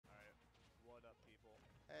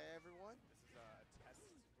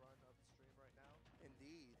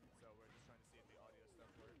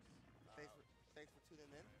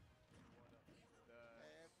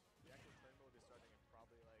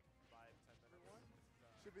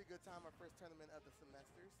Should be a good time. Our first tournament of the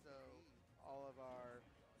semester. So all of our,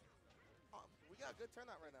 we got a good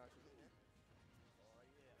turnout right now. Actually.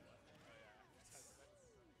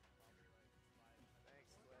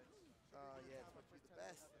 Yeah, it's supposed to be the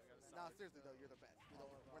best. No, seriously though, you're the best.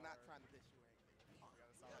 We're not trying to dish you or anything.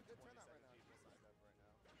 We got a good turnout right now.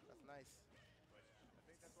 That's nice. I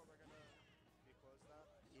think that's what we're gonna be closed up.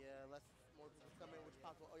 Yeah, let's more people come in, which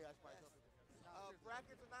possible. Oh yeah, that's right.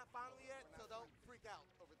 Brackets are not final yet, so don't freak out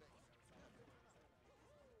over things. That's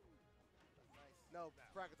nice. No,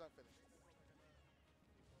 brackets aren't finished.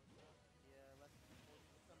 Yeah, let's more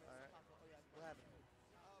people come in. All right. Oh yeah, what happened?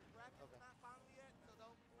 Brackets are not final yet, so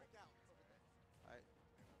don't freak out over things. All right.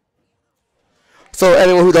 So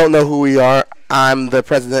anyone who don't know who we are, I'm the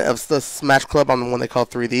president of the Smash Club. I'm the one they call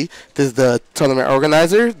 3D. This is the tournament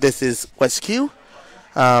organizer. This is WesQ.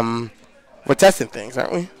 We're testing things,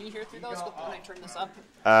 aren't we? Can you hear through those? Can I turn this up?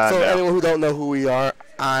 So no. anyone who don't know who we are,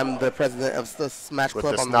 I'm the president of the Smash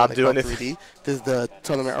Club. I'm the one they call 3D. This is the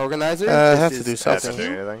tournament organizer. I have to do something.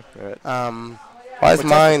 Why is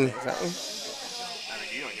mine?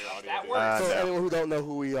 So anyone who don't know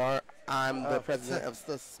who we are, I'm the president of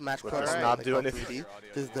the Smash Club. this I'm not the doing one they it? call 3D.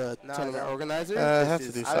 This is the tournament organizer. I have This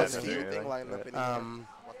to do is something. WesQ.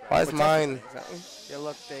 Why is mine? Yeah,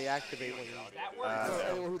 look, they activate when you. So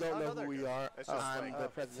anyone who don't know who we are, I'm the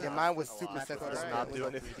president. Yeah, mine was super sensitive. It's not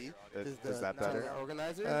doing it. Is that better?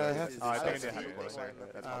 Organizer. I have to do I think I something. did have it closer.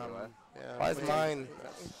 That's probably why. Why is mine?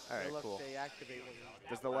 Alright, cool. They activate when you.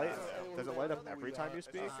 Does it light up every time you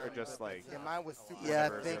speak, or just like? Yeah, mine was super. Yeah,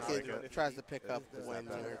 I think it tries to pick up when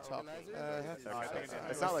you're talking.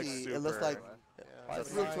 It's not like See, super. it looks like.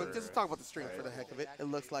 Just to talk about the stream for the heck of it. It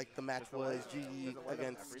looks like the match was GE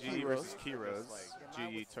against GE versus KeyRo.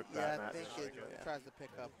 GE took Yeah, that I match. think it tries to pick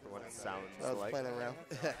up What it sounds I was like. playing around.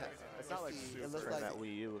 It's not like See, it super. looks Turn like that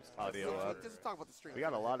Wii U audio up. Just to talk about the stream. We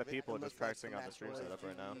got a for the lot heck of it. people It just looks like practicing the out the match stream was setup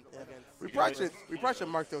right now. We probably should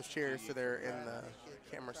mark those chairs so they're in the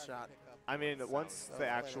camera shot. I mean, once the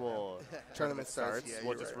actual tournament starts, yeah,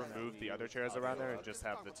 we'll you're just right. remove the other chairs around there and just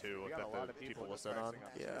have the two that the people will sit on.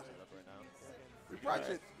 Yeah. We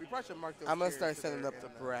probably should mark those. I'm gonna start setting up the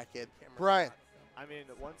bracket. Brian. I mean,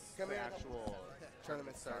 once the actual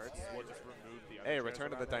Tournament starts. we'll just remove the other. Hey,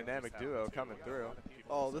 return to the dynamic duo coming through.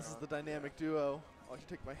 Oh, this is the dynamic duo. I can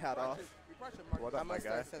take my hat off. What up, I'm my gonna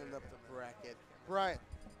guy? start setting up the bracket. Brian.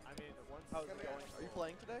 I mean, once How's it going? Are you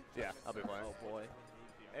playing today? yeah, I'll be playing. Oh boy.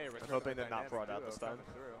 Hey, I'm hoping to not fraud out this time.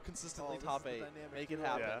 Consistently Oh, top 8. Make it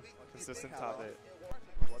happen. Yeah, consistent top 8.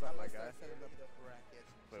 What up, my guy?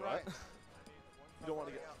 Wait, what? You don't want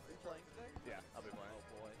to get. Are you playing today? Yeah, I'll be playing. Oh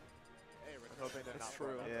boy. I'm hoping to It's not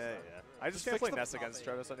true. fraud. Yeah, yeah. I just Just can't fix play the Ness top against 8.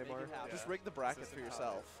 Travis Make it anymore. happen. Just rig the bracket for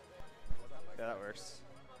yourself. Yeah, that works.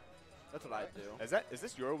 That's what I'd do. Is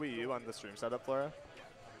this your Wii U on the stream setup, Flora?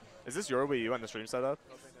 Is this your Wii U on the stream setup?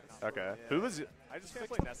 Okay. Who was? I just can't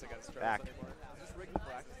play Ness against Travis anymore. Just rig the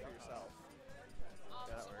bracket for yourself.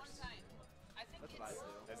 Yeah, that works. That's what I'd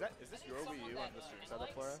do. Is this your Wii U on the stream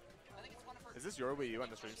setup, Flora? Is this your Wii U on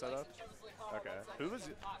the stream setup? Okay. Who was?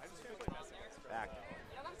 I just can't play Ness against Travis.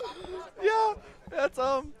 Yeah, that's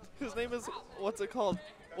his name is what's it called?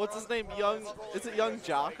 What's his name? Young? Is it Young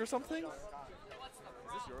Jock or something?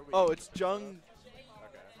 Oh, it's Jung.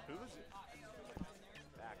 Okay. Who was?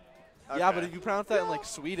 Yeah, but if you pronounce that in like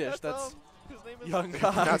Swedish, that's his name is Young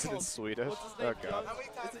Pronounce Guy. it in Swedish. What's his name? Okay. Young,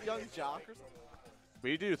 is it Young Jock or something?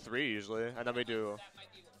 We do 3 usually, and then we do.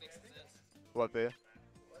 What, B?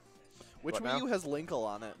 Which What Wii now? U has Linkle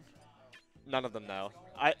on it? None of them now.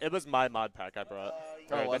 It was my mod pack I brought.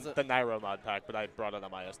 Oh, Or was the, it? the Nairo mod pack, but I brought it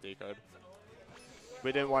on my SD card.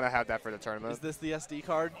 We didn't want to have that for the tournament. Is this the SD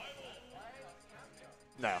card?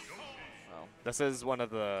 No. Oh, This is one of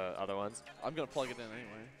the other ones. I'm gonna plug it in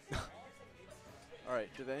anyway. All right.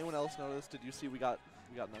 Did anyone else notice? Did you see we got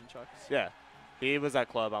nunchucks? Yeah. He was at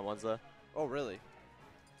club on Wednesday. Oh, really?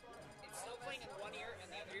 It's still playing in one ear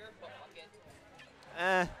and the other ear, but fuck it.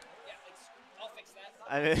 Eh. Yeah, I'll fix that.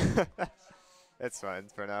 I mean, it's fine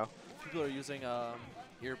for now. People are using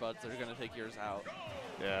earbuds. They're gonna take yours out.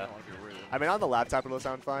 I Yeah. don't want to be rude. I mean, on the laptop it'll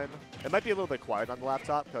sound fine. It might be a little bit quiet on the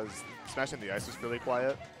laptop because Smashing the Ice is really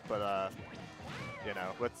quiet. But, you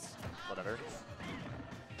know, whatever.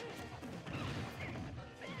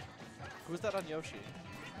 Who's that on Yoshi?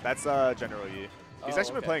 That's General Yi. He's Oh, actually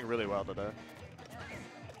been okay. playing really well today.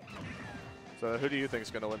 So who do you think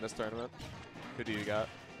is going to win this tournament? Who do you got?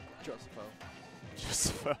 Josepho.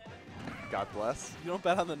 Just God bless. You don't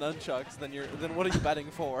bet on the nunchucks, then what are you betting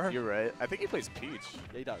for? You're right. I think he plays Peach.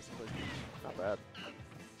 Yeah, he does. He plays Peach. Not bad.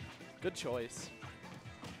 Good choice.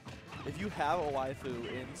 If you have a waifu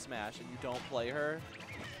in Smash and you don't play her,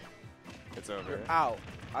 It's over. You're out.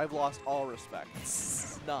 I've lost all respect.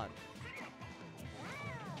 None.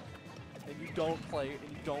 And you don't play, and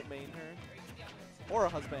you don't main her? Or a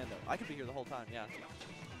husbando. I could be here the whole time, yeah.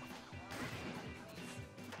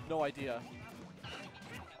 No idea.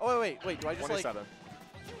 Oh, wait. Do I just 27.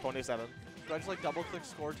 like... 27. Do I just like double click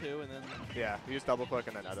score 2 and then... Yeah, you just double click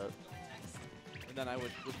and then edit. And then I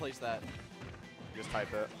would replace that. You just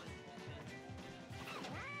type it.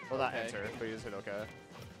 Well, not Okay. enter, but you just hit OK.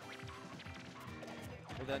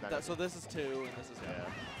 And then then so this is 2 and this is... Yeah.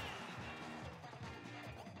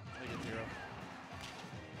 I get 0.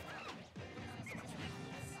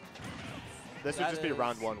 This would That just be is-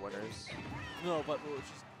 round 1 winners. No, but it's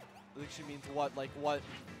just, I think she means what, like what,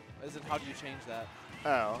 as in how do you change that?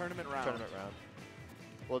 Oh. Tournament round. Tournament round.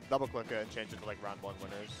 Well, double click it and change it to like round 1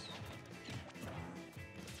 winners.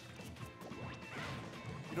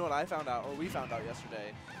 You know what I found out, or we found out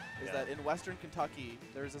yesterday, is Yeah. that in Western Kentucky,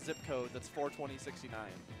 there's a zip code that's 42069.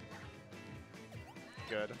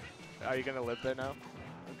 Good. Are you gonna live there now?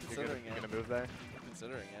 I'm considering You're it. gonna move there? I'm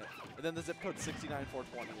considering it. And then the zip code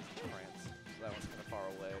 69420 is in France. So that one's kind of far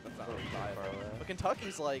away. That's not really Far viable. away. But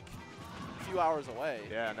Kentucky's like a few hours away.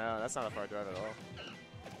 Yeah, no, that's not a far drive at all.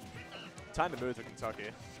 Time to move to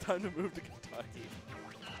Kentucky. Time to move to Kentucky.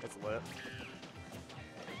 It's lit.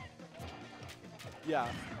 Yeah.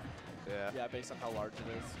 Yeah. Yeah, based on how large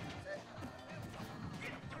it is.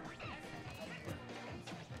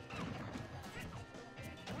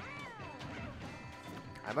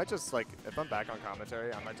 I might just like, if I'm back on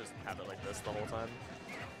commentary, I might just have it like this the whole time.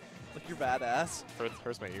 Like you're badass.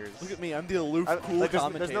 Hurts my ears. Look at me, I'm the aloof, cool like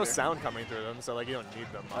commentator. there's no sound coming through them, so like you don't need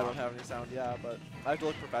them. I don't have any sound, yeah, but I have to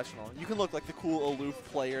look professional. You can look like the cool aloof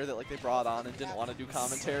player that like they brought on and didn't want to do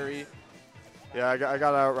commentary. Yeah, I got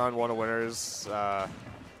out round 1 of winners.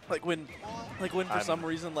 Like when for some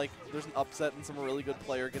reason like there's an upset and some really good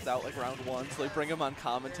player gets out like round 1, so they bring him on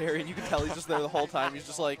commentary and you can tell he's just there the whole time. He's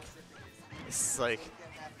just like, it's like,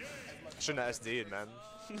 shouldn't have SD'd, man.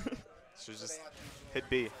 Should just hit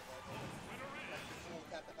B.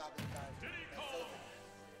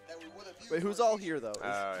 wait, who's all here though? Oh,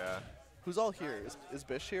 yeah. Who's all here? Is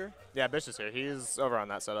Bisch here? Yeah, Bisch is here. He's over on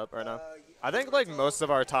that setup right now. I think like most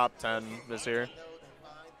of our top 10 is here.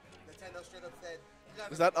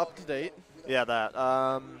 Is that up to date? Yeah, that.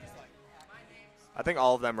 I think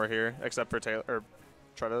all of them were here except for Taylor or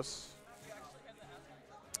Travis.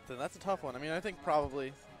 Then that's a tough one. I mean, I think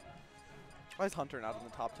probably. Why is Hunter not in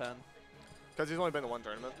the top 10? Because he's only been to 1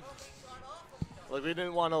 tournament. Like, we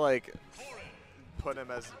didn't want to, like, put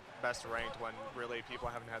him as best ranked when really people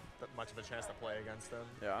haven't had that much of a chance to play against him.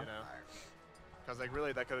 Yeah. You know? Because, like,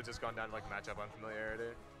 really, that could have just gone down to, like, matchup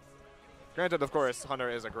unfamiliarity. Granted, of course, Hunter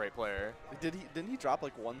is a great player. Didn't he drop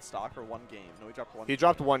like 1 stock or 1 game? No, he dropped 1. He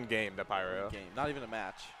dropped 1 game to Pyro. game, not even a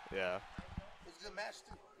match. Yeah.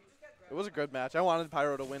 It was a good match. I wanted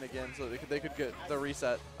Pyro to win again so they could get the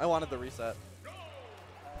reset. I wanted the reset.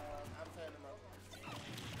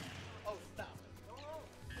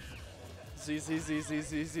 Z Z Z Z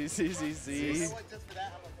Z Z Z Z Z.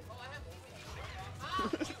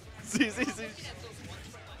 Z Z Z.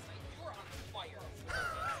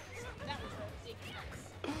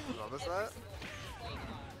 Notice that?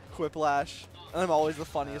 Quiplash. And I'm always the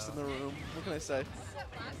funniest in the room. What can I say?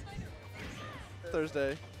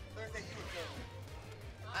 Thursday.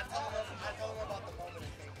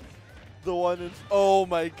 The one in. Oh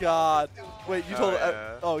my God! Wait, you told?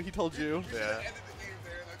 yeah. Oh, he told you. Yeah.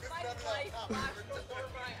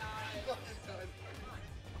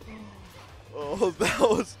 Oh, that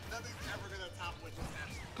was.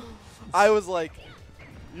 I was like,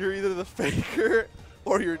 you're either the faker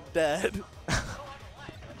or you're dead.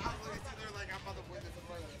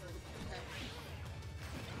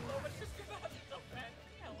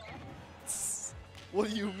 What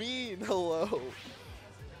do you mean, hello?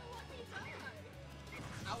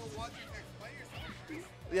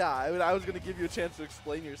 Yeah, I was going to give you a chance to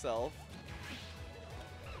explain yourself.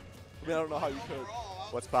 I mean, I don't know how you could.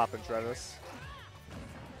 What's poppin', Travis?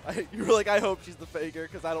 You were like, I hope she's the faker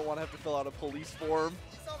because I don't want to have to fill out a police form.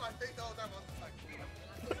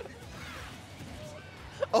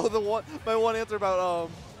 Oh, my one answer about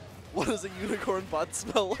what does a unicorn butt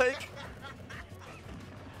smell like?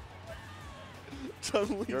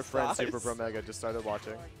 Your friend Super Pro Mega just started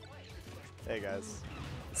watching. Hey guys,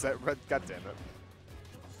 is that red? God damn it!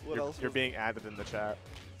 What else? You're being added in the chat.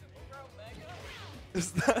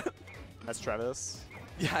 Is that? That's Travis.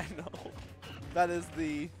 Yeah, I know. That is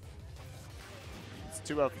the. It's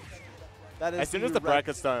 2-0. That is. As soon as the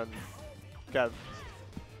bracket's done, Kev.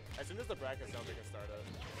 As soon as the bracket's done, we can start it.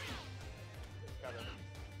 Kevin.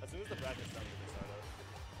 As soon as the bracket's done, we can start it.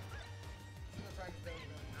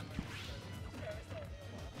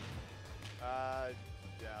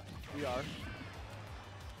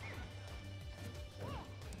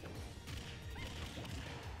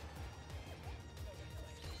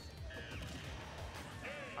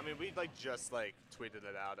 I mean, we like just like tweeted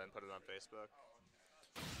it out and put it on Facebook.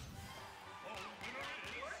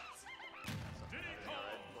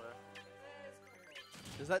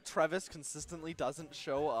 Is that Travis consistently doesn't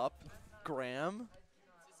show up? Graham?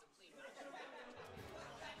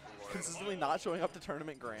 Consistently not showing up to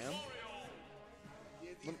tournament Graham?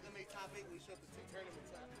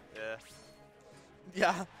 Yeah.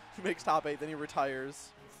 Yeah, he makes top 8, then he retires.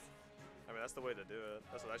 I mean, that's the way to do it.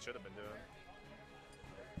 That's what I should have been doing.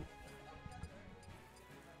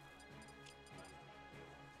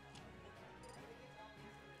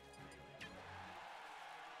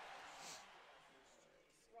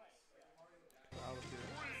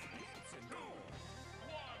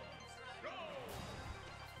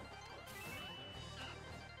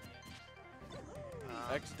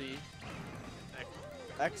 XD.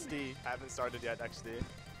 XD. Haven't started yet, XD.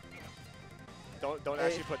 Don't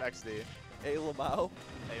actually put XD. A Lamau.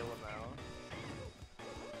 A Lamau.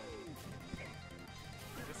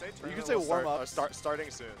 You can say warm up.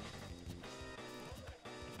 Starting soon.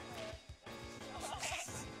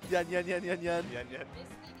 Yen yen yen yen yen. Yen yen.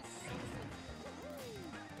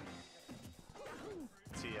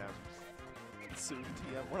 TM. Soon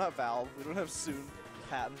TM. We're not Valve. We don't have soon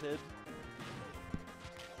patented.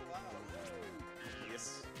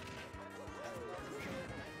 Yes.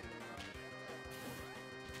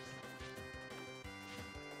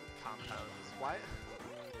 Compounds. Why?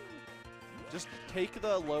 Just take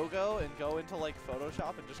the logo and go into like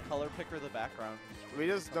Photoshop and just color picker the background. We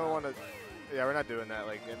just don't want to. Yeah, we're not doing that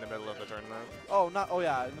like in the middle of the tournament. Oh, not. Oh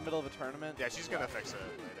yeah, in the middle of a tournament. Yeah, she's gonna fix it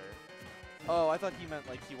later. Oh, I thought he meant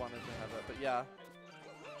like he wanted to have it, but yeah.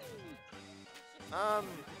 Find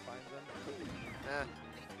them.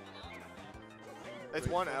 It's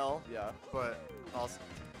 1L. Yeah. But also,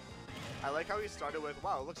 I like how he started with,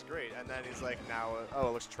 wow, it looks great, and then he's like, now, oh,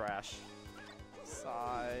 it looks trash.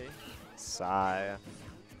 Sigh. Sigh.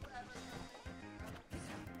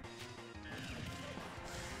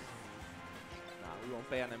 Nah, we won't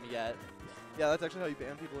ban him yet. Yeah, that's actually how you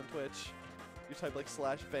ban people in Twitch. You type like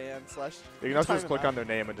 /ban/ You can also just click on their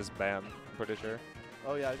name and just ban, I'm pretty sure.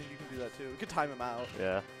 Oh yeah, I think you can do that too. You can time him out.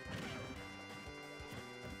 Yeah.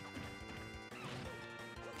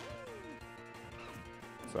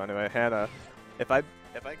 So anyway, Hannah, if I give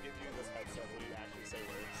you this headset, will you actually say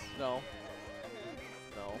words? No.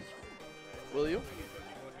 No. Will you?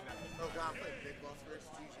 Oh god, I'm playing Big Boss versus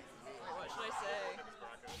GG. What should I say?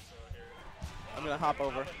 I'm gonna hop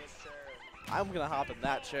over. I'm gonna hop in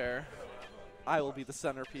that chair. I will be the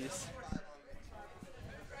centerpiece.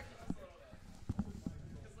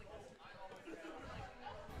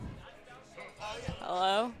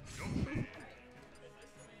 Hello?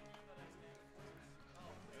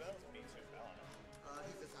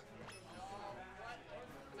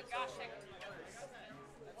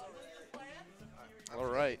 All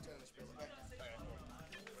right.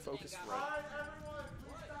 Focus right.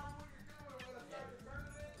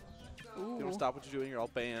 Ooh. You don't stop what you're doing, you're all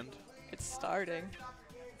banned. It's starting.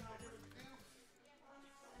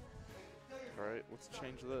 All right, let's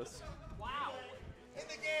change this. Wow. In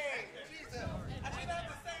the game! Jesus! I didn't have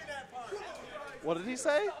to say that part! What did he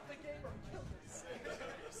say?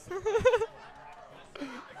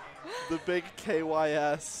 The big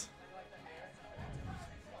KYS.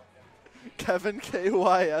 Kevin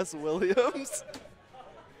KYS Williams.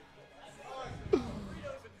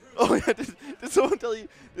 Oh yeah, did someone tell you? Did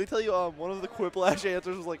they tell you one of the Quiplash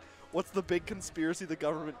answers was like, "What's the big conspiracy the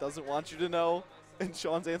government doesn't want you to know?" And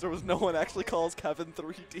Shawn's answer was, "No one actually calls Kevin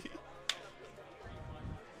 3D."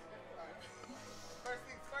 First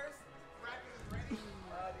things first, bracket is ready.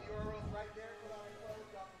 The URL's right there. Put on your clothes,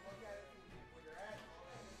 y'all can look at it, see where you're at.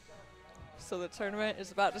 So the tournament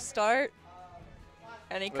is about to start.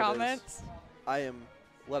 Any It is. comments? I am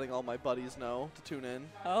letting all my buddies know to tune in.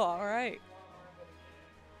 Oh, all right.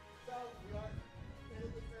 So, we are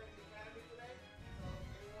in the Academy today. So,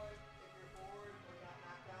 anyone, if you're bored or got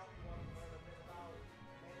knocked out, you want to learn a bit about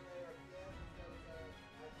melee or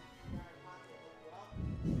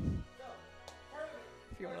PM, So, tournament.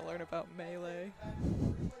 If you want to learn about melee.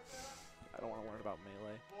 I don't want to learn about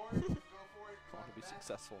melee. Board, go for it. I want to be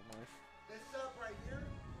successful in life. This sub right here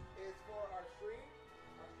is for our stream.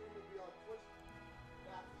 Our stream will be on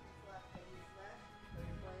twitch.tv/NUSmash. So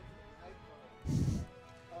you're playing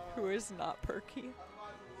tonight. Who is not perky?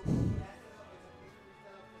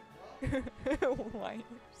 Why?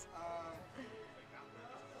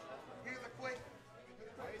 Here's a quick.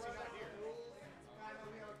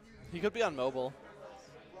 He could be on mobile.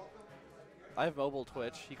 I have mobile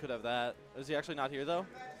Twitch. He could have that. Is he actually not here, though?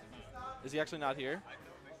 Is he actually not here?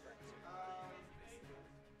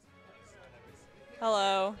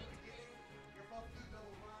 Hello.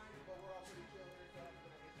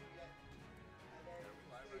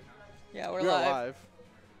 Yeah, we're live.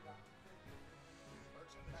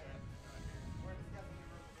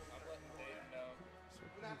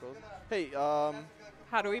 Hey,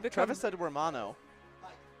 How do we become? Travis said we're mono.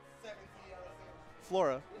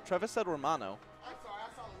 Flora, Travis said we're mono.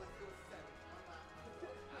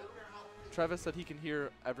 Travis said he can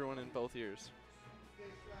hear everyone in both ears.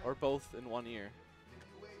 Or both in one ear.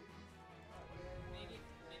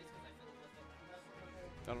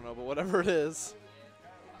 I don't know, but whatever it is.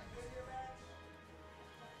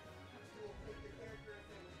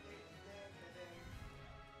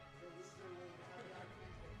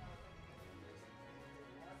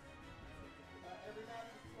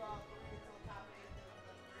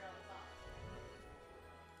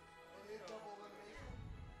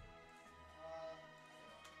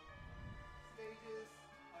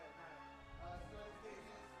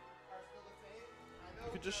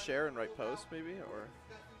 You could just share and write posts, maybe, or.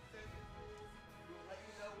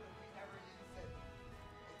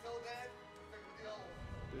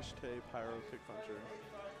 Bisch, Pyro, Kick Puncher.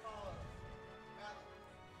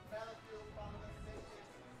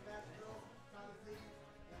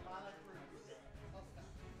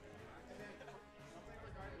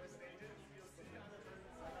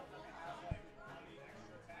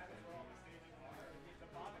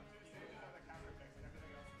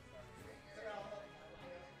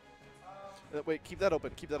 Wait, keep that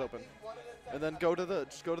open. Keep that open. And then go to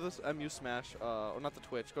this MU Smash, or not the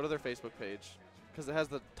Twitch. Go to their Facebook page, because it has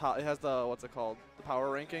the top. It has the what's it called? The power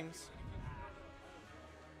rankings.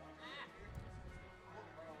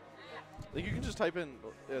 Like you can just type in.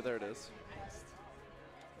 Yeah, there it is.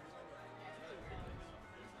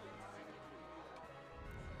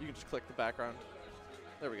 You can just click the background.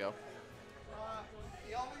 There we go.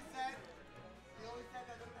 He always said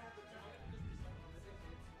that doesn't have the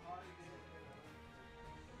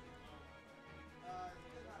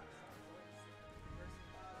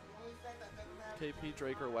KP,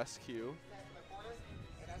 Drake, or WesQ.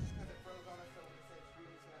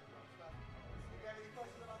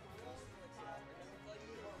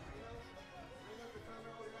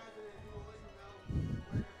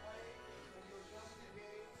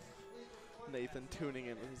 Nathan tuning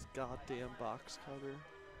in with his goddamn box cutter.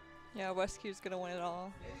 Yeah, WesQ's gonna win it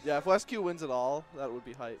all. Yeah, if WesQ wins it all, that would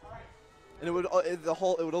be hype. And it would it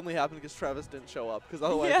would only happen because Travis didn't show up, because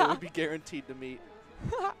otherwise they would be guaranteed to meet.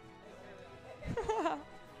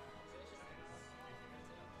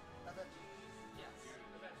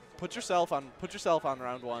 Put yourself on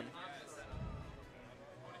round one.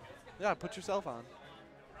 Yeah, put yourself on.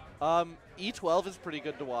 E12 is pretty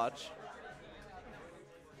good to watch.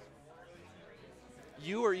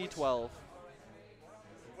 You or E12?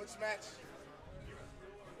 Which match?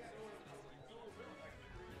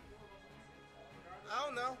 I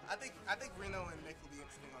don't know. I think Reno and Nick will be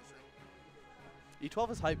interesting on stream.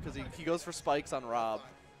 E12 is hype because he goes for spikes on Rob.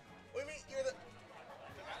 What do you mean? You're the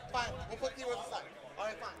fine. We'll put KeyRo aside. All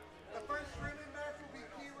right, fine. The first streaming match will be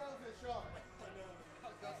KeyRo and Shawn.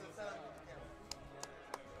 Let's go to the setup with the camera.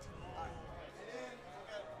 All right. And then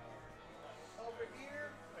over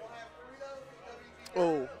here we'll have Fritos and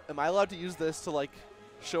WG. Oh, am I allowed to use this to like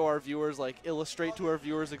show our viewers, like illustrate to our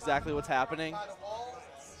viewers exactly what's happening?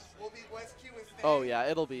 Will be WesQ and Stan. Oh yeah,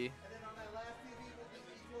 it'll be. And then on that last TV will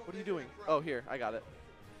be What are you doing? Oh, here, I got it.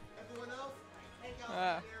 Everyone else, hang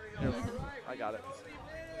out in the area. I got it.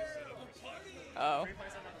 Oh.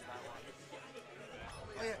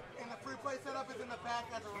 Oh yeah, and the free play setup is in the back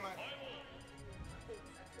as a reminder.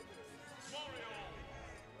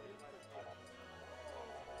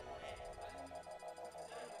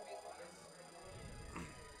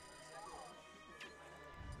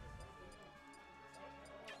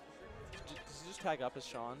 Does he just tag up as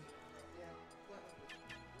Shawn?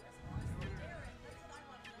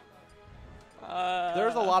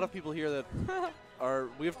 There's a lot of people here that are.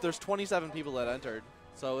 There's 27 people that entered,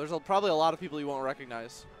 so there's probably a lot of people you won't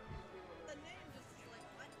recognize.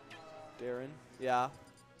 Darin, yeah. All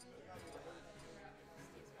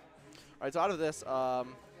right, so out of this,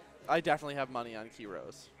 I definitely have money on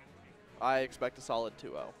KeyRo's. I expect a solid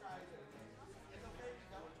 2-0.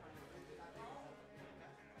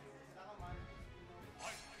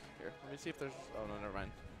 Here, let me see if there's. Oh no, never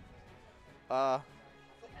mind.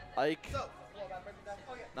 Ike.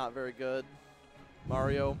 Not very good.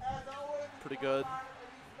 Mario, pretty good.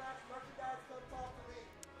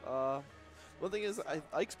 One thing is,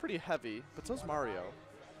 Ike's pretty heavy, but so's Mario. I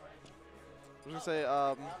was gonna say,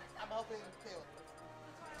 I'm helping Caleb.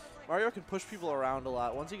 Mario can push people around a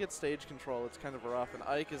lot. Once he gets stage control, it's kind of rough, and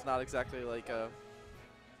Ike is not exactly like a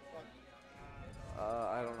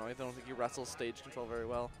I don't think he wrestles stage control very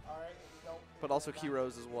well. But also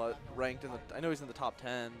KeyRo's is what ranked in the. I know he's in the top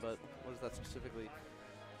 10, but what is that specifically?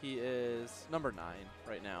 He is number 9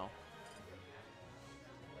 right now.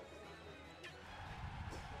 I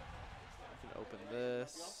can open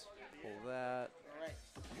this, pull that,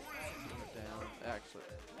 turn it down. Actually.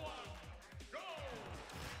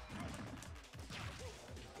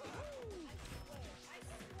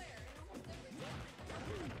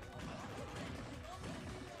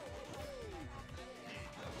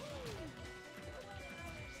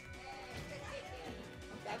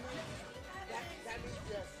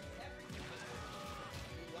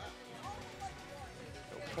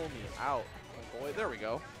 Pull me out. Oh boy, there we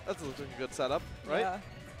go. That looks like a good setup, right? Yeah.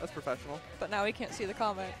 That's professional. But now we can't see the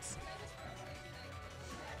comments.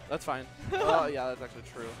 That's fine. Yeah, that's actually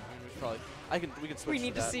true. I mean, we should probably. We can switch. We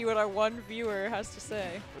need to to see what our one viewer has to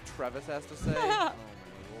say. what Travis has to say. Oh my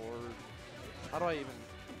lord. How do I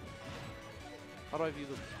view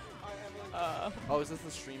the? Oh, is this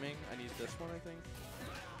the streaming? I need this one, I think.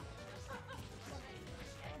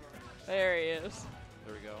 There he is.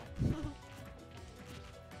 There we go.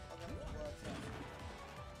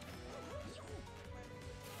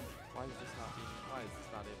 Why is this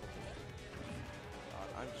not able to? God,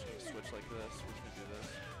 I'm just gonna switch like this. We're just gonna do this.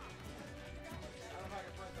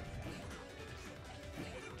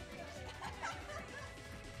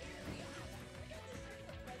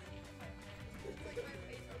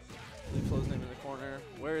 Leave close name in the corner.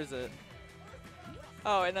 Where is it?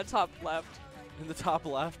 Oh, in the top left. In the top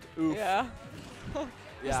left. Oof. Yeah. Yeah.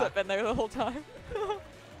 Has that been there the whole time?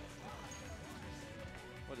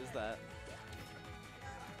 What is that?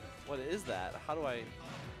 What is that? How do I?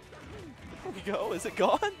 There we go. Is it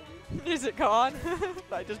gone? Is it gone?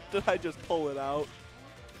 Did I just pull it out?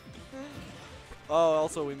 Oh,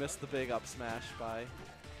 also we missed the big up smash by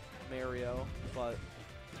Mario, but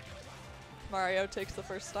Mario takes the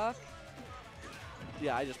first stock.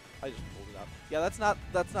 yeah, I just pulled it out. Yeah, that's not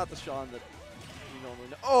the Shawn that we normally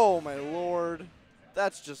know. Oh my lord,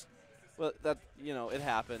 that's just well, that it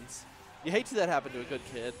happens. You hate to see that happen to a good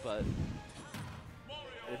kid, but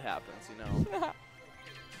it happens,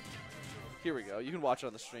 Here we go. You can watch it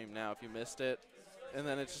on the stream now if you missed it, and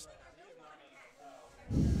then it's just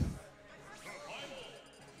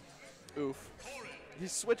oof.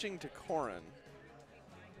 He's switching to Corrin.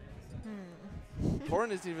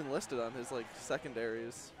 Corrin isn't even listed on his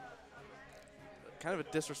secondaries. Kind of a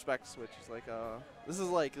disrespect switch. He's like, this is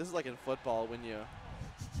like in football when you're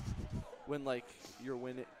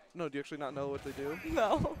winning. No, do you actually not know what they do?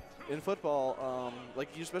 No. In football,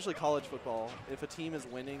 especially college football, if a team is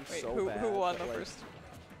winning Who won the first?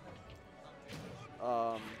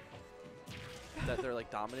 That they're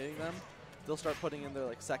dominating them, they'll start putting in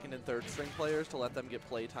their second and third string players to let them get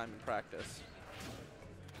play time in practice.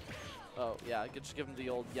 Oh yeah, just give him the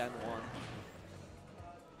old yen one.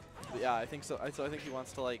 But yeah, I think so. So I think he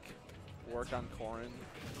wants to work on Corrin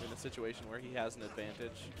in a situation where he has an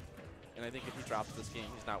advantage. And I think if he drops this game,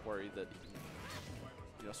 he's not worried that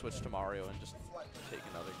he can, switch to Mario and just take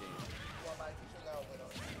another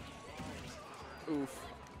game. Oof.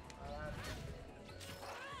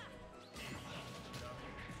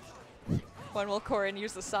 When will Corrin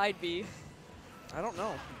use the side B? I don't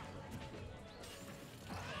know.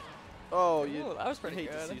 Oh, that was pretty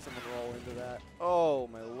hate good. to see someone roll into that. Oh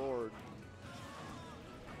my lord.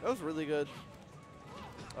 That was really good.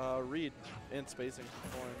 Read and spacing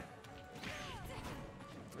for Corrin.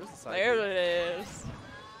 There's the side There B. it is.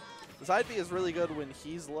 The side B is really good when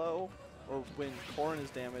he's low, or when Corrin is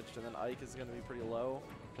damaged, and then Ike is going to be pretty low,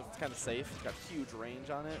 because it's kind of safe. It's got huge range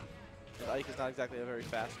on it. And Ike is not exactly a very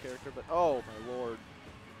fast character, but oh my lord.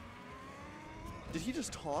 Did he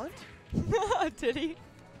just taunt? Did he?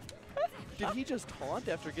 Did he just taunt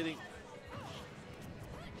after getting...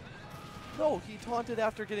 No, he taunted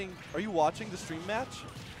after getting... Are you watching the stream match?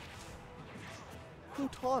 Who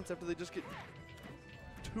taunts after they just get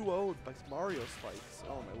 2-0'd by Mario spikes?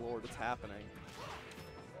 Oh my lord, it's happening.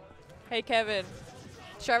 Hey Kevin,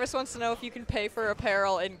 Travis wants to know if you can pay for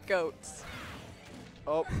apparel in goats.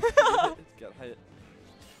 Oh, got hit.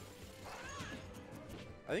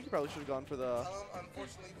 I think you probably should have gone for the...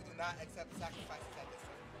 Unfortunately, we do not accept sacrifices at this time.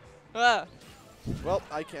 Ah. Well,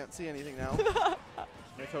 I can't see anything now.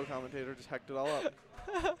 My co-commentator just hacked it all up.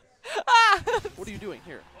 What are you doing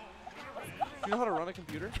here? Do you know how to run a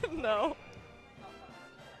computer? No.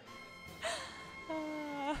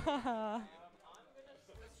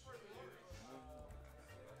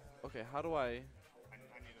 Okay, how do I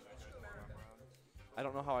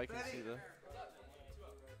don't know how I can see the...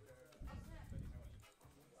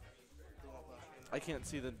 I can't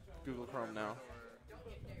see the Google Chrome now.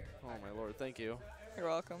 Oh my lord, thank you. You're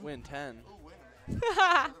welcome. Win 10.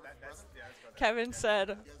 Kevin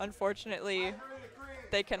said, unfortunately,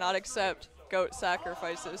 they cannot accept goat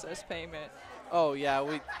sacrifices as payment. Oh yeah,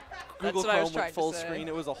 Google what I was Chrome trying went to full say. screen.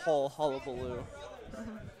 It was a whole hullabaloo.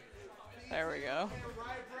 There we go.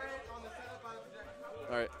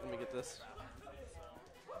 All right, let me get this.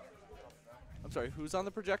 I'm sorry, who's on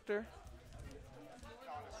the projector?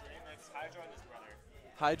 It's Hydra and his brother.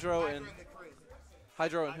 Hydro and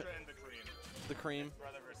Hydra and the cream.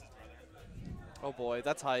 brother versus brother. Oh boy,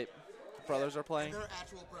 that's hype. The brothers are playing. They're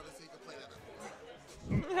actual brothers, so you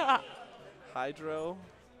can play that. Hydro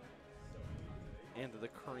and the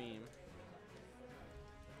cream.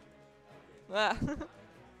 Ah.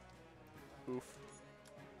 Oof.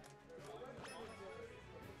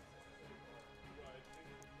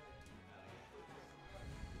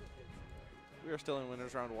 We are still in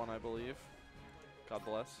winners round 1, I believe. God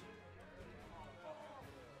bless.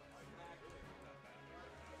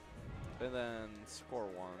 And then score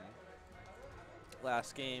 1.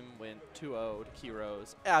 Last game went 2-0 to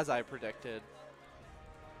KeyRo's, as I predicted.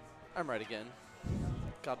 I'm right again.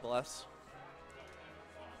 God bless.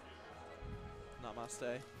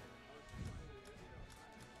 Namaste.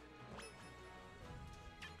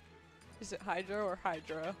 Is it Hydro or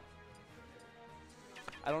Hydra?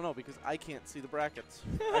 I don't know because I can't see the brackets.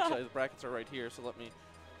 Actually, the brackets are right here, so let me.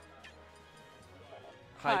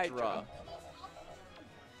 Hydra.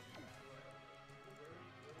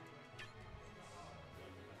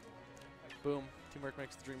 Boom. Teamwork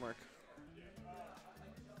makes the dream work.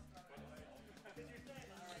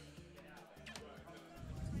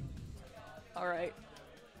 All right.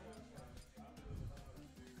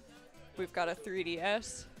 We've got a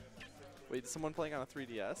 3DS. Wait, is someone playing on a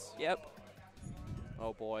 3DS? Yep.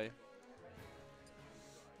 Oh boy.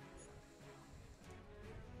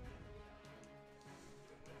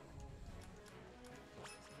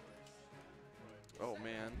 Oh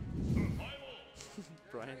man.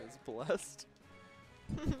 Brian is blessed.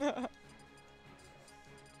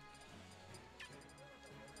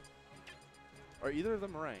 Are either of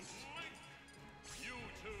them ranked?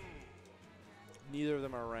 Neither of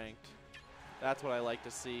them are ranked. That's what I like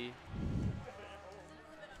to see.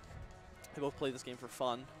 They both play this game for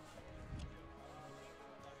fun.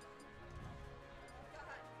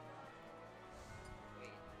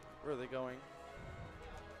 Where are they going?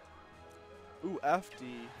 Ooh,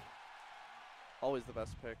 FD. Always the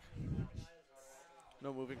best pick.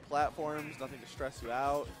 No moving platforms, nothing to stress you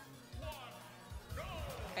out.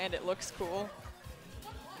 And it looks cool.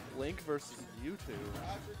 Link versus Mewtwo.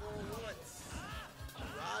 Roger going once.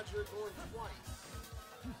 Roger going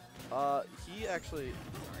twice. He actually.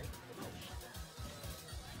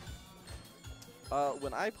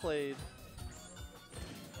 When I played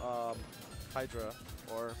Hydra,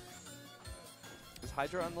 or is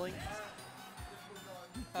Hydra on Link?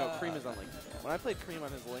 No, Cream is on Link. When I played Cream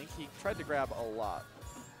on his Link, he tried to grab a lot.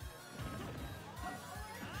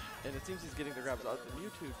 And it seems he's getting the grabs out. The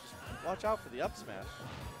Mewtwo, just watch out for the up smash.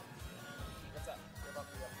 What's up? You're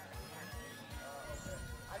about to be up.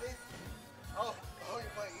 I didn't. Oh,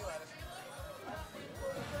 you're playing Eli.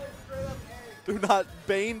 Do not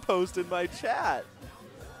Bane post in my chat.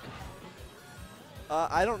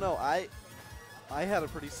 I don't know. I had a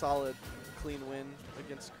pretty solid, clean win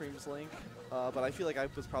against Cream's Link, but I feel like I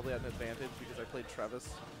was probably at an advantage because I played Travis.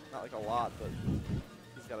 Not like a lot, but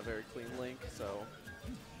he's got a very clean Link, so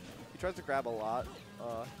he tries to grab a lot.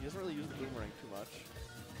 He doesn't really use the boomerang too much.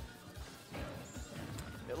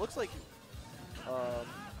 It looks like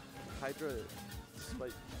Hydra,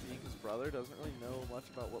 despite being his brother, doesn't really know much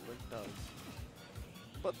about what Link does.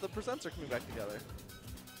 But the percents are coming back together.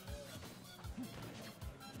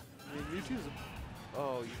 I mean, Mewtwo's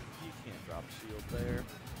oh, you can't drop shield there.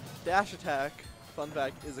 Dash attack, fun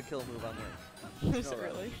fact, is a kill move on Link. Is it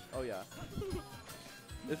really? Oh yeah.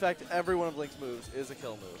 In fact, every one of Link's moves is a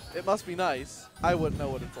kill move. It must be nice. I wouldn't know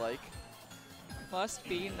what it's like. Must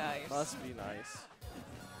be nice. Must be nice.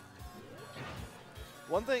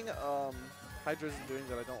 One thing Hydra isn't doing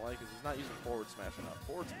that I don't like is he's not using forward smash enough.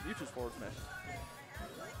 Mewtwo's forward smash,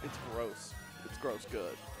 it's gross. It's gross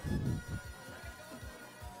good.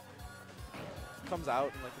 Comes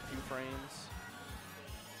out in like a few frames.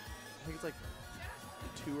 I think it's like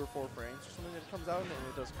 2 or 4 frames or something that it comes out in, and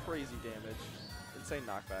it does crazy damage. Insane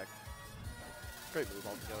knockback. Great move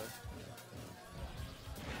altogether.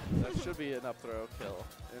 That should be an up throw kill.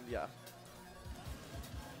 And yeah.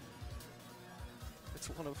 It's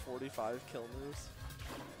one of 45 kill moves.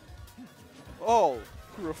 Oh!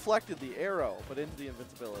 He reflected the arrow, but into the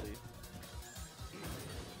invincibility.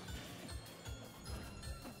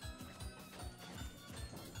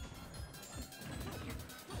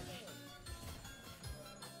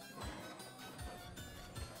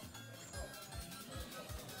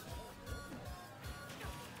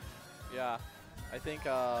 Yeah. I think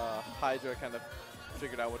Hydra kind of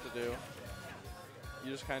figured out what to do.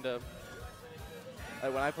 You just kind of,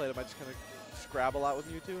 when I played him, I just kind of grab a lot with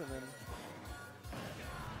Mewtwo and then,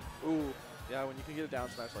 ooh, yeah, when you can get a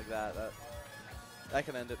down smash like that, that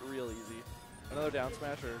can end it real easy. Another down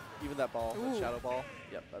smash or even that ball, that shadow ball.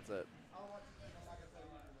 Yep, that's it.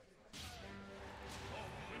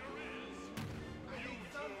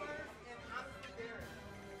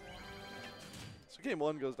 So game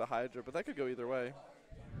 1 goes to Hydra, but that could go either way.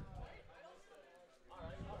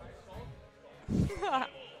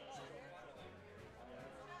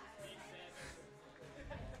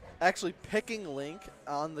 Actually, picking Link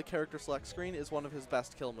on the character select screen is one of his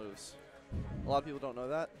best kill moves. A lot of people don't know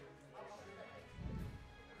that.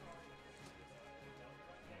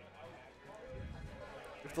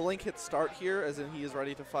 If the Link hits start here, as in he is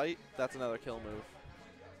ready to fight, that's another kill move.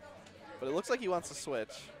 But it looks like he wants to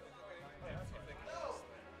switch.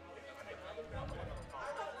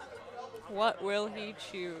 What will he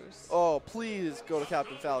choose? Oh, please go to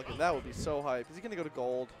Captain Falcon. That would be so hype. Is he going to go to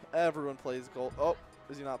gold? Everyone plays gold. Oh,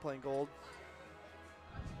 is he not playing gold?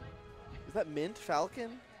 Is that Mint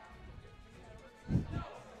Falcon?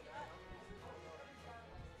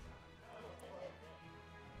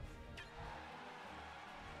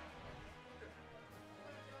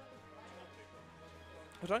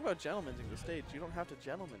 We're talking about gentlemen's the stage. You don't have to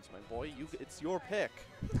gentlemen's, my boy. It's your pick.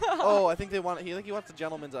 Oh, I think they want. I think he wants the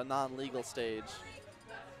gentlemen's a non-legal stage.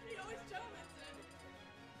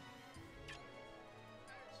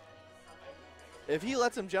 If he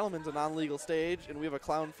lets him gentlemen's a non-legal stage and we have a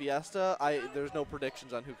clown fiesta, there's no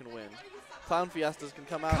predictions on who can win. Clown fiestas can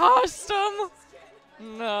come out. Custom.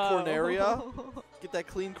 No. Corneria. Get that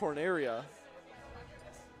clean Corneria.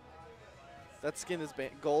 That skin is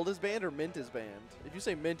banned. Gold is banned or mint is banned? If you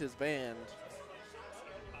say mint is banned,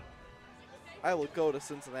 I will go to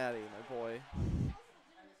Cincinnati, my boy.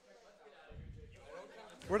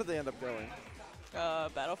 Where did they end up going?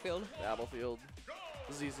 Battlefield. Battlefield.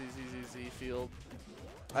 ZZZZZ field.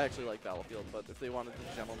 I actually like Battlefield, but if they wanted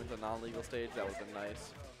the gentleman's a non-legal stage, that would have been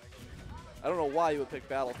nice. I don't know why you would pick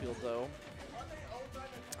Battlefield, though.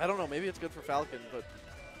 I don't know. Maybe it's good for Falcon, but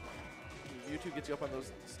Mewtwo gets you up on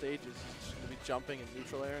those stages, you should be jumping and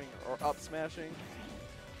neutral airing or up smashing.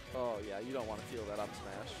 Oh yeah, you don't want to feel that up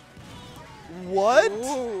smash. What?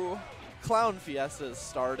 Ooh. Clown Fiestas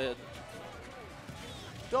started.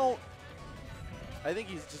 Don't. I think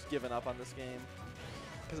he's just given up on this game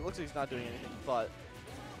because it looks like he's not doing anything but.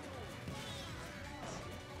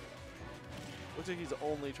 Looks like he's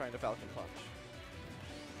only trying to Falcon punch.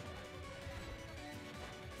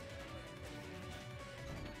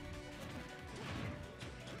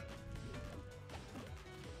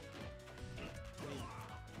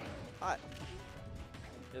 Hi.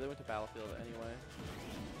 Yeah, they went to Battlefield anyway.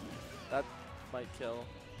 That might kill.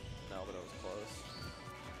 No, but it was close.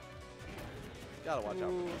 Gotta watch out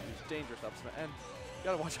for Mewtwo's dangerous up smash. And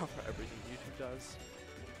gotta watch out for everything Mewtwo does.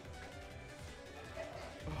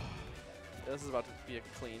 This is about to be a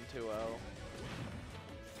clean 2-0.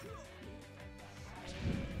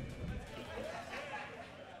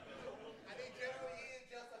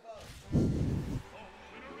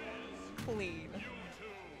 Clean.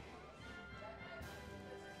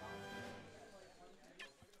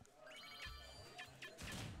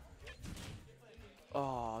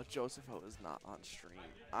 Oh, Josepho is not on stream.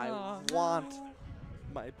 I want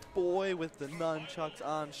my boy with the nunchucks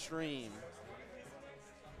on stream.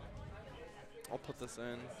 I'll put this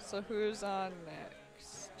in. So who's on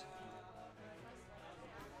next?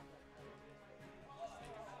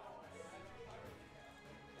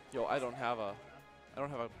 Yo, I don't have a.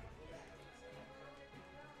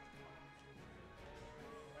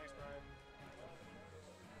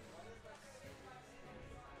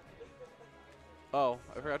 Oh,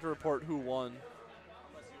 I forgot to report who won.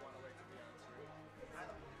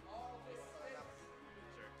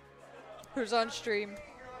 Who's on stream?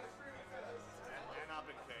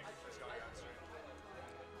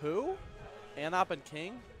 Who? Anop and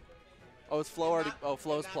King? Oh, is Flo already? Oh,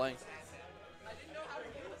 Flo's playing.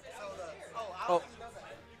 Oh,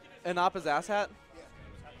 Anop is asshat?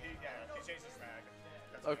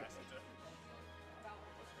 Okay.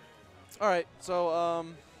 All right, so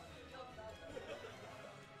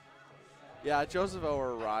yeah, Josepho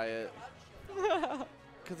or Riot.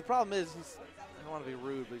 Because the problem is, I don't want to be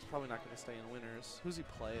rude, but he's probably not going to stay in winners. Who's he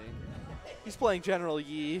playing? He's playing General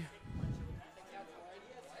Yi.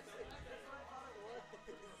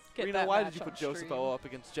 Rena, why did you put Josepho up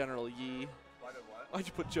against General Yi? Why'd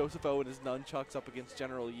you put Josepho and his nunchucks up against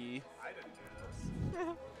General Yi? I didn't do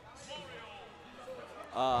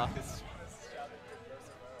this.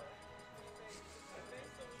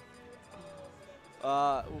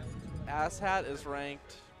 Asshat is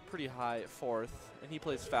ranked pretty high at 4th, and he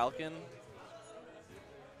plays Falcon.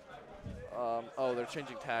 Oh, they're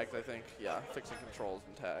changing tags, I think. Yeah, fixing controls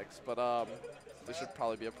and tags. But this should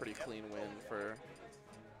probably be a pretty clean win for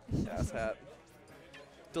Asshat.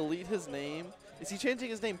 Delete his name. Is he changing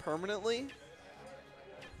his name permanently?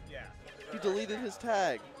 Yeah. He deleted his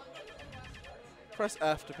tag. Press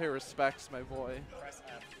F to pay respects, my boy. Press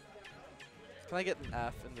F. Can I get an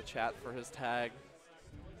F in the chat for his tag?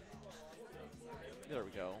 There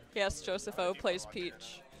we go. Yes, Joseph O plays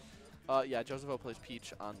Peach. Yeah, Joseph O plays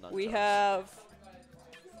Peach on Nunchucks. We have.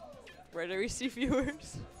 Where do we see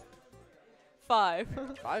viewers?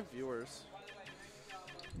 5. 5 viewers.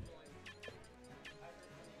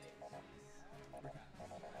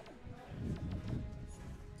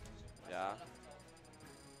 Yeah.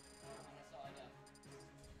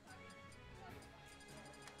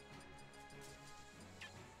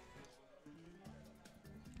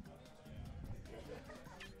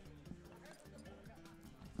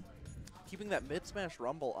 Keeping that mid smash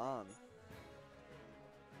rumble on.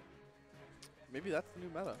 Maybe that's the new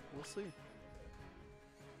meta. We'll see.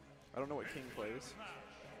 I don't know what King plays.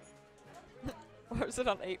 Or is it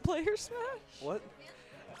on 8-player Smash? What?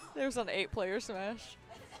 There's on 8-player Smash.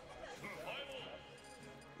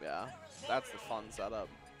 Yeah, that's the fun setup.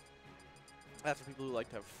 That's for people who like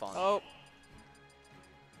to have fun. Oh,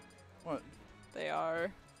 What? they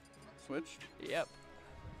are. Switched? Yep.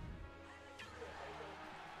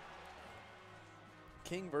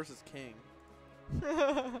 King versus King.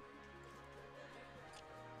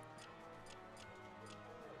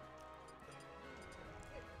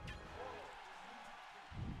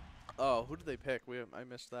 Oh, who did they pick? I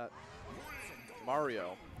missed that.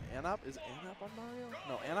 Mario. Anop? Is Anop on Mario?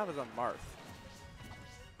 No, Anop is on Marth.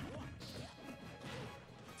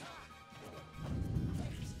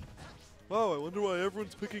 Wow, I wonder why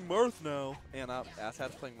everyone's picking Marth now. Anop.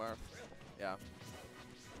 Asshat's playing Marth. Yeah.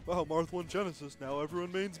 Wow, Marth won Genesis. Now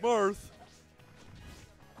everyone mains Marth.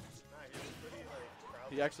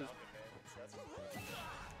 He actually...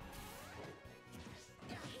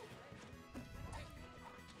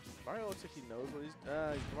 Mario looks like he knows what he's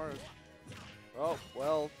Mario's. Oh,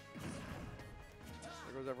 well.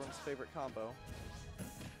 There goes everyone's favorite combo.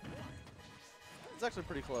 It's actually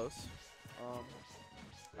pretty close.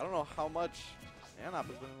 I don't know how much Anop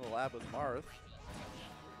has been in the lab with Marth,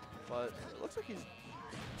 but it looks like he's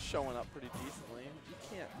showing up pretty decently. You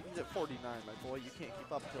can't, he's at 49, my boy. You can't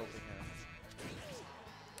keep up tilting him.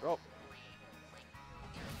 Oh.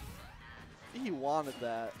 He wanted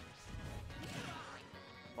that.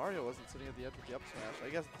 Mario wasn't sitting at the edge with the up smash. I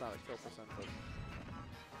guess it's not a kill percent, but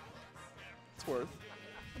it's worth.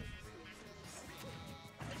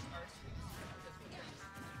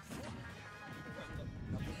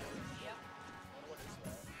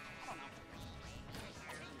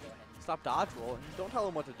 Stop dodge rolling. Don't tell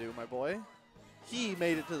him what to do, my boy. He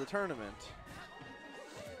made it to the tournament.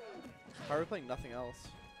 Why are we playing nothing else?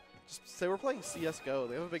 Just say we're playing CSGO.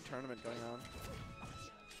 They have a big tournament going on.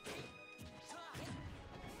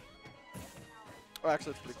 Oh,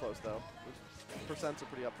 actually, it's pretty close, though. The percents are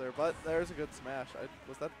pretty up there, but there's a good smash.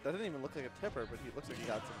 That didn't even look like a tipper, but he looks like he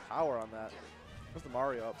got some power on that. There's the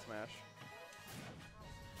Mario up smash.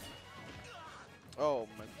 Oh,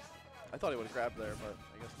 my. I thought he would have grabbed there, but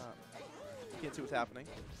I guess not. Can't see what's happening.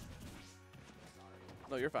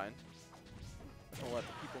 No, you're fine. I'll let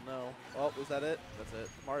the people know. Oh, was that it? That's it.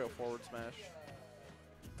 Mario forward smash.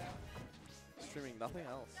 Streaming nothing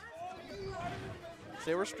else.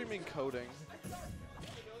 Say we're streaming coding.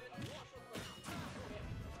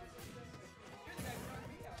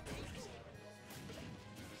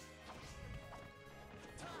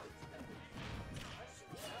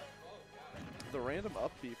 The random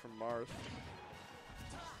up B from Marth.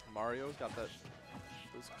 Mario's got those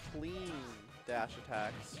clean dash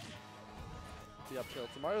attacks. The up tilt.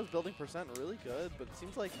 So Mario's building percent really good, but it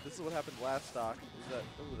seems like this is what happened last stock. Is that,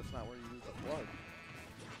 ooh, that's not where you use the Flood.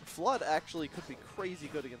 Flood actually could be crazy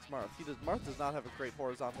good against Marth. Marth does not have a great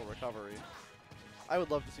horizontal recovery. I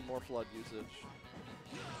would love to see more Flood usage.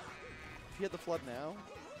 If he had the Flood now,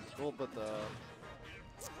 well, but the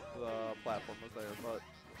platform was there, but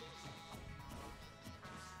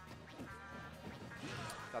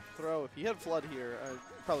got the throw. If he had Flood here,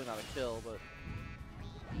 probably not a kill, but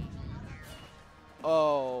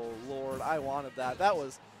oh Lord, I wanted that. That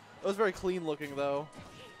was very clean looking though.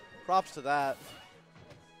 Props to that.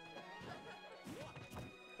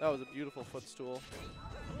 That was a beautiful footstool.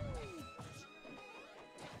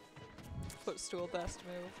 Footstool, best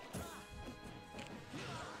move.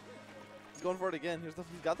 He's going for it again. He's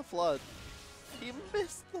got the Flood. He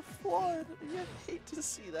missed the flood. You hate to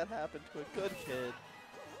see that happen to a good kid.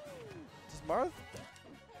 Does Marth?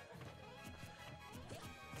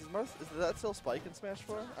 Is that still Spike in Smash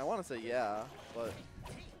 4? I want to say yeah, but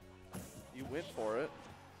you went for it.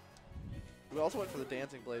 We also went for the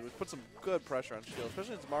Dancing Blade, which put some good pressure on Shield,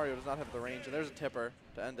 especially since Mario does not have the range, and there's a tipper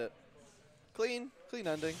to end it. Clean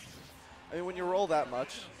ending. I mean, when you roll that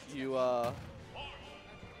much, you have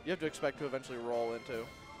to expect to eventually roll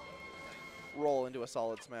into a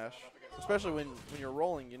solid smash. Especially when you're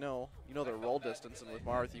rolling, you know their roll distance, and with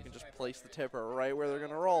Marth, you can just place the tipper right where they're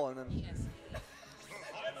gonna roll, and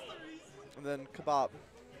then kabop.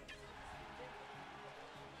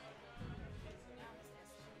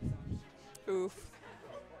 Oof.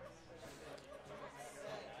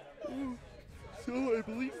 So I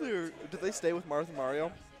believe did they stay with Marth and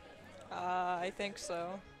Mario? I think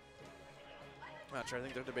so. Not sure. I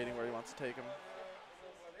think they're debating where he wants to take him.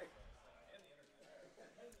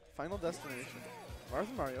 Final destination. Marth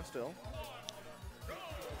and Mario still.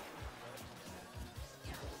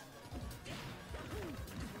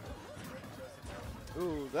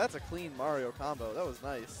 Ooh, that's a clean Mario combo. That was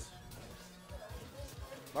nice.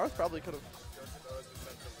 Marth probably could have.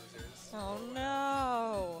 Oh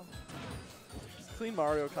no. Clean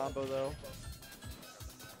Mario combo though.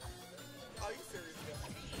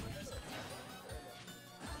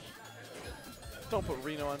 Don't put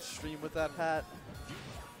Reno on stream with that hat.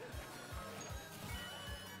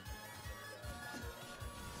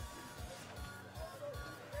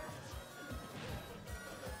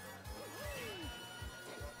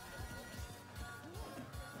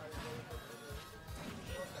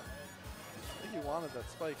 I think he wanted that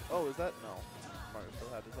spike. Oh, is that? No. Mario still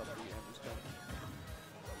had his up B and his jump.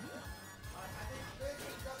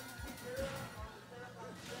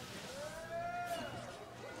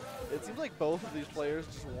 It seems like both of these players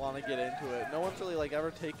just want to get into it. No one's really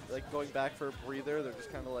ever going back for a breather. They're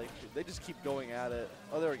just kind of they just keep going at it.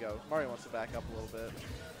 Oh, there we go. Mario wants to back up a little bit.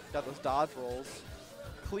 Got those dodge rolls.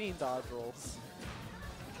 Clean dodge rolls.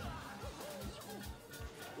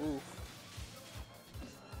 Oof.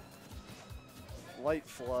 Light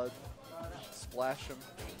flood. Splash him.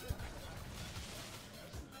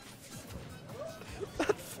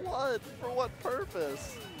 That flood! For what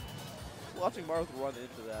purpose? Watching Marth run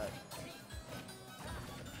into that.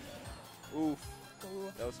 Oof.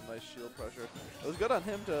 That was some nice shield pressure. It was good on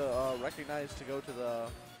him to recognize to go to the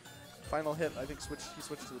final hit. I think he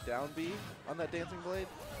switched to the down B on that Dancing Blade,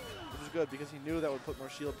 which is good because he knew that would put more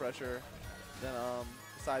shield pressure than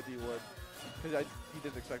the side B would. Because he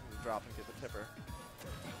didn't expect him to drop and get the tipper.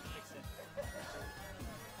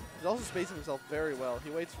 He's also spacing himself very well. He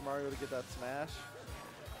waits for Mario to get that smash.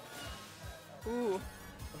 Ooh.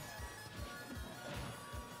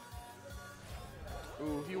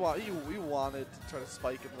 Ooh, he wanted to try to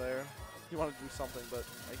spike him there. He wanted to do something, but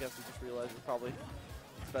I guess he just realized it's probably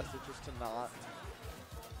his best interest to not.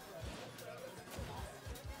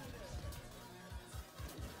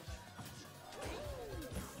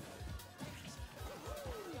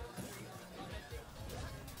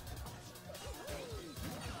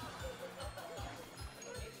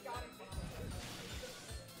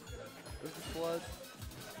 There's the flood.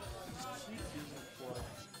 Just keep using the flood.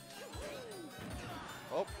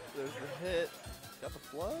 Oh, there's the hit. Got the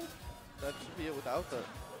flood? That should be it without the...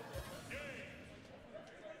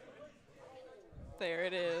 There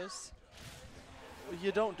it is.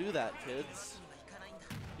 You don't do that, kids.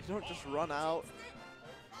 You don't just run out.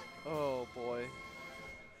 Oh, boy.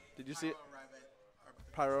 Did you see it?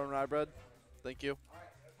 Pyro and Ryebread? Thank you.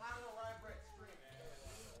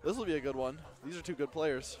 This will be a good one. These are two good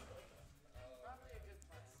players.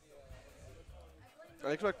 I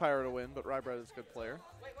expect Pyro to win, but Ryebread is a good player.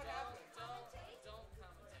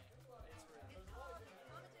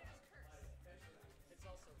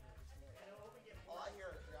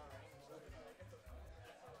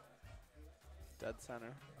 Dead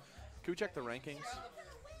center. Can we check the rankings?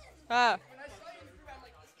 Ah.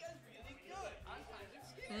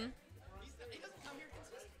 Hmm?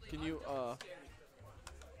 Can you,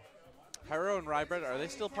 Pyro and Ryebread, are they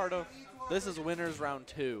still part of... This is winners round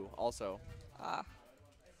 2 also. Ah.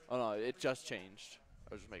 Oh no, it just changed.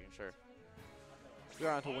 I was just making sure. We're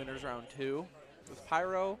on to winners round 2 with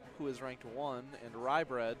Pyro, who is ranked 1, and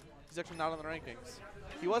Ryebread. He's actually not on the rankings.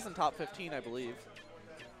 He was in top 15, I believe,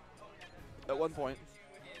 at one point.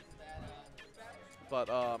 But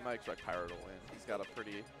I expect Pyro to win. He's got a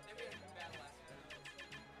pretty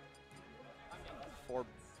four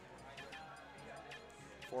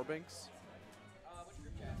binks.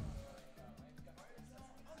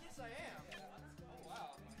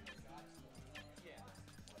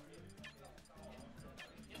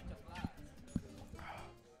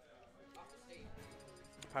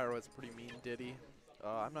 Pyro has a pretty mean Diddy.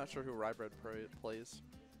 I'm not sure who Ryebread plays.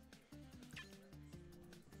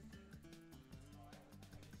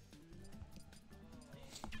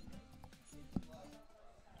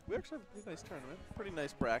 We actually have a pretty nice tournament. Pretty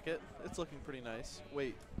nice bracket. It's looking pretty nice.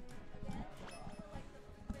 Wait.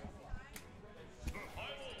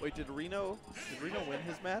 Wait, did Reno win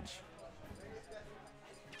his match?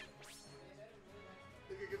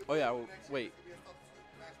 Oh yeah, wait.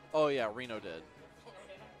 Oh yeah, Reno did.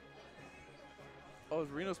 Oh,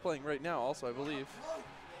 Reno's playing right now also, I believe.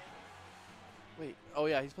 Wait, oh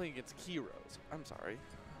yeah, he's playing against KeyRo. I'm sorry.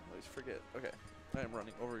 I always forget. Okay, I am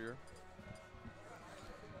running over here.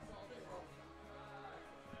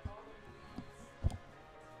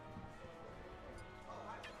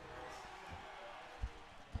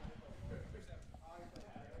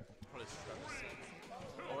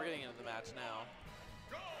 Oh, we're getting into the match now.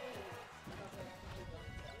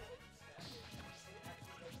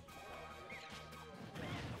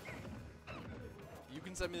 You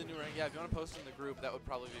can send me the new rank. Yeah, if you want to post it in the group, that would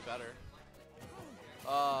probably be better.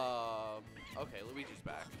 Okay, Luigi's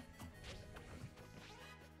back.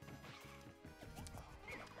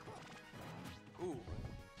 Ooh.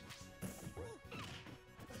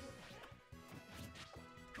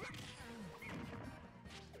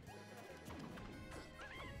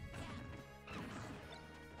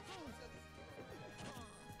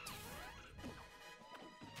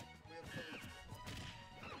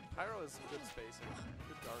 Pyro has some good spacing,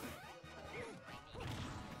 good guarding.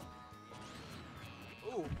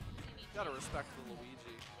 Ooh, gotta respect the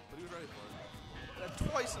Luigi, but he was ready for it. That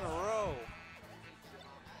twice in a row.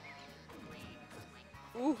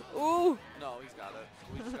 Ooh, ooh. No, he's got it.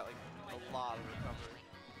 Luigi's got like a lot of recovery.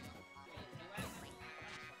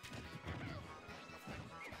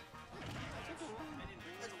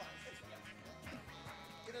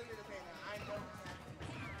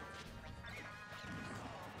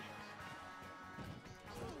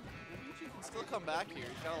 Still come back here.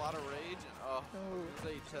 He's got a lot of rage.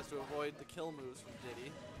 And, he just has to avoid the kill moves from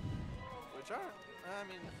Diddy, which aren't. I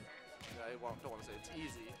mean, I don't want to say it's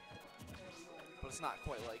easy, but it's not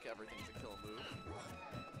quite like everything's a kill move.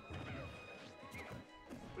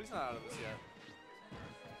 But he's not out of this yet.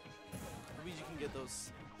 Luigi can get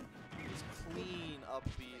those clean up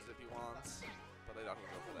Bs if he wants, but I don't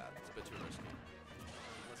go for that. It's a bit too risky.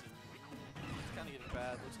 Unless it's kind of getting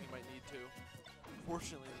bad. Looks like he might need to.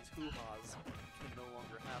 Unfortunately, these hoo-has can no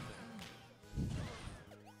longer happen.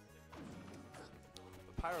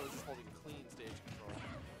 But Pyro is just holding clean stage control. I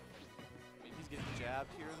mean, he's getting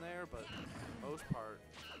jabbed here and there, but for the most part...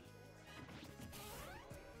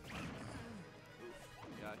 Oof.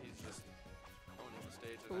 Yeah, he's just owning the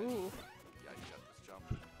stage. Ooh. Yeah, he got this jump.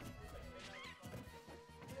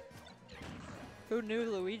 Who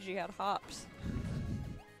knew Luigi had hops?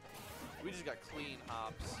 Luigi's got clean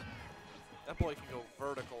hops. That boy can go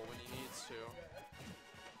vertical when he needs to.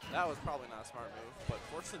 That was probably not a smart move, but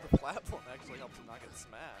fortunately the platform actually helps him not get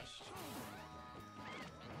smashed.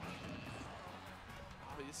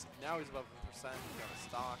 But now he's above a percent, he's got a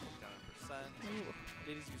stock, he's down a percent.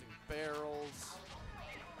 Diddy's using barrels.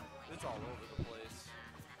 It's all over the place.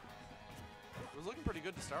 It was looking pretty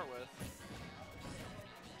good to start with,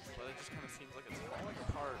 but it just kind of seems like it's falling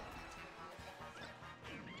apart.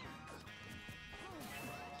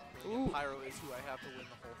 Ooh. Pyro is who I have to win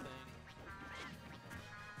the whole thing.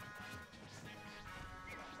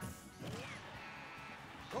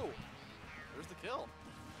 Oh, there's the kill.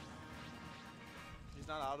 He's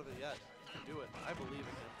not out of it yet. He can do it. I believe in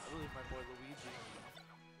him. I believe in my boy Luigi.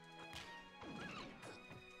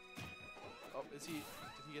 Oh, is he? Did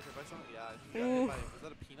he get hit by something? Yeah, he got hit by. Is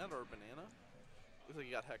that a peanut or a banana? Looks like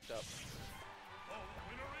he got hecked up.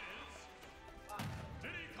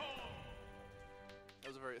 That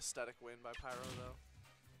was a very aesthetic win by Pyro, though.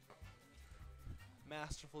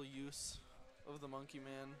 Masterful use of the Monkey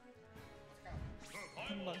Man.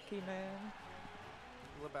 Monkey Man.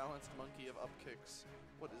 The balanced monkey of up kicks.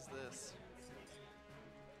 What is this?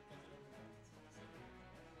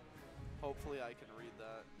 Hopefully I can read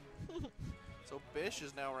that. So Bisch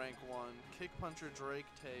is now rank 1. Kick Puncher, Drake,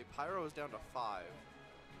 Tay. Pyro is down to 5.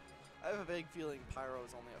 I have a vague feeling Pyro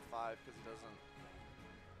is only at 5 because he doesn't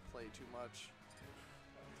play too much.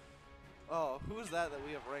 Oh, who is that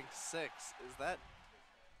we have ranked 6?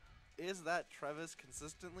 Is that Trevis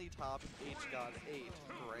consistently top H-God 8?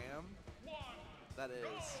 Graham? That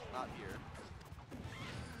is. Not here.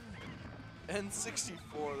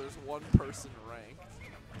 N64, there's one person ranked.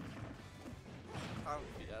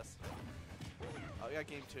 Yes. Oh, we got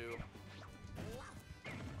game 2.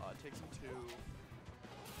 It takes him to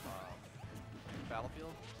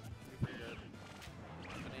Battlefield. Pretty good.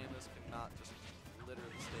 Samus cannot just litter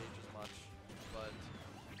the stage as much, but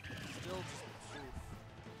still just oof.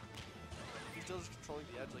 He's still just controlling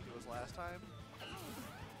the edge like it was last time.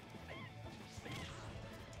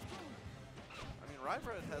 I mean,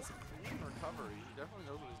 Ryebread has a clean recovery. He definitely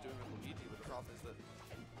knows what he's doing with Luigi, but the problem is that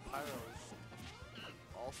Pyro is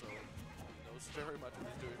also knows very much what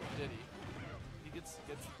he's doing with Diddy. He gets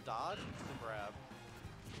dodge into the grab.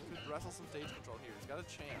 He could wrestle some stage control here. He's got a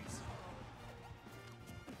chance.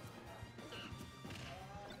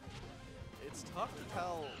 It's tough to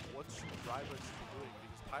tell what Ryebread should be doing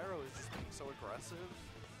because Pyro is just being so aggressive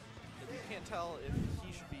that you can't tell if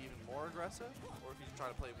he should be even more aggressive or if he's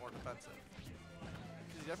trying to play more defensive.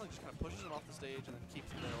 Because he definitely just kind of pushes him off the stage and then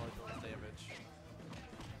keeps him there while he does damage.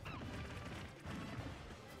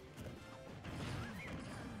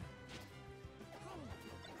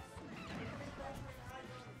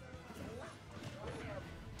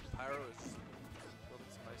 Pyro is just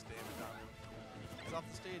building some nice damage on him. He's off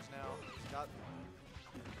the stage now. He's got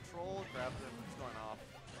control, grabs him, he's going off.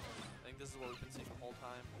 I think this is what we've been seeing the whole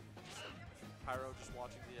time. Pyro just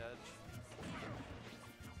watching the edge.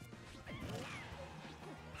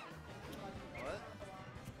 What?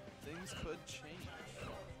 Things could change.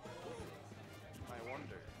 I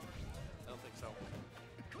wonder. I don't think so.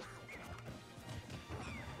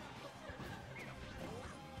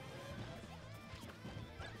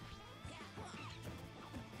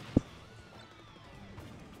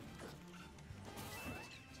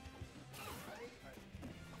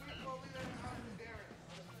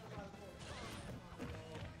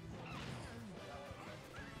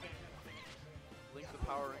 Link the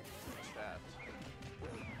power rankings in the chat.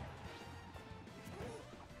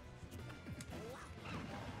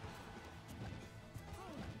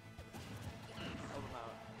 Help him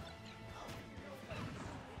out.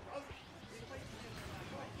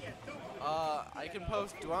 I can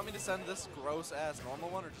post. Do you want me to send this gross ass normal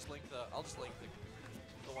one or just link the? I'll just link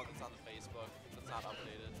the one that's on the Facebook that's not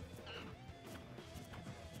updated.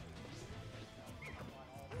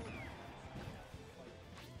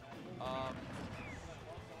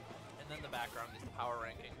 And then the background is the power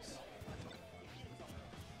rankings.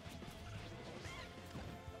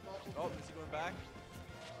 Oh, is he going back?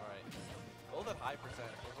 Alright. Both at high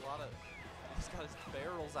percent. There's a lot of... He's got his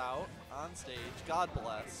barrels out on stage. God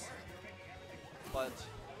bless. But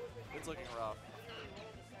it's looking rough.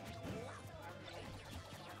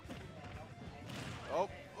 Oh,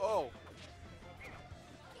 oh!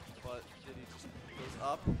 But Diddy just goes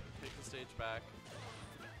up, takes the stage back.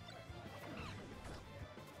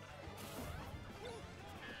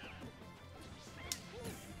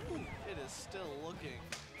 It is still looking.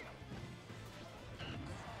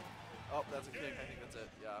 Oh, that's a kick. I think that's it.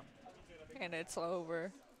 Yeah. And it's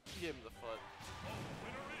over. Give him the foot.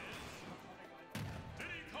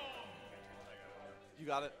 You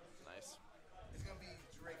got it? Nice. It's going to be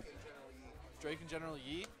Drake and General Yi. Drake and General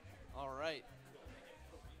Yi? All right.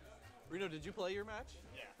 Reno, did you play your match?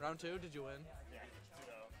 Yeah. Round 2, did you win? Yeah, 2-0,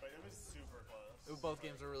 but it was super close. Both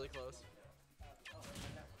games were really close.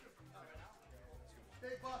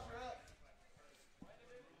 Big boss, you're up.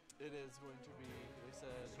 It is going to be, they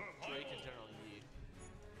said, Drake and General Yi.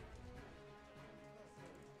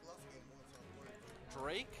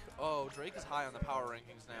 Drake? Oh, Drake is high on the power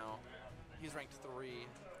rankings now. He's ranked 3, and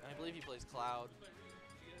I believe he plays Cloud.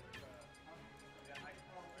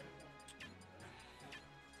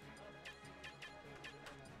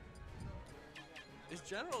 Is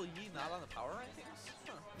General Yi not on the power rankings?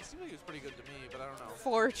 Huh. He seemed like he was pretty good to me, but I don't know.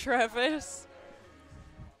 For Travis.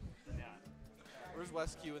 Where's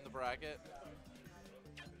WesQ in the bracket?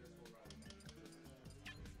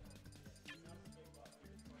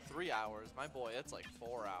 Three hours. My boy, it's like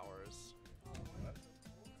 4 hours.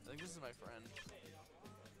 I think this is my friend.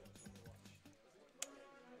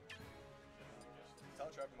 Tell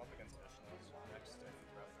Trevor I'm up against Bisch next in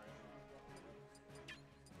round 3.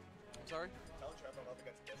 I'm sorry? Tell Trevor I'm up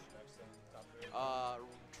against Bisch next in top 3.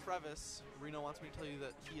 Travis, Reno wants me to tell you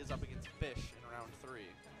that he is up against Bisch in round 3.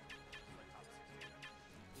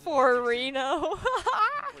 For Reno.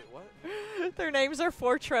 Wait, what? Their names are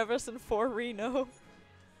For Travis and For Reno.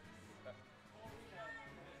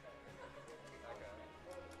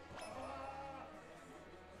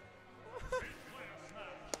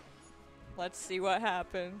 Let's see what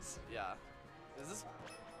happens. Yeah. Is this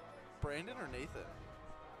Brandon or Nathan?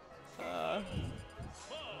 The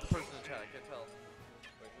person in the chat, I can't tell.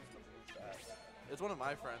 Wait, who's the blue chat? It's one of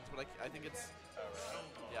my friends, but I think it's... Oh, right.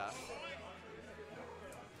 Yeah.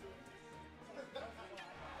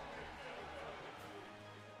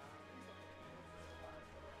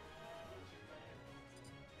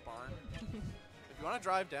 Barn. If You want to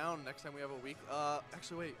drive down next time we have a week?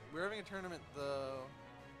 Actually, wait. We're having a tournament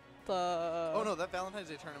Oh no, that Valentine's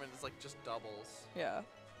Day tournament is like just doubles. Yeah.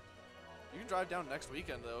 You can drive down next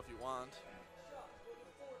weekend though if you want.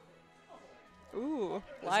 Ooh, Isn't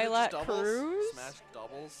it Lilac just doubles? Cruise? Smash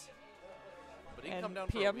doubles. But he can And come down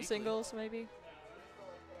for a PM weekly. singles, maybe?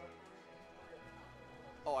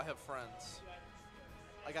 Oh, I have friends.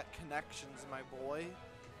 I got connections, my boy.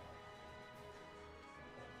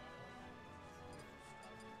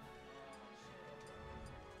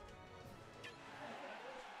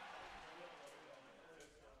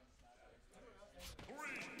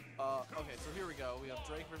 Okay, so here we go. We have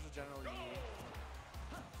Drake versus General Yi.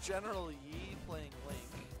 General Yi playing Link.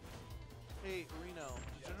 Hey, Reno,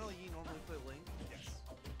 does General Yi normally play Link? Yes.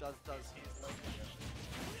 Does he?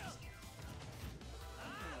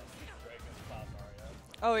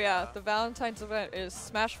 Oh yeah, the Valentine's event is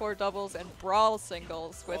Smash 4 doubles and Brawl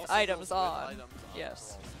singles with Brawl items singles with on. items on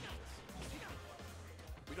Yes. Brawl singles.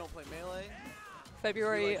 We don't play Melee?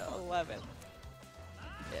 February like fun. 11th.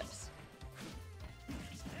 Yes.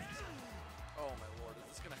 Oh my lord, is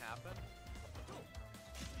this gonna happen?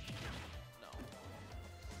 No.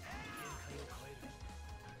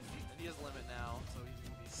 And he has limit now, so he's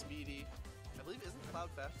gonna be speedy. I believe isn't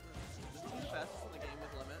Cloud faster than isn't he fastest in the game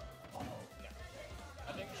with limit?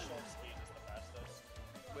 I think Shulk speed is the fastest.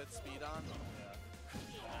 With speed on?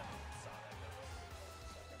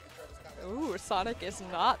 Ooh, Sonic is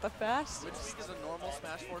not the fastest. Which week is a normal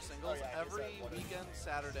Smash 4 singles? Every weekend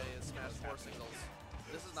Saturday is Smash 4 singles.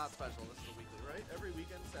 This is not special, this is a weekly, right? Every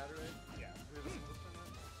weekend Saturday? Yeah. We have a singles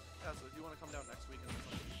tournament? Yeah, so if you want to come down next weekend, it's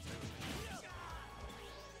something you can stay with me.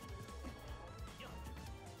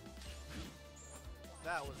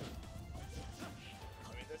 That was it.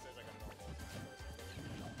 I mean, this is like a normal.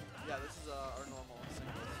 Yeah, this is our normal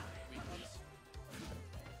singles weeklies.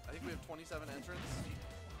 I think we have 27 entrants.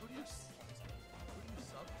 Who do you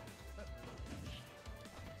sub?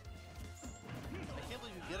 I can't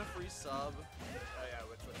believe you get a free sub. Oh yeah,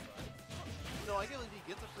 which was fun. No, I can't believe he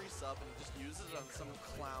gets a free sub and he just uses it on some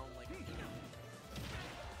clown like.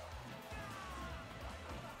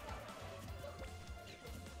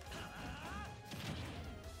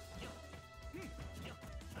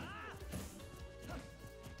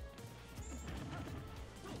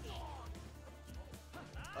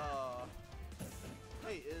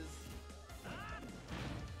 Hey, is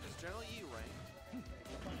General Yi ranked?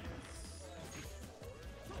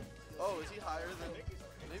 Oh, is he higher than?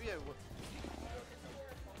 Maybe I would.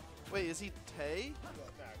 Wait, is he Tay?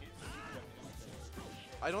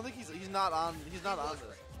 I don't think he's not on. He's not on this.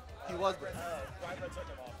 He was. Ryebread took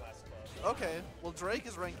him off last club. Okay, well Drake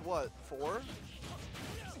is ranked what? 4?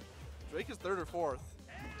 Drake is 3rd or 4th.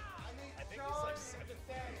 I think he's like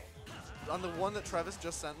 7th. On the one that Travis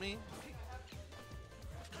just sent me.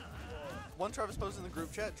 One Travis posted in the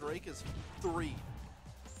group chat, Drake is 3.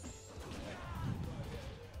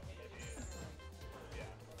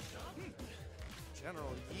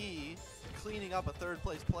 General Yi cleaning up a 3rd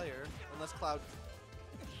place player, unless Cloud.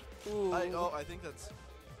 Ooh. I think that's.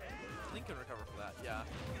 Link can recover from that, yeah.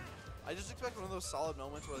 I just expect one of those solid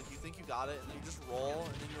moments where like you think you got it and then you just roll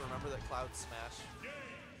and then you remember that Cloud smash.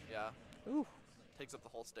 Yeah. Ooh. Takes up the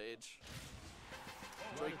whole stage.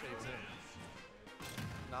 Drake takes it.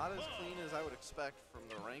 Not as clean as I would expect from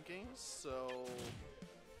the rankings, so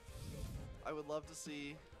I would love to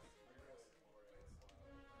see.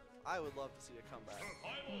 I would love to see a comeback.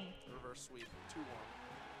 Reverse sweep, 2-1.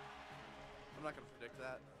 I'm not going to predict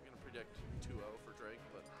that. I'm going to predict 2-0 for Drake,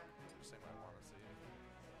 but I'm just saying what I want to see.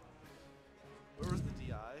 Where was the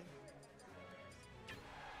DI?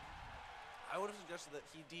 I would have suggested that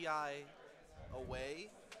he DI away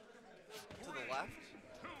to the left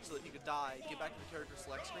so that he could die, get back to the character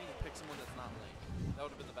select screen, and pick someone that's not Link. That would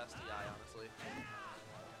have been the best DI, honestly.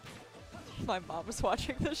 My mom was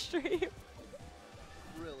watching the stream.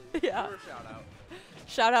 Really? Yeah. Give her a shout out.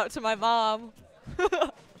 Shout out to my mom.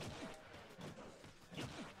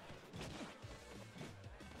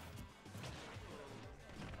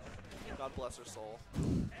 God bless her soul.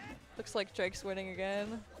 Looks like Drake's winning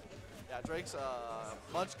again. Yeah, Drake's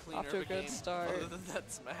much cleaner Off to a of good game start. other than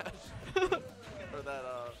that smash. Or that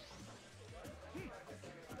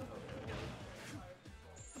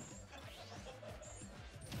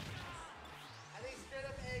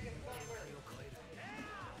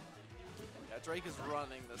Yeah, Drake is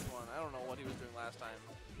running this one. I don't know what he was doing last time.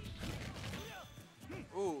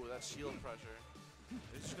 Ooh, that shield pressure.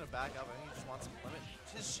 He's just gonna back up. I think he just wants some limit.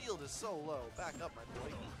 His shield is so low. Back up, my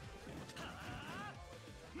boy.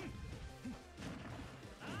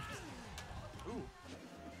 Ooh.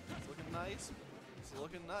 It's looking nice. It's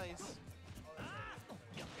looking nice.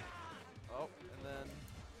 Oh, and then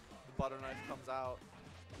the butter knife comes out.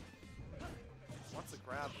 Wants to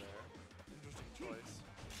grab there. Interesting choice.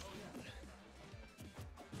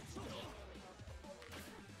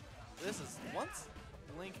 This is, once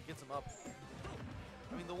Link gets him up,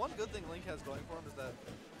 I mean, the one good thing Link has going for him is that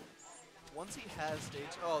once he has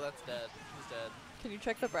stage, oh, that's dead. He's dead. Can you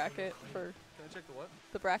check the bracket for Can I check the what?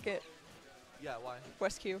 the bracket? Yeah, why?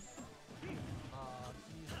 WesQ. He's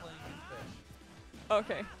playing Bisch.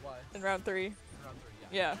 Okay. Why? In round 3. Round 3,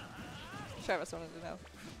 yeah. Yeah. Travis wanted to know.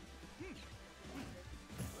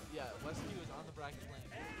 Yeah, WesQ is on the bracket playing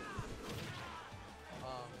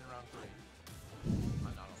in round 3.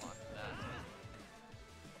 I'm not unlocking that.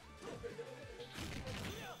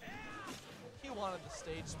 He wanted the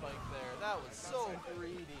stage spike there. That was so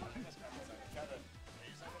greedy.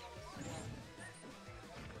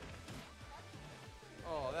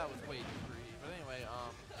 Oh, that was way too greedy. But anyway,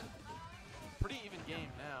 pretty even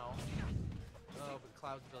game now. Oh, but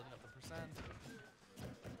Cloud's building up the percent.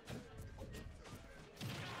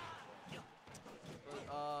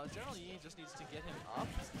 But generally, he just needs to get him up.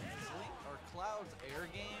 Cloud's air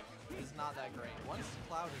game is not that great. Once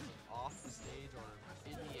Cloud is off the stage or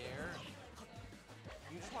in the air,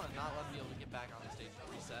 you just want to not let him be able to get back on the stage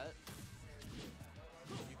and reset.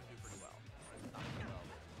 You can do pretty well. Not pretty well.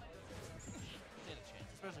 Stand a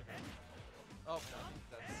chance, especially for oh, no,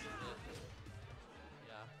 that's it.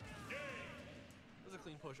 Yeah. It was a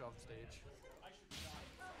clean push off the stage.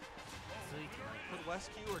 Put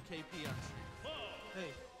WesQ or KP on stream.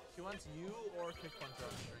 Hey, he wants you or Kick Puncher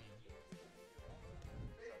on stream.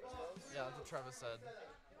 Yeah, that's what Travis said.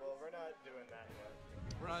 Well, we're not doing that yet.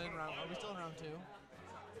 We're not in round. Are we still in round 2?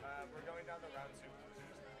 We're going down to round 2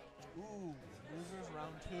 losers now. Ooh, losers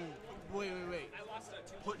round 2. Wait.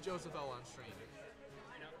 Put Joseph L on stream.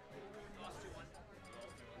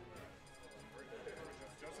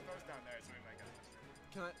 Joseph O's down there, so we might get it.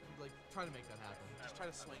 Can I, like, try to make that happen? Just try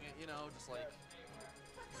to swing it, you know, just like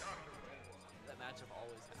that matchup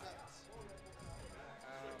always happens.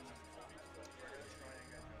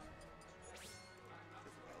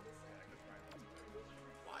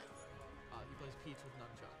 He plays Peach with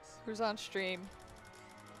nunchucks. Who's on stream?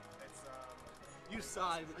 It's, You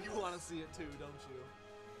sigh, but you want to see it too, don't you?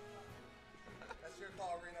 That's your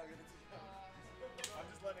call, Reno. Give it to you. I'm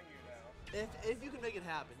just letting you know. If you can make it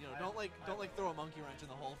happen, you know, don't like throw a monkey wrench in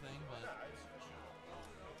the whole thing, but.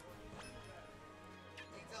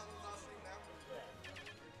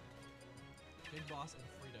 Big Boss and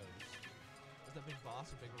Fritos. Is that Big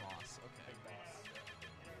Boss or Big Ross? Okay.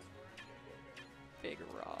 Big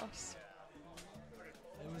Ross.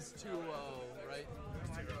 It was 2-0, right?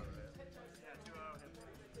 Yeah, 2-0.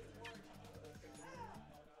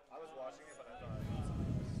 I was watching it, but I thought it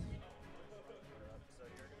was so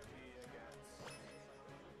you're going to be against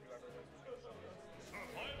whoever wins.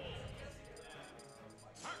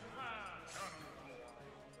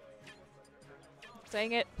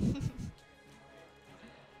 Dang it.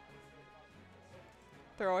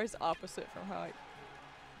 They're always opposite from how I...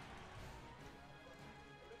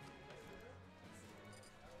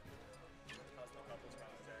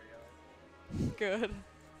 Good.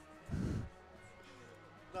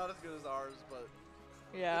 Not as good as ours, but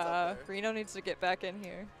Yeah, Reno needs to get back in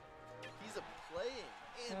here. he's a playing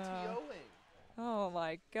and TOing. Oh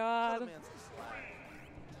my Cut god. a man some slack.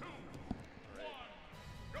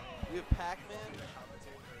 We have Pac-Man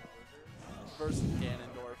versus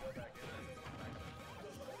Ganondorf.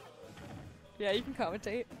 Yeah, you can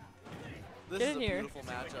commentate. This Get is in a here. beautiful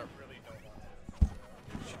matchup.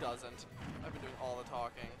 She doesn't. I've been doing all the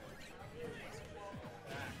talking.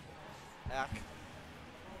 Hack.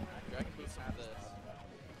 Here, I can boost some of this.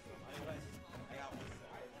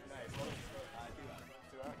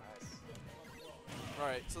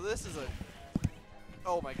 Alright, so this is a...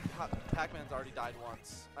 Oh my god, Pac-Man's already died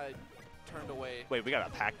once. I turned away. Wait, we got a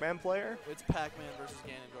Pac-Man player? It's Pac-Man versus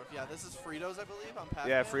Ganondorf. Yeah, this is Fritos, I believe, on Pac-Man.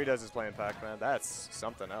 Yeah, Fritos is playing Pac-Man. That's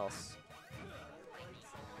something else.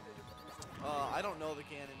 I don't know the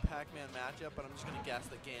Ganon Pac-Man matchup, but I'm just going to guess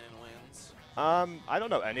that Ganon wins. I don't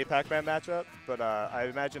know any Pac-Man matchup, but I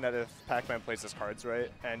imagine that if Pac-Man plays his cards right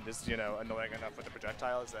and is, you know, annoying enough with the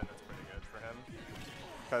projectiles, then it's pretty good for him.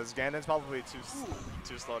 Because Ganon's probably too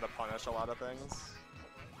slow to punish a lot of things.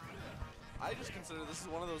 I just consider this is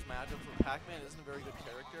one of those matchups where Pac-Man isn't a very good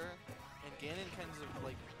character, and Ganon kinds of,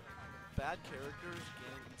 like, bad characters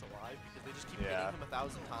Ganon gets alive because they just keep hitting him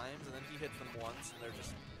 1,000 times, and then he hits them once, and they're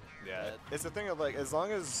just dead. It's the thing of, like, as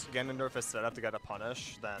long as Ganondorf is set up to get a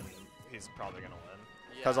punish, then he's probably going to win.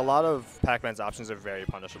 Because a lot of Pac-Man's options are very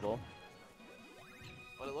punishable.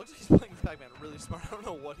 But it looks like he's playing Pac-Man really smart. I don't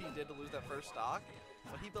know what he did to lose that first stock,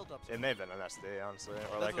 but he built up. It may have been an SD, honestly,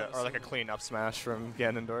 or That's like a clean up smash from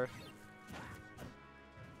Ganondorf.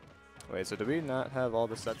 Wait, so do we not have all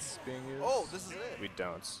the sets being used? Oh, this is it. We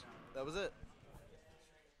don't. That was it.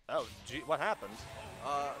 Oh, gee, what happened?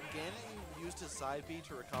 Ganon used his side B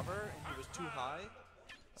to recover, and he was too high.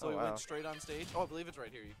 So he went straight on stage. Oh, I believe it's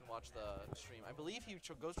right here. You can watch the stream. I believe he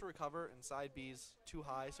goes to recover, and side B's too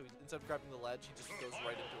high, so instead of grabbing the ledge, he just goes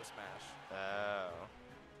right into a smash. Oh.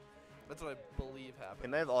 That's what I believe happened. He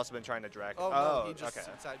may have also been trying to drag. Oh, no, he just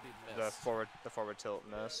side B missed. The forward tilt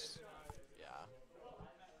miss. Yeah.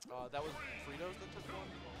 That was Fritos that took one?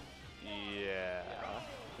 Yeah.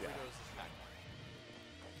 Fritos is Pac-Man.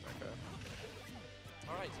 Okay.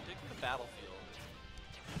 All right, so taking the battlefield.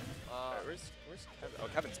 Right, where's Kevin? Oh,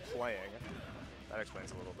 Kevin's playing. That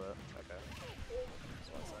explains a little bit. Okay.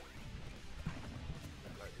 Just 1 sec.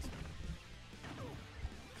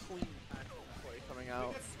 Clean actual play coming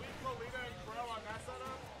out.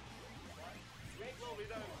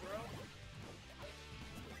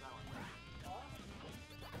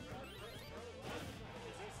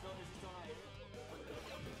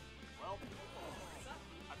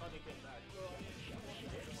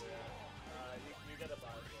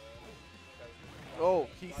 Oh,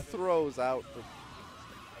 he throws out the.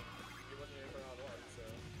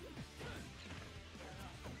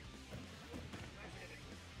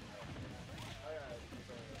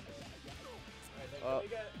 Can we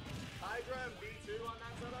get Hydra and B2 on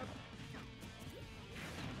that setup?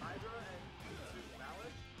 Hydra and B2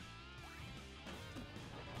 valid?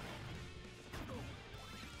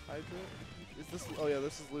 Hydra? Is this? Oh yeah,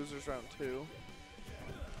 this is losers round 2.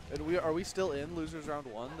 And are we still in losers round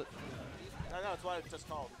 1? No, it's what it just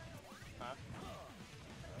called. Huh?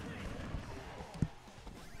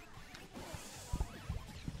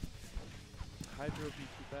 Hydra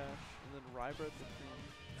B2 bash, and then Ryebread the Queen.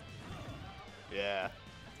 Yeah.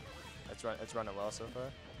 It's running well so far.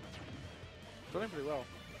 It's running pretty well.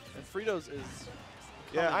 And Fritos is.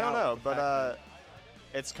 Yeah, I don't know, but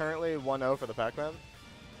it's currently 1-0 for the Pac-Man.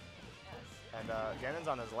 And Ganon's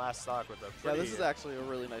on his last stock with a pretty, this is actually a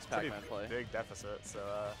really nice Pac-Man play. Big deficit, so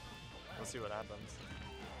we'll see what happens.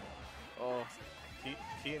 Oh.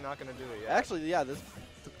 He not going to do it yet. Actually, yeah, the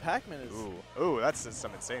Pac-Man is... Ooh, that's just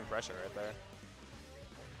some insane pressure right there.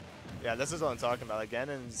 Yeah, this is what I'm talking about. Like,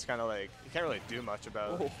 Ganon's kind of like, you can't really do much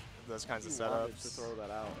about those kinds of setups. To throw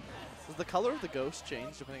that out. Does the color of the ghost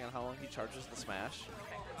change depending on how long he charges the smash?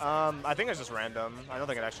 I think it's just random. I don't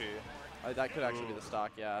think it actually... that could actually be the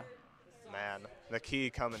stock, yeah. Man, the key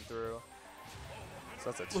coming through.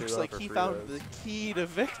 So that's a 2-0 Looks like he found the key to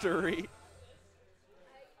victory.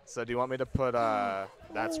 So do you want me to put,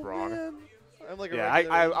 that's wrong. Man. I'm like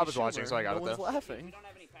I was watching, so I got no it one's laughing. We don't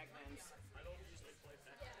have any Pac-Mans.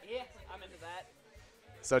 Yeah, I'm into that.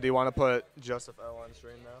 So do you want to put Joseph O on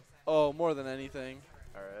stream now? Oh, more than anything.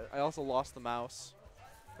 All right. I also lost the mouse.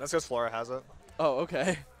 That's because Flora has it. Oh,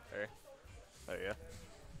 okay. There you go.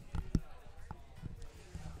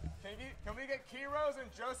 Can we get KeyRos and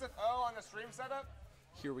Joseph O on the stream setup?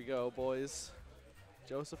 Here we go, boys.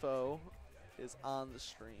 Joseph O is on the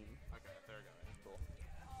stream. Okay, there we go. Cool.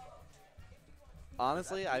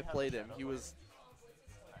 Honestly, I played him.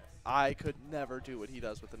 I could never do what he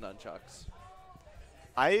does with the nunchucks.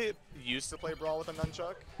 I used to play Brawl with a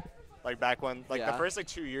nunchuck. Like back when, the Yeah. first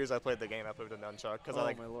 2 years I played the game, I played with a nunchuck because Oh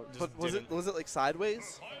I my lord. just But was it like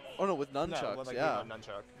sideways? Oh no, with nunchucks. No, with, yeah. a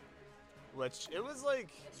nunchuck. Which it was like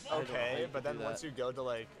I don't know how okay, you but can then do once that. you go to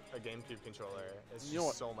like a GameCube controller, it's You know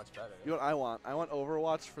just what- so much better. You know what I want? I want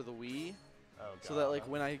Overwatch for the Wii, Oh, so that like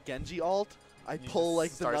when I Genji ult, I You pull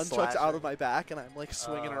like just the start nunchucks out of slashing. my back and I'm like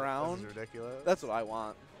swinging around. This is ridiculous. That's what I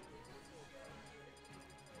want.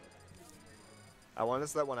 I want it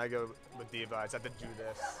so that when I go with Diva, I just have to do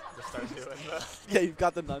this to start doing the. Yeah, you've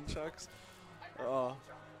got the nunchucks. Oh.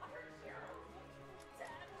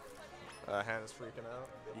 Hannah's freaking out.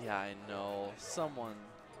 Yeah, I know. Someone.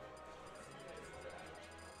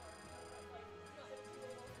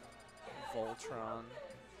 Voltron.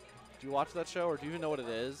 Do you watch that show, or do you even know what it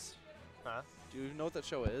is? Huh? Do you even know what that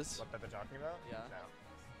show is? What that they're talking about? Yeah.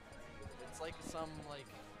 No. It's like some like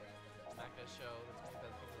mecha show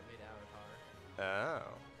that made Avatar.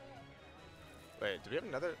 Oh. Wait, do we have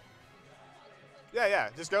another? Yeah.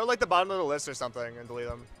 Just go to like the bottom of the list or something and delete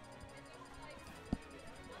them.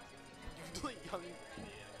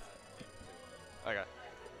 Okay.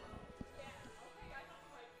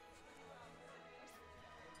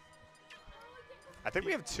 I think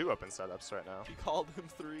we have 2 open setups right now. He called him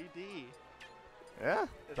 3D. Yeah.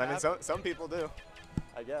 It I mean, happened. some people do.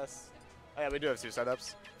 I guess. Oh yeah, we do have 2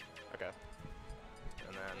 setups. Okay.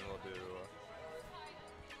 And then we'll do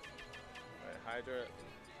Hydra.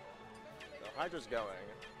 No, Hydra's going.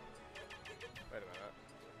 Wait a minute.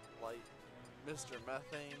 Light. Mr.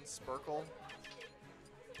 Methane, Spurkle.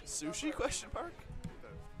 Sushi, question mark?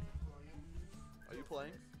 Are you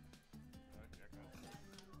playing?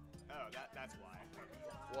 Oh, that's why.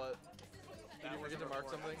 What? Did you forget to mark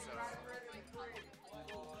something?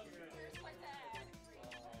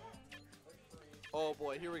 Oh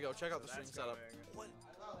boy, here we go. Check out the stream setup. What?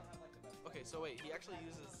 Okay, so wait, he actually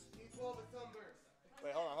uses...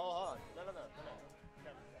 Wait, hold on. No.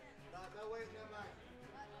 No, wait, never mind.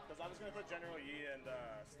 Because I was going to put General Yi and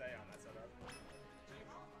Stay on that setup.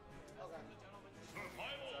 Okay.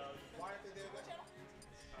 Why did they do that?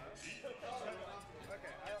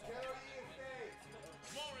 Okay. General Yi and Stay.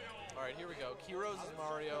 Alright, here we go. KeyRo's is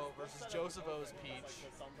Mario versus Joseph O's Peach. The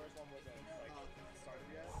Sunburst one wasn't started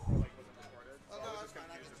yet, or wasn't recorded. So I was just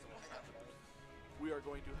confused as to what happened. We are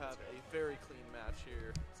going to have a very clean match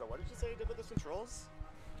here. So what did you say you did with the controls?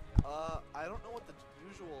 I don't know what the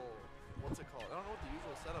usual, what's it called? I don't know what the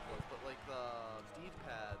usual setup was, but like the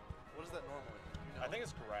D-pad, what is that normally? You know? I think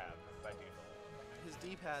it's grab by default. His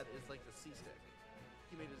D-pad is like the C-stick.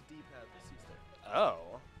 He made his D-pad the C-stick.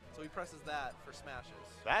 Oh. So he presses that for smashes.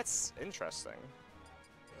 That's interesting.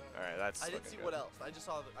 All right, that's. I didn't see what else. I just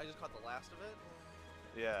caught the last of it.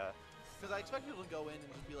 Yeah. Because I expect people to go in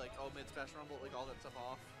and just be like, oh, mid-smash rumble, like all that stuff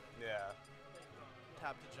off. Yeah.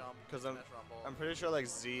 Tap to jump. Because smash rumble. I'm pretty sure like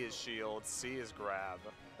Z is shield, C is grab,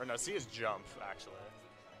 or no, C is jump actually,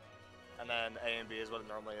 and then A and B is what it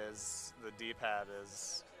normally is. The D-pad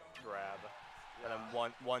is grab, and then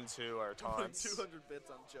 1, 2 are taunts. 200 bits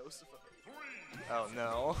on Joseph. Oh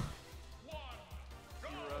no.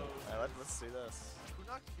 KeyRo. Right, let's see this. Who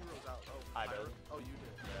knocked KeyRo's out? Oh, I Pyro? did. Oh, you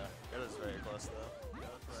did. Yeah, it was very close though. Yeah,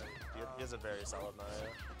 that's right. He has a very solid Mario.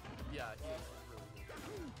 Yeah, he is really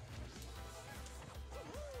good.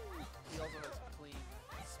 He also has clean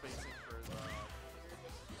spacing for his,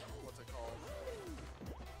 what's it called?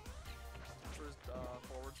 For his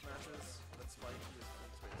forward smashes. That spike, he has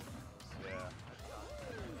clean spacing on those. Yeah.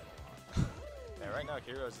 Yeah, right now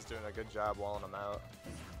KeyRo's is doing a good job walling him out.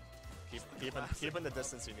 Keeping the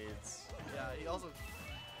distance he needs. Yeah, he also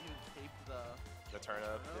even caped the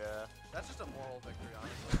turnip, yeah. That's just a moral victory,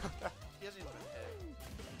 honestly. He hasn't even been hit.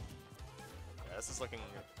 Yeah, this is looking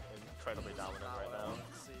incredibly dominant right now.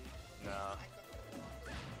 No.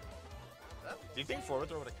 Do you think forward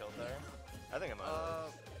throw would have killed there? I think it might have.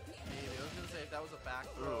 Maybe. I was going to say if that was a back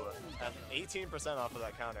throw. Ooh, at 18% off of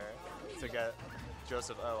that counter to get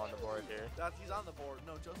Joseph O on the board here. He's on the board.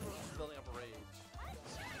 No, Joseph O is building up a rage.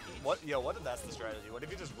 What if that's the strategy? What if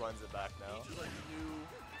he just runs it back now? Peach is like new.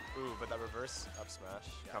 Ooh, but that reverse up smash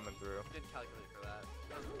coming through. Didn't calculate for that.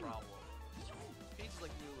 That was a problem. Peach is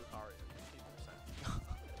like new Lucario, 15%.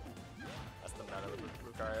 That's the meta with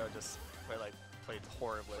Lucario. Just played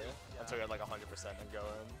horribly until he had like 100% and go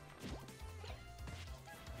in.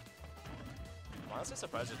 I'm honestly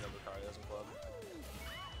surprised there's no Lucario's in club.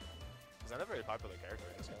 He's not a very popular character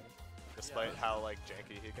in this game, despite how like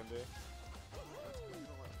janky he can be.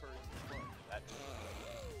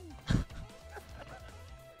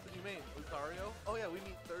 What do you mean, Lucario? Oh yeah, we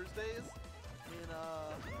meet Thursdays in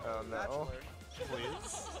oh no, Bachelor.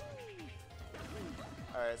 please.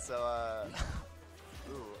 All right, so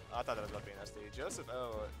ooh, I thought that was about being SD. Joseph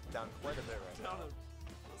O down quite a bit right now. Down a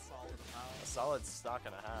solid amount. A solid stock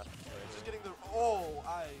and a half. Just getting the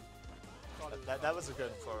I thought it that was a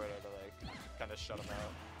good forwarder to like kind of shut him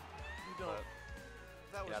out. You don't.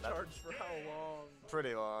 But that was charged for how long?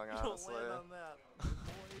 Pretty long, you honestly. Don't land on that.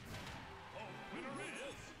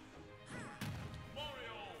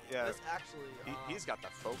 Yeah. This actually. He's got the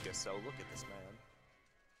focus. So look at this man.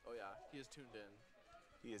 Oh yeah, he is tuned in.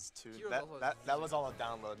 He is tuned. KeyRo That was all a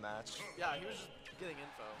download match. Yeah, he was just getting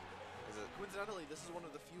info. Is it? Coincidentally, this is one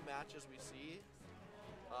of the few matches we see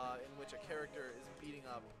in which a character is beating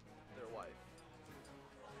up their wife.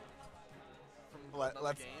 From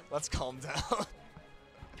another game. Let's calm down.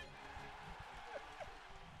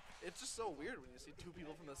 It's just so weird when you see two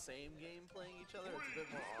people from the same game playing each other. It's a bit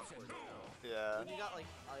more awkward, you know? Yeah. When you got like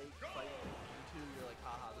Ike fighting you two, you're like,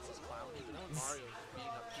 haha, this is clowny. But then when Mario's just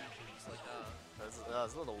beating up Peach, it's like,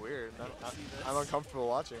 That's a little weird. I'm this? uncomfortable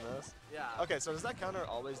watching this. Yeah. Okay, so does that counter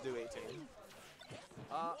always do 18?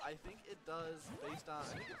 I think it does based on,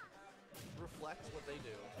 I think it reflects what they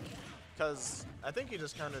do. Because I think you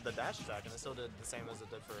just countered the dash attack and it still did the same as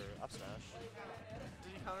it did for up smash.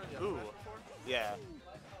 Did you counter the other match before? Yeah.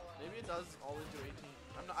 Maybe it does always do 18.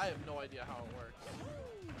 I have no idea how it works.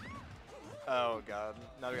 Oh god.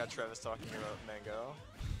 Now we got Travis talking about Mango.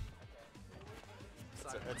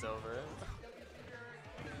 It's over.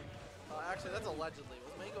 Actually, that's allegedly.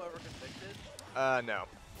 Was Mango ever convicted? No.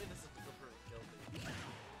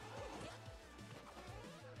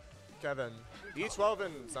 Kevin, E12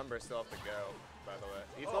 and Sunburst still have to go, by the way.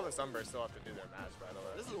 E12 and Sunburst still have to do their match, by the way.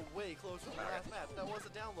 This is way closer than the last match. That was a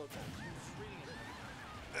download match. He was just reading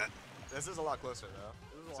it. This is a lot closer, though.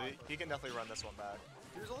 So he can definitely run this one back.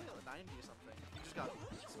 He was only at 90 or something. He just got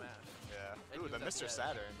smashed. Yeah. And Ooh, the Mr.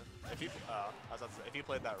 Saturn. If he, I was about to say, if he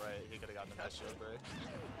played that right, he could have gotten the best shield break.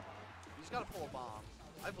 You just gotta pull a bomb.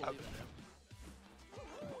 I believe in him.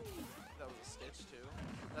 That was a stitch too.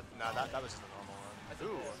 No, that was just a normal one.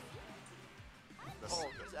 Ooh.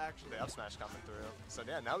 He's actually the up smash coming through. So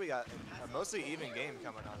yeah, now we got a mostly even game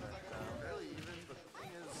coming on right now. Fairly even, but the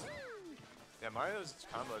thing is, yeah, Mario's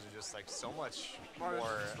combos are just like so much Mario's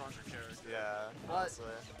more. a stronger character. Yeah, but honestly.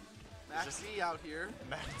 Max D out here.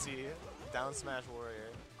 Max D, down smash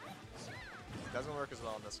warrior. Doesn't work as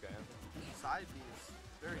well in this game. Side B is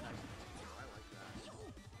very nice. I like that.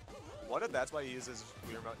 What if that's why he uses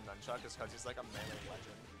Wii Remote and Nunchuck is because he's like a melee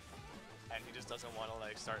legend. And he just doesn't want to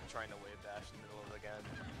like start trying to wave dash in the middle of the game.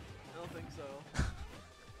 I don't think so.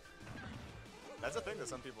 That's a thing that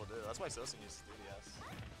some people do. That's why Sosin uses 3DS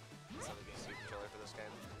instead of the GameCube controller for this game.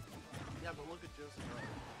 Yeah, but look at Joseph.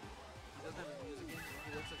 He doesn't have a music game.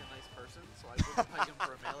 He looks like a nice person, so I wouldn't peg him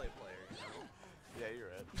for a melee player, you know? Yeah,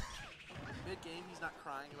 you're right. Mid-game, he's not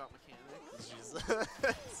crying about mechanics. Jesus.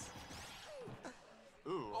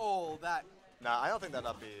 Ooh. Oh, that. Nah, I don't think that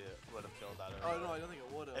up B would have killed that. Oh, no, I don't think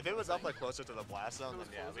it would have. If it was up like closer to the blast zone, then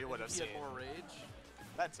yeah, we would have seen. He had more rage.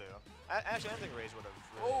 That too. Actually, I don't think rage would have.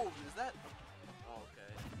 Really is that? Oh,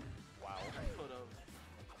 okay. Wow. Could have.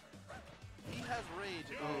 He has rage.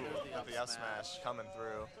 Ooh, the up smash coming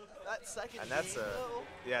through. That second and that's game,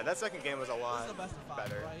 yeah, that second game was a lot This is the best of 5,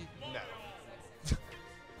 better. right? No.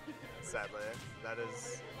 Sadly, that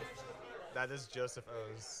is Joseph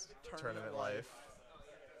O's tournament life.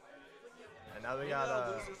 And now we got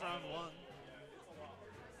losers round 1.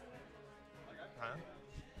 Huh?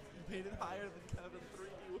 You made it higher than Kevin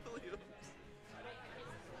 3D Williams.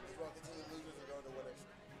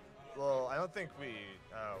 Well, I don't think we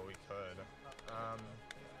could.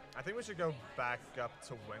 I think we should go back up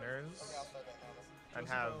to winners and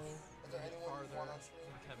have farther than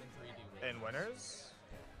Kevin 3D. in winners.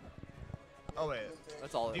 Oh wait,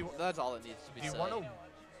 That's all. That's all it needs to be do you said. want to? I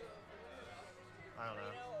don't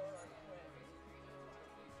know.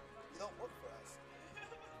 You don't work for us.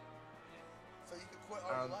 So you can quit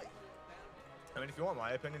all your life. I mean, if you want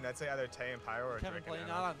my opinion, I'd say either Tay and Pyro or Kevin Drake playing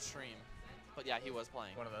and not Anop. on stream, but yeah, he was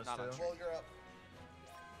playing. One of those not two. On stream. Well, you're up.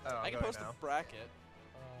 Oh, I'm I can going post now. a bracket.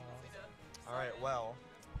 All right, well,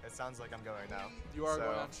 it sounds like I'm going now. You are So-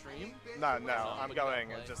 going on stream? No, No, I'm but you gotta going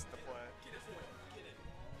play. just to play.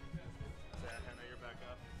 Yeah, Hannah, you're back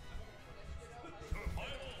up.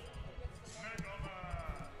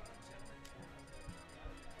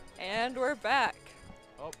 And we're back.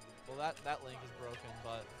 Oh, well that link is broken,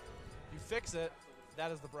 but you fix it.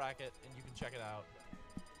 That is the bracket, and you can check it out.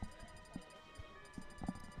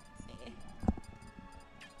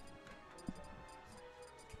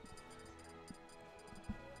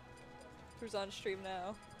 Who's on stream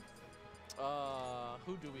now?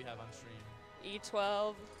 Who do we have on stream?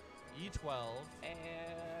 E12 E12.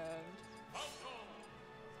 and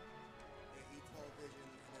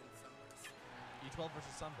E12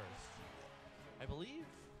 versus Sunburst. I believe.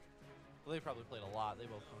 Well, they probably played a lot. They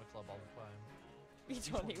both come to club all the time.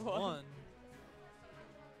 E21.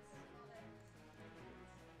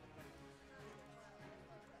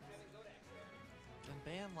 Then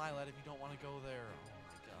ban Lilat if you don't want to go there. Oh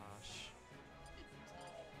my gosh.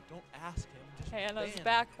 Don't ask him. Just Hannah's ban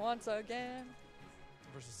back once again.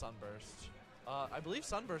 versus Sunburst. I believe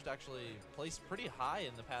Sunburst actually placed pretty high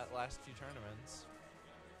in the last few tournaments.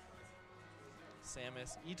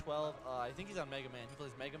 Samus, E12, I think he's on Mega Man. He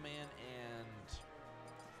plays Mega Man and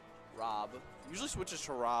Rob. Usually switches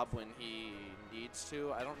to Rob when he needs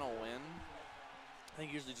to. I don't know when. I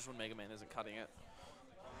think usually just when Mega Man isn't cutting it.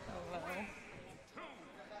 Oh no.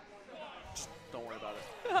 Just don't worry about it.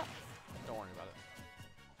 Don't worry about it.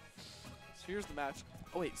 So here's the match.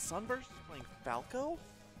 Oh wait, Sunburst is playing Falco?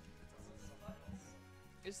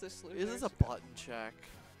 Is this Is this a button check?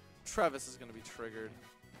 Travis is going to be triggered.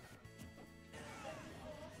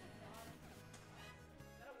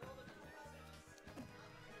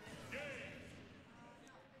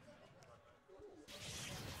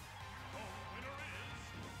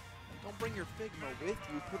 Don't bring your Figma with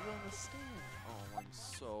you. Put it on the stand. Oh, I'm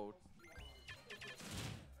so...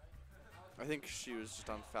 I think she was just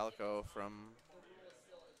on Falco from...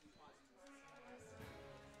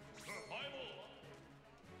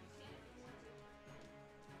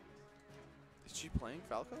 she playing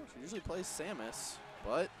Falco? She usually plays Samus,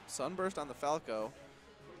 but Sunburst on the Falco.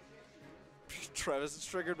 Travis is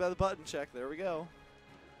triggered by the button check. There we go.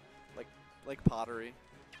 Like pottery.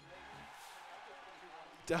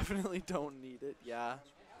 Definitely don't need it. Yeah.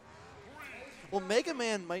 Well, Mega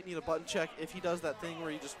Man might need a button check if he does that thing where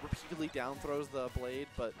he just repeatedly down throws the blade,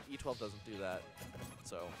 but E12 doesn't do that.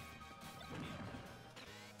 So.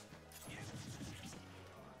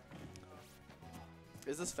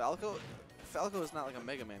 Is this Falco? Falco is not like a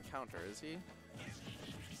Mega Man counter, is he?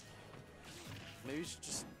 Maybe you should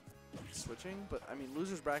just switching, but I mean,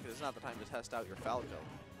 loser's bracket is not the time to test out your Falco.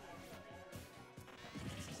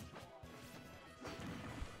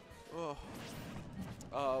 Oh.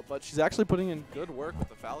 But she's actually putting in good work with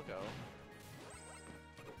the Falco.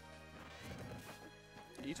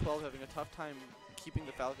 E12 having a tough time keeping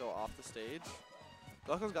the Falco off the stage.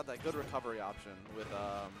 Falco's got that good recovery option with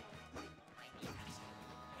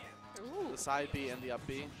the side B and the up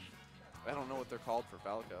B. I don't know what they're called for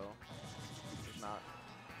Falco. It's not.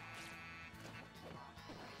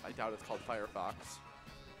 I doubt it's called Firefox.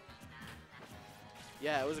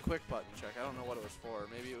 Yeah, it was a quick button check. I don't know what it was for.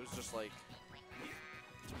 Maybe it was just like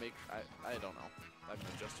to make. I don't know. I have no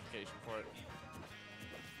justification for it.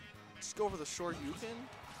 Just go over the short Yukin.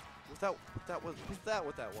 Was that what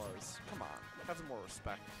that was? Come on, have some more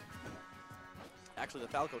respect. Actually, the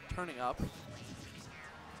Falco turning up.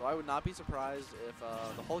 So I would not be surprised if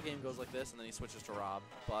the whole game goes like this and then he switches to Rob,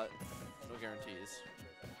 but no guarantees.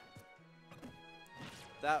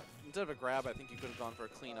 That, instead of a grab, I think you could have gone for a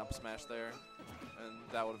clean up smash there, and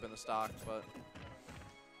that would have been the stock, but...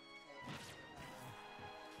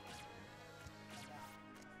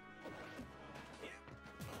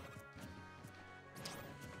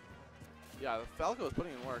 Yeah, Falco is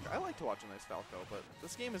putting in work. I like to watch a nice Falco, but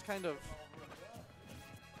this game is kind of...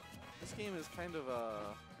 This game is kind of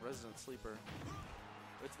a resident sleeper.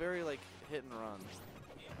 It's very, like, hit and run.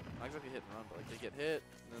 Not exactly hit and run, but, like, they get hit,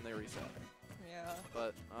 and then they reset. Yeah.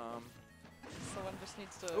 But, someone just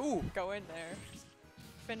needs to go in there,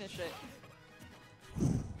 finish it.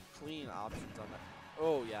 Clean options on that.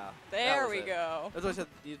 Oh, yeah. There we go. That's what I said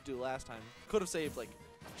you needed to do last time. Could have saved, like,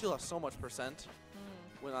 she lost so much percent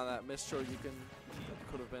when on that missed show you can,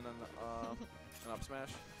 could have been an up smash.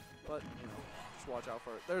 But, you know, just watch out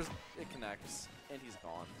for it. It connects, and he's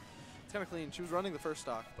gone. It's kind of clean. She was running the first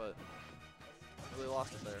stock, but really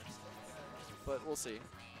lost it there. But we'll see.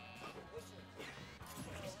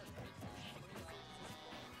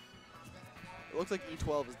 It looks like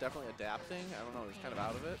E12 is definitely adapting. I don't know, he's kind of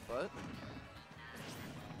out of it, but...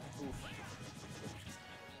 Oof.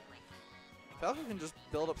 Falcon can just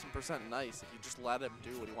build up some percent nice if you just let him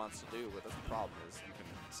do what he wants to do, but that's the problem is you can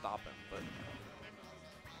stop him, but...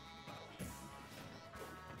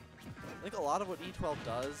 I think a lot of what E12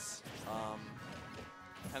 does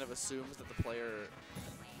kind of assumes that the player,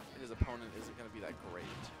 his opponent, isn't going to be that great.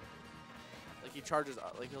 Like, he charges,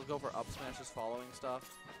 like, he'll go for up smashes following stuff.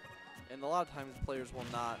 And a lot of times players will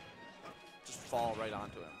not just fall right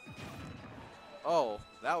onto him. Oh,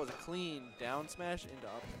 that was a clean down smash into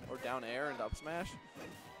up, or down air into up smash.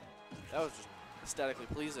 That was just aesthetically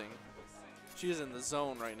pleasing. She is in the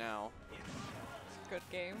zone right now. Good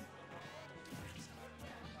game.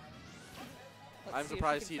 I'm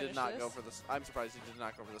surprised he did not go for the. I'm surprised he did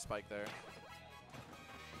not go for the spike there.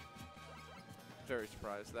 Very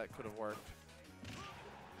surprised. That could have worked.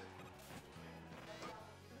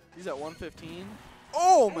 He's at 115.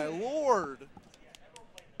 Oh my lord!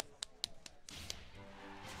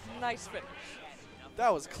 Nice finish.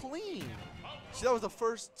 That was clean. See, that was the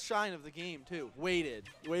first shine of the game too. Waited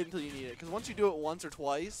until you need it, because once you do it once or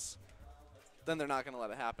twice, then they're not going to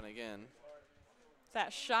let it happen again.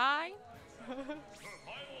 That shine.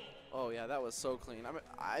 Oh yeah, that was so clean.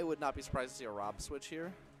 I would not be surprised to see a Rob switch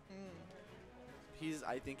here.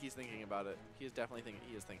 I think he's thinking about it. He is definitely thinking.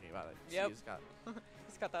 He is thinking about it. Yep.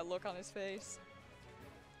 He's got that look on his face.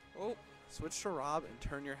 Oh. Switch to Rob and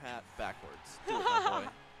turn your hat backwards. Do it, my boy.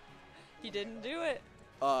 He didn't do it.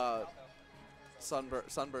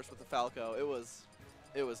 Sunburst with the Falco. It was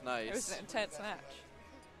nice. It was an intense match.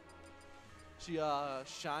 She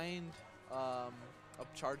shined a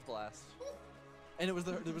charge blast, and it was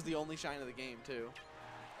the only shine of the game too.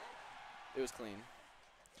 It was clean.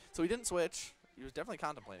 So he didn't switch. He was definitely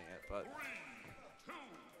contemplating it, but. 3, 2,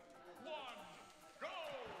 1, go!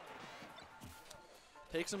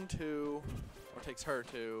 Takes him to, or takes her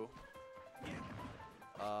to,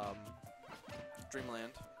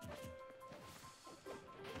 Dreamland.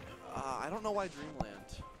 I don't know why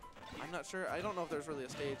Dreamland. I'm not sure. I don't know if there's really a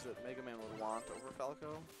stage that Mega Man would want over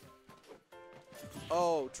Falco.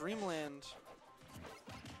 Oh, Dreamland.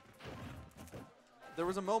 there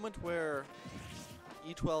was a moment where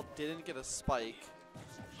E12 didn't get a spike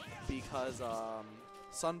because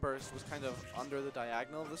Sunburst was kind of under the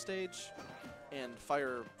diagonal of the stage, and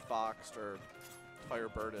Firefoxed or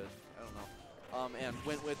Firebirded, I don't know, and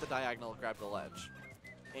went with the diagonal, grabbed the ledge.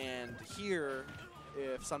 And here,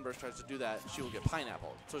 if Sunburst tries to do that, she will get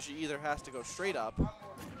pineappled. So she either has to go straight up,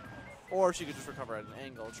 or she could just recover at an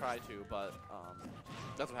angle, try to, but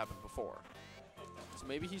that's what happened before. So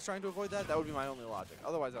maybe he's trying to avoid that. That would be my only logic.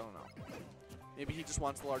 Otherwise, I don't know. Maybe he just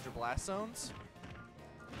wants the larger blast zones.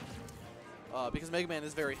 Because Mega Man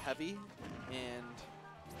is very heavy and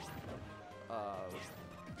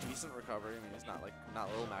decent recovery. I mean, it's not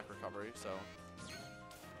Little Mac recovery, so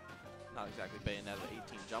not exactly Bayonetta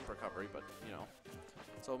 18 jump recovery, but you know.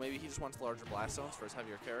 So maybe he just wants the larger blast zones for his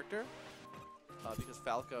heavier character. Because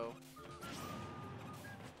Falco,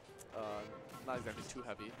 not exactly too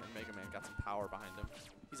heavy, and Mega Man got some power behind him.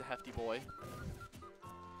 He's a hefty boy.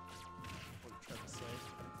 What are you trying to say?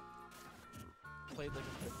 Played like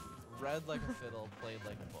a read like a fiddle, played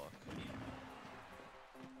like a book.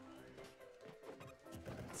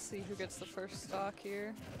 Let's see who gets the first stock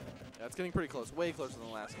here. Yeah, it's getting pretty close. Way closer than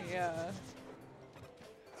the last game. Yeah.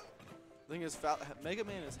 The thing is, Mega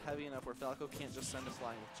Man is heavy enough where Falco can't just send him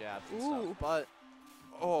flying with jabs and Ooh. stuff. But,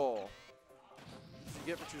 oh. You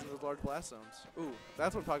get for choosing those large blast zones. Ooh,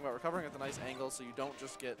 that's what I'm talking about. Recovering at the nice angle so you don't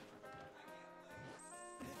just get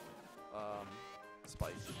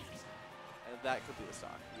spiked. And that could be the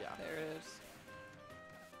stock. Yeah. There it is.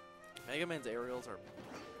 Mega Man's aerials are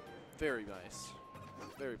very nice.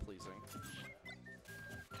 Very pleasing.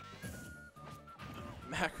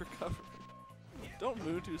 Mac recovery. Don't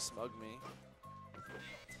Mewtwo smug me.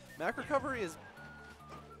 Mac recovery is...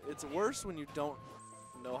 It's worse when you don't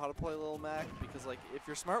know how to play Little Mac, because like if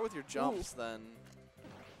you're smart with your jumps, then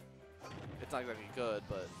it's not exactly good,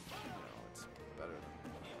 but you know, it's better than...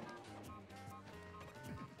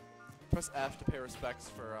 Press F to pay respects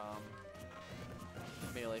for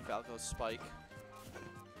Melee Falco's spike.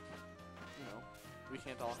 You know, we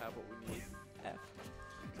can't all have what we need. F.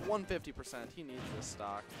 150%, he needs this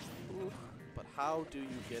stock. Ooh. But how do you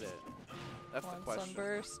get it? That's the question.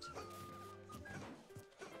 Sunburst.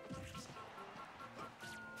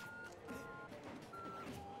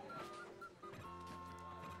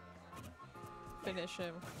 Finish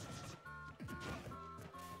him.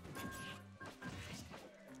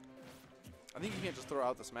 I think you can't just throw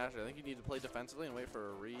out the smasher. I think you need to play defensively and wait for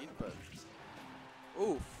a read, but...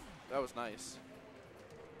 Oof, that was nice.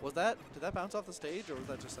 Was that... Did that bounce off the stage, or was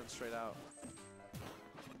that just sent straight out?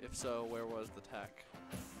 If so, where was the tech?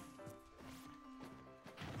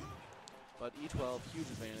 But E12, huge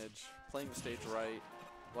advantage. Playing the stage right.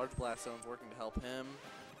 Large blast zones working to help him.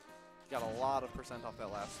 Got a lot of percent off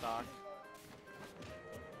that last stock.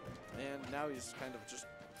 And now he's kind of just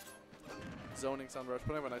zoning Sunburst,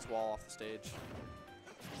 putting up a nice wall off the stage.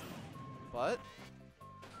 But...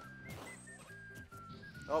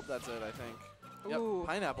 Oh, that's it, I think. Ooh. Yep,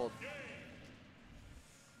 pineapple.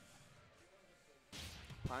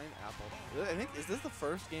 Pineapple. I think, is this the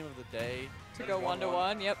first game of the day? To go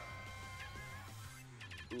 1-to-1, yep.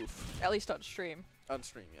 Oof. At least on stream. On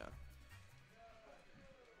stream, yeah.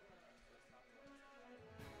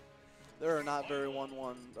 There are not very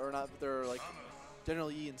 1-1, or not, there are like,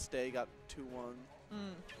 General E and Stay got 2-1.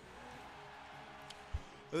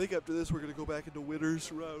 I think after this we're going to go back into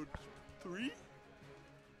winners round 3.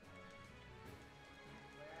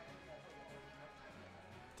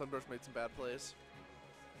 Sunburst made some bad plays.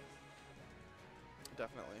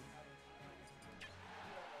 Definitely.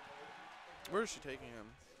 Where is she taking him?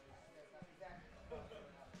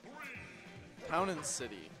 Town and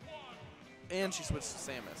City. And she switched to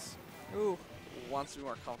Samus. Ooh. Wants to be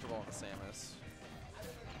more comfortable on the Samus.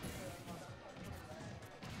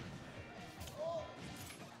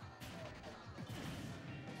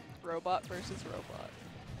 Robot versus robot.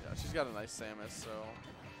 Yeah, she's got a nice Samus, so...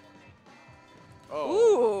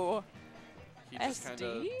 Oh. Ooh. He just SD? kind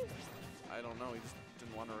of... I don't know, he just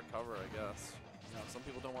didn't want to recover, I guess. You know, some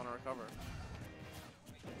people don't want to recover.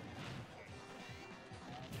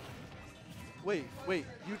 Wait,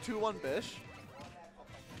 you 2-1 Bisch?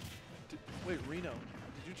 Wait, Reno,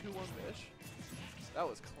 did you 2-1 Bisch? That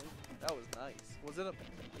was clean. That was nice. Was it a...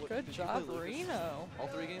 Good job, Reno. All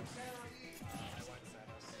 3 games?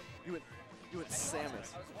 You went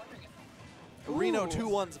Samus. Ooh. Reno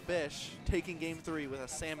 2-1's Bisch, taking game 3 with a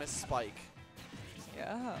Samus spike.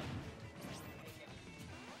 Yeah.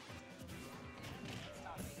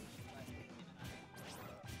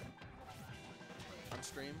 On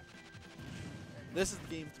stream. This is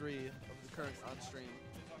game 3 of the current on stream.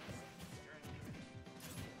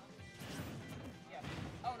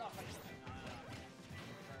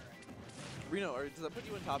 Reno, or does that put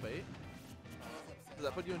you in top 8? Does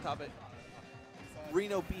that put you in top 8?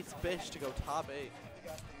 Reno beats Bisch to go top 8.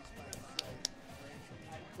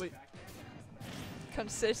 Wait.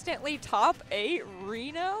 Consistently top 8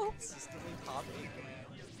 Reno? Consistently top 8 Reno.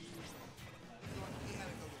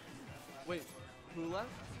 Wait, who left?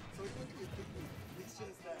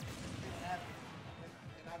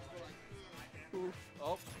 Oof.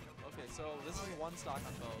 Oh, okay, so this is one stock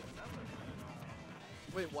on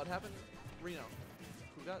both. Wait, what happened? Reno.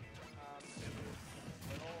 Who got?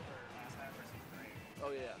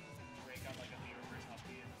 Oh, yeah.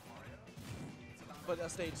 But a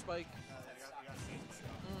stage spike.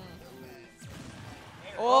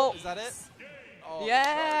 Oh, Is that it? Oh,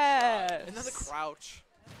 yes. the crouch. And then the crouch.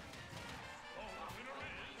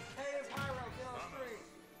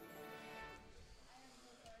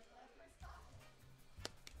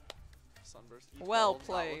 Sunburst. Well not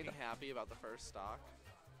played. looking happy about the first stock.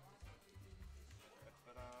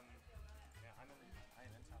 But yeah, I'm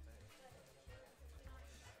in top 8.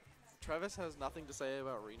 Travis has nothing to say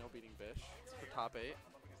about Reno beating Bisch for top 8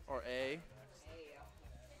 or A.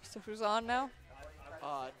 So who's on now?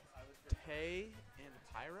 Tay and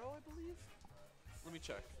Pyro, I believe. Let me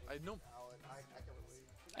check. I know.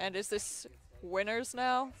 And is this winners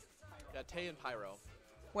now? Yeah, Tay and Pyro.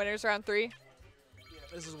 Winners round 3?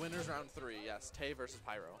 This is winners round 3. Yes, Tay versus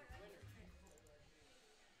Pyro.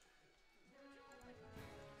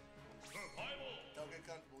 Don't get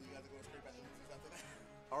comfortable. You have to go straight back to losers after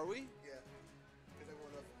that. Are we? Yeah. Because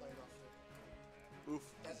everyone else is playing off shit. Oof.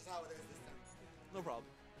 That's just how it is this time. No problem.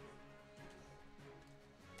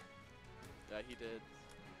 Yeah, he did.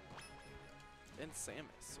 And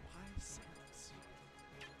Samus. Why Samus?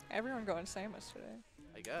 Everyone going Samus today.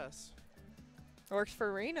 I guess. Works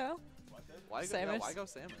for Reno. Why go, Samus. yeah, why go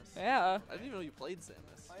Samus? Yeah. I didn't even know you played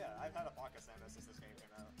Samus. Oh yeah, I've had a block of Samus since this game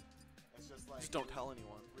came out. It's just like Just don't tell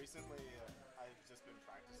anyone. recently I've just been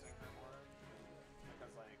practicing her more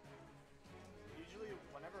because like usually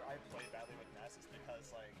whenever I play badly with Ness it's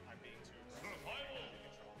because like I'm being too aggressive to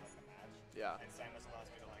control like the match. Yeah. And Samus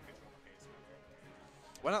allows me to like control the pace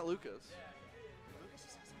better. Why not Lucas? Lucas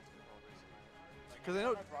just hasn't been cool recently. Like, 'Cause I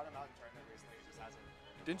know- I brought him out in tournament recently, he just hasn't.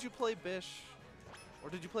 Didn't you play Bisch? Or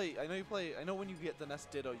did you play? I know you play. I know when you get the Ness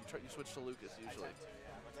Ditto, you switch to Lucas usually. I tend to,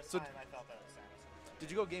 yeah, but this So time I felt that Samus. Did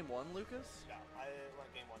you go game 1, Lucas? Yeah, I went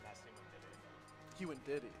game 1 Ness, he went Diddy. He went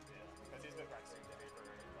Diddy. Yeah, because he's been practicing Diddy for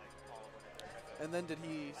like all of winter. And then did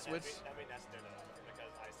he switch? Every Ness did it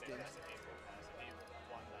because I saved Ness and he won Ness and he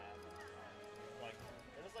won that. Like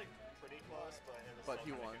it was like pretty close, but it was. But still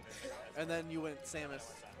he kinda won. convincing. And then you went Samus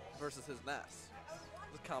versus his Ness. It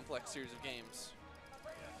was a complex series of games.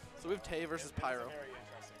 So we have Tay versus It's Pyro. a very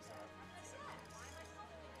interesting set.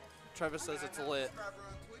 Travis says it's lit.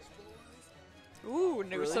 Ooh,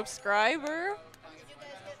 new Really? subscriber.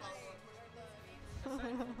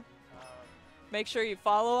 Make sure you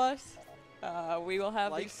follow us. We will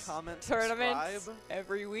have Like, these comment, tournaments subscribe.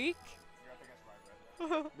 every week.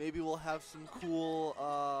 Maybe we'll have some cool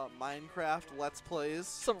Minecraft Let's Plays.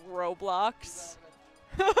 Some Roblox.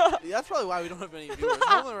 Yeah, that's probably why we don't have any viewers.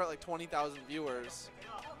 Normally we're at like 20,000 viewers.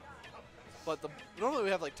 But normally we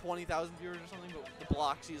have like 20,000 viewers or something, but the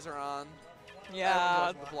Bloxies are on. Yeah,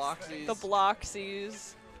 Everyone's watching the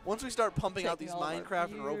Bloxies. Once we start pumping out these Taking all our Minecraft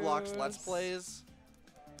and Roblox Let's views. Plays,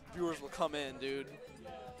 viewers will come in, dude.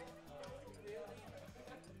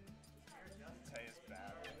 Tay is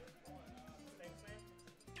bad.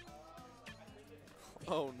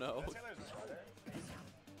 Oh no. Taylor's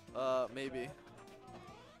brother. Maybe.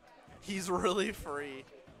 He's really free.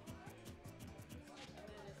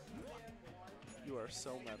 You are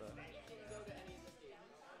so meta.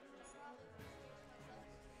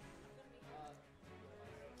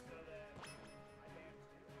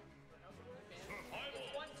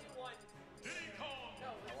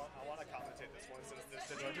 I want to commentate this one since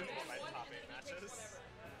this is one of my top 8 matches.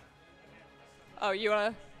 Oh, you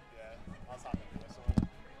wanna? Yeah, I'll top 8 this one.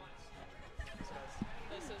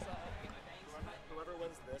 This is Whoever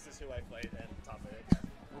wins this is who I played in top 8.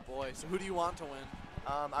 Oh boy. So who do you want to win?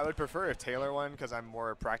 I would prefer if Taylor won because I'm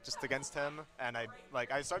more practiced against him, and I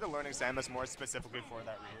started learning Samus more specifically for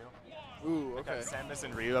that Ryu. Ooh, okay. Because Samus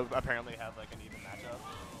and Ryu apparently have like an even matchup.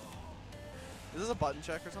 Is this a button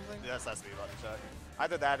check or something? Yes, that's the button check.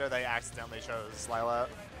 Either that or they accidentally chose Lila,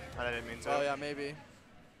 and I didn't mean to. Oh yeah, maybe.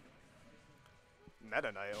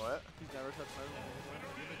 Meta Knight, what? He's never touched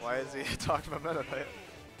Meta. Why is he talking about Meta Knight?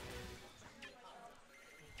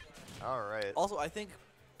 Alright. Also, I think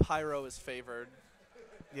Pyro is favored.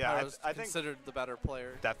 Yeah, Pyro's I think considered the better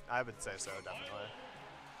player. I would say so, definitely.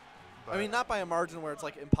 I mean, not by a margin where it's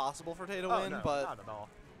like impossible for Tay to win, no, but not at all.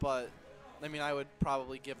 but I mean, I would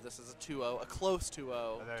probably give this as a 2-0, a close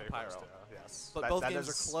 2-0 Very to Pyro. close to, yes. But both games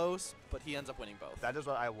are close, but he ends up winning both. That is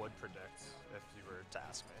what I would predict if you were to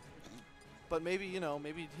ask me. But maybe, you know,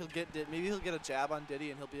 maybe he'll get a jab on Diddy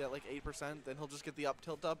and he'll be at like 8%. Then he'll just get the up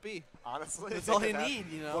tilt up B. Honestly, That's all you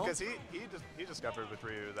need, you know. Well, because he discovered with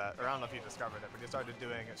Ryu that, or I don't know if he discovered it, but he started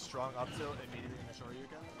doing a strong up tilt immediately in the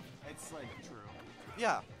Shoryuken. It's like true.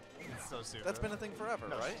 Yeah. It's so stupid. That's been a thing forever,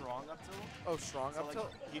 no, right? Strong up tilt. Oh, strong So up like,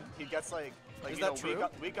 tilt. He gets like Is you that know, true?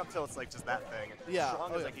 weak up tilt's like just that thing. Yeah.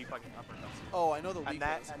 Strong Oh, is yeah. like he fucking uppercuts. Oh, I know the weak And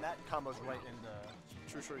that ones. combos right into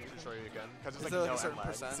True Shoryuken. Shoryuken because Is there's there like like a no certain end lag.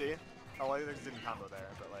 percent? See? Oh, well, it didn't combo there,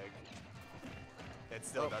 but like it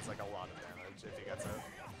still does like a lot of damage if he gets it.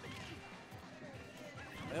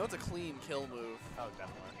 I know it's a clean kill move. Oh,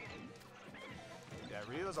 definitely. Yeah,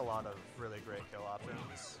 Ryu has a lot of really great kill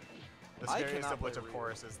options. The I scariest cannot of which, play of Ryu.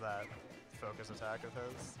 course, is that focus attack of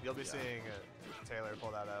his. You'll be seeing Taylor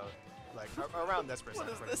pull that out like around this percent.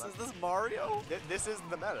 What is pretty this? much. Is this Mario? This is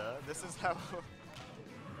the meta. This is how.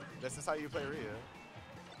 This is how you play Ryu.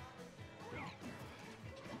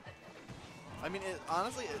 I mean,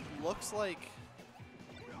 honestly, it looks like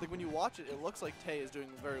when you watch it, it looks like Tay is doing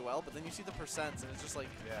very well, but then you see the percents, and it's just like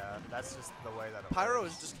Yeah, that's just the way that it Pyro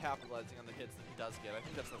works. is just capitalizing on the hits that he does get. I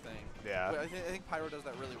think that's the thing. Yeah. I think Pyro does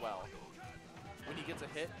that really well. When he gets a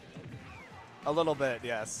hit, A little bit,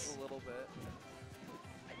 yes. a little bit.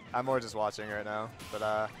 I'm more just watching right now,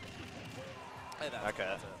 but Hey,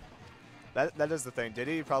 Okay. That is the thing.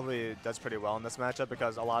 Diddy probably does pretty well in this matchup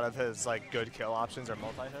because a lot of his like good kill options are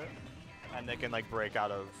multi-hit, and they can like break out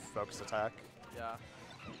of focus attack, Yeah.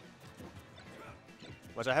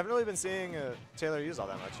 which I haven't really been seeing Taylor use all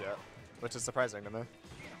that much yet, which is surprising to me.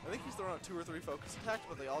 I think he's thrown out 2 or 3 focus attacks,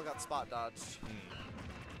 but they all got spot dodged.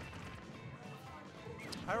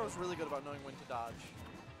 Pyro's really good about knowing when to dodge.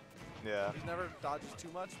 Yeah. He never dodges too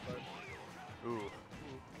much, but Ooh.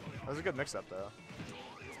 That was a good mix-up though.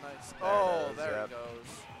 it's nice. There it Oh, is, there yep. he goes.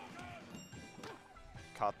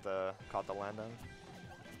 Caught the landing.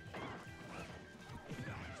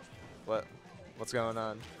 What's going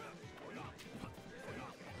on?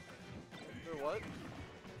 Or what?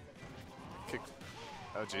 Kick.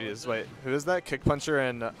 Oh jeez. Wait, who is that? Kick puncher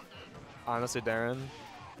and HonestlyDarin.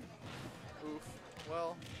 Oof.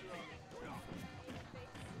 Well,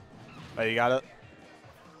 Oh, you got it?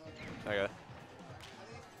 Okay.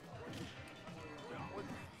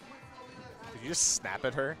 Did you just snap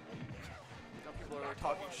at her? now people are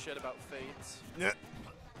talking shit about fates. Yeah.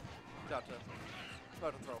 About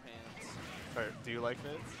to throw hands. Or, do you like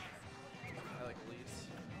it? I like Elise.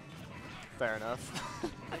 Fair enough.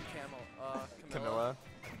 And Camilla. Camilla.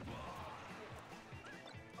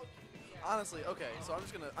 Honestly, okay, so I'm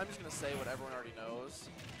just gonna say what everyone already knows,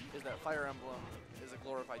 is that Fire Emblem is a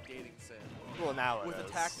glorified dating sim Well, now it with is.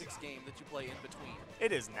 a tactics game that you play in between.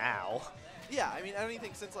 It is now. Yeah, I mean, I don't even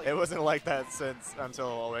think since like It wasn't like that until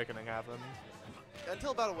Awakening happened.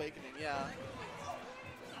 until about Awakening, yeah.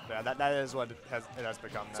 Yeah, that is what it has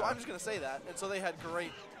become now. So I'm just gonna say that, and so they had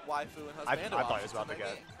great waifu and husbando I thought he was options about in to that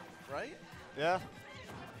get. game, right? Yeah.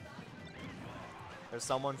 There's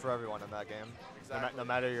someone for everyone in that game. Exactly. No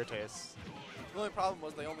matter your taste. The only problem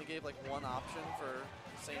was they only gave like one option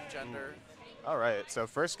for same gender. All right, so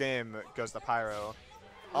first game goes to Pyro.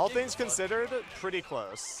 All things considered, pretty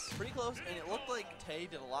close. Pretty close, and it looked like Tay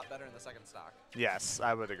did a lot better in the second stock. Yes,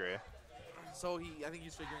 I would agree. So I think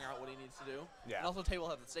he's figuring out what he needs to do. Yeah. And also Tay will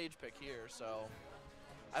have the stage pick here, so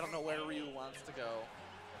I don't know where Ryu wants to go.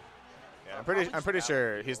 Yeah, I'm Probably pretty just sure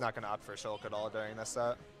Battle he's not going to opt for Shulk at all during this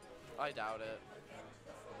set. I doubt it.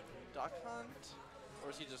 Duck Hunt?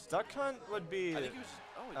 Or is he just... Duck Hunt would be. I think he was...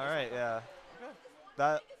 Oh, he All just- right, yeah.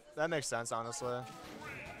 Okay. That makes sense, honestly.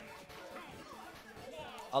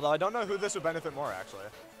 Although I don't know who this would benefit more, actually.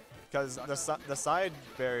 Because the side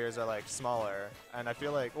barriers are, like, smaller. And I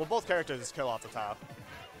feel like, well, both characters kill off the top.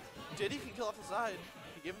 Diddy can kill off the side.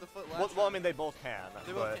 He gave him the foot last Well, I time. mean, they both can.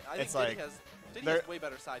 They both but can. I think it's Diddy like, has they're- way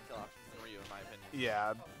better side kill options than Ryu, in my opinion.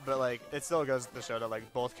 yeah, but, like, it still goes to show that,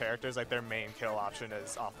 like, both characters, like, their main kill option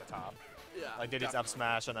is off the top. Yeah. Like, Diddy's up definitely.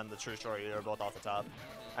 smash and then the true Shoryu are both off the top.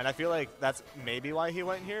 And I feel like that's maybe why he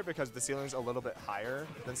went here, because the ceiling's a little bit higher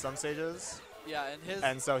than some stages. Yeah, and his...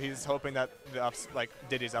 And so he's hoping that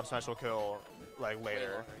Diddy's up smash will kill, like, way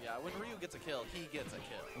later. longer. Yeah, when Ryu gets a kill, he gets a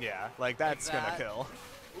kill. Yeah, like, that's that. gonna kill.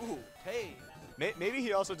 Ooh, hey. Maybe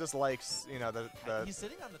he also just likes, you know, the He's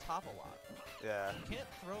sitting on the top a lot. yeah. You can't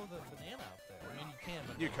throw the banana up there. I mean, you can,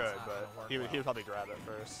 but You it's could, not but gonna work he well. would probably grab it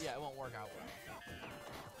first. Yeah, it won't work out well.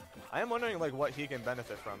 I am wondering, like, what he can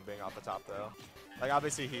benefit from being off the top, though. Like,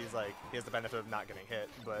 obviously, he has the benefit of not getting hit,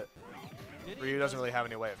 but Diddy Ryu doesn't really have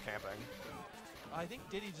any way of camping. I think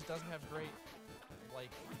Diddy just doesn't have great, like,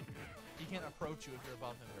 he can't approach you if you're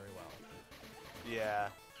above him very well. Yeah.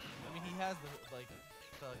 I mean, he has the, like,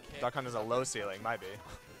 the kick. Duck Hunt is a low ceiling, might be. So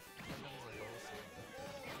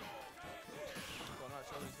I'm not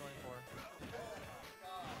sure what he's going for.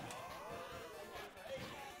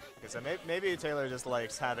 Okay, so maybe Taylor just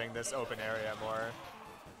likes having this open area more.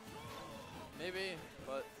 Maybe,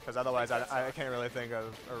 but Because otherwise, I can't really think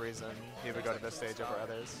of a reason he would go to this stage over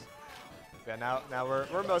others. Yeah, now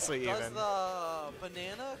we're mostly does even. the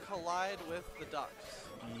banana collide with the ducks?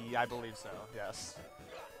 Yeah, I believe so. Yes.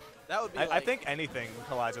 That would be. I think anything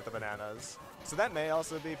collides with the bananas, so that may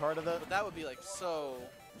also be part of it. But that would be like so.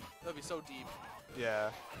 That would be so deep. Yeah.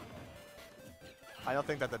 I don't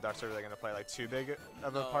think that the ducks are really going to play like too big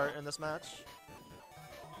of a part in this match.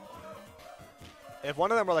 If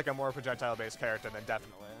one of them were like a more projectile-based character, then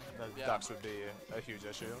definitely the ducks would be a huge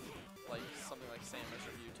issue. Like something like Samus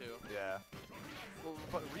or Mewtwo. Yeah. Well,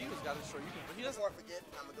 but Ryu's got it short. You can. But he doesn't. Before I forget,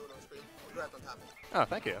 I'm gonna do it on screen. Right on top of it. Oh,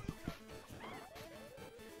 thank you.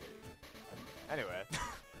 Anyway.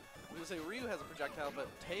 We would say Ryu has a projectile, but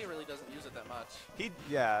Tay really doesn't use it that much.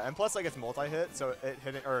 Yeah, and plus like it's multi-hit, so it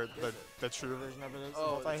hitting or the true version of it is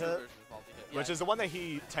multi-hit, the true version is multi-hit. which is the one that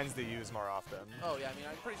he tends to use more often. Oh yeah, I mean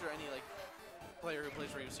I'm pretty sure any like player who plays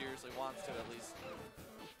Ryu seriously wants to at least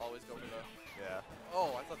always go for the. Yeah.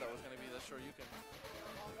 Oh, I thought that was gonna be the Shoryuken.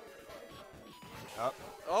 Oh.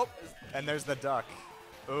 Oh. And there's the duck.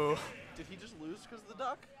 Ooh. Did he just lose because of the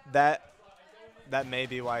duck? That may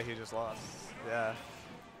be why he just lost. Yeah.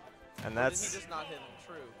 And Or that's. did he just not hit him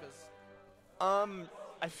true? Because.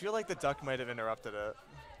 I feel like the duck might have interrupted it.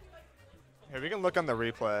 Here, we can look on the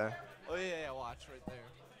replay. Oh yeah, watch right there.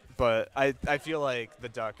 But I feel like the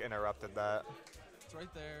duck interrupted that. It's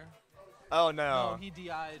right there. Oh no. No, he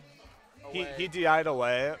DI'd away. He DI'd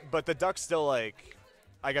away, but the duck still like,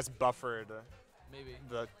 I guess buffered Maybe.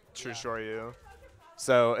 the true Shoryu.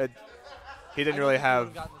 So he didn't really have.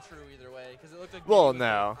 He gotten the true either way because it looked like Well, Diddy was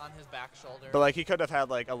no. on his back shoulder. But like he could have had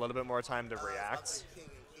like a little bit more time to react. King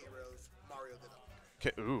and KeyRo's Mario did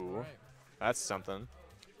it. Ooh, Right. that's something.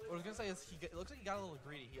 What I was gonna say is it looks like he got a little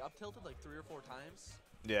greedy. He up tilted like 3 or 4 times.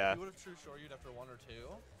 Yeah. He would have true Shoryu'd after 1 or 2.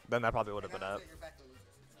 Then that probably would have been it.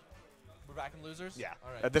 We're back in losers. Yeah.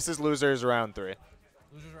 All right. This is losers round 3.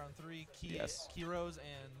 Losers round 3. Yes. KeyRo's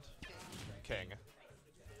and King.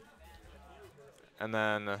 And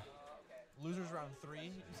then. losers round 3.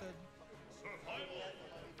 You said.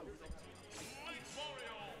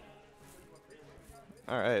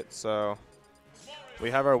 All right, so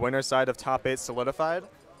we have our winner side of top 8 solidified.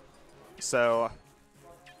 So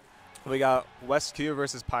we got WesQ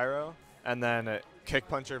versus Pyro, and then Kick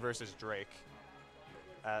Puncher versus Drake.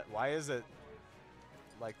 Why is it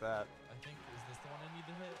like that? I think is this the one I need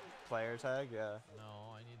to hit? Player tag, yeah.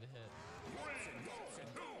 No, I need to hit.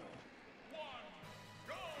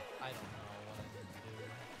 I don't know what I need to do.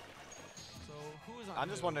 So who is on? I'm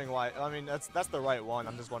just wondering why. I mean, that's the right one.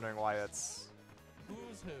 I'm just wondering why it's.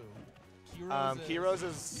 Who's who? KeyRo's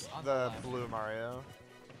is on the left. blue Mario.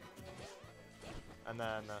 And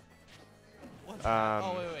then What's that?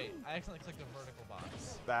 Oh wait! I accidentally clicked a vertical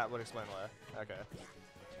box. that would explain why. Okay.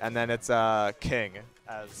 And then it's King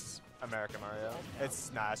as American Mario. It's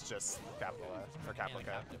just capital F or capital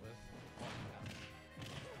K.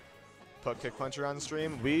 Put Kick Puncher on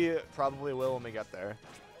stream. We probably will when we get there.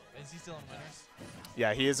 Is he still in winners?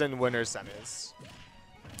 Yeah, he is in winners semis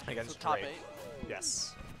against So top Drake. 8.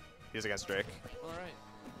 Yes, he's against Drake. All right.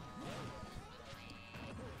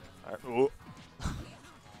 All right. Ooh.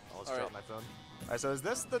 I'll just All drop right. my phone. All right, so is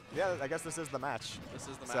this the? Yeah, I guess this is the match. This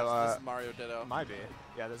is the match. So, this is Mario Ditto. Might be.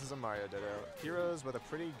 Yeah, this is a Mario Ditto. KeyRo's with a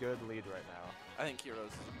pretty good lead right now. I think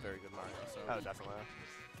KeyRo's is a very good Mario. So. Oh, definitely.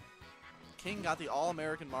 King got the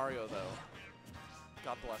All-American Mario though.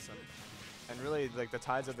 God bless him. And really, like the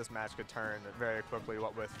tides of this match could turn very quickly.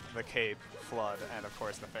 What with the Cape, Flood, and of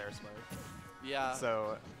course the Fair Smoke. Yeah.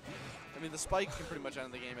 So, I mean, the spike can pretty much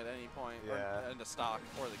end the game at any point. Yeah. Or end a stock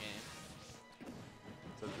for the game.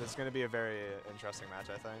 so this is going to be a very interesting match,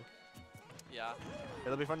 I think. Yeah.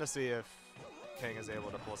 It'll be fun to see if King is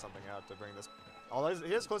able to pull something out to bring this. Although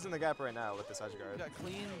he is closing the gap right now with this edge We guard. got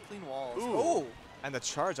clean walls. Ooh. Oh! And the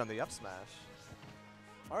charge on the up smash.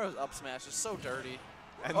 Mario's up smash is so dirty.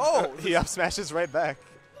 And Oh! he up smashes right back.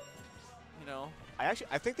 You know. I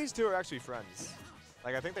think these two are actually friends.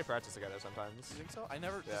 Like I think they practice together sometimes. You think so? I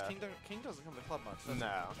never. Yeah. King doesn't come to club much. Does he?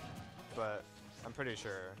 No, but I'm pretty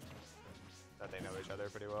sure that they know each other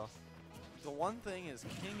pretty well. The one thing is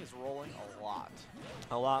King is rolling a lot.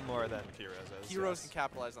 A lot more than KeyRo's is. Heroes yes. can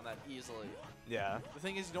capitalize on that easily. Yeah. The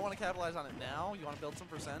thing is, you don't want to capitalize on it now. You want to build some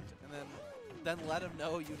percent, and then then let him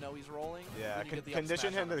know you know he's rolling. Yeah, when you get the up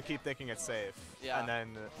condition smash him on to keep thinking it's safe. Yeah. And then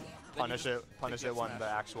punish just punish take it the when smash. the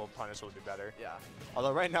actual punish will be better. Yeah.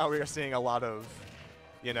 Although right now we are seeing a lot of,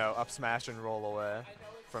 you know, up smash and roll away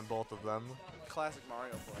from both of them. Classic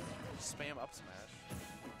Mario play. Spam up smash.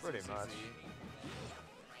 Pretty It's much. easy.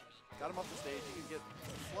 Got him off the stage. You can get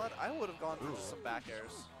flood. I would have gone for just some back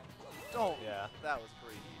airs. Don't. Yeah, That was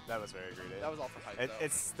greedy. that was very greedy. That was all for hype. though.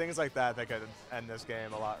 It's things like that that could end this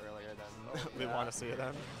game a lot earlier than we yeah. want to see it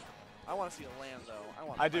end. I want to see it land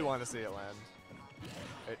though. I do want to see it land.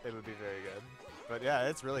 It would be very good. But yeah,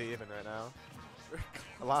 it's really even right now.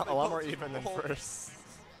 A lot more even than first.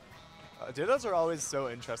 Dittos are always so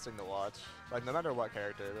interesting to watch. Like no matter what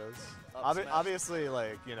character it is. Up smash. Obviously,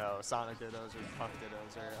 like you know, Sonic Dittos or Puck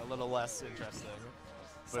Dittos are a little less interesting.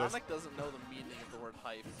 But Sonic doesn't know the meaning of the word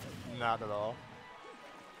hype. not at all.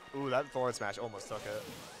 Ooh, that forward smash almost took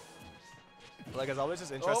it. Like it's always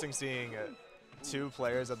just interesting seeing two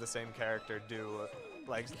players of the same character do,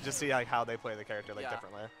 like, just see like how they play the character like Yeah.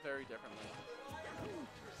 differently. Very differently.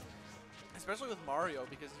 Especially with Mario,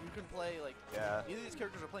 because you can play like Yeah. either of these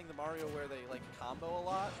characters are playing the Mario where they like combo a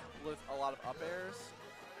lot with a lot of up airs.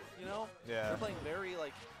 You know? Yeah. They're playing very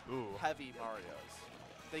like Ooh. heavy Marios.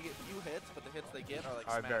 They get few hits, but the hits they get are like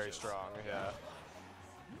Are very smashes, strong. Yeah.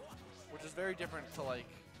 which is very different to like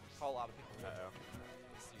how a lot of people would.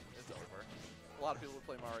 Uh-oh. It's over. A lot of people would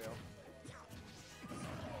play Mario.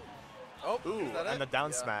 Oh, Ooh, is that and it? the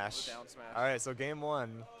down Yeah, smash. the down smash. All right, so game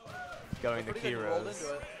one, going to Pretty good, he rolled KeyRo's.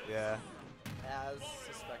 into it. Yeah. As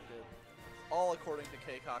suspected. All according to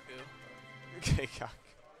Keikaku. K-cock.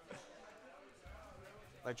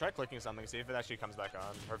 Like, try clicking something, see if it actually comes back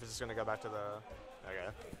on, or if it's just gonna go back to the.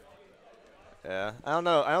 Okay. Yeah, I don't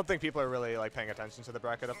know. I don't think people are really like paying attention to the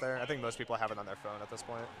bracket up there. I think most people have it on their phone at this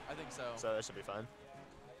point, I think so. so it should be fine.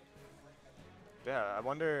 Yeah, I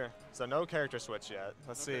wonder. So no character switch yet.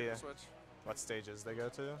 Let's Okay, see we'll switch. what stages they go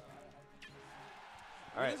to. All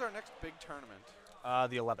When right, is our next big tournament?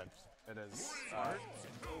 the 11th. It is. March?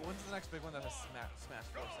 When's the next big one that has Smash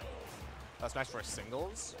 4 singles? Smash 4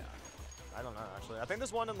 singles. Yeah. I don't know actually. I think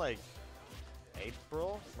there's one in like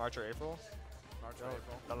April, March or April. March or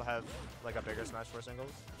April. That'll have like a bigger Smash 4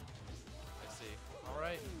 singles. I see. All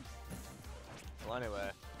right. Well, anyway,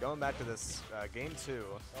 going back to this game 2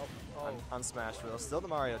 on Smash Wheel, still the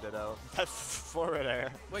Mario Ditto. That's forward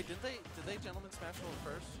air. Wait, did they gentlemen smash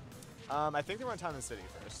roll first? I think they were in Town and City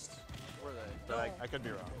first, Were they? but I could be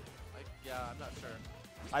wrong. Yeah, I'm not sure.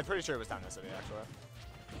 I'm pretty sure it was Town and City actually.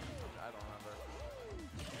 I don't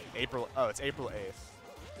remember. April. Oh, it's April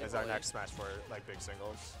 8th. Is our April next 8th. Smash 4 like big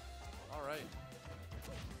singles. All right.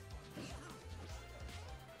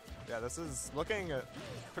 Yeah, this is looking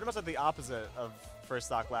pretty much at the opposite of first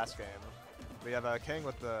stock last game. We have King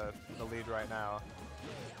with the lead right now.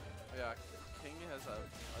 Yeah, King has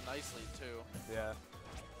a nice lead too. Yeah.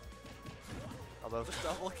 Although The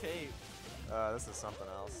double cape. this is something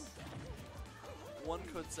else. One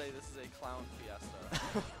could say this is a clown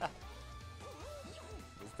fiesta.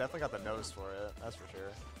 He's definitely got the nose for it, that's for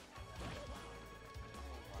sure.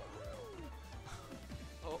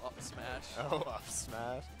 Oh, up smash. Oh, up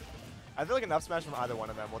smash. I feel like an up smash from either one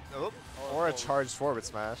of them, will, Or or a forward. charged forward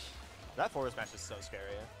smash. That forward smash is so scary.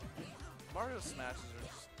 Mario's smashes are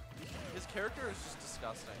just. His character is just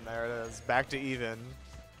disgusting. And there it is, back to even.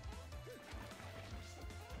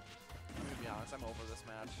 I'm gonna be honest, I'm over this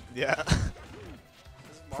match. Yeah.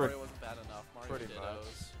 This Mario wasn't bad enough. Mario pretty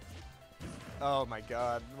Dittos. Oh my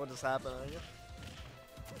god, what is happening?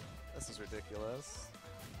 This is ridiculous.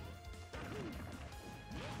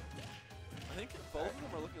 I think both of them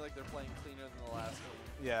are looking like they're playing cleaner than the last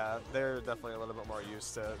game. Yeah, they're definitely a little bit more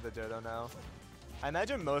used to the Ditto now. I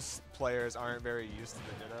imagine most players aren't very used to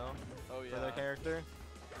the Ditto Oh for their yeah. character,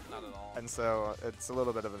 Not at all. and so it's a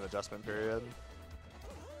little bit of an adjustment period.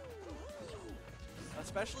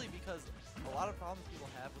 Especially because a lot of problems people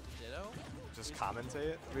have with the Ditto. Just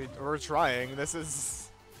commentate. We're trying. This is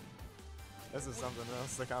something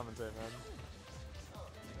else to commentate, man.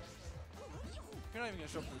 If you're not even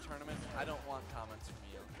gonna show up to the tournament, I don't want comments from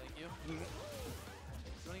you. Thank you. You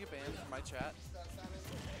wanna get banned from my chat?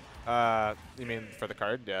 You mean for the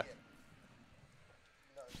card? Yeah.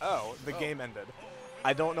 Oh, the game ended.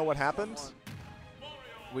 I don't know what happened.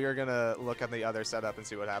 We are gonna look at the other setup and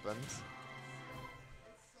see what happens.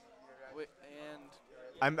 Wait,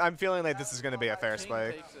 and I'm feeling like this is gonna be a fair King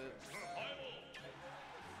spike. takes it.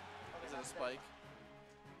 Is it a spike?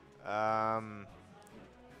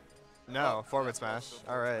 No, Oh, forward yeah, smash. forward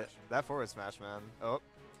All right, smash. that forward smash, man. Oh,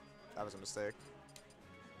 that was a mistake.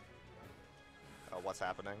 Oh, what's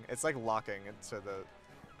happening? It's like locking into the.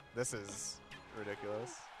 This is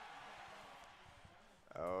ridiculous.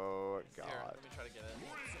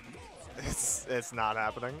 It's not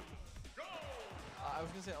happening. I was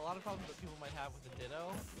gonna say a lot of problems that people might have with the Ditto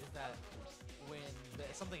is that when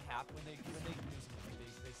something happens, when they do something,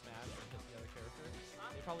 they smash and hit the other character,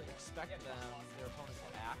 they probably expect their opponent to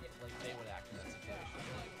act like they would act in that situation. You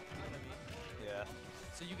know what I mean? Yeah.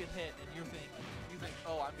 So you get hit and you think,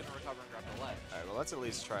 oh, I'm gonna recover and grab the ledge. All right. Well, let's at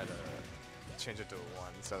least try to change it to a 1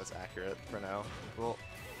 so it's accurate for now. We'll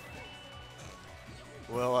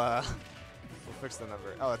fix the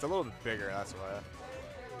number. Oh, it's a little bit bigger. That's why.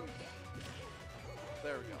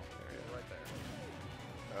 There we go. There it is, right there.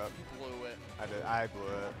 Oh, You blew it. I blew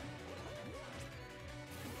it.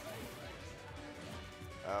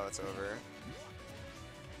 Oh, it's over.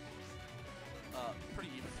 Pretty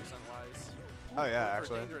even percent-wise. Oh yeah, For a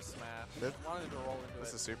actually. dangerous smash. This- Wanted to roll into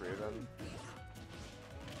This it. is super even.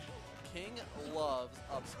 King loves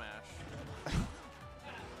up smash.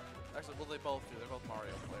 Actually, well, they both do. They're both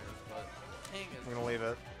Mario players, but King is. I'm gonna leave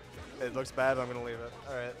it. It looks bad, but I'm gonna leave it.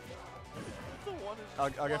 All right. The one is I'll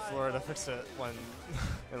get flying Flora to off. fix it when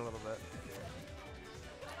in a little bit.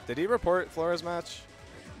 Did he report Flora's match?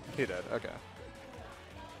 He did. Okay.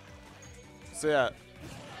 So yeah.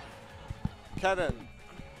 Kevin.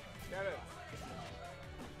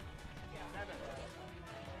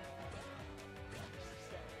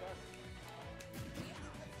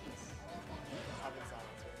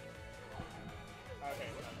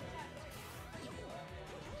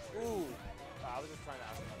 Ooh. I was just trying to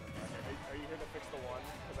ask about it. Are you here to fix the 1?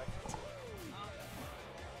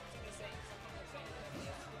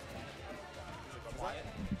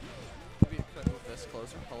 Maybe you could move this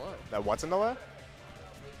closer. Hello. That what's in the way?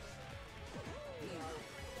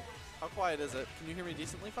 How quiet is it? Can you hear me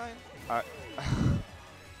decently fine?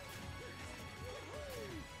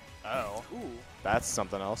 Oh. Ooh. That's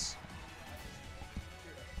something else.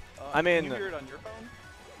 Can mean- you hear it on your phone?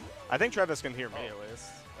 I think Travis can hear me at least.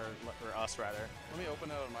 Or us rather. Let me open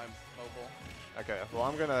it on my mobile. Okay, well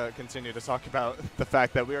I'm gonna continue to talk about the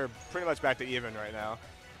fact that we are pretty much back to even right now.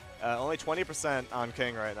 Only 20% on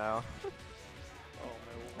King right now. Oh,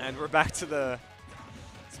 my And we're back to the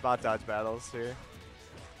spot dodge battles here.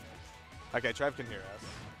 Okay, Trev can hear us.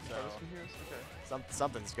 So Travis can hear us? Okay.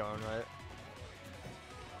 something's going right.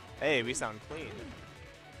 Hey, we sound clean.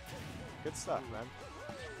 Good stuff, man.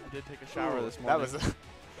 I did take a shower Ooh, this morning. That was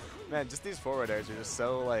man, just these forward airs are just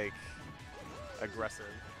so like aggressive.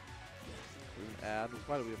 Ad.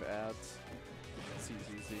 Why do we have ads?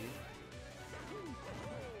 CZZ.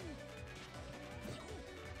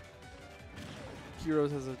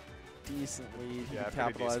 Heroes has a decent lead. You Yeah, can pretty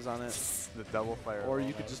capitalize decent. on it. The double fire. Or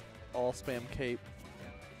you could just all spam cape.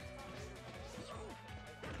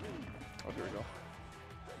 Oh, here we go.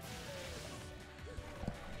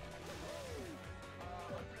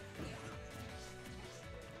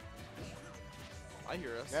 I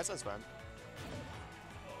hear us. Yeah, that sounds fine.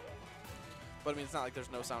 But I mean, it's not like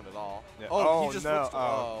there's no sound at all. Yeah. Oh, he just no. footstool.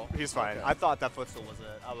 Oh, he's fine. Okay. I thought that footstool was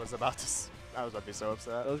it. I was about to be so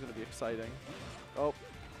upset. That was going to be exciting. Oh,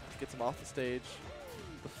 gets him off the stage.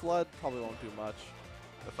 The flood probably won't do much.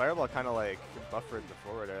 The fireball kind of like buffered the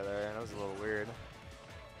forward air there, and that was a little weird.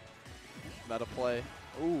 Meta play.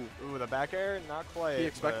 Ooh, Ooh, the back air, not quite. he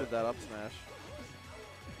expected but that up smash.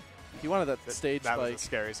 He wanted that stage that spike. was a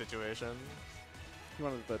scary situation. He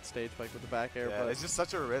wanted that stage spike with the back air, Yeah, but it's just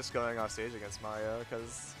such a risk going off stage against Mario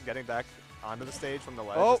because getting back onto the stage from the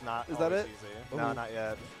ledge Oh, is not is that always it? easy. No, Ooh. not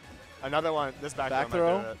yet. Another one. This back, Back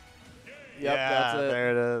throw might throw? do it. Yep, yeah, that's it.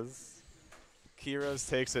 there it is. KeyRo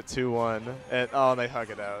takes it 2-1, and oh, they hug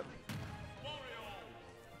it out.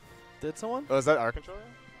 did someone? Oh, is that our controller?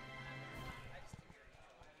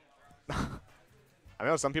 I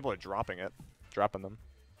know some people are dropping them.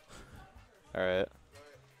 All right.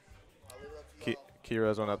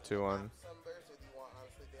 KeyRo's went up 2-1.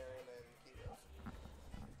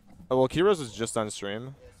 Oh well, KeyRo's is just on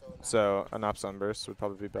stream, so Anop Sunburst would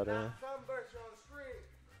probably be better.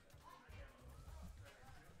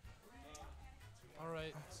 All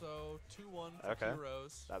right, so 2-1 for Okay.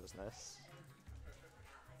 KeyRo. That was nice.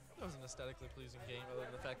 That was an aesthetically pleasing game, other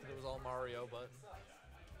than the fact that it was all Mario, but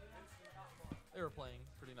they were playing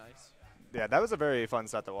pretty nice. Yeah, that was a very fun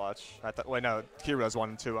set to watch. Wait, no, KeyRo's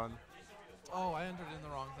 1-2-1. Oh, I entered in the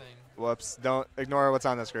wrong thing. Whoops! Don't ignore what's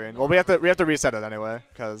on the screen. Well, we have to reset it anyway,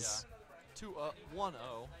 cause 1-0.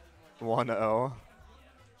 1-0.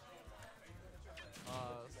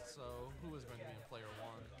 So who is going to be in player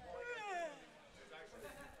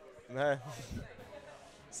one? Nah.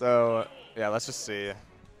 So yeah, let's just see.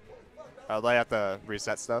 Do I have to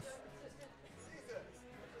reset stuff?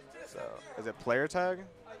 So is it player tag?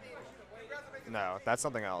 No, that's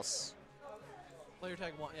something else. Player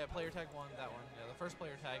tag 1, yeah, player tag 1, that one. Yeah, the first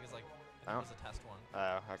player tag is like, I think it's a test one.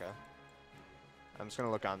 Oh, okay. I'm just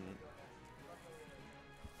gonna look on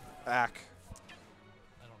back.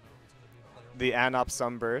 I don't know who's gonna be the player. The Anop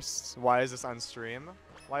Sunburst. Why is this on stream?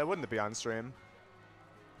 Why wouldn't it be on stream?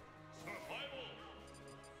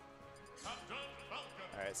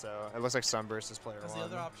 Alright, so it looks like Sunburst is player 1. Because the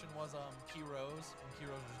other option was KeyRo's, and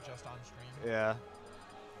KeyRo's was just on stream. Yeah.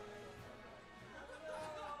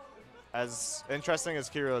 As interesting as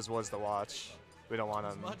KeyRo's was to watch, we don't want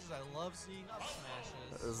him. As much as I love seeing up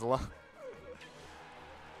smashes.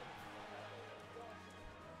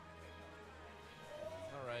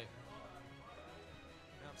 Alright.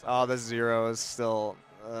 Oh, the 0 is still.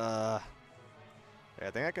 Yeah, I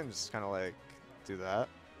think I can just kind of like do that,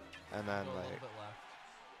 and then Go a like. little bit left.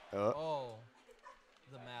 Oh. Oh,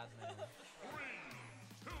 the madman.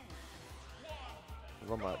 A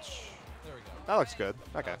little much. There we go. That looks good.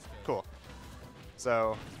 Okay, looks good. cool.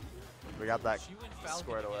 So, we got that She went Falcon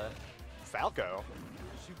squared away. again. Falco?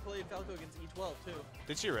 She played Falco against E12 too.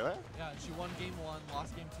 Did she really? Yeah, she won game 1,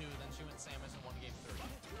 lost game 2, then she went Samus and won game 3.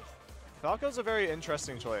 Falco's a very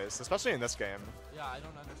interesting choice, especially in this game. Yeah, I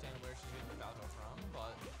don't understand where she's getting the Falco from,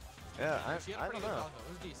 but Yeah, she had a I pretty don't good know. Falco. It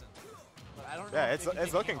was decent. But I don't know Yeah, if it can it's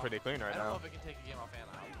take a looking game pretty off. clean right I don't know now. if it can take a game off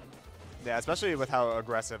Anop. Yeah, especially with how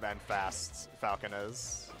aggressive and fast Falcon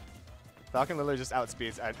is. Falcon literally just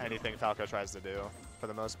outspeeds anything Falco tries to do, for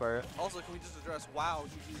the most part. Also, can we just address, wow,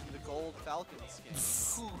 he's using the gold Falcon skin.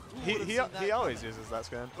 Who would've He seen that always coming? uses that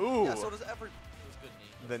skin. Ooh! Yeah, so does every. It was good knee.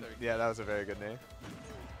 It was Then, very yeah, good. that was a very good knee.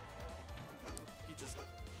 He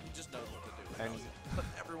just knows what to do. And- But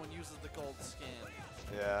everyone uses the gold skin.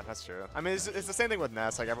 Yeah, that's true. I mean, it's the same thing with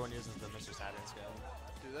Ness. Like, everyone uses the Mr. Saturn skin.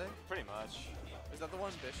 Do they? Pretty much. Is that the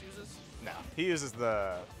one Bisch uses? No, he uses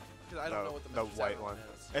the Because I don't know what the, Mr. white Saturn one.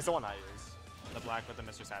 is. It's the one I use. The black with the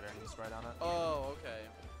Mr. Saturn spread on it. Oh, okay.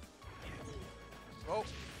 Oh.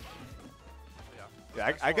 Yeah. Yeah,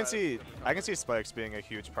 That's I can why see it's I can see spikes being a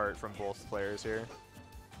huge part from both players here,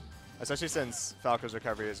 especially since Falco's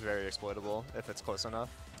recovery is very exploitable if it's close enough.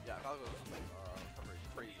 Yeah, Falco's recovery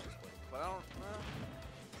crazy split. But I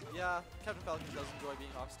don't. Yeah, Captain Falcon does enjoy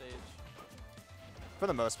being off stage. For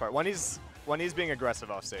the most part, when he's being aggressive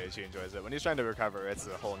off stage, he enjoys it. When he's trying to recover, it's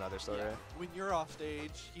a whole nother story. Yeah. When you're off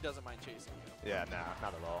stage, he doesn't mind chasing you. Yeah, nah,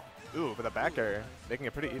 not at all. Ooh, but the back air, making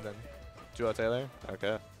it pretty even. Duo Taylor?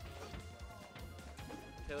 Okay.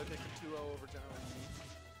 Taylor taking 2-0 over General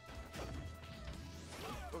Lee.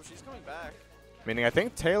 Oh, she's coming back. Meaning, I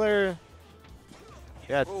think Taylor.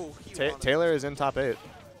 Yeah, Oh, he won it. Taylor is in top 8.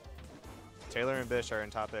 Taylor and Bisch are in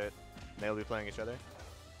top 8. They'll be playing each other.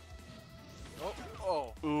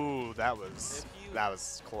 Oh. Ooh, that was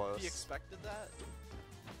If close. he expected that?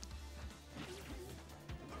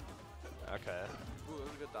 Okay. Ooh, it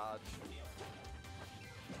was a good dodge.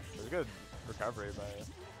 It was a good recovery by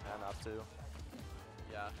Anop too.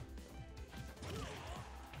 Yeah.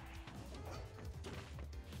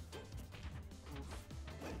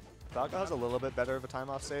 Falco has a little bit better of a time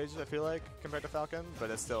off stage, I feel like, compared to Falcon, but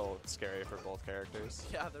it's still scary for both characters.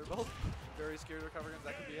 Yeah, they're both very scary to recover against.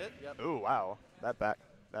 That could be it. Yep. Ooh, wow. That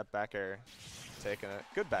back air taking it.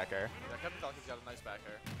 Good back air. Yeah, Captain Falcon's got a nice back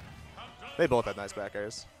air. They both had nice back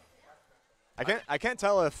airs. I can't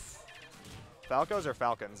tell if Falcos or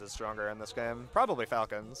Falcons is stronger in this game. Probably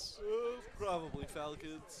Falcons. Probably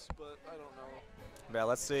Falcons, but I don't know. Yeah,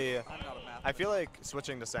 let's see. I'm not a math. I feel like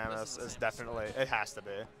switching to Samus the is Samus definitely, switch. it has to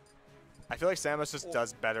be. I feel like Samus just Oh.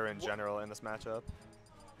 does better in general in this matchup.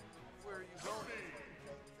 Where are you going?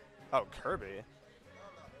 Oh, Kirby.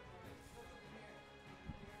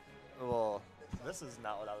 Well, this is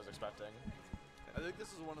not what I was expecting. I think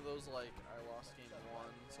this is one of those, like, I lost game 1,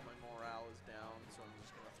 so my morale is down, so I'm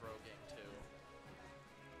just going to throw game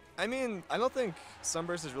 2. I mean, I don't think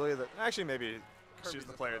Sunburst is really the. Actually, maybe Kirby's she's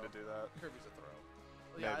the a player throw. to do that. Kirby's a throw.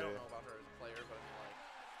 Well, yeah, I Maybe. don't know about her as a player, but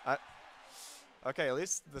I mean, like, Okay, at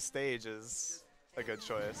least the stage is a good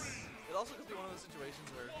choice. it also could be one of those situations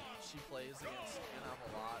where she plays against Anop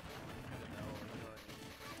a lot. I don't know, you know what I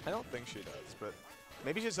mean? I don't think she does, but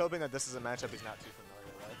maybe she's hoping that this is a matchup he's not too familiar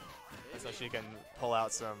with, and so she can pull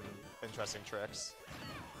out some interesting tricks.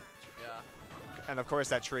 Yeah. And of course,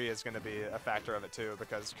 that tree is going to be a factor of it too,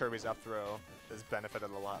 because Kirby's up throw has benefited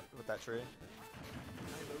a lot with that tree.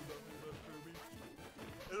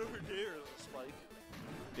 I don't know dare the spike.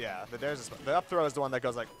 Yeah, the up throw is the one that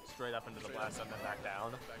goes like straight up into the blast and then back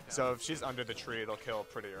down. So if she's under the tree, it'll kill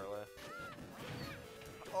pretty early.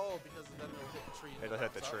 Oh, because then it'll hit the tree. and It'll it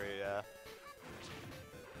hit the bounce up. tree, yeah.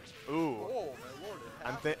 Ooh. Oh my lord! It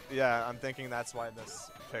happened. I'm thinking that's why this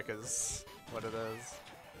pick is what it is.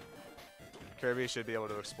 Kirby should be able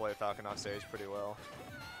to exploit Falcon off stage pretty well.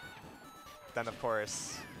 Then, of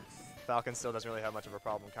course, Falcon still doesn't really have much of a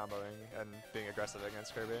problem comboing and being aggressive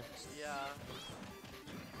against Kirby. Yeah.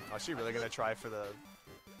 Oh, is she really going to try for the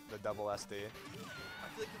double SD? I feel like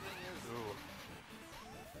the thing is... Ooh.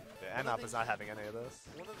 Yeah, Anop is not having any of this.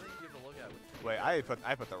 One of the things you have to look at with Wait, I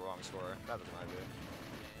put the wrong score. That was my bad.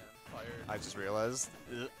 Fired. I just realized.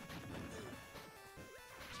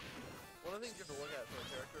 One of the things you have to look at for a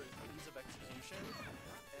character is ease of execution.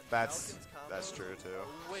 And That's Falcon's combos true too.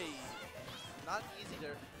 are way not easy to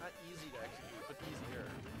execute, but easier.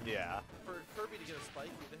 Yeah. For Kirby to get a spike,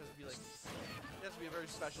 it has to be like it has to be a very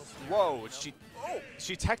special steer. Whoa, you know?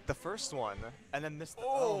 she teched the first one and then missed.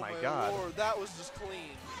 Oh my god. Lord, that was just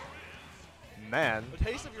clean. Man, A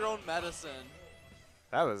taste of your own medicine.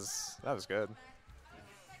 that was good.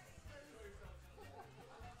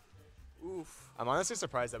 Oof. I'm honestly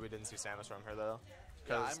surprised that we didn't see Samus from her though, Yeah,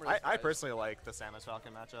 because I'm really I surprised. personally like the Samus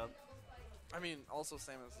Falcon matchup. I mean, also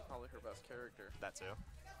Samus is probably her best character. That too.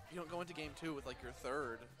 You don't go into game 2 with like your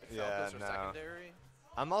third, like Yeah, Falcos or no. secondary.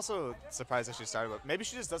 I'm also surprised that she started with. Maybe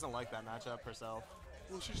she just doesn't like that matchup herself.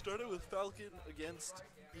 Well, she started with Falcon against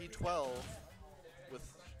E12.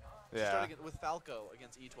 She Yeah. started with Falco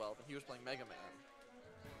against E12, and he was playing Mega Man.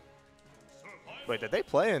 Wait, did they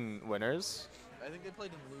play in winners? I think they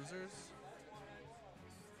played in losers.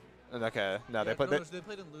 Okay, no, they Yeah, played. no, they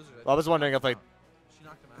played in losers. Well, I was wondering if like, She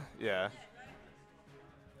knocked him out. yeah.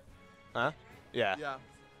 Huh? Yeah. Yeah.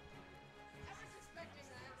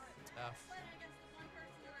 F.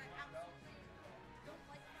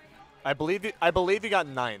 I believe you got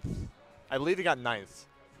ninth. I believe you got ninth.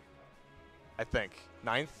 I think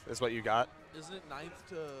ninth is what you got. Isn't it 9th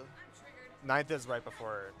to... Ninth is right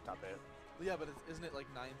before top 8. Yeah, but isn't it like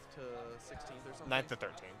 9th to 16th or something? Ninth to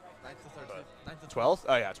 13. 9th to 13th. 9th to 12th?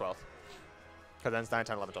 Oh yeah, 12th. Because then it's 9,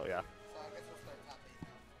 10, 11, 12, yeah. Is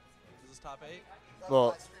this top 8?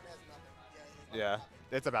 Well, yeah,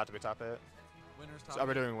 it's about to be top 8. Winners top So are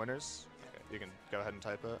we 8? doing winners? Okay, you can go ahead and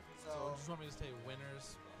type it. So just want me to say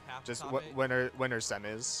winners half Just top 8? winners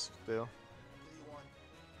semis, do.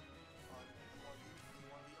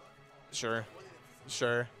 Sure.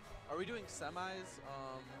 Sure. Are we doing semis,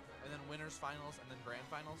 and then winners finals, and then grand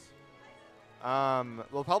finals?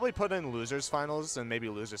 We'll probably put in losers finals and maybe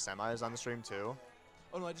losers semis on the stream too.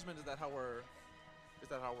 Oh no, I just meant is that how we're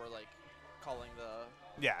like calling the...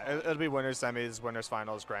 Yeah, it'll be winners semis, winners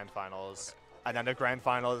finals, grand finals. And then the grand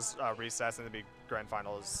finals recess and it'll be grand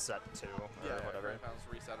finals set 2 or whatever. Grand finals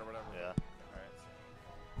reset or whatever. Yeah. Alright.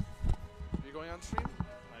 Are you going on stream?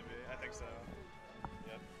 Might be. I think so.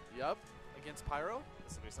 Yep. Yup. Against Pyro?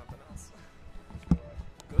 This will be something else.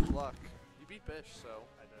 Good luck. You beat Bisch, so...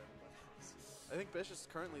 I did. I think Bisch is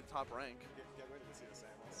currently top rank. Get ready to see the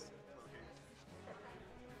Samus.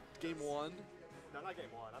 Game 1. No, not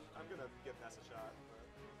game 1. I'm going to give Ness a shot, but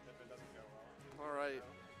if it doesn't go well. Alright.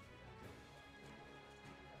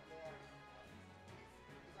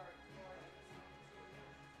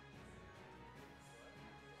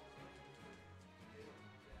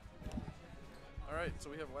 Alright, so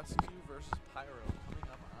we have WesQ versus Pyro coming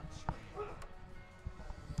up on stream.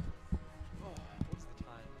 Oh, what's the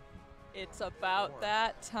time? It's about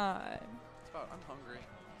that time. It's about, I'm hungry.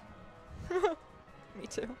 Me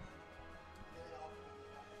too.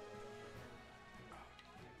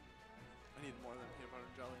 I need more than peanut butter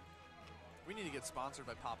and jelly. We need to get sponsored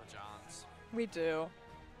by Papa John's. We do.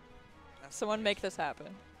 Someone make this happen.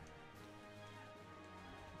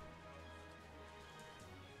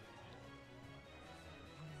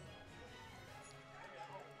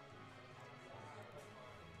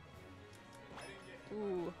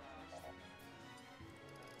 Ooh.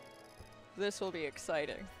 This will be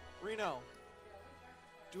exciting. Reno,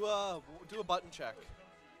 do a button check.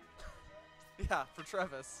 Yeah, for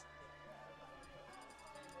Travis.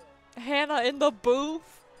 Hannah in the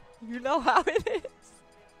booth. You know how it is.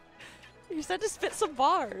 You said to spit some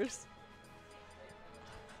bars.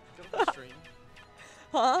 Get off my stream.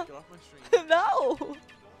 Huh? Get off my stream. No.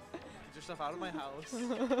 Get your stuff out of my house. Give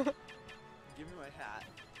me my hat.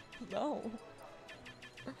 No.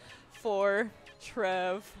 For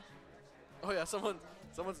Trev. Oh yeah, someone's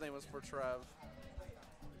name was for Trev.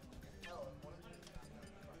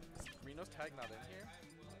 Is Reno's tag not in here?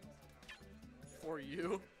 For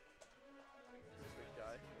you. Big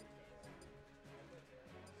guy.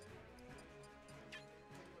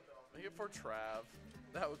 Make it for Trav.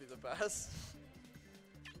 That would be the best.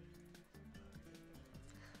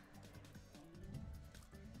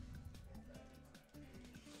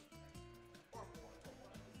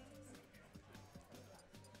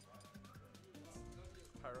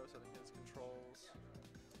 Pyro setting his controls.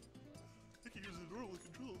 think he uses normal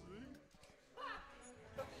controls, right?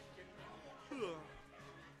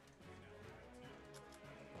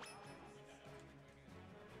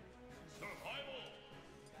 Survival.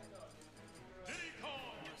 Diddy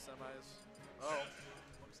Kong. Semis. Oh.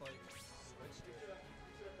 Looks like switched it.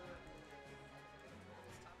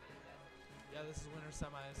 Yeah, this is winner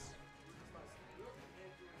semis.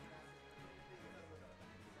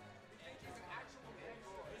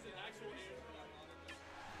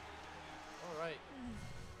 All right.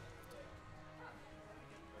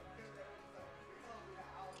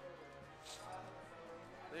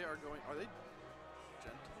 They are going. Are they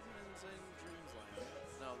gentlemen's in Dreamsland?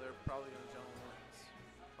 No, they're probably going to gentlemen's.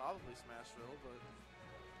 Probably Smashville, but.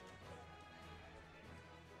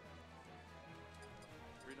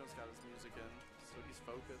 Reno's got his music in, so he's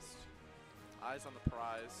focused. Eyes on the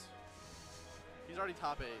prize. He's already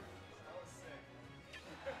top 8.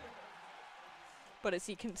 But is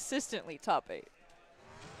he consistently top 8?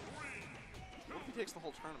 What if he takes the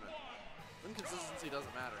whole tournament? Then consistency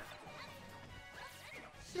doesn't matter.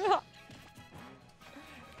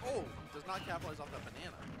 Oh, does not capitalize off that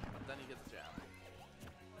banana. But then he gets a jab.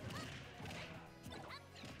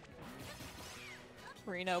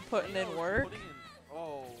 Reno putting in work.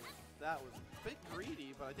 Oh, that was a bit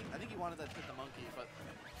greedy, but I think he wanted that to hit the monkey, but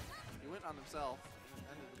he went on himself and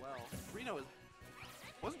ended well. Reno is.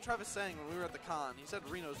 Wasn't Travis saying when we were at the con? He said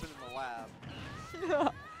Reno's been in the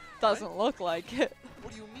lab. Doesn't look like it.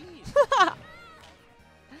 What do you mean?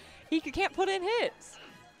 He can't put in hits.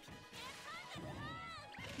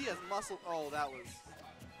 He has muscle. Oh, that was.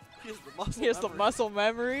 He has the muscle. He has memory. the muscle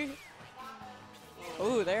memory.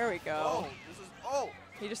 Ooh, there we go. Oh, this is. Oh.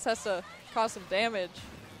 He just has to cause some damage.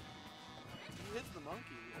 He hits the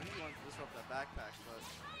monkey. I think he wanted to disrupt that backpack, but.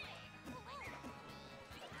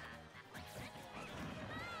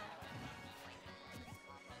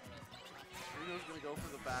 Reno's gonna go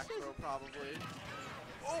for the back throw probably.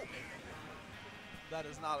 Oh! That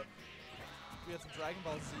is not. We had some Dragon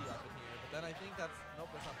Ball Z up in here, but then I think that's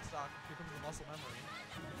nope. That's not the stock. Here comes the muscle memory.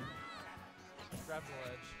 Grabs the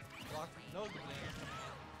ledge. Blocked. No, the banana coming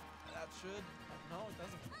in. That should. No, it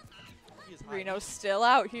doesn't. He is high. Reno's still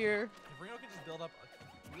out here. If Reno can just build up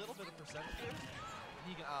a little bit of percentage here,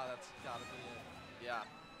 he can. Ah, that's gotta be it. Yeah.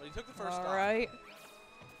 But he took the first All stock. right.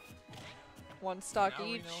 One stock Now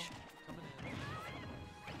each. Reno coming in.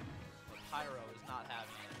 But Pyro is not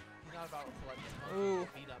having it. He's not about to let this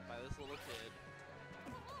monkey get beat up by this little kid.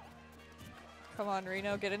 Come on,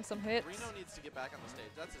 Reno, get in some hits. Reno needs to get back on the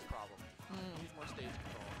stage. That's his problem. He needs more stage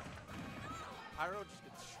control. Pyro just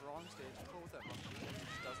gets strong stage control with that monkey and he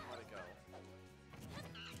just doesn't let it go.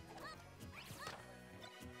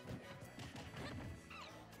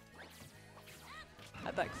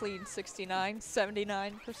 Had that clean 69,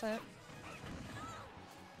 79%.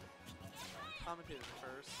 Commentator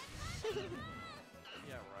first.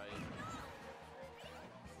 Yeah, right.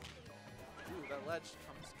 Ooh, that ledge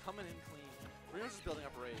coming in clean. Reno's just building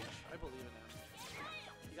up rage. I believe in him.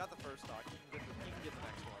 He got the first stock. He can get the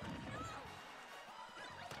next one.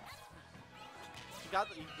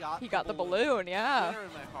 He got the balloon, yeah. Winner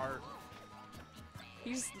in my heart.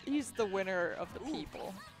 He's the winner of the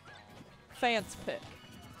people. Fans pick.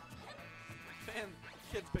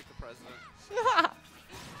 Kids pick the president.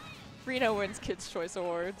 Reno wins Kids' Choice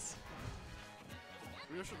Awards.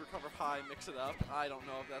 Reno should recover high, mix it up. I don't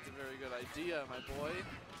know if that's a very good idea, my boy.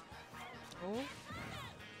 Oh,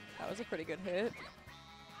 that was a pretty good hit.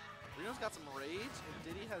 Reno's got some rage, and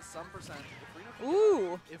Diddy has some percent.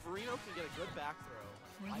 If Reno can get a good back throw,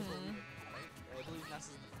 I believe in him, right? I believe Ness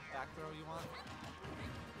is the back throw you want.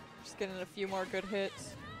 Just getting a few more good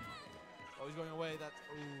hits. Oh, he's going away. That's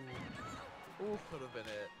Ooh. Could have been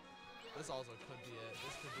it. This also could be it.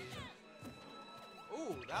 This could be it.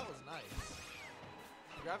 Ooh, that was nice.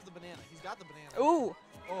 He grabs the banana. He's got the banana. Ooh.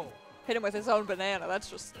 Oh. Hit him with his own banana. That's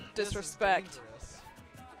just disrespect.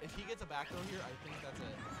 If he gets a back throw here, I think that's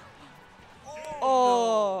it.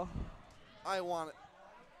 Oh. No. I want it.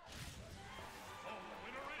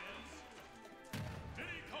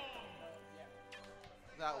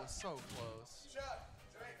 That was so close.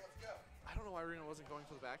 I don't know why Reno wasn't going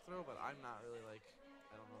for the back throw, but I'm not really like,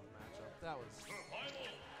 I don't know the matchup. That was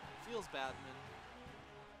feels bad, man.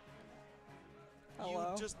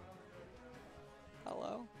 Hello. You just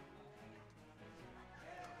Hello.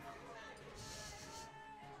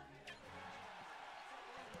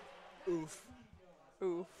 Oof.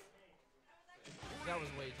 Oof. That was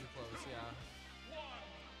way too close, yeah.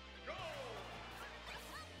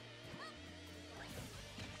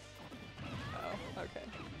 Oh, okay.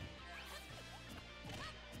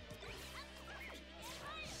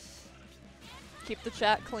 Keep the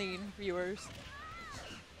chat clean, viewers.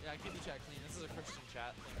 Yeah, keep the chat clean. This is a Christian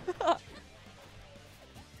chat.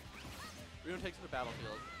 Reno takes him to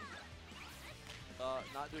battlefield.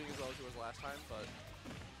 Not doing as well as he was last time, but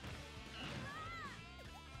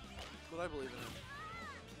I believe in him.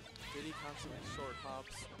 Diddy constantly short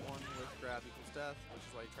hops. One with grab equals death, which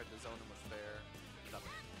is why he tried to zone him with fair.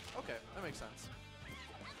 Nothing. Okay, that makes sense.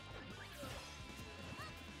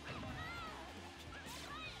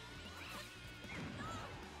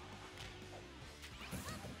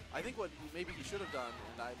 I think what maybe he should have done,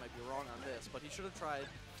 and I might be wrong on this, but he should have tried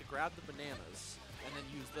to grab the bananas and then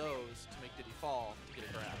use those to make Diddy fall to get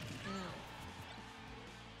a grab.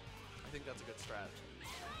 I think that's a good strategy.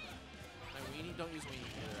 And weenie, don't use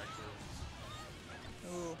weenie either, actually.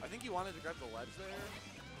 Ooh. I think he wanted to grab the ledge there,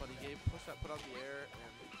 but he gave push that put out the air,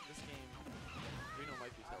 and this game, Reno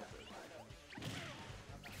might be tilted.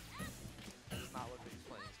 This is not what he's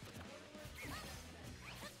playing.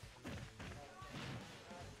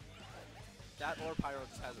 That or Pyro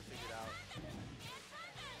just has it figured out.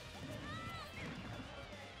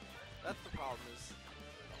 That's the problem is,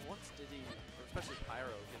 once Diddy, or especially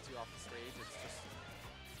Pyro, gets you off the stage, it's just...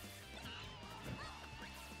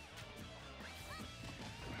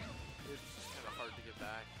 It's just kind of hard to get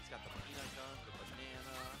back. He's got the peanut gun, the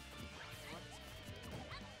banana. What?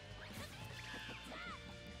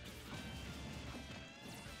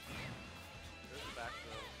 There's the back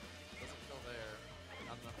throw. Doesn't kill there.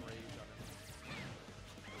 Not enough rage on him.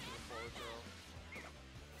 Goes to the forward throw.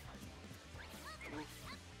 Oof.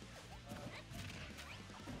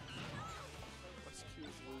 WesQ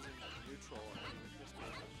is losing neutral and this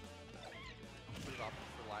game is pretty option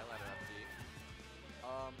for Lilat or FD.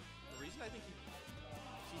 The reason I think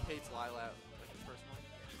he hates Lilat, like personally,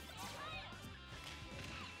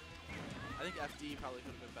 I think FD probably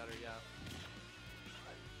could have been better, yeah.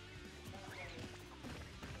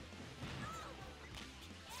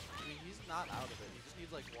 I mean, he's not out of it. He just needs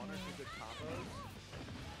like one or two good combos,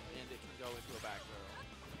 and it can go into a back throw.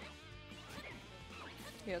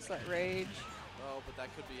 He has that rage. Oh, but that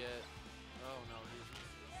could be it. Oh no,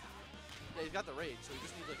 yeah, he's got the rage, so he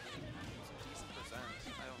just needs like some decent percent.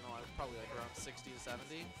 I don't know, I was probably like around 60 to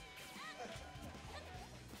 70.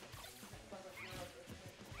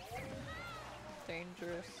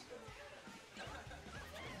 Dangerous.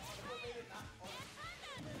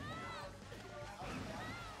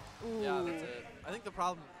 Ooh. Yeah, that's it. I think the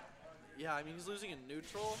problem, yeah, I mean, he's losing in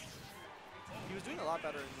neutral. He was doing a lot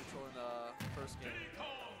better in neutral in the first game,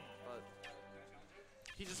 but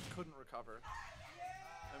he just couldn't recover.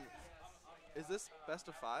 Is this best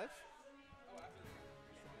of 5?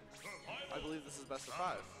 I believe this is best of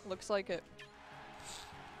 5. Looks like it.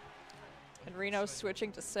 And Reno's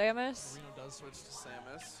switching to Samus. Reno does switch to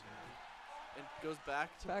Samus. And goes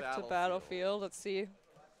back to Back Battlefield. to Battlefield. Let's see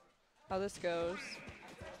how this goes.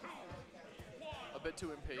 A bit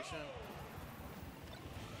too impatient.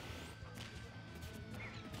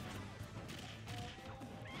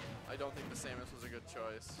 I don't think the Samus was a good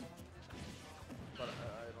choice. But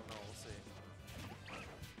I don't know, we'll see.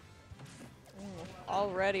 Ooh,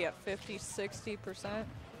 already at 50, 60%.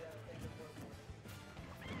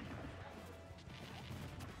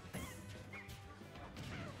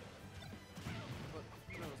 But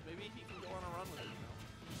who knows, maybe he can go on a run with it, you know?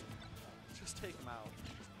 Just take him out.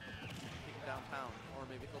 Take him downtown. Or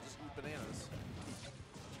maybe he'll just eat bananas.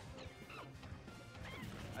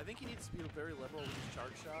 I think he needs to be very liberal with his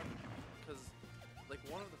charge shot, because like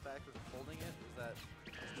one of the factors of holding it is that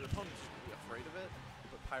the opponent should be afraid of it,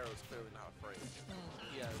 but Pyro is clearly not afraid.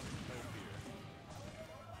 He has no fear.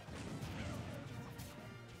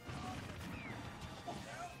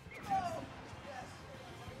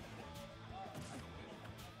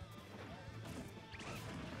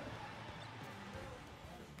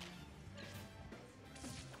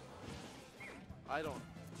 I don't.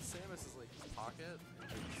 Samus is like his pocket.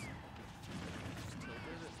 And it's just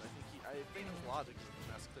tilted. And I think his logic with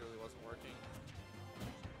the Ness clearly wasn't working.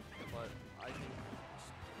 But I think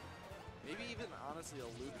maybe even honestly a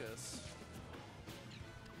Lucas.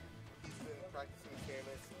 He's been practicing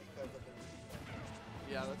Samus because of the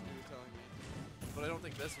Yeah, that's what you're telling me. But I don't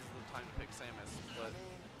think this was the time to pick Samus. But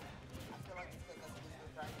I feel like it's because that's what he's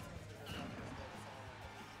been practicing. So there's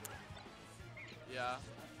no yeah.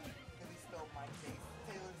 because he still might face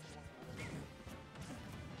Taylor's.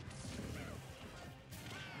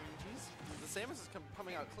 The Samus is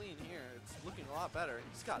coming out clean here. It's looking a lot better.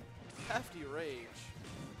 He's got hefty rage.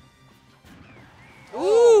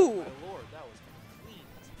 Ooh! My lord, that was clean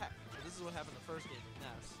as heck. So this is what happened the first game with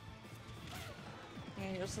Ness.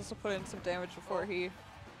 Yeah, he just has to put in some damage before he...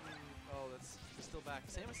 Oh, that's he's still back.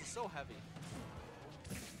 Samus is so heavy.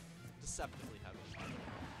 deceptively heavy.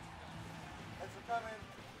 Thanks for coming.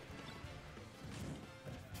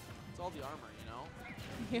 It's all the armor, you know?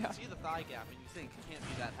 Yeah. You see the thigh gap and you think it can't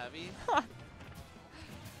be that heavy.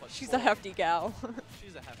 But She's a hefty gal.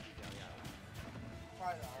 She's a hefty gal, yeah.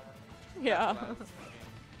 Try the armor. Yeah. That's what I was thinking.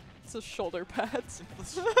 It's the shoulder pads. The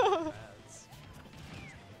shoulder pads.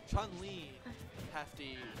 Chun-Li,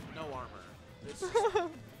 hefty, no armor. It's just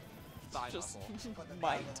thigh Just muscle.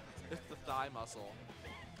 might. It's the thigh muscle.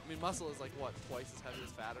 I mean, muscle is like, what, twice as heavy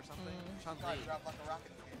as fat or something? Chun-Li, Probably drop like a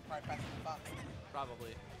rocket. Probably pass the box.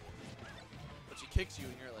 probably. But she kicks you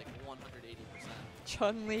and you're like 180%.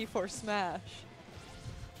 Chun-Li for Smash.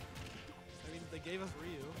 I mean, they gave us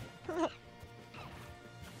Ryu. For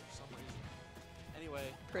some reason. Anyway.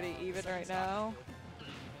 Pretty the even second right stock now. is good.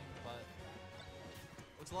 Pretty even, but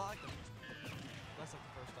looks a lot like less like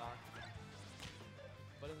the first stock.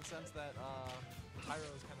 But in the sense that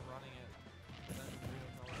Pyro is kind of running it, and then Ryu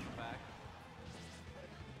can always come back.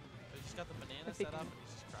 But he's just got the banana I think set up, and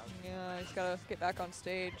he's just crouching. Yeah, he's gotta get back on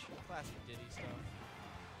stage. Classic Diddy stuff.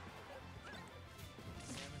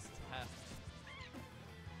 Samus is heft.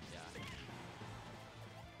 Yeah.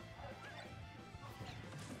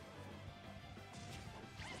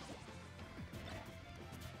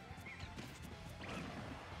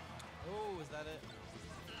 Oh, is that it?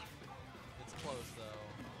 It's close though.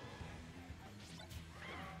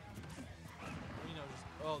 You know, just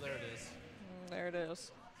oh, there it is. There it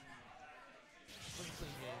is. Looks a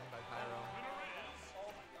clean game by Pyro.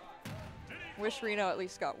 Wish Reno at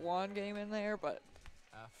least got one game in there, but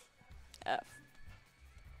F. F.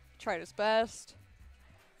 Tried his best.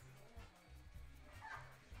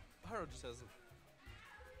 Pyro just has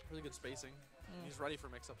really good spacing. He's ready for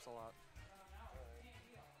mix-ups a lot.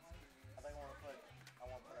 I think I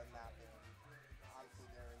want to put a nap in. Honestly,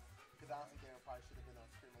 Darren. Because honestly, Darren probably should have been on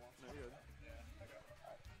stream a long time. Good.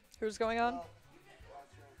 Who's going on? Well, you're on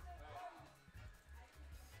stream.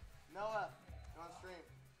 Noah, you're on stream.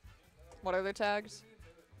 What are their tags?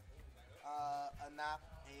 Anop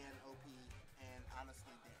and OP and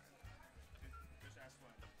honestly Darren.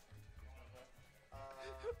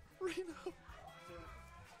 Reno.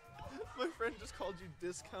 My friend just called you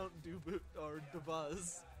discount or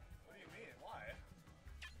Debuzz. What do you mean? Why?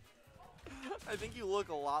 I think you look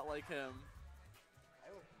a lot like him.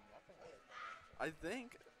 I would nothing like that. I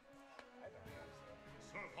think.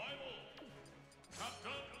 Survival.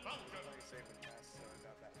 Captain Falcon.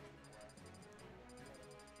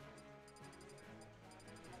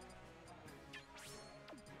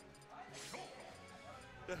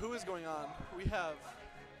 Yeah, who is going on? We have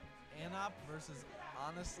Anop versus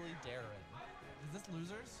HonestlyDarin. Is this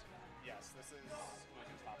losers? Yes, this is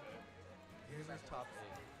Luigi's top 8. Losers top 8.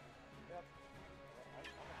 Yep.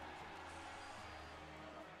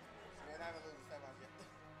 You're not going to lose the step yet.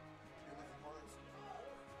 You're losing quarters.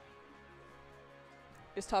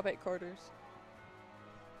 His top 8 quarters.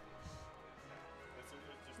 This is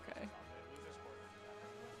just Okay. top 8. Losers quarters.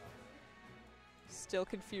 Still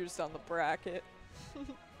confused on the bracket.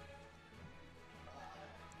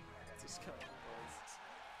 Discount Debuzz.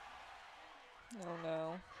 Oh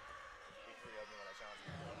no. He 3-0'd me when I challenged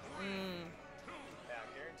him. Yeah,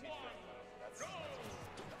 guaranteed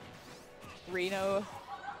fifth. Reno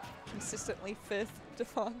consistently 5th.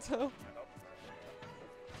 Defonso.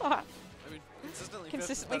 I mean, consistently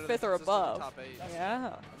Consistently fifth, is 5th better or than consistently above. Top 8.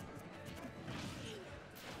 Yeah.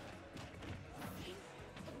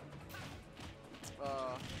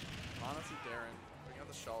 Honestly, Darren, bring out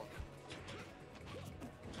the Shulk.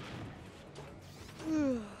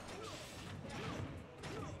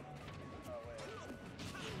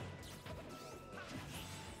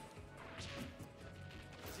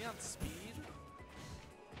 Is he on speed?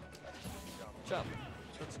 Jump.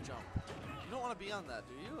 Let's jump. You don't want to be on that,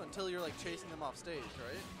 do you? Until you're like chasing them off stage,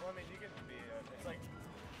 right? Well, I mean, you can be. It's like.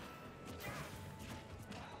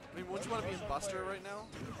 I mean, wouldn't you want to be in Buster right now?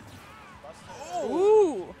 Buster.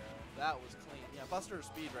 Ooh. That was clean. Yeah, Buster is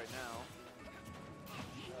speed right now.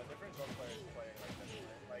 Different zone players playing like this.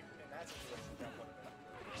 Like in that situation, that would have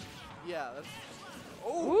been. Yeah, that's.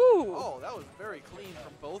 Ooh. Oh, that was very clean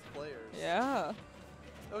from both players. Yeah.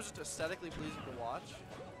 That was just aesthetically pleasing to watch.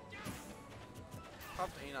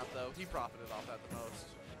 Props to Anop though, he profited off that the most.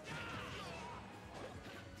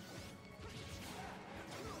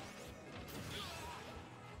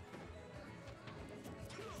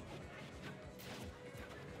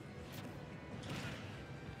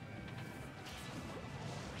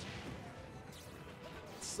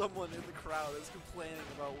 Someone in the crowd is complaining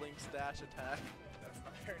about Link's dash attack. That's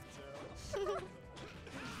iron too.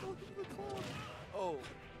 Oh,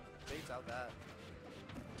 baits out that.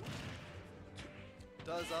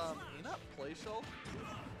 Does Anop play Shulk?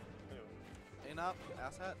 Anop,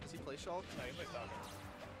 asshat, does he play Shulk? No, he plays Falcon.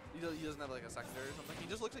 He doesn't have like a secondary or something. He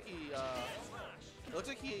just looks like he it looks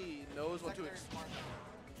like he knows what to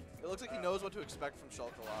It looks like he knows what to expect from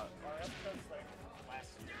Shulk a lot.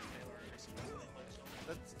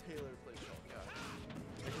 That's Taylor plays Shulk, yeah.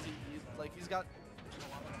 Because he's got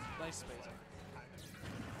nice spacing.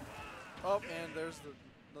 Oh, and there's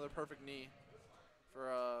another perfect knee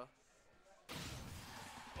for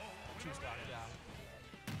Two stock, yeah.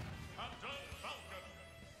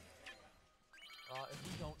 If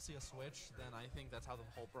we don't see a switch, then I think that's how the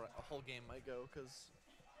whole game might go, because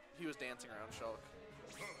he was dancing around Shulk.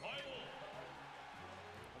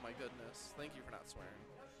 Oh my goodness. Thank you for not swearing.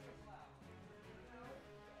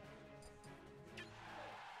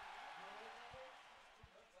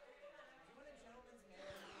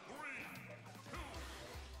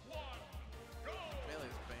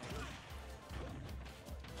 Melee's banned.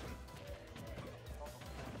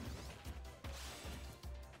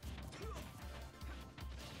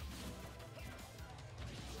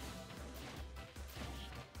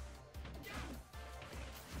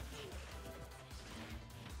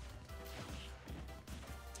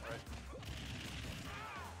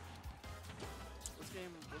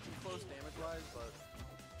 Looking close damage-wise, but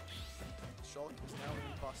Shulk is now in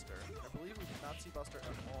Buster. I believe we did not see Buster at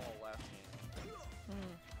all last game.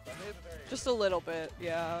 Just a little bit,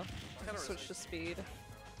 yeah. Kinda Switch to speed.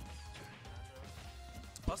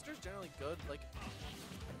 Buster's generally good, like,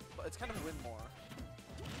 but it's kind of win more.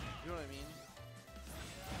 You know what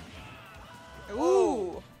I mean? Ooh!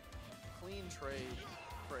 Oh. Clean trade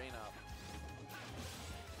for Anop.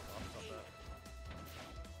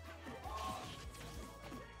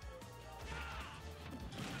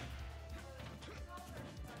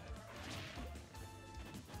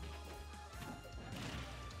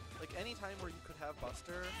 Any time where you could have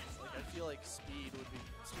Buster, like I feel like speed or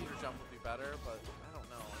jump would be better, but I don't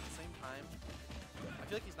know. At the same time, I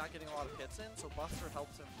feel like he's not getting a lot of hits in, so Buster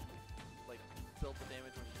helps him like build the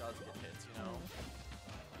damage when he does get hits, you know?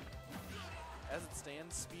 As it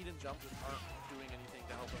stands, speed and jump just aren't doing anything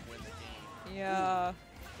to help him win the game. Yeah.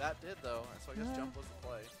 Ooh, that did though, so I guess jump was the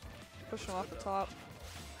play. Push him off the top.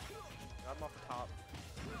 Got him off the top.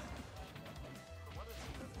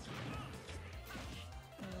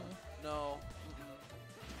 No.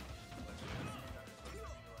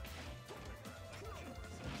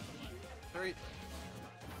 Very,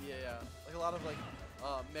 yeah, like a lot of like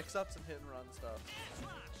mix-ups and hit and run stuff,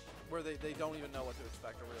 where they don't even know what to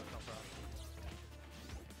expect or where they'll come from.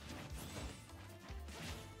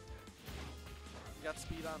 You got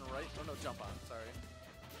speed on right, oh no, jump on, sorry.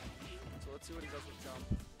 So let's see what he does with jump.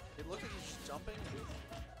 It looked like he's just jumping.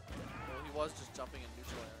 Well, he was just jumping and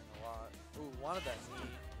neutral airing a lot. Ooh, wanted that knee.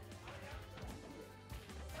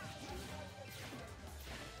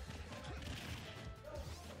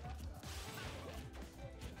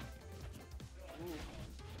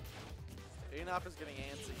 Anop is getting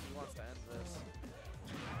antsy. He wants to end this.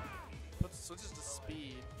 Switches to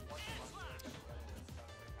speed.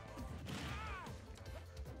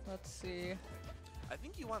 Let's see. I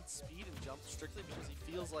think he wants speed and jump strictly because he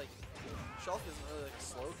feels like Shulk isn't really like a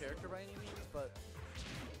slow character by any means, but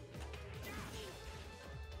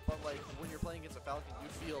like when you're playing against a Falcon, you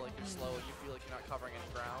feel like you're slow and you feel like you're not covering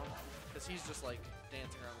any ground because he's just like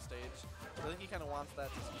dancing around the stage. So I think he kind of wants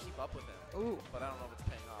that to keep up with him. Ooh. But I don't know if it's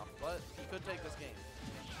paying off. But he could take this game.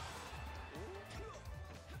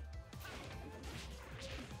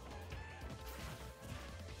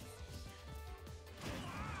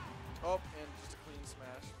 Oh, and just a clean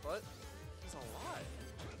smash, but he's alive.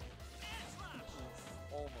 Oof,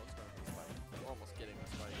 almost got this fight. Almost getting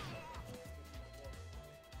this fight.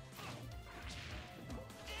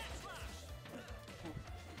 Oof,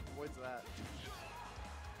 avoids that.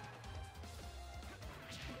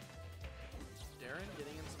 Darin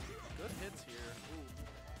getting in some good hits here. Ooh.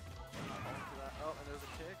 Oh, and there's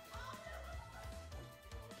a kick.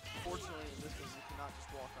 Fortunately, in this case, you cannot just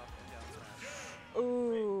walk up and down smash.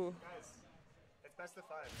 Ooh. Guys, it's best of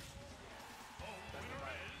 5. Best of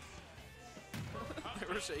 5. They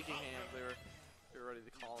were shaking hands. They were ready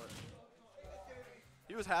to call it.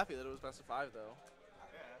 He was happy that it was best of 5, though.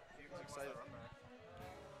 Yeah, he was excited.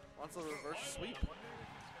 Wants a reverse sweep.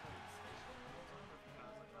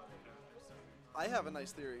 I have a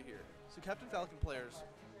nice theory here. So Captain Falcon players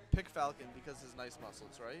pick Falcon because his nice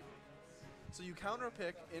muscles, right? So you counter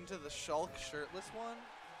pick into the Shulk shirtless one,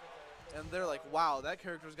 and they're like, wow, that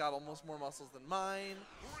character's got almost more muscles than mine.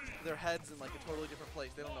 Their head's in like a totally different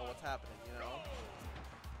place. They don't know what's happening, you know?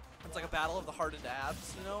 It's like a battle of the hardened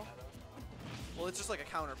abs, you know? Well, it's just like a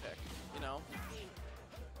counter pick, you know?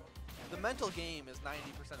 the mental game is 90%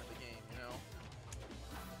 of the game, you know?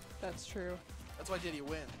 That's true. That's why Diddy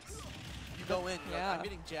wins. You go in, you're Yeah. like, I'm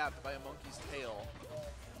getting jabbed by a monkey's tail.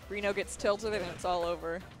 Reno gets tilted and it's all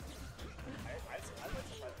over.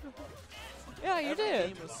 Yeah, you Every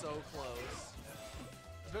did. game was so close.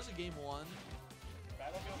 Especially game 1.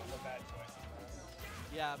 Battlefield was a bad choice.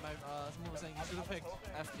 Yeah, my someone was saying you should have picked FD.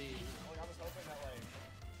 I was hoping that like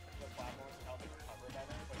the platforms would help me recover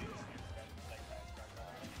better, but he just used them like crash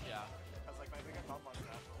guard. Yeah. Because like my biggest problem on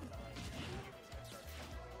Natural was that like he was starting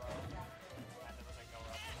really well, and there was like no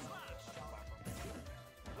up on the platform.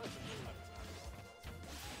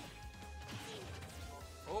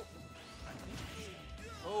 Oh.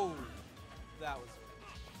 Oh. That was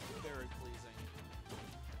very pleasing.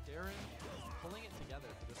 Darin pulling it together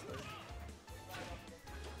for this third.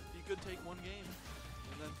 He could take one game,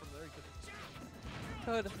 and then from there he could.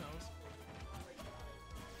 Good. Who knows?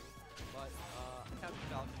 But Captain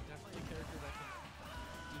Falcon, definitely a character that can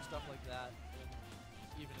do stuff like that and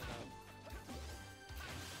even it out.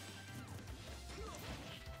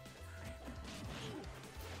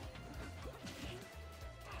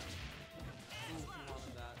 Ooh, he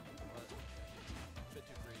wanted that, but a bit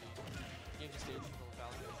too greedy. Game just staging for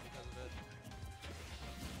Falcon because of it.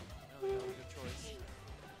 I don't think that was a good choice.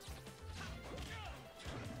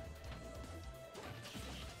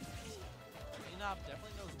 Anop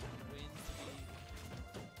definitely knows when to be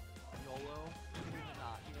YOLO and when to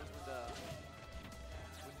not. He knows when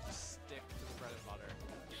to just stick to the bread and butter.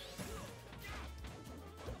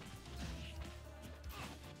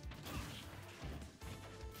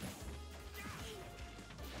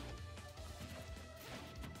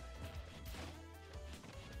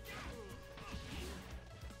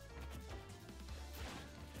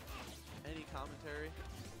 Any commentary?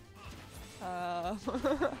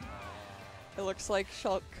 It looks like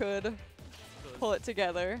Shulk could pull it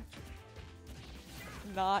together.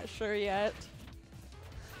 Not sure yet.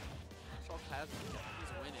 Shulk has it.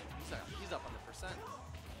 He's winning. He's up on the percent.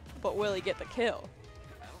 But will he get the kill?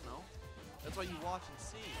 I don't know. That's why you watch and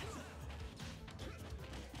see.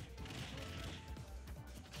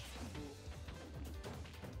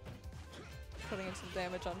 Putting in some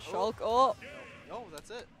damage on Shulk. Oh, No, that's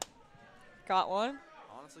it. got one.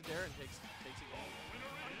 HonestlyDarin takes a game.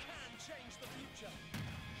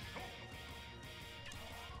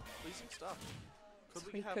 Pleasing stuff. Could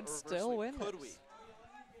we We have could a reverse still sweep? win Could this. we?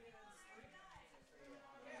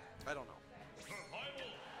 I don't know.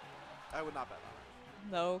 I would not bet on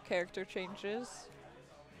it. No character changes.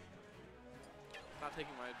 Not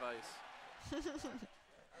taking my advice.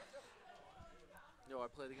 Yo, I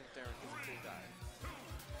played against Darren. He's a cool guy.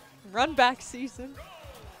 Run back season.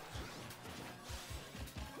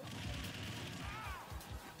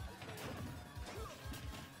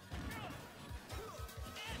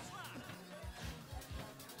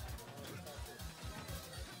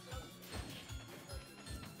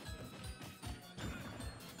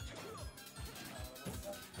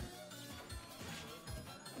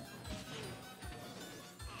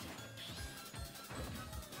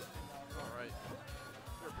 Alright.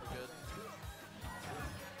 They're pretty good.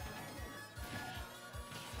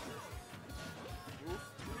 Oof.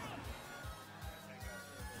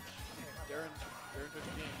 Darren took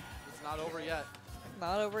the game. It's not over yet.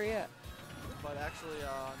 Not over yet. But actually,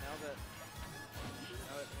 now that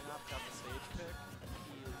Anop got the stage pick,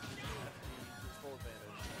 he is using FD to his full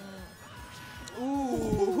advantage.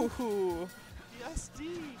 Ooh. The SD!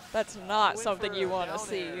 That's not Went something for you a want to down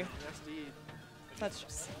see. air. The SD. That's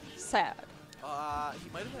just sad. He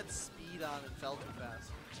might have had speed on and fell too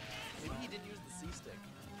fast. Maybe he did use the C stick.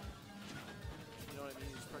 You know what I mean?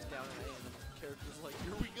 You just press down and A, and then the character's like,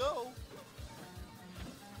 here we go!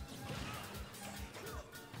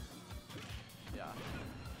 Yeah.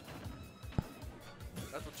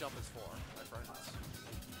 That's what jump is for, my friends.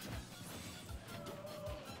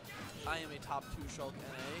 I am a top 2 Shulk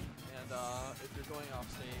NA, and if you're going off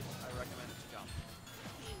stage, I recommend it to jump.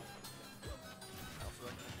 I also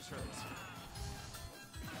recommend you shirtless.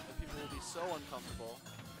 And people will be so uncomfortable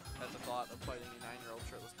at the thought of fighting a 9-year-old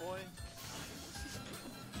shirtless boy.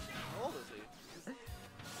 How old is he?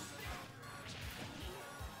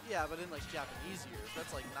 Yeah, but in like Japanese years,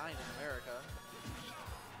 that's like 9 in America.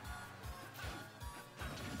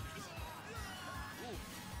 Ooh.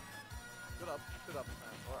 Good up,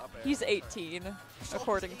 man. Or up air. He's sorry. 18,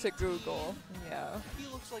 according to Google. Yeah. He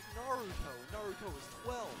looks like Naruto. Naruto is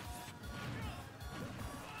 12.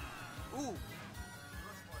 Ooh.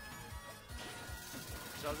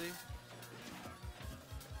 Does he?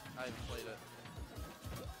 I haven't played it.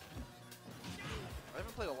 I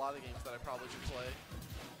haven't played a lot of games that I probably should play.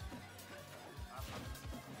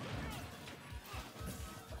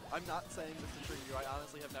 I'm not saying this to trigger you. I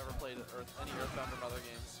honestly have never played any Earthbound or Mother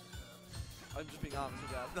games. I'm just being honest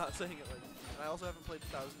with that. I'm not saying it like. And I also haven't played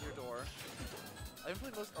 1000 Year Door. I haven't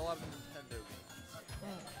played a lot of Nintendo games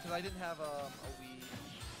because I didn't have a Wii,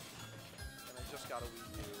 and I just got a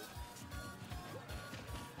Wii U.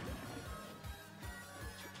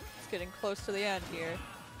 It's getting close to the end here.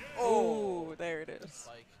 Oh, there it is.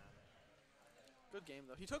 Like, good game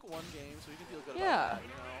though. He took one game, so you can feel good Yeah. about that. You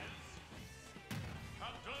know.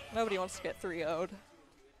 Nobody wants to get 3-0'd.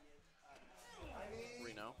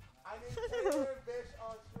 Reno. I need Taylor Bisch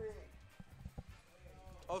on screen.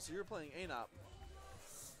 Oh, so you're playing Anop.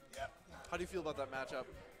 Yep. How do you feel about that matchup?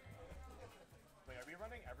 Wait, are we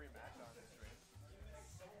running every match on this stream?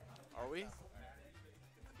 Are we?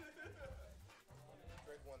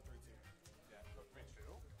 Drink 1, 3, 2. Yeah.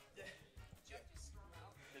 3-2? Yeah.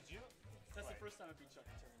 Did you? That's the first time I beat Chuck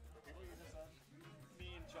in tournament. The people you just saw?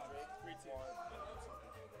 Me and Chuck. 3-2.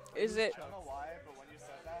 Is it? I don't know why, but when you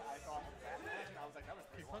said that, I thought of that match, and I was like, that was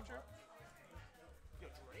pretty Puncher?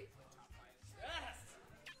 Yo, Drake? Yes!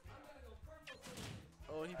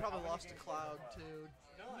 Oh, he probably lost to Cloud too.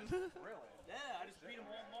 None. Really? Yeah, I just beat him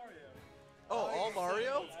all Mario. Oh, all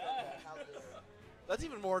Mario? Yeah. That's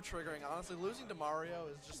even more triggering, honestly. Losing to Mario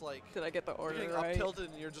is just like Did I get the order getting right? up tilted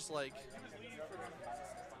and you're just like,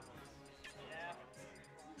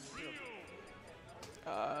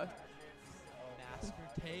 Masker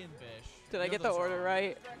Tay and Bisch. Did You I have get the those order wrong.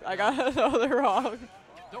 right? I got another wrong.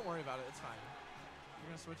 Don't worry about it. It's fine.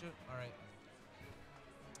 You're gonna switch it. All right.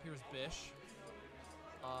 Here's Bisch.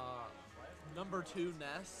 Number 2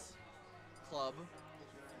 Ness. Club.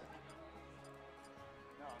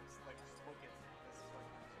 No, I'm just like, just looking. This is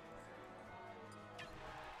like,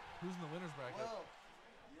 Who's in the winners bracket? Well,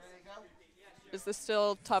 you ready to go? Is this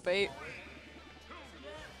still top 8?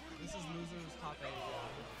 This is losers top 8. Yeah. We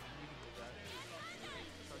can do that.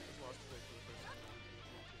 Chuck just lost to Drake for the first time.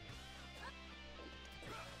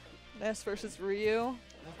 Ness versus Ryu. Is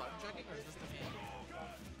this button checking or is this the game?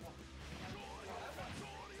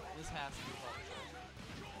 This has to be button check.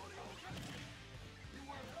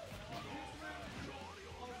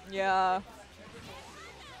 Yeah.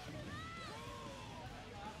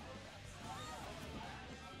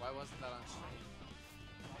 Why wasn't that on stream?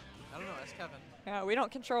 I don't know. Ask Kevin. Yeah, we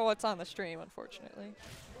don't control what's on the stream, unfortunately.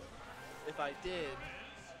 if I did,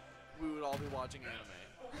 we would all be watching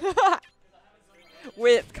anime.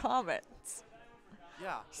 With comments.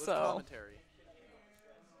 Yeah, with So. commentary.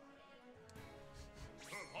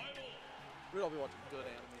 We'd all be watching good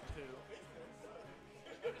anime too.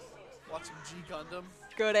 Watching G Gundam.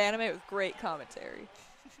 Good anime with great commentary.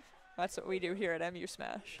 That's what we do here at MU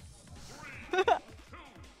Smash. Not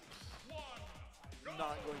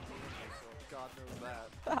going to anime, so God knows that.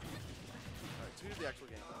 Alright, so here's the actual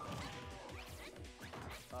game.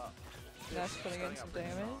 Ness Bisch putting in starting some out pretty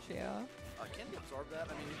damage, strong. yeah. Can he absorb that?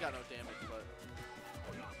 I mean, he's got no damage, but.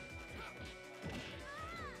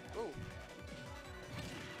 Oh.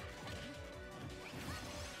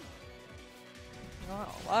 Wow,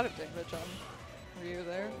 a lot of damage on Ryu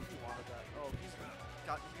there. Oh, he wanted that. Oh, he's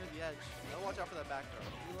got near the edge. You gotta watch out for that back throw. If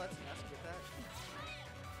he lets Ness get that,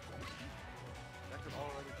 that could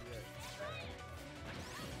already be it.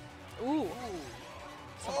 Ooh, Ooh.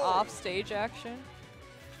 some Oh. off-stage action.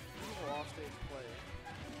 Beautiful offstage play.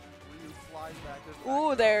 Ryu flies back. There's the Ooh,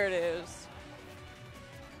 back there it is.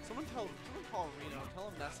 throw. Someone call Reno. Tell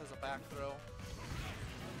him Ness has a back throw.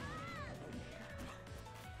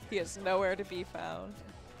 He is nowhere to be found.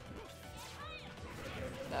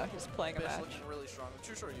 Now he's playing a Bisch match. looking really strong.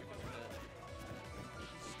 True sure you can win it.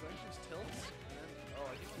 Strength his tilts. And then, oh,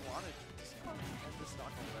 I think he wanted to end this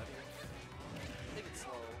stock over that here. Take it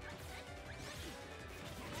slow.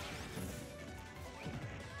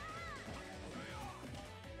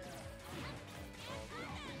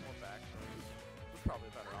 More back throws. That's probably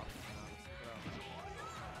a better option, honestly.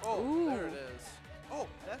 But, oh, there it Ooh. is. Oh,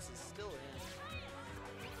 Ness is still in.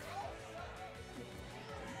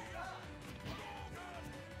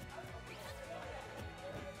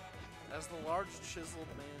 As the large chiseled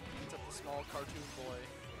man beats up the small cartoon boy,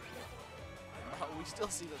 we still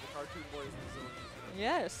see that the cartoon boy is resilient.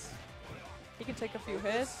 Yes. He can take a few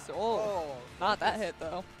hits. Oh, not that hit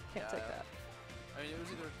though. Can't take that. I mean, it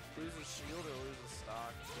was either lose his shield or lose his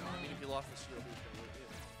stock. You know, I mean, if he lost his shield, he was going to lose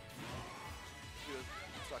it. He was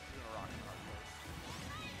stuck in a rock and hard place.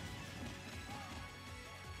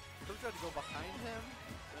 Kirby tried to go behind him,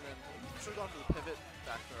 and then should have gone for the pivot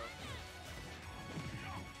back throw.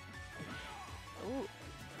 Ooh.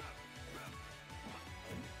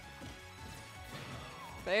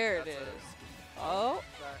 There it That's it. is. Oh.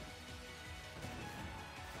 Back.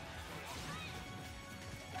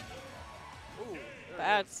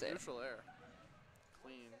 That's it. Neutral air.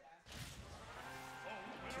 Clean.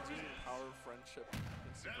 She's using the power of friendship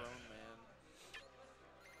against a grown man.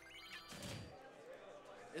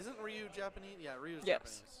 Isn't Ryu Japanese? Yeah, Ryu's Yes.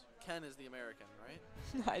 Japanese. Ken is the American, right?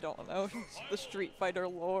 I don't know. The Street Fighter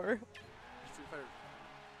lore. Street Fighter.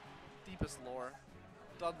 Deepest lore.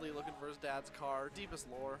 Dudley looking for his dad's car. Deepest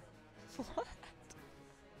lore. What?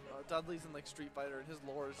 Dudley's in like Street Fighter, and his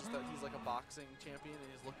lore is just that he's like a boxing champion,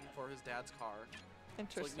 and he's looking for his dad's car. So, like,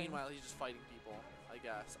 Interesting. meanwhile, he's just fighting people, I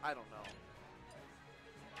guess. I don't know.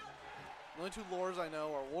 The only two lores I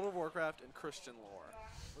know are World of Warcraft and Christian lore.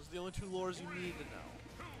 Those are the only two lores you need to know.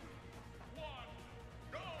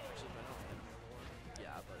 Actually, I know anime lore.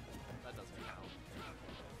 Yeah, but that doesn't count.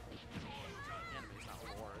 Anime's not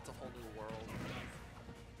lore. It's a whole new world.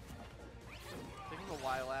 Taking the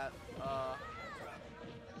Lilat.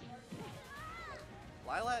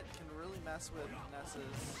 Lilat can really mess with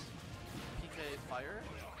Ness's PK Fire,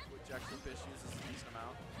 which actually Bisch uses a decent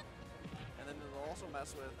amount. And then it'll also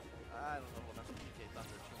mess with, I don't know if it'll mess with PK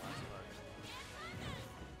Thunder too much, but...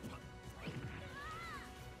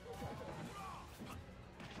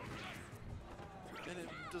 And it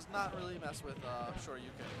does not really mess with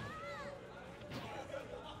Shoryuken.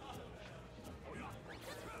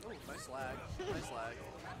 Oh, nice lag. Nice lag.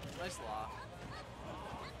 Nice law.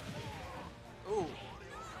 Ooh.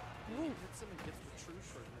 He hits him and gets the true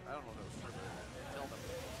Shoryuken. I don't know if it was true, but it killed him.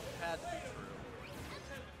 It had to be true.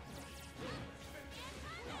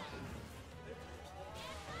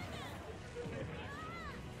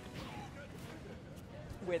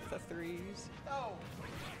 With the threes. No!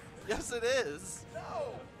 Yes, it is!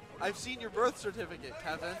 No! I've seen your birth certificate,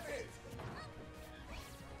 Kevin.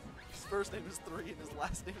 His first name is 3 and his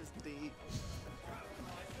last name is D.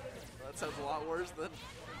 That sounds a lot worse than...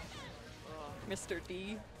 Mr.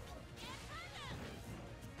 D.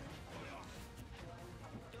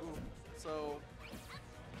 Ooh, so...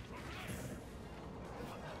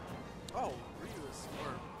 Oh, Ryu is,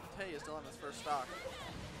 or Tay is still on his first stock.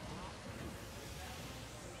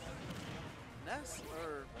 Ness,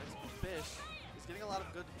 or Bisch, is getting a lot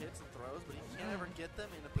of good hits and throws, but he can't ever get them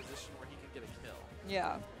in a position where he can get a kill.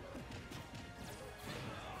 Yeah.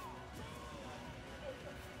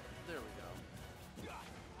 There we go.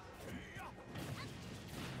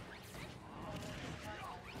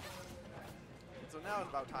 So now it's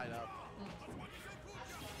about tied up.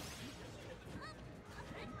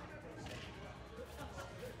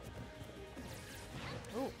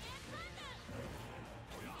 Ooh.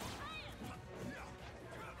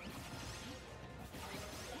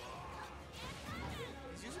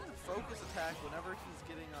 He's using the focus attack whenever he's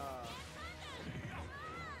getting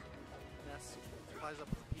Ness flies up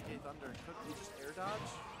with the PK Thunder. Could he just air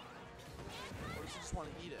dodge? Or does he just want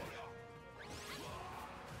to eat it?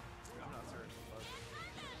 I'm not certain, but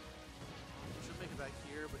he should make it back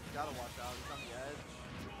here, but you gotta watch out. He's on the edge.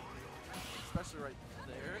 Especially right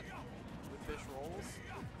there. With Bisch rolls.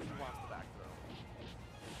 He wants the back throw.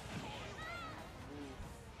 Ooh.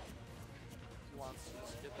 He wants to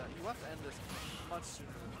just get that. He wants to end this much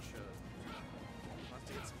sooner than he should. He wants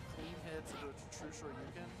to get some clean hits into a true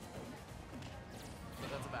Shoryuken.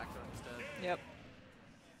 But that's a back throw instead. Yep.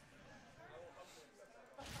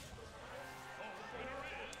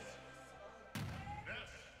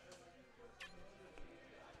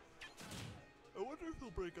 I wonder if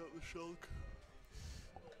he'll break out the Shulk.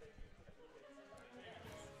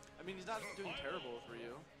 I mean, he's not doing terrible with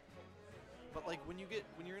Ryu. But like when you're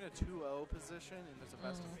in a 2-0 position and there's a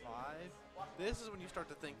best of 5, this is when you start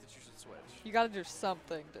to think that you should switch. You gotta do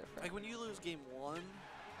something different. Like when you lose game 1,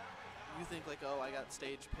 you think like, oh, I got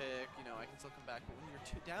stage pick, you know, I can still come back. But when you're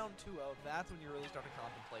down 2-0, that's when you really start to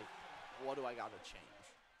contemplate, what do I gotta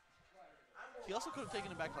change? He also could have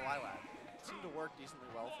taken it back to Lilat. It seemed to work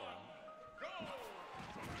decently well for him.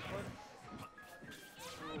 But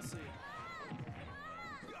we'll see.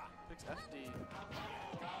 Picks FD.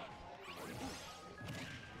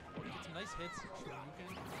 Get some nice hits.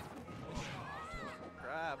 Shoryuken.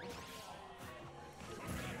 Grab. He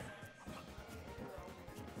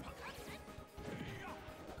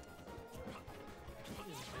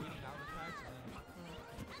is baiting out attacks, and then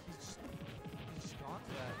he's just gone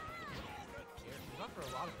for that. He's gone for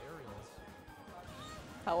a lot of aerials.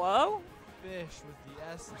 Hello? Bisch with the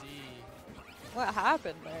SD. What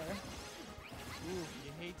happened there? Ooh,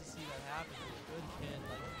 you hate to see that happen to a good kid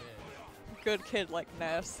like Bisch. Good kid like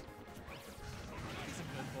Ness. He's a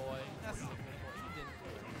good boy. Ness is a good boy. He didn't do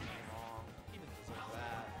anything wrong. He didn't deserve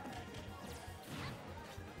that.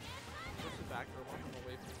 Push the back throw, want him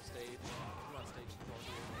away from the stage. He wants stage control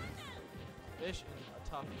here. Bisch in a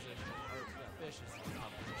tough position. Or, yeah, Bisch is in a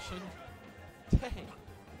tough position. Dang.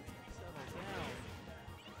 Settle down.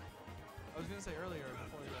 I was gonna say earlier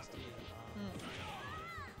before the SD.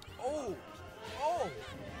 Oh! Oh!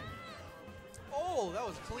 Oh, that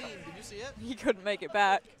was clean. Did you see it? He couldn't make it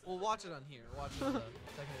back. Well, watch it on here. Watch it. Second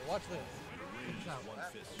here. Watch this. Check this out. Watch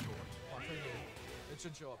right here. It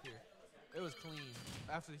should show up here. It was clean.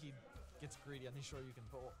 After he gets greedy, I'm sure you can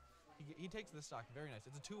pull. He takes this stock. Very nice.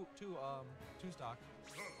 It's a two stock.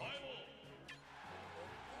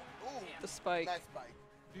 Ooh, The spike. nice spike.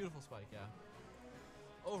 Beautiful spike, yeah.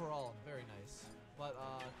 Overall, very nice. But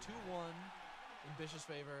 2-1 in Bisch's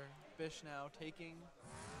favor. Bisch now taking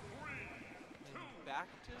back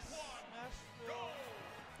to Smashville.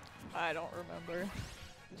 I don't remember. Did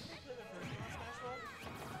he play the first game on Smashville?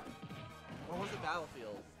 Or was it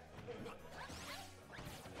Battlefield?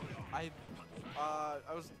 I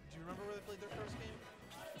was. Do you remember where they played their first game?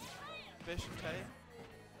 Bisch and Tay.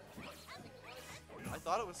 I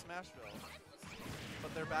thought it was Smashville,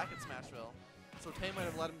 but they're back at Smashville, so Tay might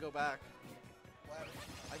have let him go back.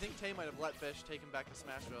 I think Tay might have let Bisch take him back to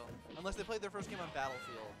Smashville, unless they played their first game on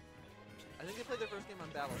Battlefield. I think they played their first game on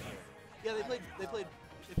Battlefield. Yeah, they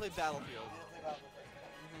played Battlefield.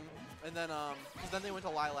 And then then they went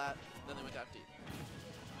to Lilat, then they went to FD.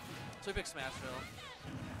 So he picked Smashville.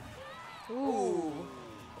 Ooh.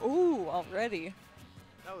 Ooh, already.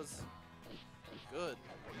 That was good.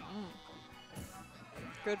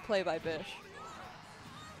 Good play by Bisch.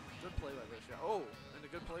 Good play by Bisch, yeah. Oh, and a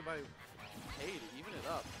good play by Tay to even it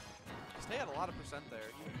up. Because Tay had a lot of percent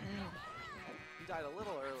there. He died a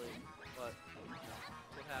little early, but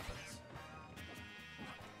what happens?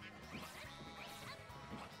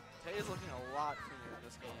 Tay is looking a lot cleaner in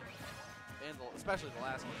this game. And especially the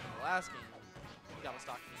last game. The last game, he got a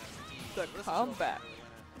stock from SD. The comeback.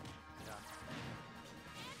 Yeah.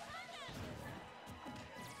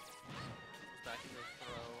 Back in the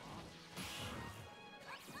throw.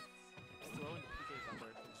 Throwing the PK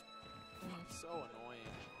Thunder is so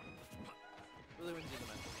annoying. Really wouldn't do the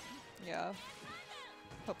mental. Yeah.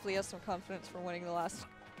 Hopefully he has some confidence for winning the last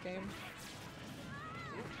game.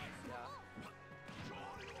 Yeah.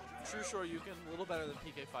 True Shore Yukon, a little better than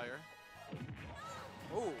PK Fire.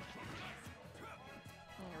 Oh.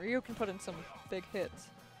 Ryu can put in some big hits.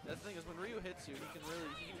 That's the thing is when Ryu hits you, he can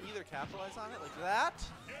either capitalize on it like that.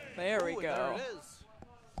 There we Ooh, go. There it is.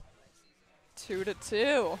 2-2.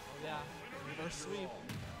 Oh yeah. Reverse sweep.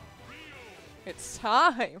 It's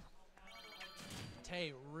time.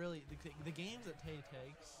 Tay really, the games that Tay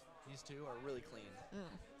takes, these two are really clean.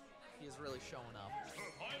 He is really showing up.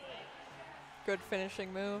 Good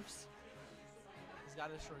finishing moves. He's got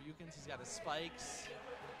his Shoryukens, he's got his spikes.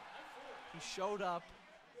 He showed up.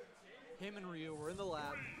 Him and Ryu were in the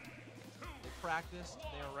lab. They practiced.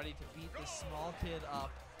 They were ready to beat this small kid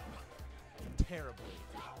up terribly.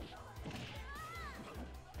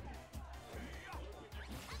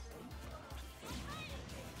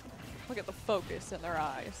 Look at the focus in their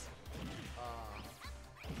eyes. I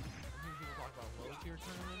hear people talk about low-tier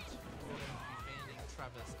tournaments. We're going to be banning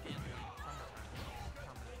Travis and Lee from the tournament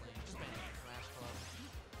permanently. Just banning Smash Club.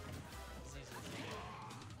 These are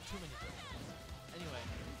too many tournaments. Anyway,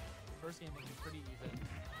 first game looking pretty even.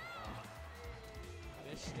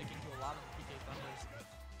 Bisch sticking to a lot of the PK Thunders.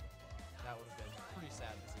 That would have been pretty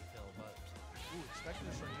sad to see Phil, but ooh, expecting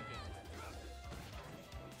the Shoryuken.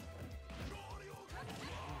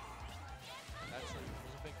 That Shoryuken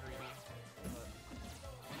was a bit greedy, but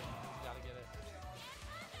you gotta get it.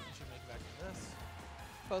 You should make it back to this.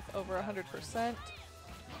 Both over 100%.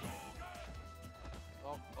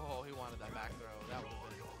 Oh, he wanted that back throw. That would have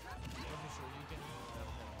been. I'm sure you can.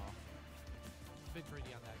 That'll hit him off. A bit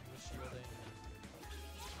greedy on that. He was shielding.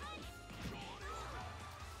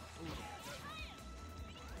 Ooh.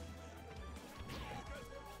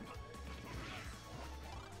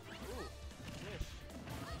 Ooh, Bisch.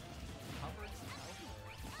 Covering some health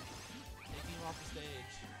there. Taking him off the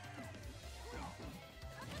stage.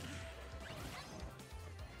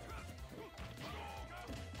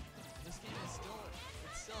 This game is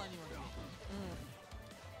still anyone to beat.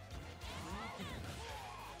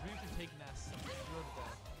 Ryu can take Ness to the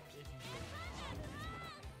death if you do it.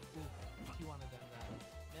 Ooh, he wanted that.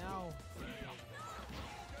 Now,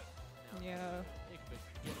 Yeah. it could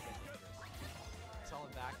get a bit dangerous.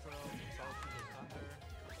 Solid back throw, solid PK Thunder.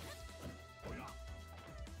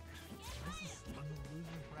 This is in the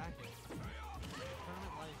losing bracket.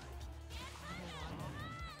 Tournament life.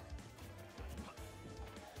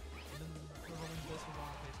 And then the Roman Bisch was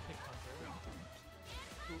on his Kick Hunter.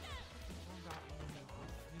 Who he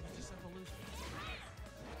just sent the loose.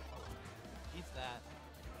 Eats that.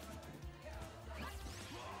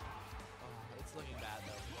 It's looking bad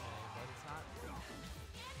though, but it's not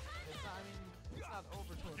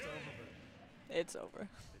It's over.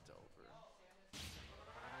 It's over. It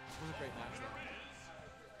was a great match,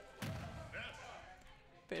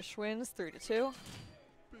 though. Bisch wins 3-2.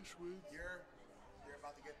 Bisch wins. You're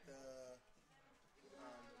about to get the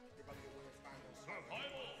you're about to get winners finals.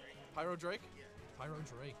 Pyro Drake? Yeah. Pyro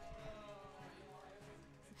Drake.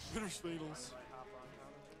 Winners finals.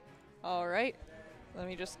 All right. Let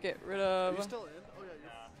me just get rid Are of. you still in? Oh yeah.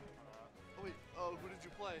 Oh wait. Oh, who did you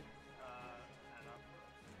play?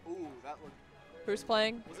 Ooh, that looked. Who's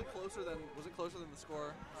playing? Was it closer than the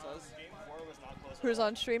score says? Game 4 was not close. Who's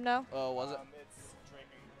on stream now? Oh, was it? It's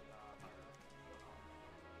drinking.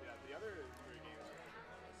 Yeah, the other 3 games are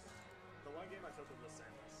close. The one game I took was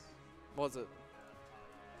Samus. Was it?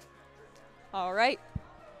 All right.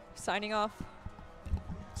 Signing off.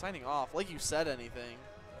 Signing off. Like you said anything.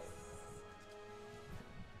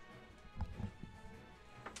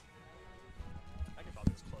 I can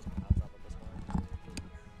probably just close my laptop at this point.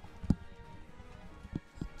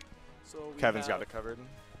 So we Kevin's have got it covered.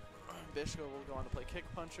 Bisch will go on to play Kick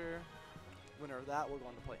Puncher. Winner of that will go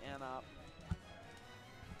on to play Anop.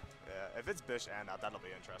 Yeah, if it's Bisch and Anop, that'll be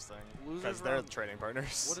interesting. Losers Because they're round- trading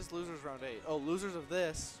partners. What is losers round 8? Oh, losers of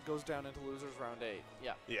this goes down into losers round 8.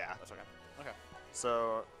 Yeah, Yeah. that's okay. Okay.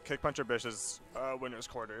 So, Kick Puncher Bisch is winner's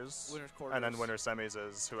quarters. Winners quarters. And then winner's semis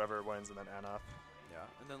is whoever wins, and then Anop. Yeah,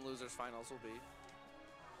 and then losers finals will be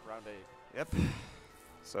round 8. Yep.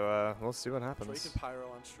 So, we'll see what Drake happens. and Pyro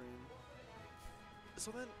on stream.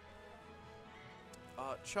 So then,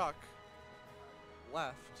 Chuck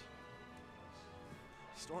left,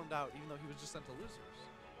 stormed out, even though he was just sent to losers.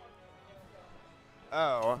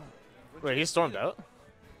 Oh. When Wait, Drake he stormed beat him- out?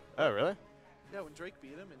 Oh, really? Yeah, when Drake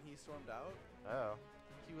beat him and he stormed out, Oh.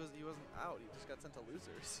 he wasn't out. He just got sent to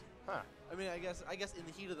losers. Huh. I mean, I guess in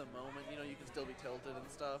the heat of the moment, you know, you can still be tilted and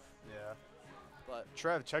stuff. Yeah. But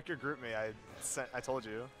Trev, check your group me. I told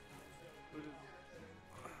you. who did,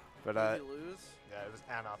 But, who did he lose? yeah, it was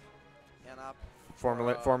Anop. Anop.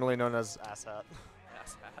 Formerly known as Asshat.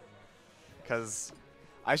 Asshat. Because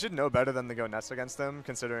I should know better than to go Ness against him,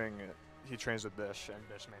 considering he trains with Bisch, and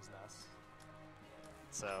Bisch mains Ness.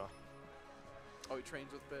 So, Oh, he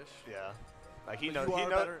trains with Bisch. yeah. Like, he But knows you are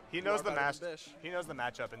better- he you knows are the better match. than Bisch. He knows the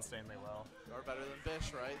matchup insanely well. You are better than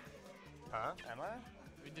Bisch, right? Huh? Am I?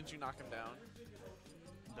 I mean, didn't you knock him down?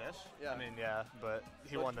 Bisch? Yeah. I mean, yeah, but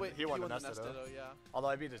he But won the wait, he won the Ness Ness Ditto. Ditto, yeah. Although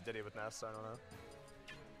I beat his Diddy with Ness, so I don't know.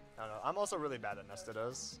 I'm also really bad at Ness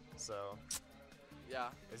Dittos, so Yeah.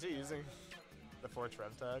 is he using the 4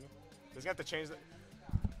 Trev tag? He's gonna have to change the.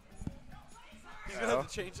 He's gonna have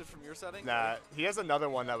to change it from your setting. Nah, he has another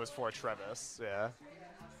one that was for Trevis. Yeah.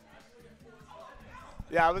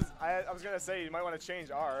 Yeah, I was gonna say you might want to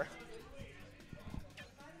change R.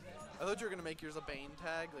 I thought you were gonna make yours a Bane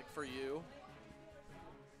tag, like for you.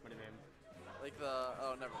 What do you mean? Like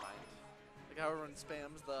oh, never mind. Like how everyone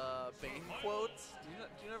spams the Bane quotes.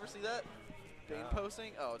 Do you never see that? Bane No.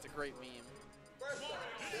 posting? Oh, it's a great meme.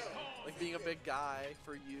 Like being a big guy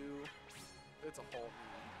for you. It's a whole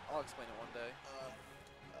meme. I'll explain it one day.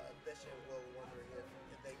 Bisch and Will wondering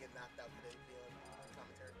if they get knocked out today, feeling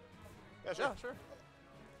commentary. Yeah, sure. Yeah, sure.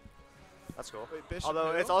 That's cool. Wait, Bisch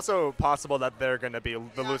Although and it's who? also possible that they're gonna be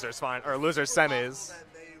the losers fine or losers semis.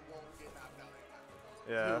 That they won't get knocked out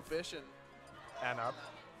anytime. Yeah. Who, Bisch and And up.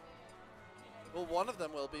 well, one of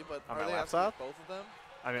them will be, but On are my they asking laptop? both of them?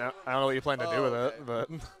 I mean, I don't know what you plan to do Oh, with okay. it, but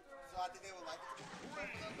So I think they would like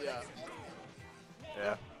it. Yeah.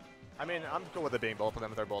 yeah. I mean, I'm cool with it being both of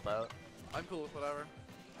them if they're both out. I'm cool with whatever.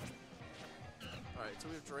 All right, so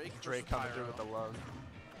we have Drake. Drake versus coming through with the Pyro. love.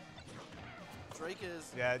 Drake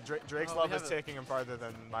is. Yeah, Drake's Oh, love we is have it. taking him farther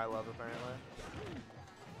than my love, apparently.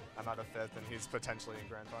 I'm out of 5th, and he's potentially in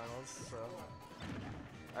grand finals, so.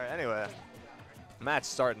 All right, anyway. Match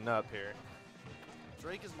starting up here.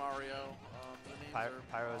 Drake is Mario. The names are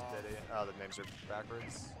Pyro's off. Diddy. Oh, the names are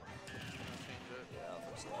backwards. I'm gonna change it. Yeah, I'll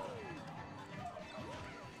fix that.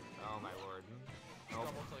 Oh, my lord. Nope.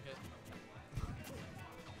 Double click it.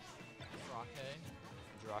 Rocket.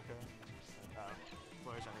 Draka.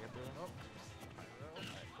 Flourish trying to get through. Oh.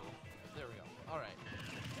 Alright, cool. There we go. All right.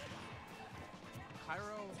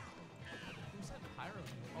 Pyro. Who said Pyro?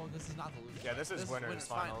 Oh, this is not the loser. Yeah, this is winners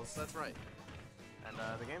finals. That's right. And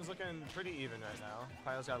the game's looking pretty even right now.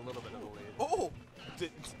 Pyro's got a little bit of a lead. Oh!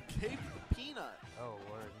 Cave the peanut. Oh,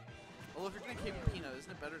 lord. Well, if you're gonna cave the peanut,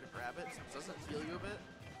 isn't it better to grab it since it doesn't heal you a bit?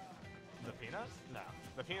 The peanut? No.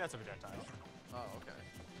 The peanut's a projectile. Oh, okay.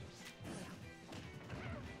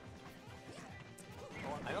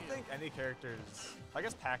 I don't think any characters. I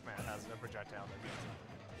guess Pac-Man has a projectile that gets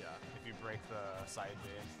Yeah. if you break the side B.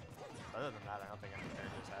 Other than that, I don't think any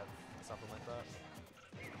characters have something like that.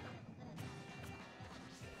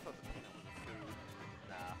 I thought the peanut was food.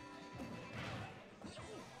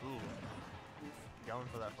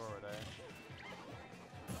 going for that forward air.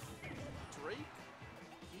 Drake,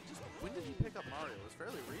 when did he pick up Mario? It was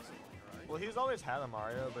fairly recently, right? Well, he's always had a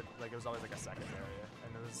Mario, but like it was always like a secondary,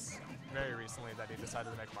 and it was very recently that he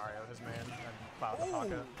decided to make Mario his main and cloud the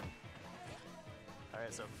pocket. All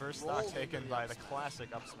right, so first stock taken by the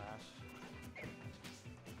classic up smash.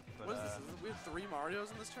 But, what is this? We have 3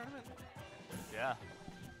 Marios in this tournament? Yeah.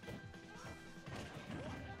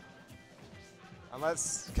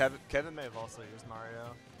 Unless Kevin may have also used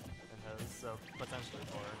Mario in his, so potentially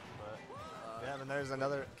 4. But yeah, and there's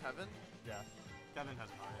another. Kevin? Yeah, Kevin has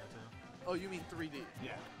Mario too. Oh, you mean 3D?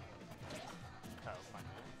 Yeah. Oh, fine.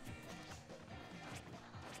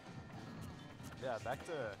 Yeah, back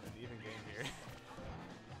to an even game here.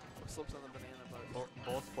 Slips on the banana, but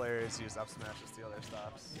Both players use up smash to steal their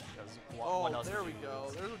stops. Oh, what else there would we you go.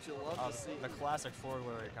 use? There's what you love to see. The classic forward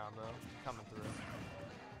Larry combo coming through.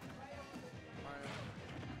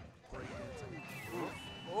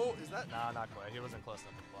 Oh, is that? Nah, not quite. He wasn't close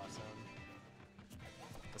enough to blast him.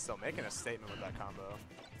 But still making a statement with that combo.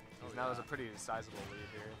 Now there's a pretty sizable lead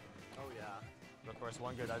here. Oh, yeah. But of course,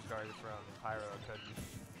 one good edge guard from Pyro could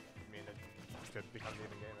mean it could become an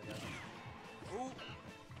even game again. Ooh.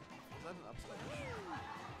 Is that an up smash?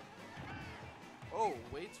 Oh,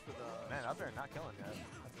 waits for the... Man, up there not killing yet.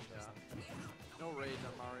 That's interesting. No rage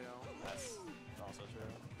on Mario. That's also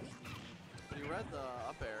true. But he read the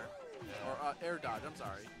up air. Yeah. Or air dodge, I'm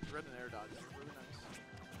sorry. He read an air dodge. It's really nice.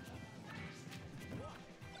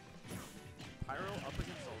 Pyro up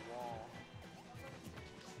against the wall.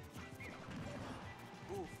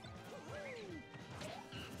 Oof.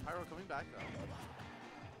 Pyro coming back though.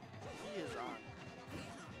 He is on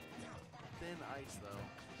thin ice though.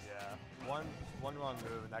 Yeah. One wrong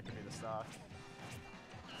move and that could be the stock.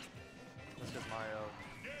 Just because Mario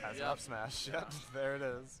has an up smash. Yep, there it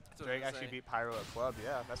is. Drake actually beat Pyro at club.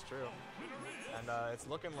 Yeah, that's true. And it's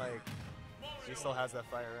looking like he still has that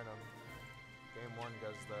fire in him. Game 1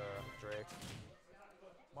 goes the Drake.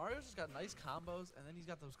 Mario's just got nice combos, and then he's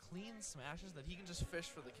got those clean smashes that he can just Fish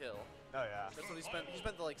for the kill. Oh yeah. That's what he spent. He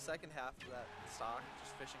spent the like second half of that stock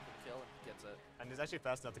just fishing for the kill and he gets it. And he's actually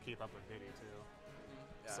fast enough to keep up with Diddy too.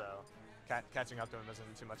 Yeah. So catching up to him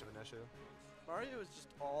isn't too much of an issue. Mario is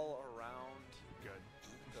just all around good.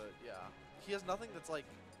 Good, yeah. He has nothing that's like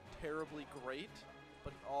terribly great,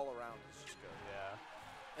 but all around is just good. Yeah.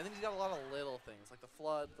 And then he's got a lot of little things like the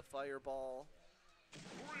flood, the fireball.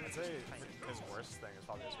 I'd say his worst thing is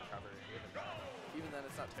probably his recovery. Even then,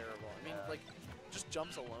 it's not terrible. I mean, like, just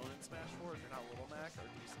jumps alone in Smash 4 if you're not Little Mac are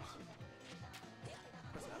decent.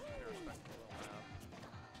 Doesn't have to pay respect to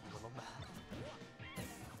Little Mac.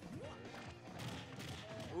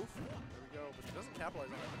 Oof. There we go. But he doesn't capitalize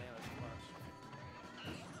on that banana too much.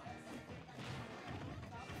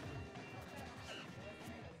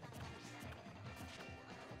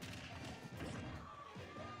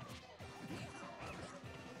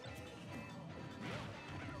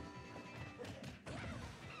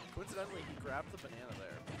 Coincidentally, he grabbed the banana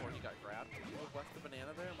there before he got grabbed. If he would have left the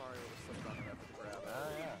banana there, Mario would have slipped on it after the grab.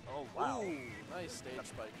 Yeah. Oh, wow. Ooh, nice stage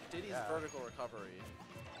spike. Diddy's vertical recovery,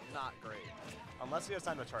 not great. Unless he has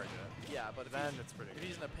time to charge it. Yeah, but then it's pretty good.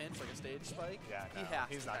 If he's in a pinch, like a stage spike,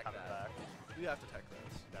 he's not coming back. We have to tech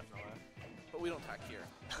this. Definitely. But we don't tech here.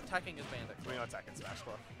 Teching is banned at club. We don't tech in Smash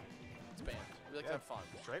Club. It's banned. We like to have fun.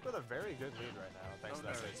 Drake with a very good lead right now, thanks to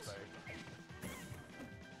that stage spike.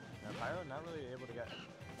 Now, Pyro not really able to get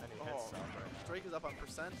many hits off right now. Drake is up on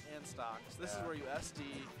percent and stock. So this is where you SD,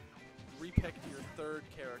 repick your third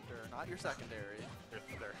character, not your secondary. Your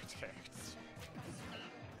third character.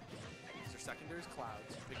 Your secondary is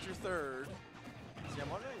Clouds. You picked your third. See, I'm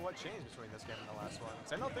wondering what changed between this game and the last one.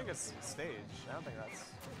 I don't think it's stage. I don't think that's...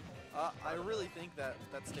 I really think that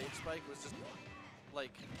stage spike was just,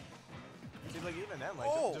 like... See, like, even then, like,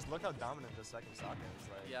 just look how dominant this second stock is.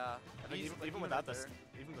 Like, yeah. I think even without the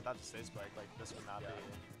stage spike, like, this would not be...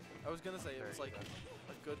 I was gonna say it was, like,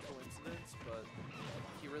 a good coincidence, but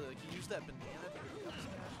he really, like, he used that banana to really up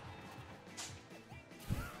smash.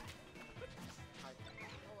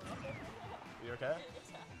 You okay?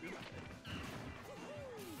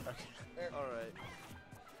 Okay. Alright.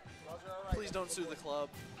 Please don't sue the club.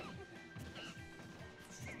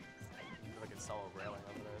 Like it's solo railing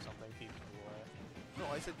over there or something, keep people away. No,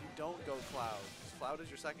 I said you don't go Cloud. Cloud is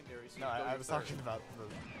your secondary, so no, you go I was third. talking about the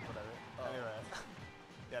whatever. Anyway.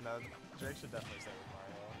 Yeah, no, Drake should definitely stay with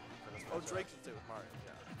Mario for this matchup. Drake should stay with Mario,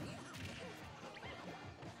 yeah.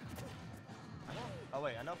 Oh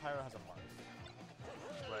wait, I know Pyro has a Marth.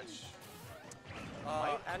 Which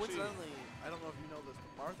coincidentally, I don't know if you know this,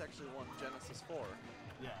 but Marth actually won Genesis 4.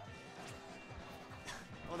 Yeah.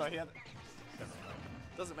 Oh no, he had...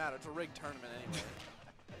 Doesn't matter, it's a rigged tournament anyway.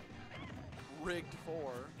 rigged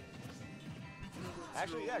 4.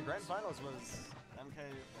 Actually, yeah, Grand Finals was MK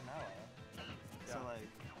and Ally. Yeah. So like,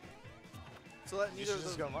 So that you neither should of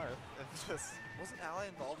just those go Marth. It's just. wasn't Ally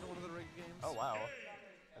involved in one of the rigged games? Oh wow.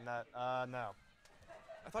 And that no.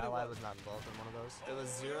 I thought Ally it was not involved in one of those. It was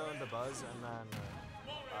Zero and the Buzz, and then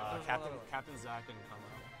There's one other one. Captain Zach and Como.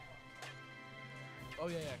 Oh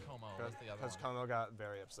yeah, Como was the other Because one. Como got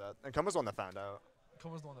very upset, and Como's the one that found out,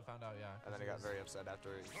 Como's the one that found out, yeah. and then he got very upset after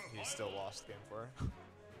he still lost game 4.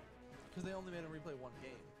 Because they only made him replay 1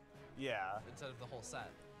 game. Yeah. Instead of the whole set.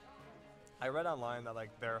 I read online that like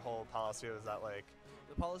their whole policy was that like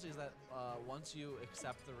The policy is that once you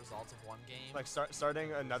accept the results of one game,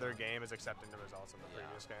 starting another game is accepting the results of the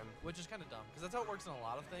previous game. which is kind of dumb because that's how it works in a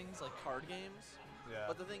lot of things, like card games. Yeah.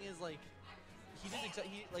 But the thing is, like, he didn't accept.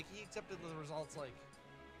 He accepted the results. Like,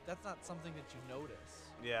 that's not something that you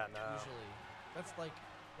notice. Yeah, no. Usually, that's like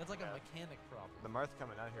a mechanic problem. The Marth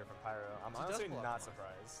coming out here from Pyro, I'm So he does honestly pull out not the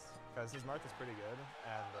surprised because his Marth is pretty good,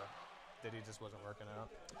 and Diddy just wasn't working out.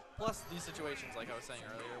 Plus, these situations, like I was saying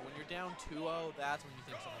earlier, when you're down 2-0, that's when you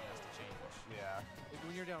think something has to change. Yeah. Like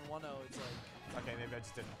when you're down 1-0, it's like, Okay, maybe I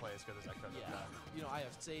just didn't play as good as I could have done. You know, I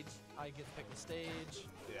have stage. I get to pick the stage.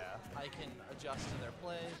 Yeah. I can adjust to their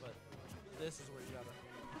play, but this is where you gotta.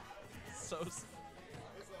 So.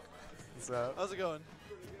 How's it going?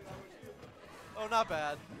 Oh, not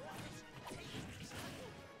bad.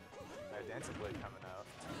 Dancing Blade coming out.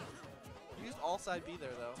 He used all side B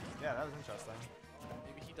there, though. Yeah, that was interesting.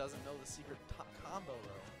 Maybe he doesn't know the secret combo,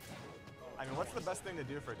 though. I mean, what's the best thing to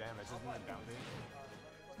do for damage? Isn't it down B?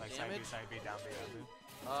 Like Damage? side B, down B, down B.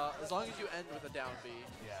 As long as you end with a down B.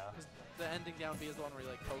 Yeah. Because the ending down B is the one where he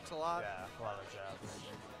like pokes a lot. Yeah, a lot of jabs.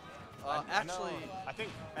 Actually, I think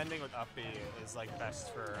ending with up B is like best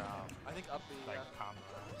for I think up B. like combo.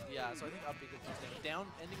 Yeah, so I think up B could use down.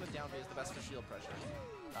 Ending with down B is the best for shield pressure.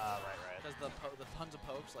 Right. Because the tons of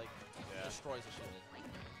pokes like destroys the shield.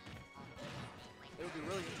 It would be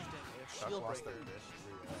really interesting if shield lost breaker. their Bisch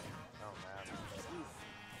 3-0. Oh man. Oof.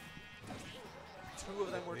 2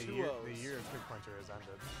 of them were 2-0s. The year of quick puncher has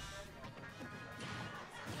ended.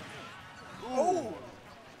 Ooh!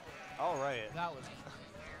 All right. That was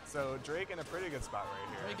So Drake in a pretty good spot right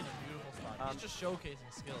here. Drake in a beautiful spot. He's just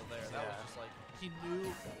showcasing skill there. That was just like he knew.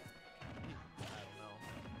 I don't know.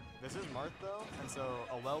 This is Marth though, and so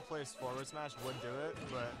a well-placed forward smash would do it,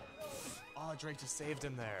 but oh, Drake just saved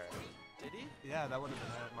him there. Did he? Yeah, that would have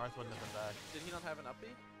been it. Marth wouldn't have been back. Did he not have an up B?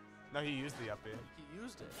 No, he used the up B, He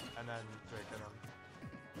used it. and then Drake hit him.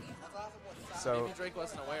 So Maybe Drake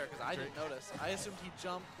wasn't aware because I didn't notice. I assumed he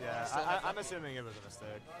jumped. yeah, Still had I'm up B. assuming it was a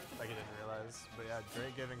mistake, like he didn't realize. But yeah,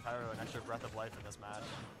 Drake giving Pyro an extra breath of life in this match.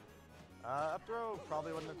 Up throw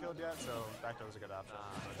probably wouldn't have killed yet, so back throw was a good option.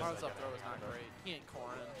 Marth's up throw is not great. He ain't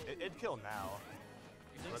Corrin. It'd kill now.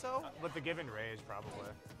 You think so? With the given rage, probably.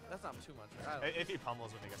 That's not too much. I don't If he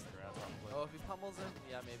pummels when he gets the grab, probably. Oh, if he pummels him?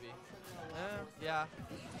 Yeah, maybe. Yeah.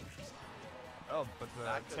 Oh, but the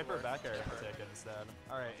That could tipper work. back air to take it instead.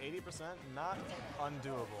 All right, 80%, not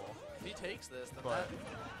undoable. If he takes this, then But-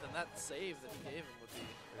 that save that he gave him would be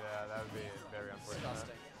Yeah, that would be very unfortunate.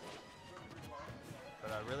 disgusting.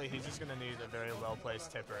 But really, he's just going to need a very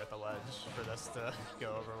well-placed tipper at the ledge for this to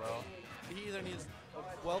go over well. He either needs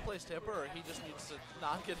a well-placed tipper or he just needs to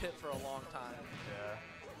not get hit for a long time. Yeah.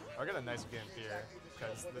 I'll get a nice gimp here,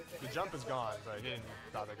 because the jump is gone, but he didn't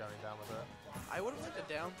bother going down with it. I would have liked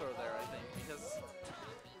a down throw there, I think, because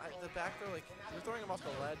the back throw, like, you're throwing him off the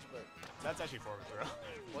ledge, but That's actually forward throw.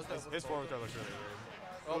 was that His forward throw looks really weird.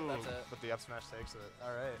 Oh, Ooh, that's it. But the up smash takes it.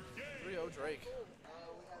 All right. 3-0 Drake.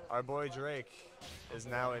 Our boy Drake is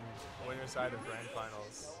now in winner's side of Grand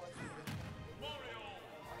Finals.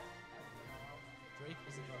 Drake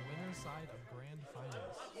is in the winner's side of Grand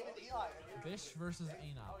Finals. Bisch versus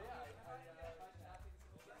Anop.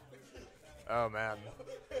 Oh man,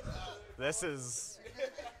 this is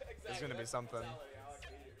gonna be something.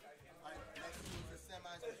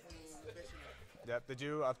 Yep. Did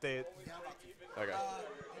you update? Okay.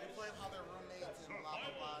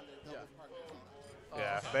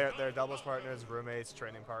 Yeah, they're doubles partners, roommates,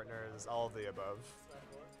 training partners, all of the above.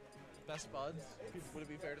 Best buds? Would it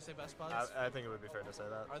be fair to say best buds? I think it would be fair to say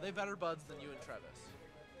that. Are they better buds than you and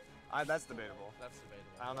Travis? That's debatable. That's debatable.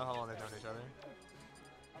 I don't know how long they've known each other.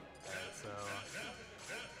 Alright,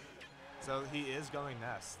 so he is going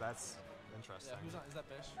Ness. That's interesting. Yeah, who's on? Is that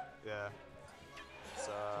Bisch? Yeah.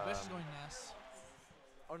 So Bisch is going Ness.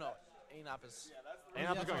 Oh no, Anop is.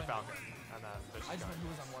 Anop is that's going what I Falcon, and then Bisch I is just going. meant who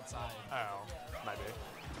was on what side. Oh, might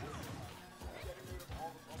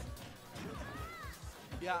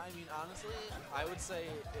be. Yeah, I mean, honestly, I would say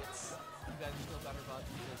it's you guys feel better about it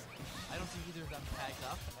because I don't see either of them tagged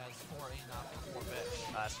up as for Anop or for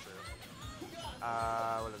Bisch. That's true.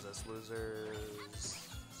 What is this? Losers.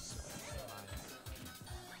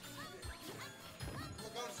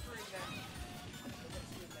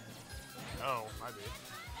 Oh, might be.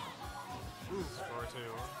 Ooh, score 2.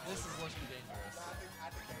 This is looking dangerous.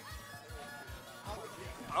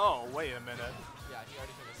 Oh, wait a minute. Yeah, he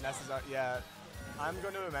already took a Ness is out. Yeah, I'm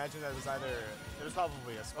going to imagine that it was either. It was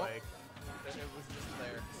probably a spike. It was just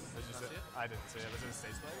there. It was just See it? I didn't see it. Was it a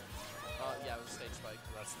stage spike? Yeah, it was a stage spike.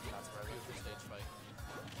 That's not surprising. It was a stage spike.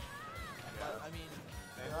 Yeah. But, I mean,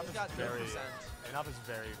 Anop he's is got very, 2%. Anop is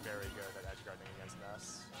very, very good at edge guarding against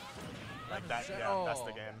Ness. Like That that, is- yeah, that's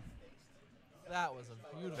the oh. game. That was a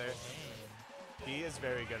beautiful There- game. He is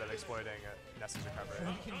very good at exploiting Ness's recovery.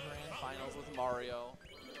 Freaking grand Finals with Mario.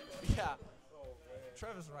 Yeah.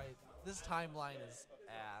 Trev is right. This timeline is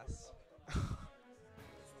ass.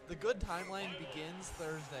 The good timeline begins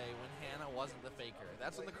Thursday when Hannah wasn't the faker.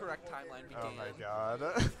 That's when the correct timeline began. Oh my god.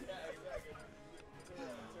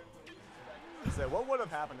 So what would have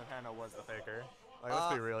happened if Hannah was the faker? Like,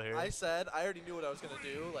 let's be real here. I said I already knew what I was gonna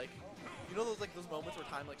do. Like, you know those moments where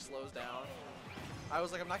time like slows down. I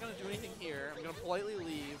was like, I'm not gonna do anything here. I'm gonna politely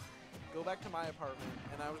leave, go back to my apartment,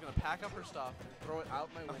 and I was gonna pack up her stuff and throw it out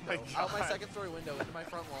my window, out my second story window into my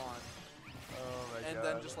front lawn, Oh my and god.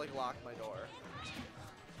 then just like lock my door.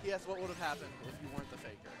 Yes, what would have happened if you weren't the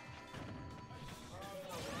faker?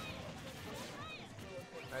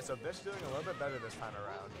 Alright, so Bisch doing a little bit better this time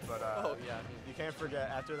around, but Oh yeah, I mean, you can't forget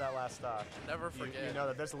after that last stock. never You, forget. you know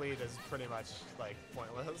that this lead is pretty much like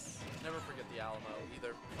pointless. Never forget the Alamo,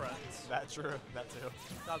 either friends. That true. That too.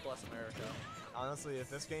 God bless America. Honestly, if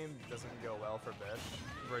this game doesn't go well for Bisch,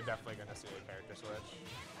 we're definitely gonna see a character switch.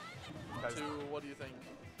 'Cause To what do you think?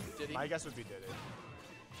 Diddy? my guess would be Diddy.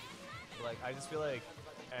 Like, I just feel like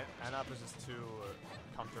Anop is just too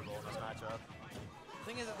comfortable in this matchup. The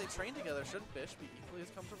thing is, if they train together, shouldn't Bisch be equally as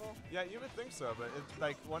comfortable? Yeah, you would think so, but it,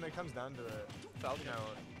 like when it comes down to it, Falcon. you know,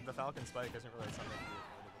 the Falcon spike isn't really something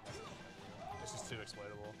it's just too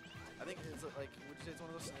exploitable. I think it's like, would you say it's one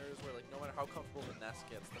of those scenarios where like no matter how comfortable the Ness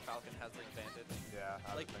gets, the Falcon has the advantage? Yeah,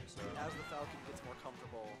 I Like, would think so. as the Falcon gets more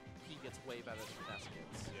comfortable, he gets way better than Ness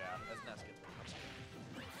gets. Yeah. As Ness gets more comfortable.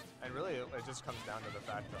 And really, it just comes down to the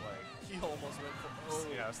fact that, like, He almost went for,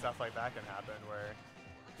 you know, stuff like that can happen where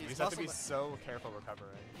you His just have to be muscle so careful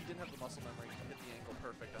recovering. He didn't have the muscle memory to hit the angle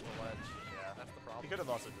perfect at the ledge. Yeah. That's the He problem. could have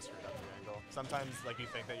also just screwed up the angle. Sometimes, like, you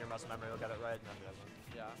think that your muscle memory will get it right, and then it doesn't.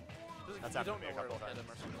 Yeah. Just, That's you happened don't to me know a where couple it'll hit him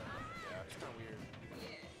or times. something. Yeah. It's kind of weird.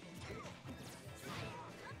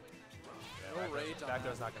 Yeah, No rage on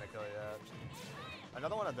Backdoor's that. not going to kill you yet.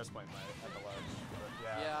 Another one at this point might, at the ledge. But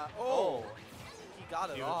yeah. Yeah. Oh! He got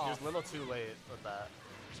it He off. was a little too late with that.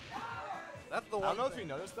 That's the I one don't know if you thing.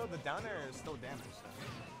 noticed, though, the down air is still damaged.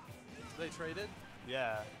 They traded?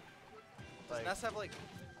 Yeah. Does Like, Ness have like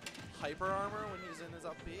hyper armor when he's in his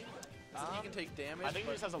up B? So he can take damage. I think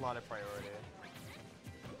he but, just has a lot of priority.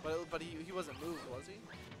 but he wasn't moved, was he?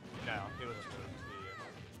 No, he wasn't moved.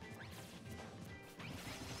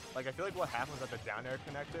 Like, I feel like what happened was that the down air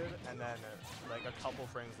connected, and then, like, a couple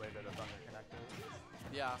frames later, the thunder connected.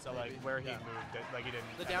 Yeah. So, like, maybe. where he Yeah. moved, it, like, he didn't...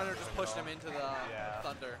 The end downer up just moving pushed at him all. into the Yeah.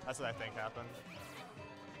 thunder. That's what I think happened.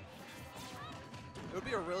 It would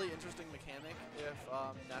be a really interesting mechanic if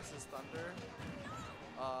Ness's thunder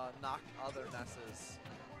knocked other Nesses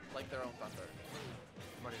like their own thunder.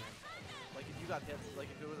 What do you mean? Like if you got hit, like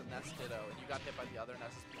if it was a Ness Ditto and you got hit by the other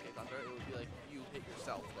Ness's PK thunder, it would be like you hit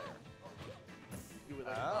yourself there. You would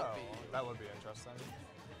like not Oh, be. that would be interesting.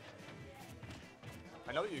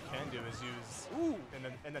 I know what you can do is use... Ooh!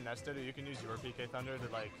 In the Nest Ditto, you can use your PK Thunder to,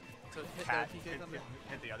 like, To hit cat, their PK thunder.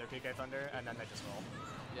 hit the other PK Thunder, and then they just roll.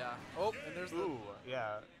 Yeah. Oh, and there's the Ooh,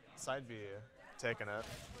 yeah. Side B taking it.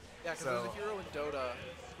 yeah, because so- there's a hero in Dota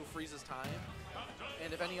who freezes time,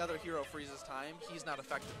 and if any other hero freezes time, he's not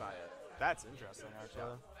affected by it. That's interesting,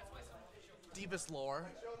 actually. Deepest lore.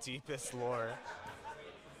 Deepest lore.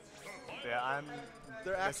 Yeah,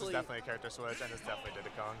 They're this actually is definitely a character switch, and it's definitely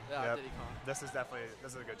Diddy Kong. yeah, Yep. Diddy Kong. This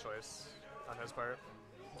is a good choice on his part.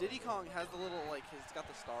 Diddy Kong has the little like he's got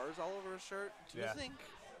the stars all over his shirt. Do you Yeah. think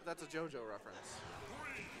that's a JoJo reference?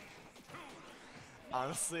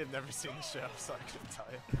 Honestly, I've never seen the show, so I couldn't tell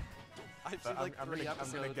you. I've But seen like I'm 3 gonna,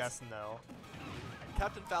 episodes. I'm gonna guess no.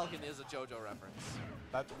 Captain Falcon is a JoJo reference.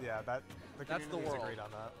 The That's the community's world. agreed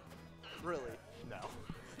on that. Really? No,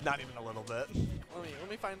 not even a little bit. Let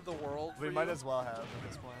me find the world. We for might you. as well have at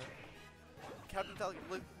this point. Captain Falcon,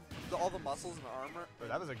 look, all the muscles and armor. But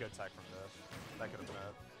that was a good tech from Bisch. That could have been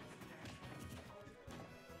it.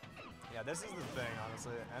 Yeah, Yeah, this is the thing,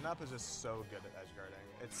 honestly. Anop is just so good at edge guarding.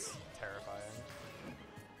 It's terrifying.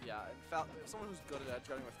 Yeah, and someone who's good at edge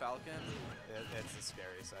guarding with Falcon. It's a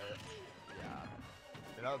scary sight. Yeah.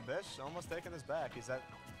 You know, Bisch almost taking this back. He's at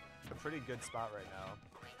a pretty good spot right now.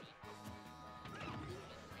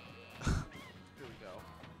 Here we go.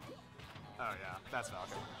 Oh yeah, that's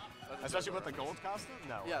Falcon. That's Especially with the gold costume?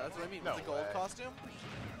 No. Yeah, that's what I mean. No with the gold way. costume.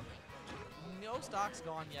 No stock's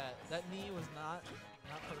gone yet. That knee was not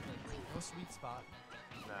perfect. No sweet spot.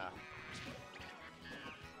 Nah.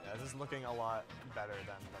 Yeah, this is looking a lot better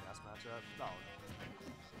than the Ness matchup. Oh.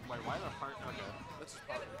 Wait, why the heart? Okay. That's just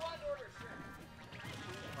part of it.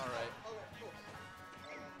 Alright.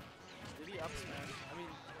 Diddy up smash. I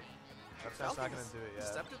mean, That's not Falcon gonna is do it yet.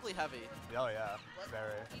 deceptively heavy. Oh yeah,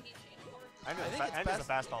 very. And I think he's a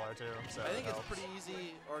fast baller too, so I think it it's helps. pretty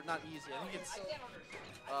easy, or not easy. I think it's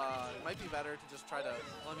it might be better to just try to.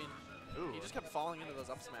 Well, I mean, Ooh. he just kept falling into those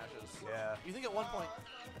up smashes. Yeah. You think at one point,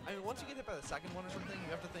 I mean, once you get hit by the second one or something, you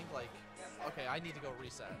have to think like, okay, I need to go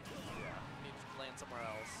reset. Yeah. you need to land somewhere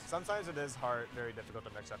else. Sometimes it is very difficult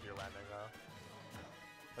to mix up your landing though.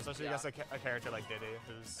 Especially against a character like Diddy,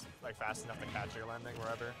 who's like fast enough to catch your landing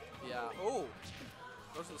wherever. Yeah. Oh,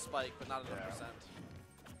 goes to the spike, but not enough percent.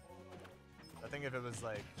 I think if it was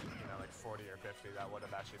like, you know, like 40 or 50, that would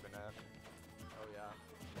have actually been it. Oh yeah.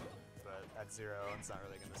 But at 0, it's not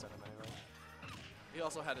really going to send him anywhere. He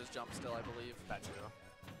also had his jump still, I believe. That too.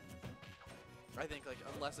 I think like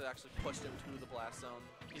unless it actually pushed him to the blast zone,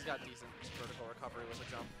 he's got decent vertical recovery with a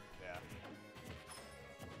jump. Yeah.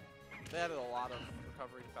 They added a lot of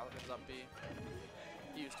recovery to Falcon's up B.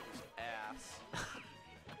 He used to be ass.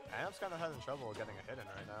 Anop's kind of having trouble getting a hit in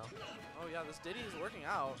right now. Oh yeah, this Diddy is working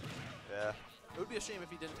out. Yeah. It would be a shame if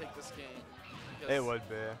he didn't take this game. It would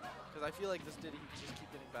be. Because I feel like this Diddy he just keep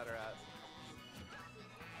getting better at.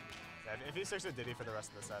 Yeah, if he sticks with Diddy for the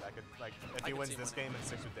rest of the set, I could, like, if he wins this game and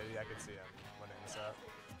sticks with Diddy, I could see him winning the set.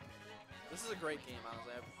 This is a great game,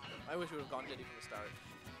 honestly. I wish we would have gone Diddy from the start.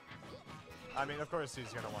 I mean, of course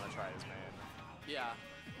he's going to want to try his main. Yeah.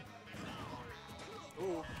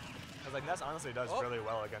 Ooh. Because, like, Ness honestly does really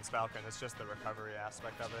well against Falcon. It's just the recovery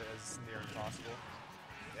aspect of it is near impossible.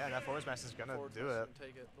 Yeah, that forward smash is going to do it.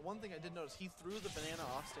 Take it. The one thing I did notice, he threw the banana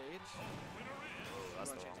off stage. That's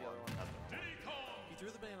the wrong one. He threw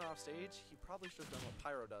the banana off stage. He probably should have done what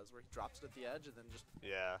Pyro does, where he drops it at the edge and then just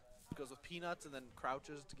goes with peanuts and then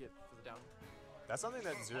crouches to get for the down. That's something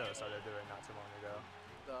that Zero started doing not too long ago.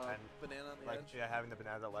 The banana on the edge? Yeah, having the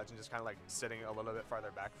banana at the ledge and just kind of like sitting a little bit farther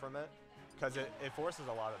back from it. Because it forces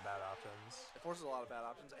a lot of bad options. It forces a lot of bad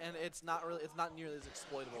options, and it's not nearly as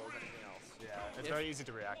exploitable as anything else. Yeah, it's very easy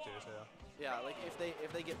to react to too. Yeah, like if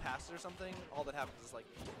they get past it or something, all that happens is like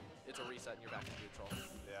it's a reset and you're back in neutral.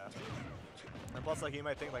 Yeah. And plus, like, he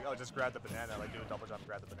might think like, oh, just grab the banana, like do a double jump,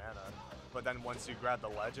 grab the banana. But then once you grab the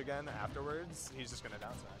ledge again afterwards, he's just gonna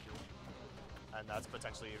down smash you. And that's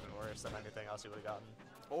potentially even worse than anything else he would have gotten.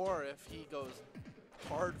 Or if he goes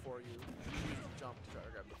hard for you, you use the jump to try to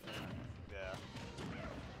grab the banana. Yeah.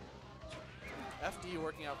 FD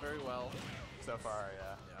working out very well. So far,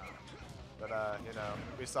 yeah. But, you know,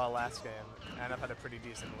 we saw last game, Anop had a pretty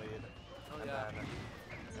decent lead. Oh, and yeah. then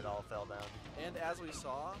it all fell down. And as we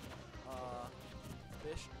saw,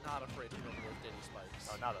 Bisch not afraid to go for those Diddy spikes.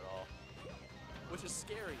 Oh, not at all. Which is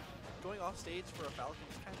scary. Going off stage for a Falcon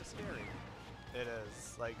is kind of scary. It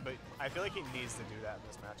is. Like, but I feel like he needs to do that in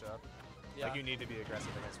this matchup. Yeah. Like, you need to be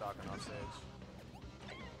aggressive against Falcon off stage.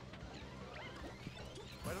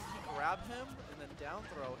 Why doesn't he grab him and then down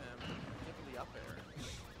throw him and give him the up air?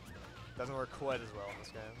 Doesn't work quite as well in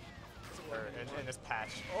this game. Or in this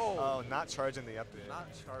patch. Oh, not charging the up B.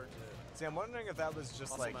 Not charge it. See, I'm wondering if that was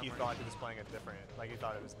just Muscle like he memory. thought he was playing a different, like he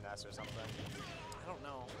thought it was Ness or something. I don't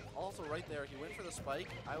know. Also, right there, he went for the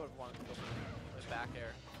spike. I would have wanted to go for the back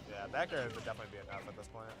air. Yeah, back air would definitely be enough at this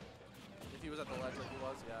point. If he was at the ledge like he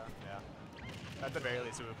was, yeah. Yeah. At the very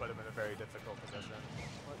least, it would put him in a very difficult position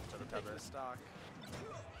to Take recover. the stock.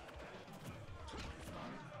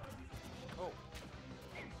 Oh.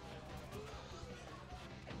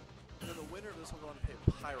 And then the winner of this will go on to pay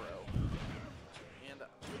Pyro. And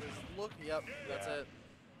look, yep, that's it.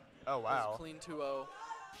 Oh, wow. Clean 2-0.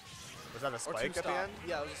 Was that a spike at the end?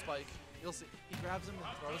 Yeah, it was a spike. You'll see. He grabs him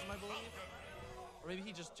and throws him, I believe. Or maybe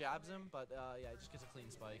he just jabs him, but yeah, he just gets a clean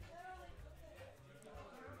spike.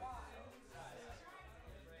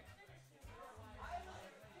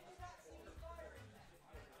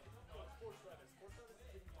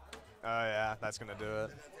 Oh, yeah, that's going to do it.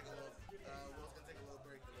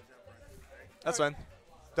 That's fine.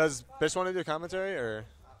 Does Bisch want to do commentary, or?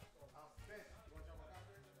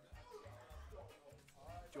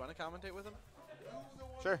 you want to commentate with him?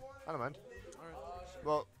 Sure, I don't mind. All right.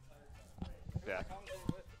 Well, yeah.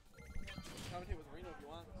 Commentate with Reno if you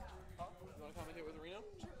want. You want to commentate with Reno?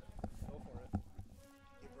 Go for it.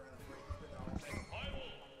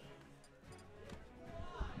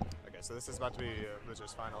 Okay, so this is about to be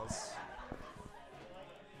Losers Finals.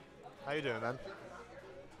 How you doing, man?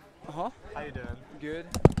 Uh-huh. How you doing? Good.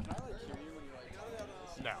 Can I like hear you when you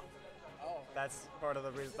like? No. Oh. That's part of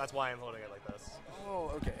the reason. That's why I'm holding it like this.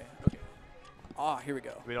 Oh, okay. Okay. Ah, here we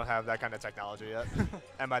go. We don't have that kind of technology yet,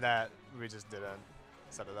 and by that we just didn't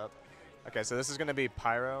set it up. Okay, so this is gonna be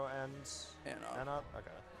Pyro and Anop.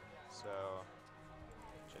 Okay, so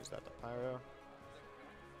change that to Pyro.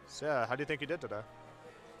 So yeah, how do you think you did today?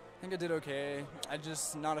 I think I did okay. I'm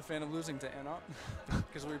just not a fan of losing to Anop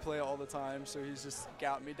because we play all the time, so he's just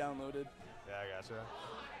got me downloaded. Yeah, I gotcha.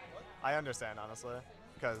 I understand, honestly,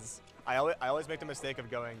 because I always make the mistake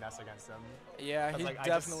of going Ness against him. Yeah, he like,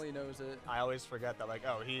 definitely knows it. I always forget that, like,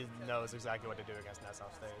 oh, he knows exactly what to do against Ness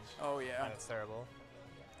off stage. Oh, yeah. And it's terrible.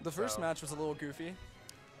 The first match was a little goofy.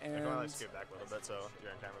 And I'm going to like scoot back a little bit so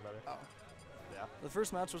you're in camera better. Oh. Yeah. The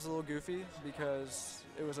first match was a little goofy because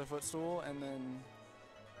it was a footstool and then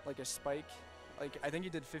like a spike. Like, I think he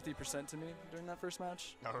did 50% to me during that first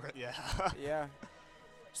match. Oh, yeah. Yeah.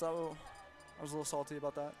 So I was a little salty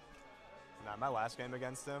about that. Nah, my last game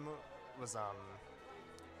against him was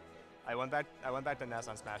I went back to Ness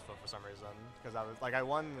on Smashville for some reason because I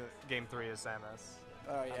won game 3 as Samus.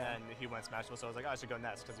 Oh yeah. And then he went Smashville, so I was like, oh, I should go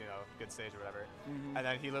Ness because, you know, good stage or whatever. Mm-hmm. And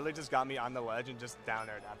then he literally just got me on the ledge and just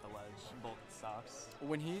downered at the ledge. Both stocks.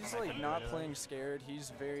 When he's like not playing scared,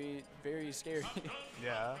 he's very, very scary.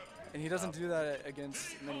 Yeah. And he doesn't do that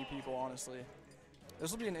against many people, honestly. This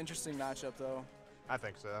will be an interesting matchup, though. I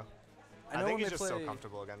think so. I think he's just so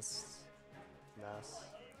comfortable against Ness.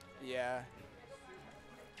 Yeah.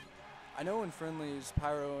 I know in friendlies,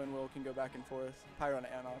 Pyro and Will can go back and forth. Pyro and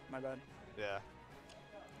Anop, my bad. Yeah.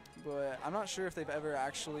 But I'm not sure if they've ever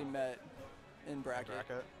actually met in bracket.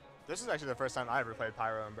 This is actually the first time I ever played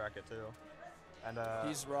Pyro in bracket, too. And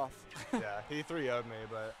he's rough. Yeah, he 3-0'd me,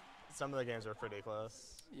 but some of the games were pretty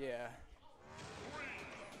close. Yeah.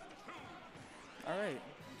 All right,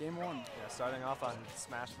 game 1. Yeah, starting off on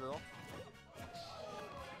Smashville.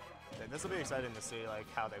 Yeah, this will be exciting to see like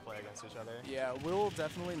how they play against each other. Yeah, Will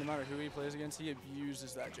definitely, no matter who he plays against, he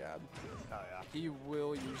abuses that jab. Oh yeah. He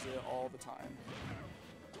will use it all the time.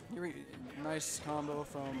 Nice combo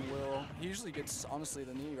from Will. He usually gets, honestly,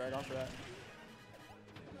 the knee right off of that.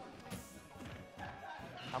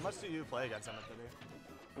 How much do you play against him with Diddy?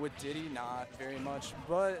 With Diddy, not very much.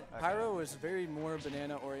 But Pyro is very more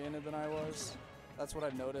banana-oriented than I was. That's what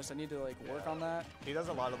I've noticed. I need to like work on that. He does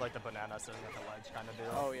a lot of like the banana sitting at the ledge kind of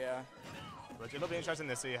deal. Oh yeah. But it'll be interesting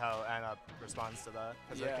to see how Anop responds to that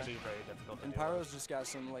because it could be very difficult. And Pyro's just got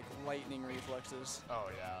some like lightning reflexes. Oh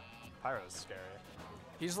yeah, Pyro's scary.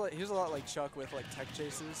 He's a lot like Chuck with like tech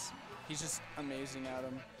chases. He's just amazing at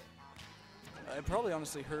him. It probably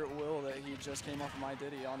honestly hurt Will that he just came off of my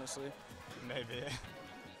Diddy, honestly. Maybe.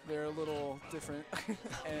 They're a little different,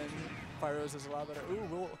 and Pyro's is a lot better.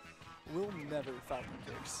 Ooh, Will never Falcon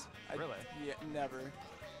kicks. Really? Yeah, never.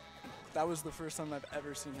 That was the first time I've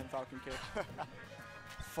ever seen him Falcon kick.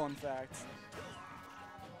 Fun fact.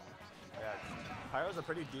 Yeah, Pyro's a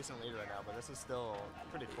pretty decent lead right now, but this is still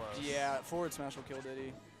pretty close. Yeah, forward smash will kill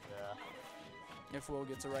Diddy. Yeah. If Will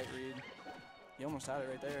gets a right read. He almost had it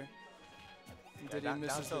right there. Yeah, Diddy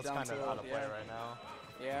misses the down kind of tilt. out of play right now.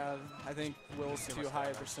 Yeah, I think Will's too high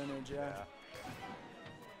a percentage, yeah.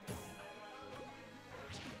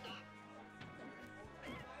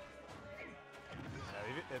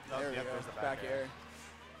 There we go. The back air.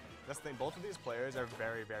 That's the thing, both of these players are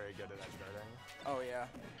very, very good at edge guarding. Oh yeah.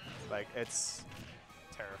 Like, it's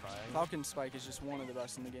terrifying. Falcon Spike is just one of the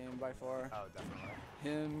best in the game by far. Oh, definitely.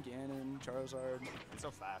 Him, Ganon, Charizard. It's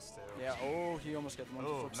so fast, too. Yeah, oh, he almost got the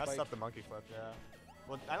monkey flip spike. Messed up the monkey flip, yeah.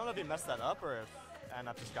 Well, I don't know if he messed that up or if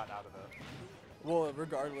Anop just got out of it. Well,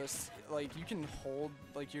 regardless, like, you can hold,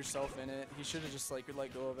 like, yourself in it. He should have just, like,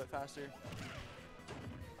 let go of it faster.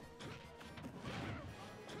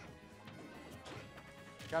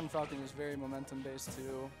 Ganon Falcon is very momentum-based,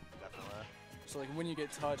 too. Definitely. So, like, when you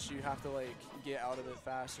get touched, you have to, like, get out of it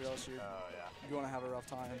fast or else you're going to have a rough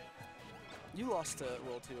time. You lost to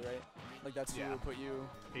Will, too, right? Like, that's who put you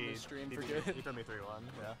in the stream for good. He threw me 3-1,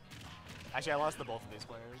 yeah. Actually, I lost to both of these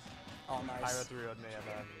players. Oh, nice. Pyro 3-0'd me, and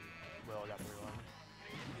then Will got 3-1.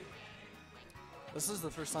 This is the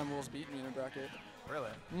first time Will's beaten me in a bracket.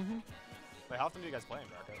 Really? Mm-hmm. Wait, how often do you guys play in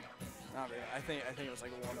bracket? Not really. I think it was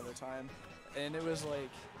like one other time. And it was like,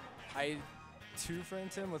 I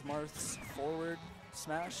 2-framed him with Marth's forward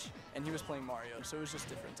Smash, and he was playing Mario, so it was just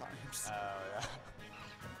different times. Oh, yeah.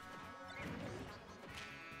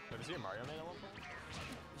 But was he a Mario main at one point?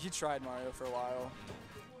 He tried Mario for a while.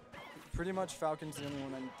 Pretty much Falcon's the only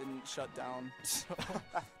one that didn't shut down, so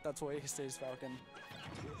that's why he stays Falcon.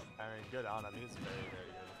 I mean, good on him. He's very, very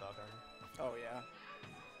good with Falcon. Oh, yeah.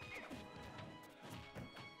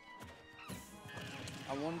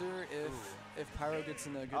 I wonder if Pyro gets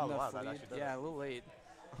in a good enough lead. Yeah, a little late.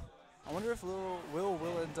 I wonder if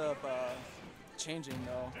Will end up changing,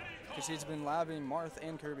 though, because he's been labbing Marth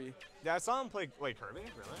and Kirby. Yeah, I saw him play Kirby?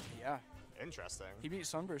 Really? Yeah. Interesting. He beat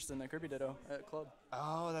Sunburst in the Kirby Ditto at Club.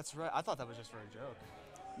 Oh, that's right. I thought that was just for a joke.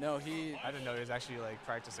 No, I didn't know he was actually, like,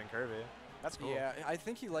 practicing Kirby. That's cool. Yeah, I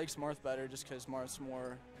think he likes Marth better just because Marth's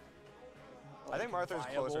more, like, I think Marth is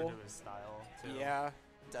viable. closer to his style, too. Yeah,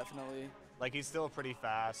 definitely. Like, he's still pretty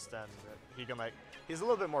fast, and he can, like, he's a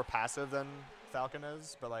little bit more passive than Falcon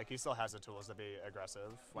is, but, like, he still has the tools to be aggressive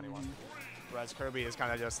when he wants to. Whereas Kirby is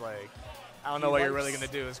kind of just, like, I don't know what you're really going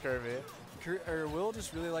to do as Kirby. Will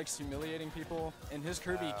just really likes humiliating people, and his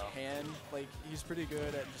Kirby can, like, he's pretty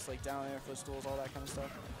good at just, like, down air, footstools, all that kind of stuff.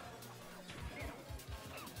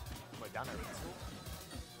 Wait, down air footstool?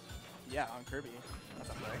 Yeah, on Kirby. That's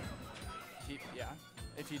a thing. Yeah,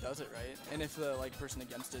 if he does it right, and if the, like, person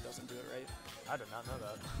against it doesn't do it right. I did not know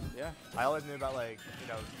that. Yeah. I always knew about, like, you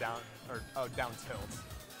know, down tilt.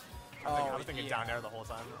 I'm thinking down air the whole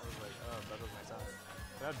time. I was like, oh, that doesn't make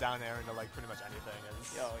sense. Down air into, like, pretty much anything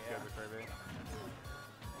is good with Kirby.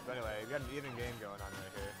 But anyway, we got an even game going on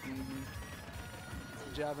right here.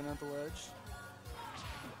 Jabbing at the ledge.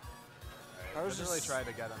 I was really trying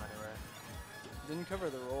to get him anywhere. Didn't cover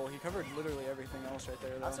the roll. He covered literally everything else right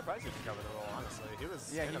there, though. I'm surprised he didn't cover the roll, honestly. He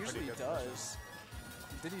was he in a pretty usually good does.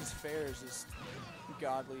 Diddy's fair is just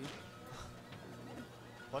godly.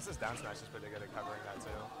 Plus his down smash is pretty good at covering that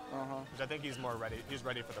too. Which I think he's more ready. He's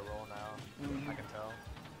ready for the roll now. I can tell.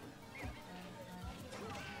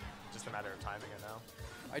 Just a matter of timing it now.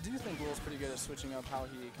 I do think Will's pretty good at switching up how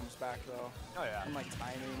he comes back, though. Oh yeah. And like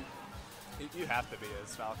timing. You have to be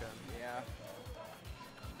as Falcon. Yeah.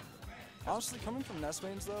 Honestly, coming from Ness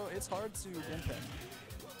mains though, it's hard to gimp him.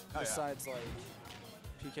 Besides like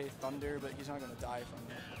PK Thunder, but he's not gonna die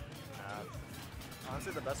from it.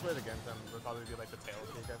 Honestly, the best way to get him would probably be like the tail of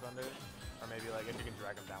PK Thunder, or maybe like if you can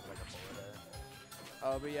drag him down with like a forward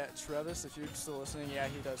air. But yeah, Travis, if you're still listening, yeah,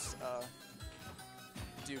 he does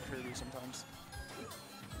do Kirby sometimes.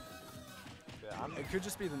 Yeah, it could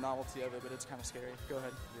just be the novelty of it, but it's kind of scary. Go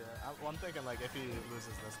ahead. Yeah, I'm thinking like if he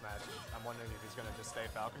loses this match, I'm wondering if he's gonna just stay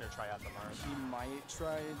Falcon or try out the Marth. He might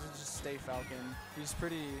try to just stay Falcon. He's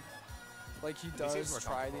pretty, like he does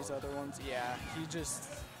try these other ones. Yeah, he just.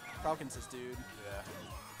 Falcon's his dude. Yeah.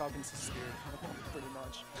 Falcon's his spirit, pretty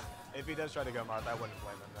much. If he does try to go Marth, I wouldn't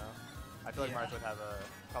blame him though. I feel like Marth would have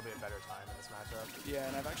probably a better time in this matchup. Yeah,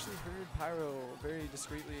 and I've actually heard Pyro very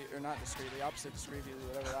discreetly, or not discreetly, opposite discreetly,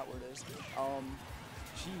 whatever that word is.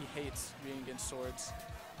 He hates being against swords.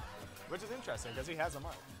 Which is interesting, because he has a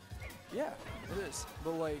Marth. Yeah, it is.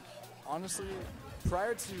 But like, honestly,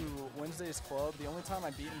 prior to Wednesday's club, the only time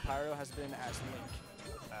I've beaten Pyro has been as Link,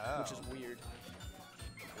 which is weird.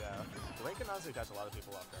 Yeah, Link can honestly catch a lot of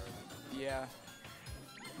people off guard. Yeah.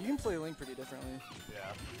 You can play Link pretty differently.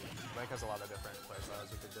 Yeah. Link has a lot of different playstyles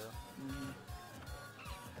you could do.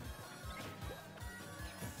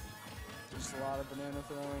 Just a lot of banana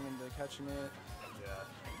throwing and catching it.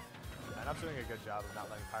 Yeah. And I'm doing a good job of not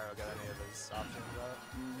letting Pyro get any of his options out.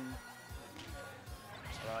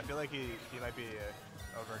 Well, I feel like he might be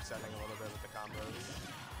overextending a little bit with the combos.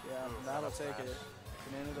 Yeah, that'll take it.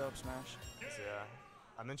 Banana to up smash. So, yeah.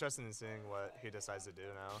 I'm interested in seeing what he decides to do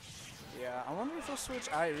now. Yeah, I wonder if he'll switch.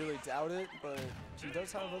 I really doubt it, but he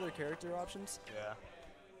does have other character options. Yeah.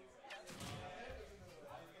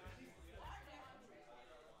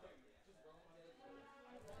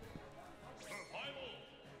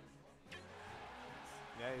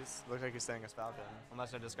 Yeah, looks like he's staying as Falcon,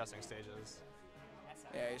 unless they're discussing stages.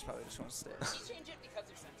 Yeah, he's probably just wants to stay. Did he change it because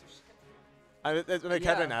of censorship?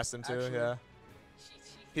 Kevin asked him to, actually. yeah.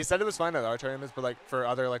 He said it was fine at our tournaments, but like for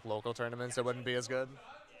other like local tournaments, it wouldn't be as good.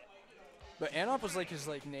 But Anop was like his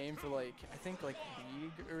like name for like I think like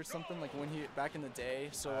league or something like when he back in the day.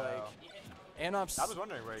 So like Anop's I was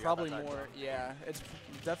wondering where you probably got that more. from. Yeah, it's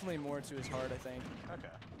definitely more to his heart. I think. Okay.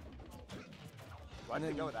 Why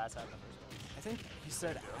did they go with asshat numbers? I think he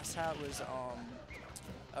said asshat was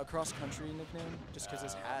a cross country nickname just because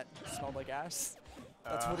his hat smelled like ass.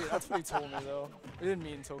 That's what he told me though. I didn't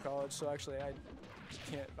meet until college, so actually I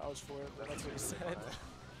can't vouch for it, but that's what he said.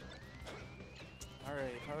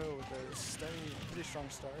 Alright, Pyro with a steady, pretty strong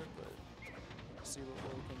start, but see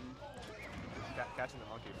what we can... catching the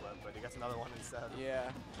monkey flip, but he gets another one instead.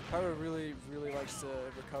 Yeah, Pyro really likes to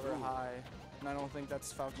recover high, and I don't think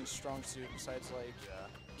that's Falcon's strong suit. Besides like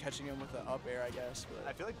catching him with the up air, I guess. But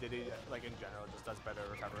I feel like Diddy, like in general, just does better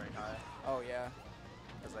recovering high. Oh yeah.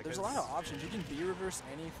 Like there's a lot of options. You can B reverse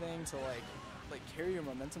anything to like carry your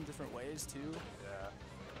momentum different ways too. Yeah.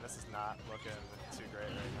 This is not looking too great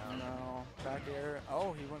right now. No. Back air.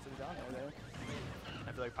 Oh, he went for the down air there.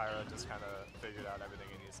 I feel like Pyro just kind of figured out everything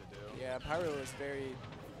he needs to do. Yeah, Pyro is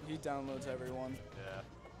he downloads everyone. Yeah.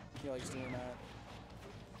 He likes doing that.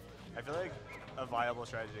 I feel like a viable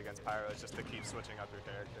strategy against Pyro is just to keep switching up your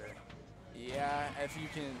character. Yeah, if you're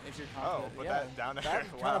confident. Oh, but yeah, that down air, that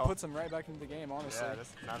kind of puts him right back into the game, honestly. Yeah,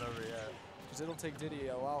 that's not over yet. Because it'll take Diddy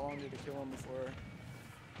a lot longer to kill him before.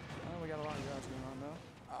 Oh, we got a lot of grounds going on though.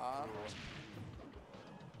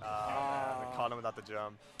 Man, we caught him without the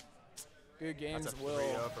jump. Good games, That's a Will.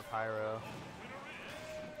 Frito for Pyro.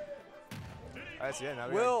 Alright, so yeah, now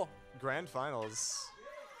we Will. got Grand Finals.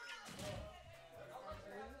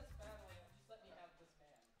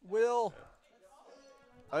 Will.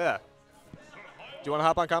 Oh yeah. Do you want to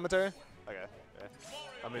hop on commentary? Okay. Yeah.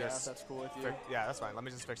 Let me Yeah, just. if that's cool with you. Yeah, that's fine. Let me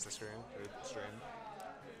just fix the screen.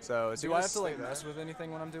 So do I have to like mess with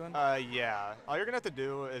anything when I'm doing? Yeah. All you're gonna have to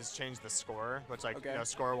do is change the score, which like you know,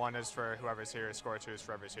 score 1 is for whoever's here, score 2 is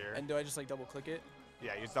for whoever's here. And do I just like double click it?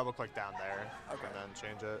 Yeah, you just double click down there and then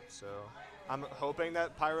change it. So I'm hoping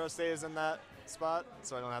that Pyro stays in that spot,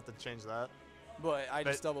 so I don't have to change that. But I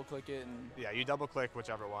just double click it and. Yeah, you double click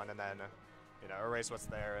whichever one, and then you know erase what's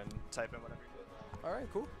there and type in whatever you did. All right,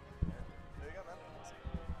 cool. There you go, man.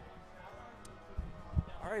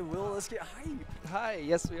 All right, Will, let's get hype. Hi,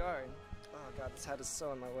 yes we are. Oh god, this hat is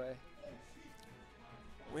so in my way.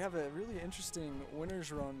 We have a really interesting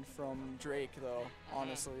winner's run from Drake, though,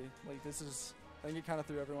 honestly. Like, this is, I think it kind of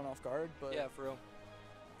threw everyone off guard, but yeah, for real.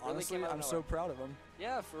 Honestly, really I'm so proud of him.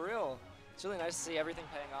 Yeah, for real. It's really nice to see everything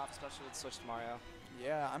paying off, especially with Switch to Mario.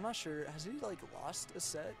 Yeah, I'm not sure. Has he, like, lost a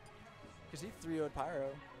set? Because he 3-0'd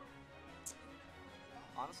Pyro.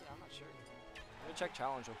 Honestly, I'm not sure. Let me check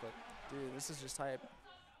challenge real quick. Dude, this is just hype.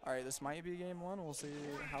 All right, this might be game 1. We'll see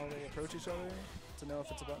how they approach each other to know if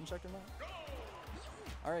it's a button check or not.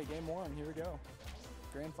 All right, game 1. Here we go.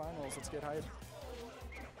 Grand Finals. Let's get hype.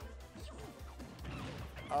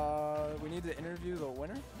 We need to interview the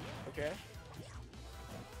winner. Okay.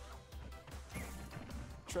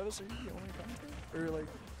 Travis, are you the only commentator? Or like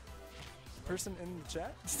person in the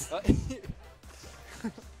chat? Alright,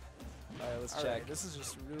 let's check. Right, this is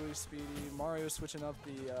just really speedy. Mario switching up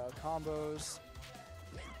the combos.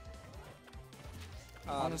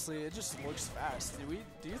 Honestly, it just looks fast. Do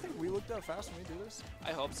you think we looked up fast when we do this?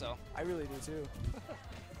 I hope so. I really do too.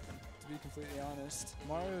 To be completely honest.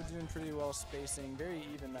 Mario doing pretty well spacing. Very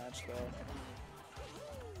even match though.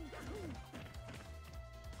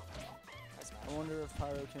 I wonder if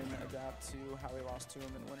Pyro can adapt to how he lost to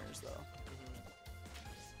him in winners though.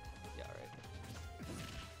 Yeah, right.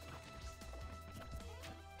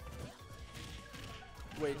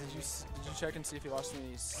 Wait, did you check and see if he lost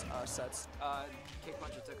any sets? Kick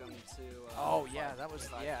Puncher took him to. Oh yeah, that was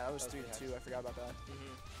 3-2. I forgot about that.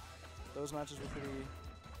 Those matches were pretty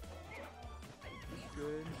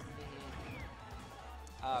good.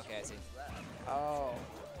 Oh, okay, I see. Oh.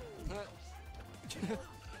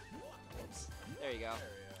 There you go.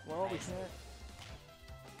 Well, we can't.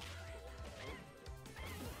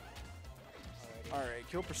 All right,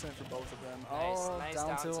 kill percent for both of them. Nice, nice down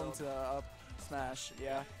down tilt tilt. into up smash.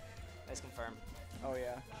 Yeah. Nice confirm. Oh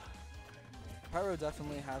yeah. Pyro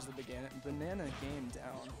definitely has the banana game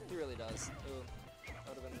down. He really does. Ooh,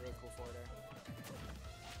 that would have been a real cool forward air.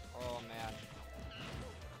 Oh man.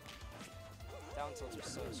 Down tilts are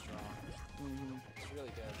so strong. It's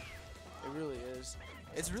really good. It really is.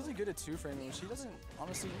 It's really good at two-framing, which he doesn't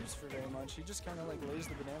honestly use for very much. He just kind of like lays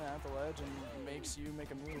the banana at the ledge and makes you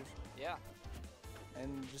make a move. Yeah.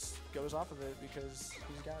 And just goes off of it because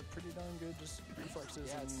he's got pretty darn good just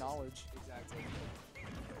reflexes and knowledge. Exactly.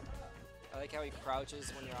 I like how he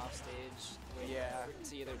crouches when you're off stage.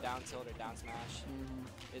 To either down tilt or down smash.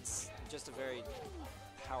 It's just a very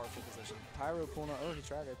powerful position. Pyro pulling, oh, he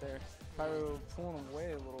tried right there. Pyro pulling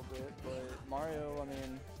away a little bit, but Mario, I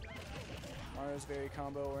mean, Mario's very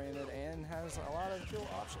combo oriented and has a lot of kill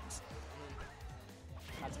options.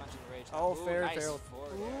 Not to mention the rage. Oh, Ooh, fair, nice fair.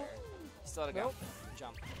 forward air. Still to go.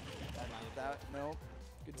 Jump. Nope.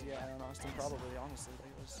 Good DI on Austin, probably, honestly. But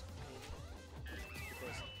he was.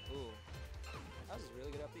 Ooh. That was a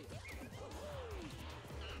really good up B.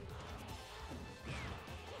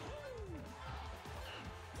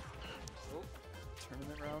 Oh.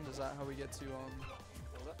 Tournament round? Is that how we get to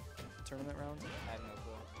tournament round? I have no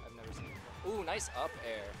clue. I've never seen it before. Ooh, nice up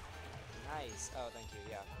air. Nice. Oh, thank you.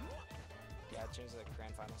 Yeah. Yeah, change the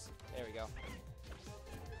grand finals. There we go.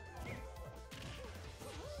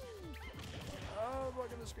 Oh,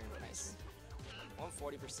 blocking the screen. Nice.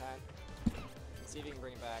 140%. See if you can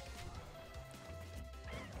bring it back.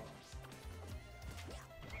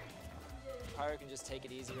 Pyro can just take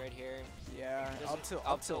it easy right here. Yeah, up till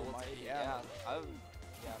will might, take it. yeah.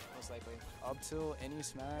 Yeah, most likely. Up till any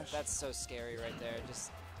smash. That's so scary right there.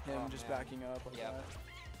 Just him just backing up like that.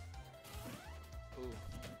 Ooh.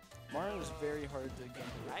 Mario is very hard to get.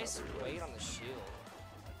 Nice weight on the shield.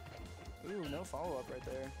 Ooh, no follow up right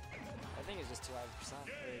there. I think it's just too high of % or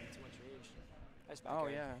too much rage. Nice back Oh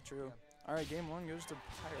air. yeah, true. Yeah. All right, game 1 goes to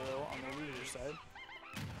Pyro on the loser side.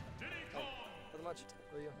 Not much.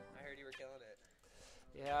 What are you? I heard you were killing it.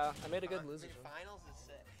 Yeah, I made a good loser. Finals is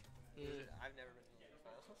sick. I've never been in the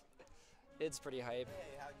finals. It's pretty hype.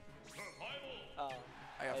 I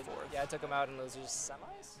got 4th. Yeah, I took him out in losers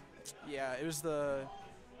semis. Yeah, it was the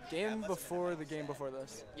game before the game before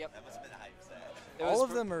this. Yep. That must have been a hype set. All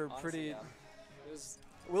of them are honestly, pretty yeah. It was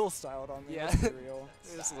Will styled on me. Yeah. Let's be real.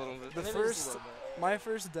 just a little bit. The Maybe first, just a little bit. my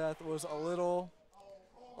first death was a little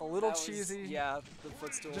That was- cheesy. Yeah, the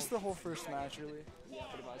footstool. Just the whole first match, really. Yeah,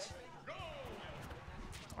 pretty much.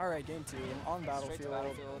 All right, game 2 on Straight to Battlefield.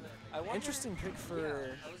 Battlefield. I wonder, Interesting pick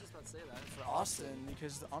for I was just about to say that. For Austin,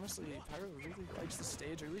 because honestly, Pyro really likes the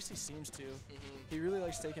stage, or at least he seems to. Mm-hmm. He really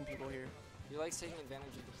likes taking people here. He likes taking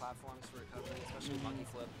advantage of the platforms for recovery, especially monkey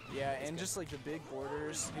flip. Yeah, That's and good. just like the big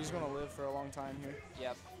borders, he's gonna live for a long time here.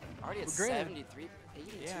 Yep. Already at But granted- 73,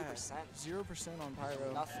 82%. Yeah, 0% on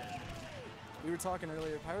Pyro. Nothing. We were talking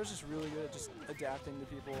earlier, Pyro's just really good at just adapting to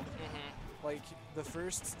people. Mm-hmm. Like, the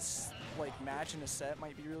first match in a set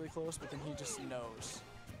might be really close, but then he just knows.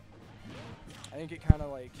 I think it kind of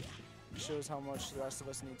like shows how much the rest of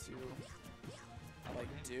us need to like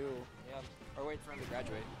do. Yeah. Or wait for him to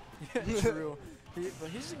graduate. Yeah, true. But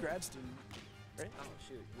he's a grad student, right? Oh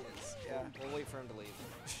shoot, he is. Yeah. We'll wait for him to leave.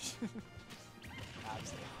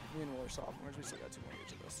 Absolutely. Me and Will are sophomores. We still got 2 more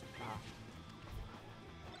years of this.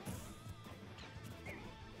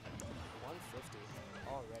 150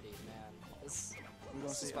 already, man. This We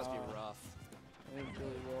don't is see. supposed to be rough. I think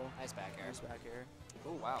really will. Nice back air. Nice back air.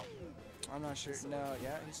 Oh wow. I'm not sure. No,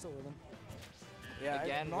 yeah, he's still living. Yeah,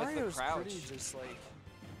 Again, with the Mario's crouch. pretty just like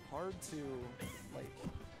hard to like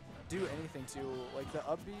do anything to. Like the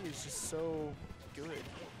up B is just so good. It's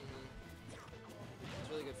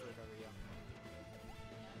really good for recovery,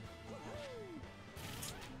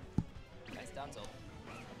 yeah. Nice down tilt.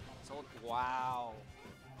 Sold. Wow.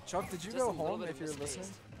 Chuck, did you Just go a little home bit if you're misspaced.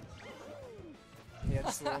 listening? Yeah,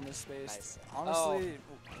 just a little misspaced. Nice. Honestly,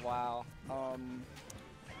 Wow.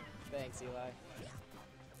 Thanks, Eli.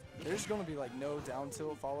 there's going to be like no down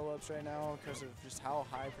tilt follow-ups right now because of just how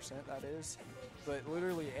high % that is. But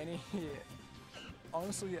literally any,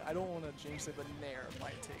 honestly, I don't want to jinx it, but Nair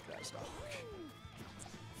might take that stock.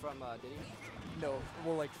 From Diddy? No,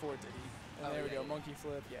 well, like for Diddy. And Oh, there we yeah, go, yeah. monkey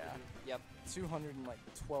flip, yeah. Yep.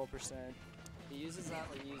 212%. He uses that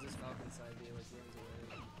like he uses Falcon side B, like runs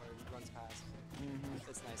away or runs past. Mm-hmm.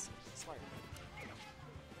 It's nice. Smart.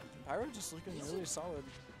 Pyro just looking really solid.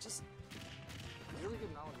 Just really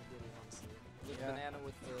good knowledge of Diddy, honestly. With Yeah. banana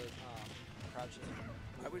with the crouching.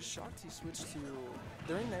 I was shocked he switched to,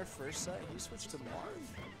 during their first set, he switched to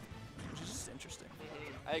Marth, which is just interesting.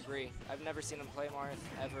 I agree. I've never seen him play Marth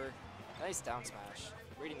ever. Nice down smash.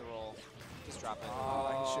 Reading the roll. Just drop it.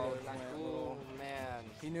 Oh, he should've nice. went Ooh, little. man.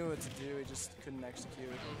 He knew what to do, he just couldn't execute.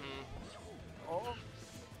 Oh.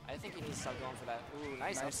 I think he needs to stop going for that. Ooh,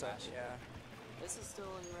 nice up smash. Yeah. This is still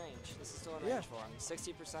in range. This is still in Yeah. range for him.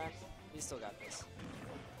 60%. He's still got this.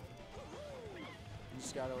 You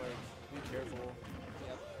just gotta like be careful.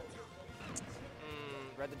 Yep.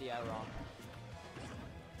 Read the DI wrong.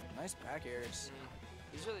 Nice back airs.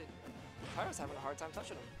 He's really. Pyro's having a hard time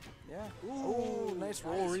touching him. Yeah. Ooh, nice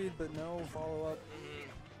roll read, but no follow up.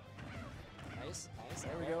 Nice, nice.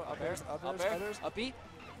 There we go. Up airs, up airs, air, up airs. up B.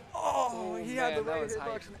 Oh, he had the man, that right was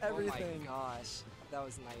hype. hitbox and everything. Oh my gosh, that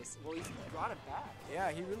was nice. Well, he brought it back.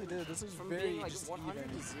 Yeah, he really did. This is From very being like just 100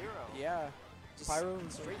 even. to 0. Yeah. Just Pyro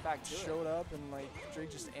straight back to showed it. up and like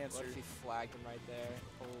Drake just What answered. if he flagged him right there?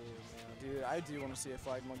 Oh man. Dude, I do want to see a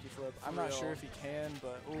flag monkey flip. I'm For not sure real. if he can,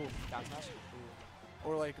 but ooh. Down smash? Ooh.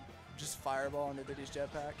 Or like just fireball into Diddy's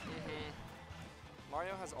jetpack.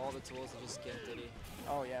 Mario has all the tools to just get Diddy.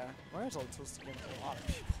 Oh yeah, Mario's all the tools to get a lot of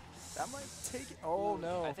people. That might take it. Oh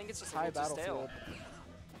no. I think it's just a high little too Battlefield.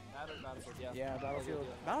 Battlefield, yeah. Yeah, Battlefield.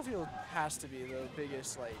 Battlefield has to be the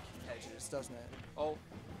biggest like edges, doesn't it? Oh,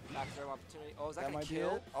 back throw opportunity. Oh, is that, That gonna might be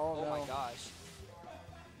kill? it? Oh, my no. gosh.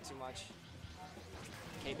 Too much.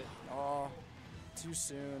 Cape it. Oh, too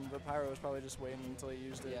soon. But Pyro was probably just waiting until he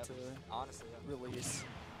used it to honestly, release.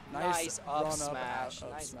 Nice up run smash.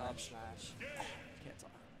 Up Nice smash. up smash. Can't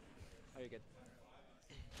talk. Oh, you're good.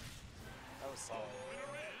 That was solid.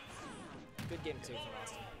 Good game too from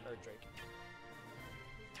Austin or Drake.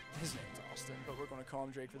 His name's Austin, but we're going to call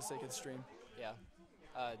him Drake for the sake of the stream. Yeah.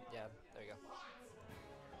 Yeah. There you go.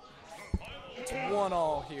 It's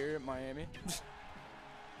 1-1 here at Miami.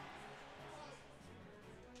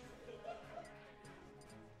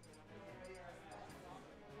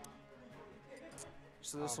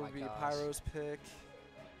 So this will be Pyro's pick.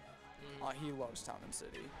 He loves Town and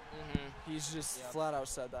City. He's just flat out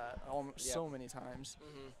said that so many times.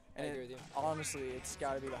 And I agree with you. Honestly, it's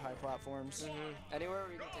got to be the high platforms. Anywhere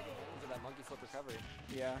where you can take advantage of that monkey flip recovery.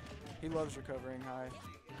 Yeah, he loves recovering high.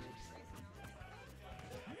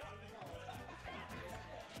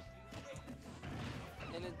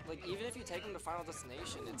 And like even if you take him to Final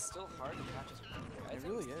Destination, it's still hard to catch his recovery. It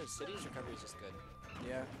really is. City's recovery is just good.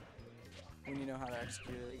 Yeah. When you know how to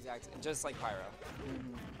execute it. Exactly. Just like Pyro.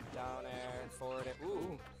 Down air, forward air.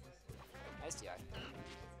 Ooh. Nice DI.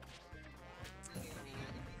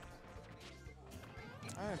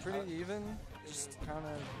 Alright, pretty even. Just kind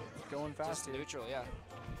of going fast just here. Neutral, yeah.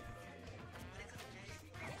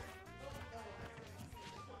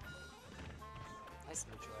 Nice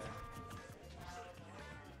neutral air.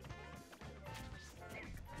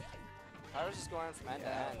 Pyro's just going from end to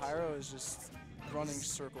end. Pyro is just running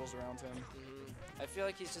circles around him. I feel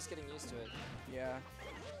like he's just getting used to it. Yeah.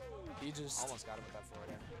 He just almost got him with that forward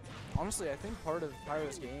air. Honestly, I think part of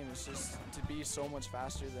Pyro's game is just to be so much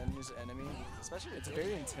faster than his enemy. Especially it's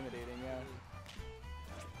very intimidating, yeah.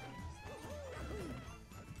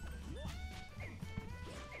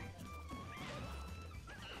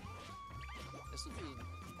 This would be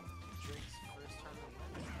Drake's first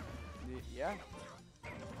tournament. Yeah.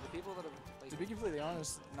 The people that have played. To be completely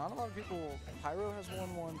honest, not a lot of people. Pyro has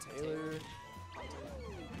won one. Taylor,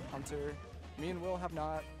 Hunter. Me and Will have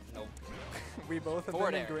not. Nope. We both have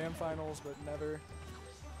Forward been in air. grand finals, but never.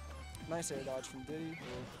 Nice air dodge from Diddy.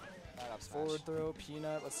 Forward throw,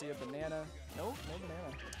 peanut. Let's see a banana. Nope, no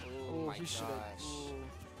banana. Oh my he gosh.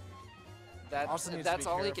 Austin needs That's to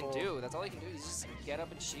be all careful. he can do. That's all he can do. He's just get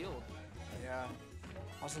up and shield. Yeah.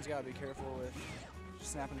 Austin's got to be careful with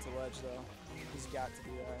snapping to ledge, though. He's got to do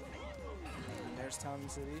that. And there's Town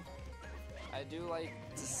and City. I do like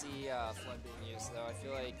to see Flood being used, though. I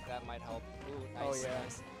feel like that might help. Ooh, nice, Oh, yeah.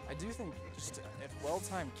 nice. I do think just if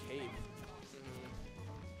well-timed cape.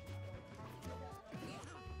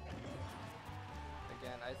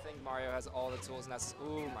 Again, I think Mario has all the tools necessary.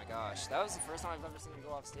 Oh my gosh. That was the first time I've ever seen him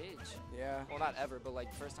go off stage. Yeah. Well, not ever, but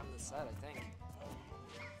like first time in the set, I think.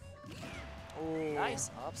 Oh. Nice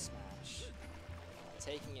up smash.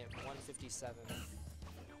 Taking it 157.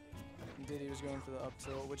 Diddy was going for the up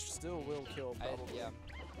tilt, which still will kill probably. Yeah.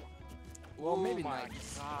 Well, Ooh, maybe my not.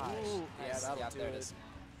 gosh. Ooh, yeah, Nice. that'll Yeah, do there it. it is.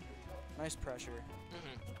 Nice pressure.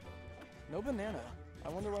 No banana. I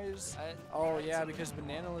wonder why he's. I Oh yeah, because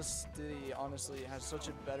bananaless Diddy honestly has such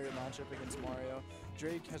a better matchup against Mario.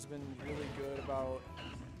 Drake has been really good about,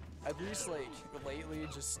 at least like lately,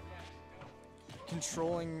 just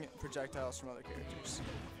controlling projectiles from other characters.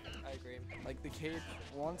 I agree. Like the cape,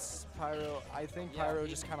 once Pyro, I think Yeah, Pyro he-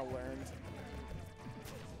 just kind of learned.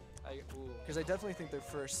 Ooh. Because I definitely think their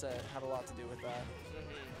first set had a lot to do with that.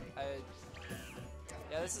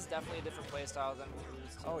 Yeah, this is definitely a different play style than we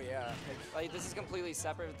used to. Oh yeah. Like this is completely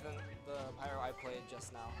separate than the Pyro I played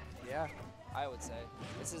just now. Yeah. I would say.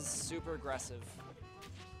 This is super aggressive.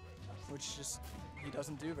 Which just he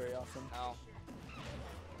doesn't do very often. No.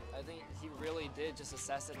 I think he really did just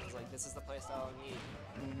assess it and was like, this is the play style I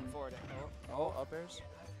need. Forward air. Oh, up airs.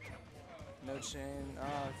 No chain.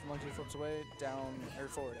 If monkey flips away, down or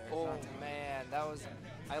forward air. Oh not down. man, that was.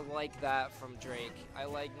 I like that from Drake. I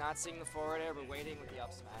like not seeing the forward air, but waiting with the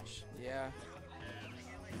up smash. Yeah.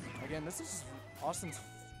 Again, this is Austin's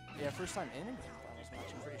first time in a grand finals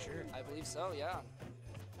match, I'm pretty sure. I believe so, yeah.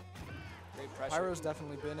 Great pressure. Pyro's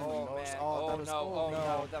definitely been in the most. Man. Oh, that Oh was, no, oh,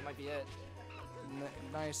 no. that might be it.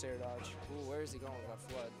 Nice air dodge. Ooh, where is he going with that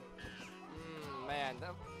flood? Man,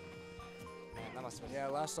 that must have been. Yeah,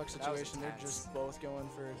 last luck that was situation, they're intense. just both going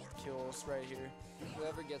for kills right here.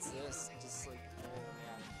 Whoever gets this, just like, oh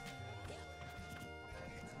man.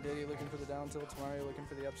 Diddy looking for the down tilt, Mario looking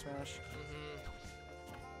for the up smash.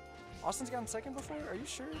 Austin's gotten second before? Are you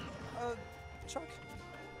sure? Chuck?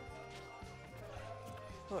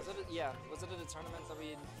 Look. Was it at a tournament that we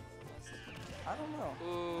had missed? I don't know.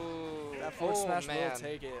 Ooh. That forward smash man. will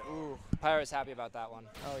take it. Ooh. Pyro's happy about that one.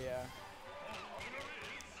 Oh, yeah.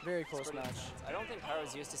 Very close match. I don't think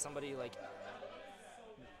Pyro's used to somebody like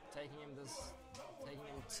taking him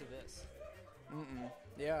to this.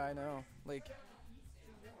 Yeah, I know. Like,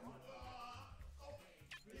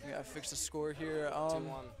 we gotta fix the score here. 2-1.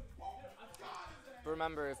 But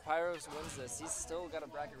remember, if Pyro wins this, he's still got a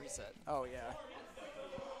bracket reset. Oh yeah.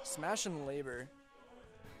 Smash and labor.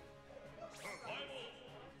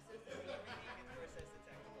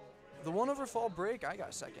 The one over fall break, I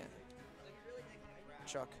got second.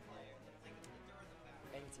 Chuck.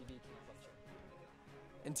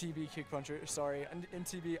 NTB kick puncher. Sorry,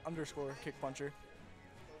 NTB underscore kick puncher.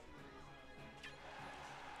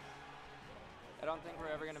 I don't think we're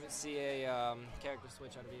ever going to see a character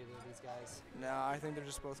switch out of either of these guys. No, I think they're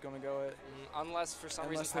just both going to go it. Unless for some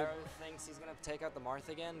reason Pyro thinks he's going to take out the Marth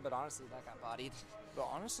again, but honestly, that got bodied. But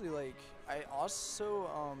honestly, like, I also,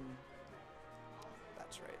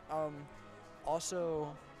 that's right.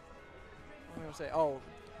 Also, what am I going to say? Oh,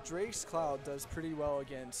 Drake's Cloud does pretty well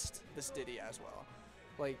against this Diddy as well.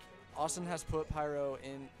 Like, Austin has put Pyro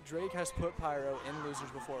in, Drake has put Pyro in losers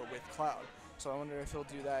before with Cloud. So I wonder if he'll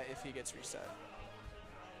do that if he gets reset.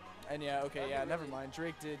 And yeah, okay, yeah, never mind.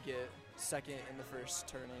 Drake did get second in the first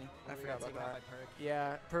tourney. I forgot about that.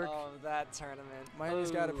 Yeah, Perk. Oh, that tournament.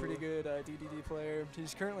 Miami's got a pretty good DDD player.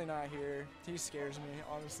 He's currently not here. He scares me,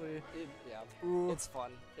 honestly. Yeah, Ooh. It's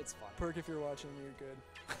fun. It's fun. Perk, if you're watching, you're good.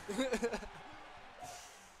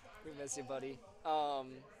 We miss you, buddy. But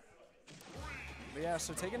yeah,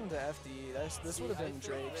 so taking him to FD, this would have been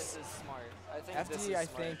Drake's. This is smart. I think FD, this is I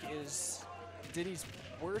smart. think, is Diddy's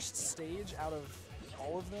worst stage out of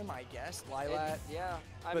all of them, I guess. Lilat. Yeah,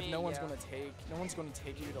 but no one's gonna take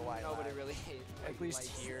you to Lilat. Nobody really. At least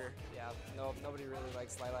likes, here. Yeah, no, nobody really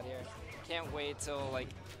likes Lilat here. Can't wait till like,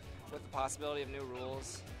 with the possibility of new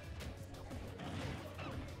rules.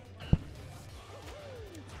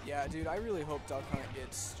 Yeah, dude, I really hope Duck Hunt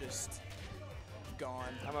gets just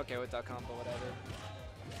gone. I'm okay with Duck Hunt, but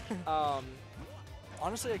whatever.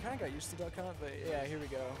 Honestly, I kind of got used to Duck Hunt, but yeah, here we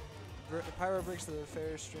go. Pyro breaks the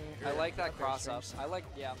fair string. I like that cross up. I like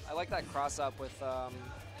that cross up with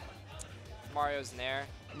Mario's Nair.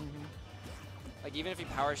 Like even if he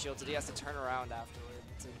power shields it, he has to turn around afterward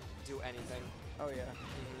to do anything. Oh yeah.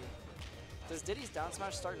 Does Diddy's down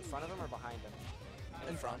smash start in front of him or behind him?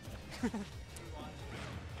 In front.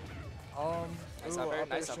 Nice ooh, up air, up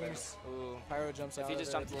nice air up air. strings. Ooh. Pyro jumps out. If he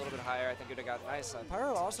just jumped a little bit higher, I think he would have got nice.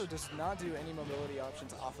 Pyro also does not do any mobility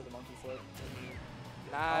options off of the monkey flip.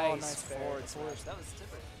 Nice, oh, nice forward smash. That was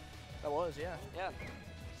tipper. That was, yeah. Yeah.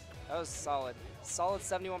 That was solid. Solid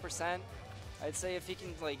 71%. I'd say if he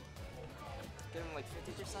can like get him like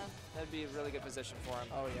 50%, that'd be a really good position for him.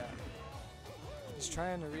 Oh yeah. He's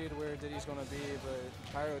trying to read where Diddy's gonna be, but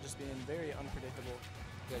Pyro just being very unpredictable.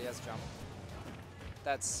 Good, he has a jump.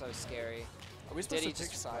 That's so scary. Are we supposed Diddy to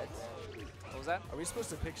pick sides? What was that? Are we supposed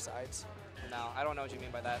to pick sides? No, I don't know what you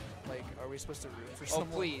mean by that. Like, are we supposed to root for someone?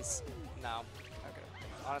 Oh, please. No. Okay.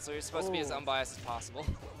 Honestly, you're supposed to be as unbiased as possible.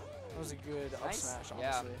 That was a good up smash,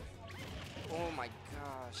 honestly. Yeah. Oh my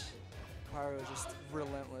gosh. Pyro is just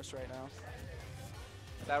relentless right now.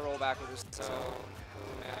 That roll back was just so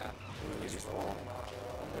mad.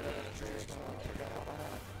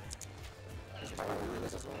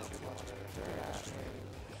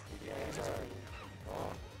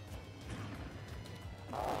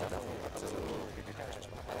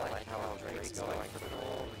 I like how Drake's going for the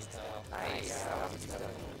goal. Nice.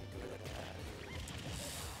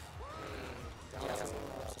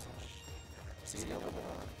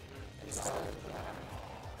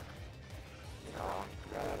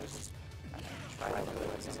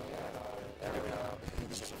 There we go.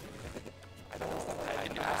 I don't know if I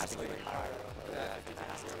can ask you.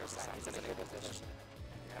 He's in a good position.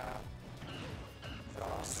 Yeah.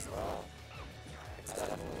 Frost, well, it's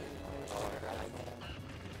definitely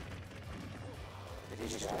the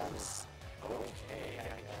DJ jab is okay, I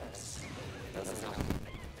guess. It doesn't know.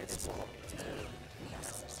 It's well,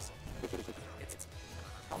 it's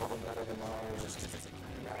probably better than Mario just because it's a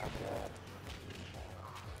grab that.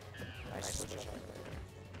 Nice switch up there.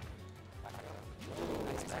 Ooh,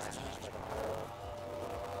 nice smash by Mario.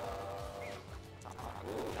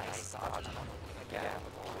 Ooh, nice dodge again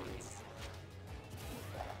with all these.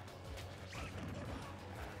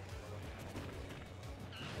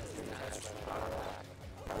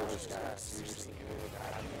 Pyro's got seriously good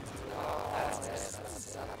back. Oh, that's Ness.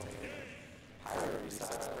 That's Pyro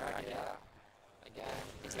resets the bracket. Yeah. Again,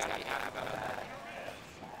 he's got to be happy about that.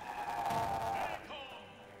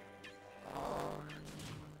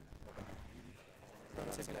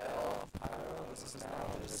 Taking it off Pyro. This is now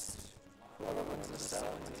just whoever wins the 7.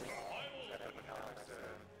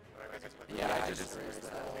 Yeah, I just raised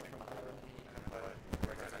that from Pyro.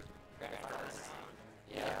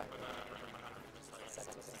 Yeah.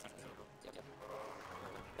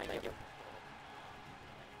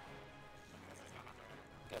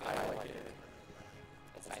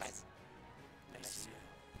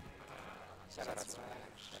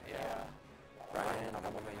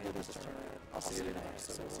 see it tonight.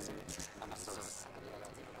 So I'm so sad.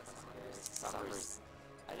 Sunburst.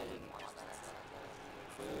 I didn't watch that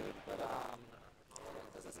food, but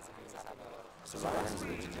so Ryan's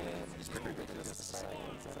Luigi name. He's pretty ridiculous at the site.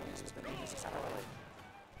 He's kind of like,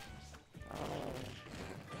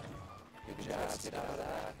 good job, get out of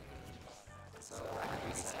that. So Ryan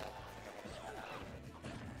reset.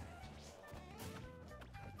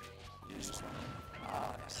 You just went,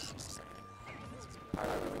 nice.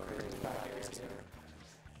 Pyro really crazy back here.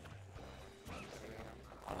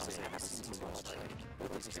 Honestly, I haven't seen too much,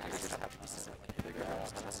 with these characters have to be bigger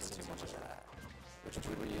apps, I haven't seen too much of that. Which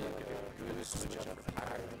would be like a good switch up for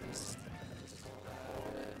Pyro at least.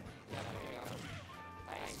 Yeah, there you go.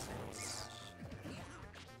 Nice.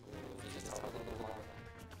 You just tell a little more.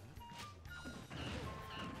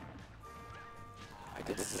 I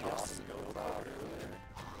did this awesome go about earlier,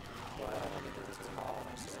 but I don't think it was too long,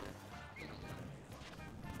 so.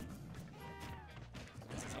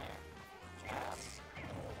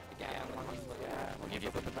 Again, when you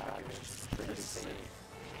flip it back, it's just pretty safe.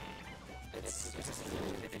 It's just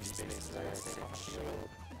really if spaces there, it's safe on shield.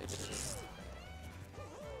 It's just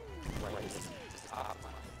like just top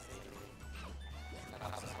one. And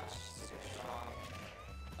up smash, super strong.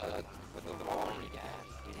 With the wall again,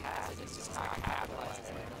 he has it, it's just not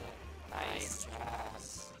capitalizing it. Nice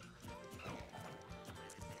pass.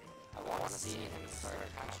 I want to see him start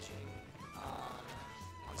catching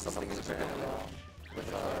something is very wrong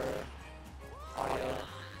with our audio.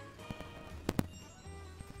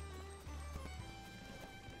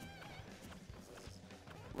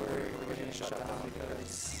 We're getting shut down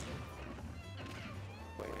because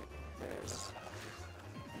wait, there's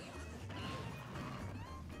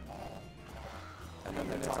and then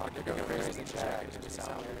they're talking to go crazy in chat because we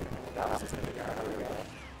sound weird. That was a big Ryebread.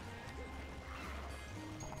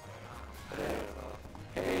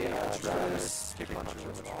 Hey, Travis, kick punch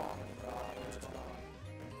was wrong.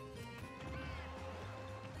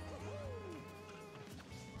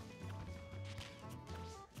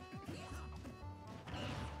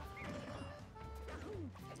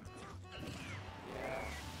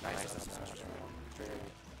 Nice, that's not true.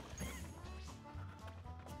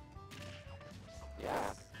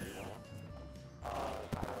 Yeah.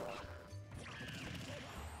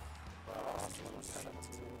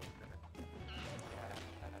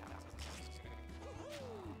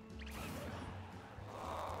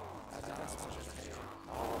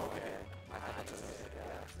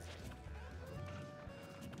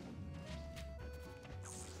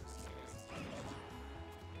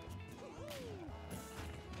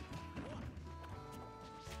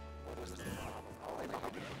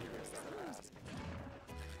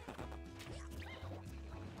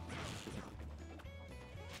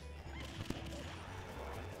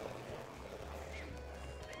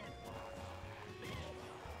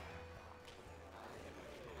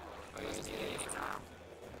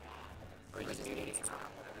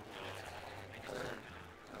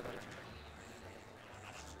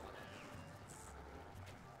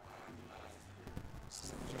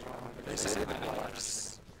 They said it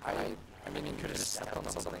was. I mean, you could have stepped on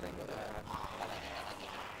something,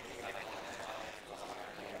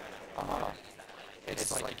 but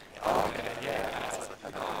it's like, oh, okay, yeah, it's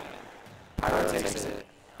like, Pyro takes it.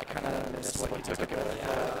 I kind of missed what he took it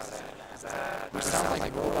with, which sound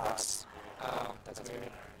like robots. Oh, that's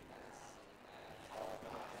weird.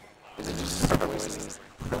 Is it just for voices?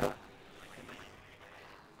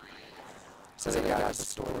 So they got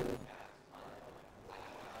distorted.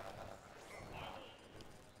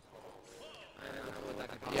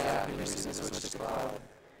 Yeah, maybe he's switched to cloud.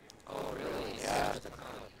 Oh, really? Yeah.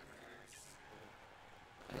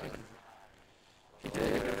 He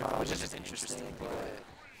did a good cloud, which is just interesting, but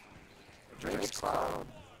Drake's cloud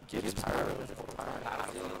gives Pyro the full time.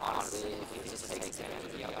 Honestly, if he just takes advantage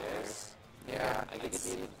of the others. Yeah. I could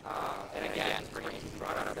see. And again, he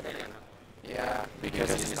brought out the again. Yeah,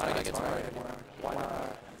 because he's not against Pyro anymore. Why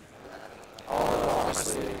not? Although,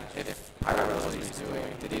 honestly, if Pyro knows what he's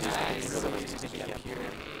doing, did he just make it really easy to get here?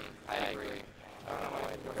 I agree. I don't know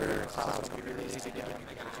why. Or Cloud's gonna be really easy to get.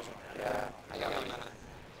 Yeah. I got one.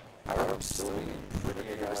 Pyro's still being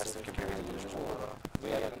pretty aggressive compared to the usual.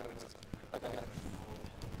 Yeah. Okay.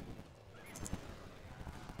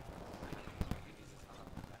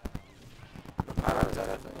 But Pyro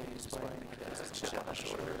definitely is playing as a chip on the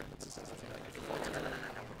shoulder.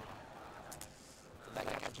 That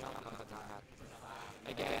guy kept jumping on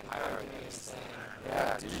that. Again, Pyro is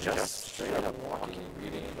yeah, dude, just straight up walking,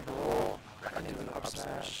 reading the roll, and doing an up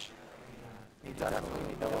smash. He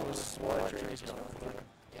definitely knows what Drake's going for.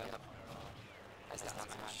 Yep. That's down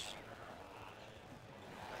smash.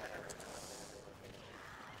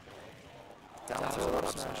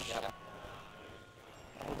 smash. Yep.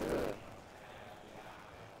 I'll do it.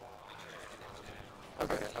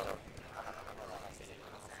 Okay.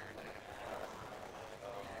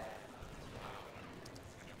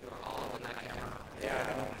 Oh, in that camera. Yeah,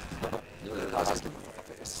 I know. I was just giving a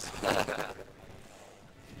face.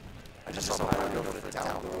 I just saw Pyro go for the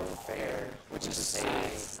down low fair, which is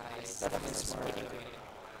safe. Nice. Definitely smart.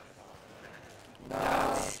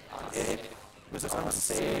 No, it was almost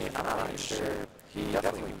safe. I'm not even sure. He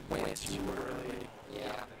definitely went too early.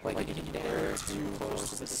 Yeah. Like he dared too close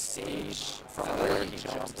to the stage from where he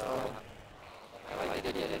jumped though. I like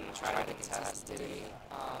Diddy didn't try to contest Diddy.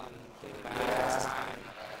 Yeah.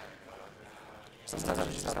 Sometimes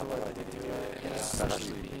you just have to let Diddy do it, and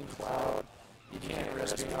especially being Cloud, you can't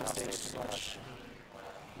risk being on stage too much.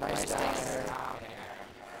 Nice down air.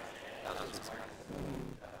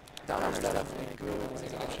 Down air's definitely a good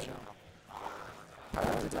winning option.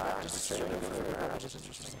 Pyro to die, just straight over for the grab, just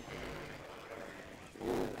interesting.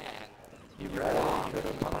 Ooh, man. You read it, you could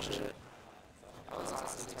have punched it. I was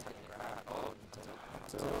honestly expecting to grab. Oh,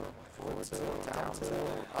 tilt, forward tilt, down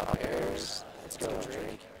tilt, up airs. Let's go,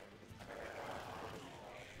 Drake.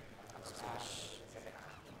 Smash.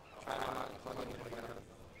 Try not plugging it in.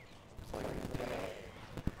 Plugging it in.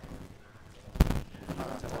 I'm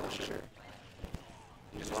not totally sure.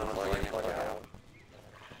 You just want to plug in, plug out.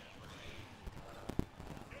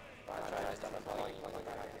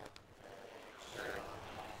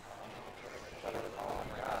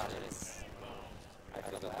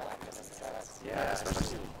 Yeah,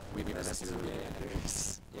 especially we need this to be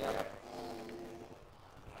Anders. Yeah.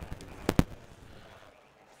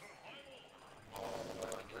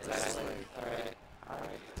 Exactly. Alright.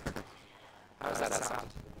 How does that sound?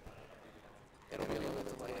 It'll be a little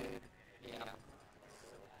bit delayed. Yeah.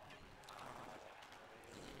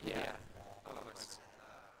 Yeah. Of course.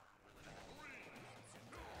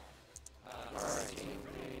 Alright, Game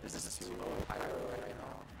Read. This is too low Pyro right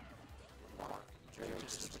now. Drake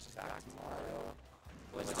just switches back to Mario.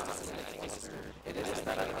 Which honestly, I think it is a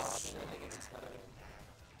better option.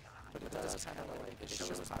 But it does kind of like, it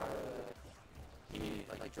shows Pyro that he,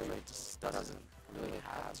 like Drake just doesn't really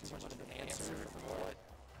have too much of an answer for what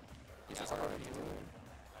he's already doing.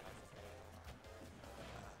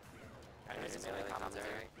 I mean, it's melee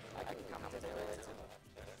commentary. I can comment it later too.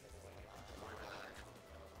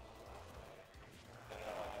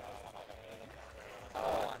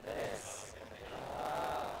 Oh, on this.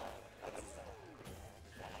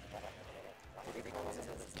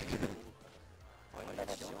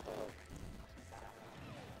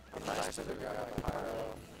 I'm nice to the guy like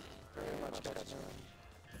Pyro. Very much catching him.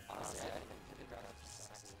 Honestly, I think the grabs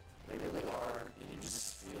sexy. They really are. And you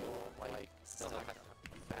just feel like still not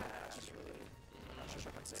fast, really. I'm not sure if I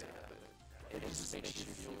can say that, but it just makes you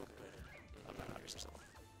feel good about yourself.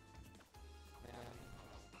 Man.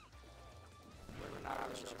 We're not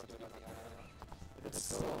really sure what to do about the guy. If it's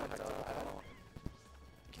still hyped up, I don't.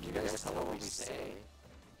 Can you guys tell what we say?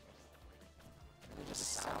 It just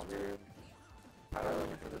sounds weird. Pyro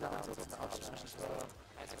looking for the down tilt and the up smash as well.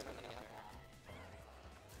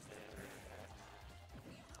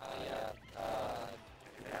 Yeah.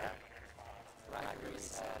 Ryebread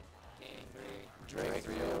reset. Game 3. Drake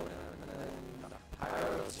 3-0 and then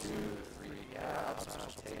Pyro 2-3. Yeah, up smash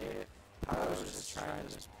will take it. Pyro's just trying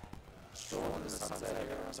to just stroll into the sunset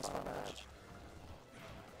here on the spot match.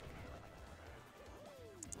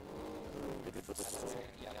 Ooh, good footstool.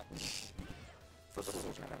 Yeah.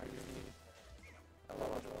 Footstool trying to be unique. I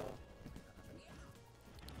love it though.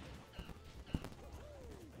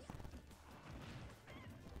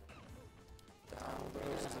 Down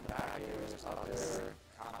throws and back airs up there.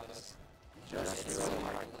 Combos. Just really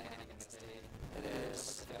hard landing in this day. It is.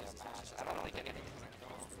 I don't think anything's going to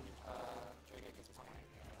go Drake at this point.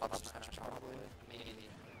 Up smash probably.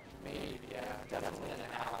 Maybe, yeah. Definitely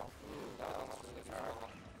now. Ooh, that was almost really far.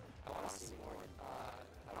 I want to see more.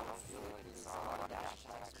 I don't feel like he's on dash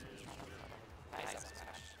attacks. Nice up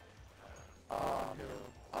smash.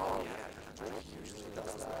 Oh yeah, Drake usually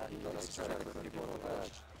does that. He likes to try to put people on the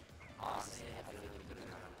ledge. Honestly, I feel like if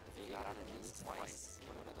he got on the knees twice, he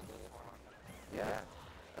would have been good for him. Yeah,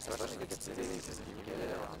 especially against Diddy, because if you get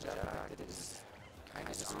it on the jetpack, it is kind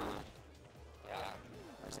of screwed. Yeah.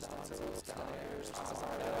 Nice down tilts, down airs, on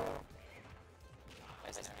Mario.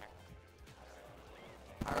 Nice down air.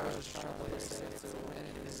 Pyro's just trying to play it safe to win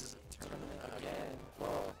his tournament again.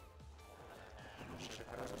 Well, shit,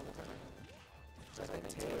 Pyro's going to win. So I think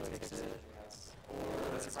Taylor takes it.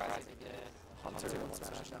 Or surprised he did. Hunter won't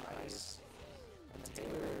smash the ice. And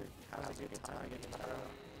Taylor has a good time against Pyro.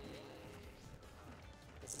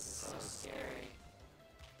 This is so scary.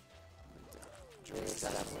 Drake's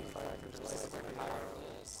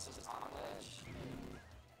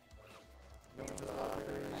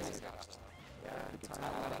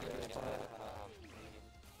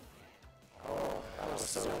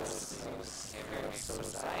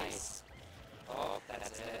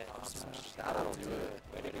smash. That'll do it.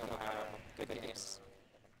 Way to go, Pyro. Good games.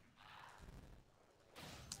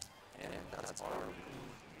 And that's our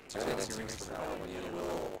turn into rings for that one. You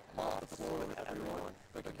will mop the floor with everyone.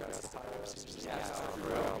 But congrats to Pyro. Yeah, it's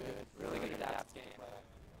real good. Really good adapt gameplay.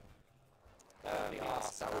 That would be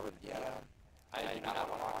awesome. That would, yeah. I do not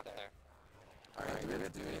want to walk there. Alright, do we have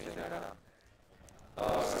to do anything right now?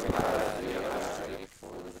 Oh, so we gotta do it ready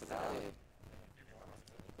for the finale.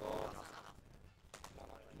 Cool.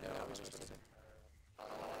 No, we're just listening.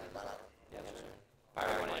 Yeah, sure.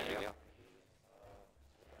 Pyro, want to interview?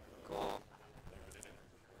 Cool.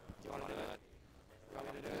 Do you want to do it? You want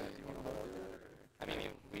me to do it? Do you want to do it? I mean,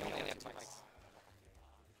 we only have 2 mics.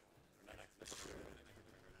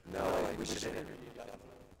 No, we should interview you.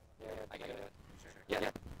 Yeah, I get it. Yeah.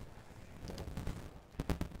 Yeah.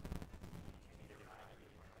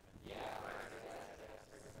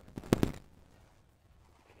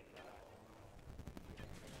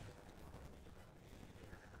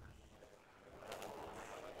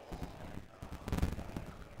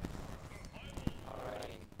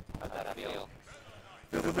 How'd that feel?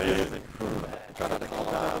 Feels amazing. I'm trying to calm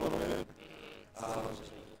down a little bit.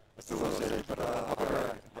 It's a little shitty, but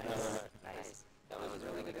alright. Nice. That was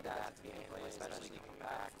really good adapt gameplay, especially coming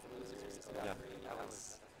back from losers. Yeah. That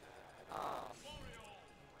was,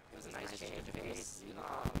 it was a nice change of pace.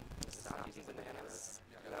 Just not using bananas.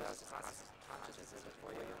 That was a conscious decision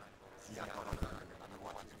for you. Yeah, I've been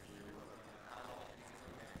watching you.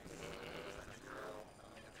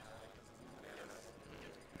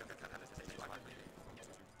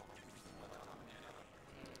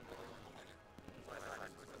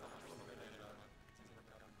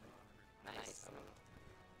 Nice.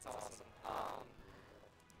 It's awesome.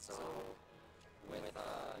 So with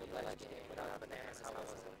your ledge game without bananas, how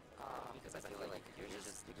was it? Because I feel like you're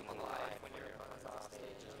just you come alive when your opponent's off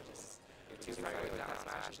stage. You're too far to go down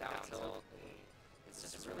smash, down tilt. It's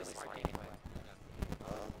just really smart gameplay.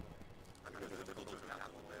 I mean, the difficulty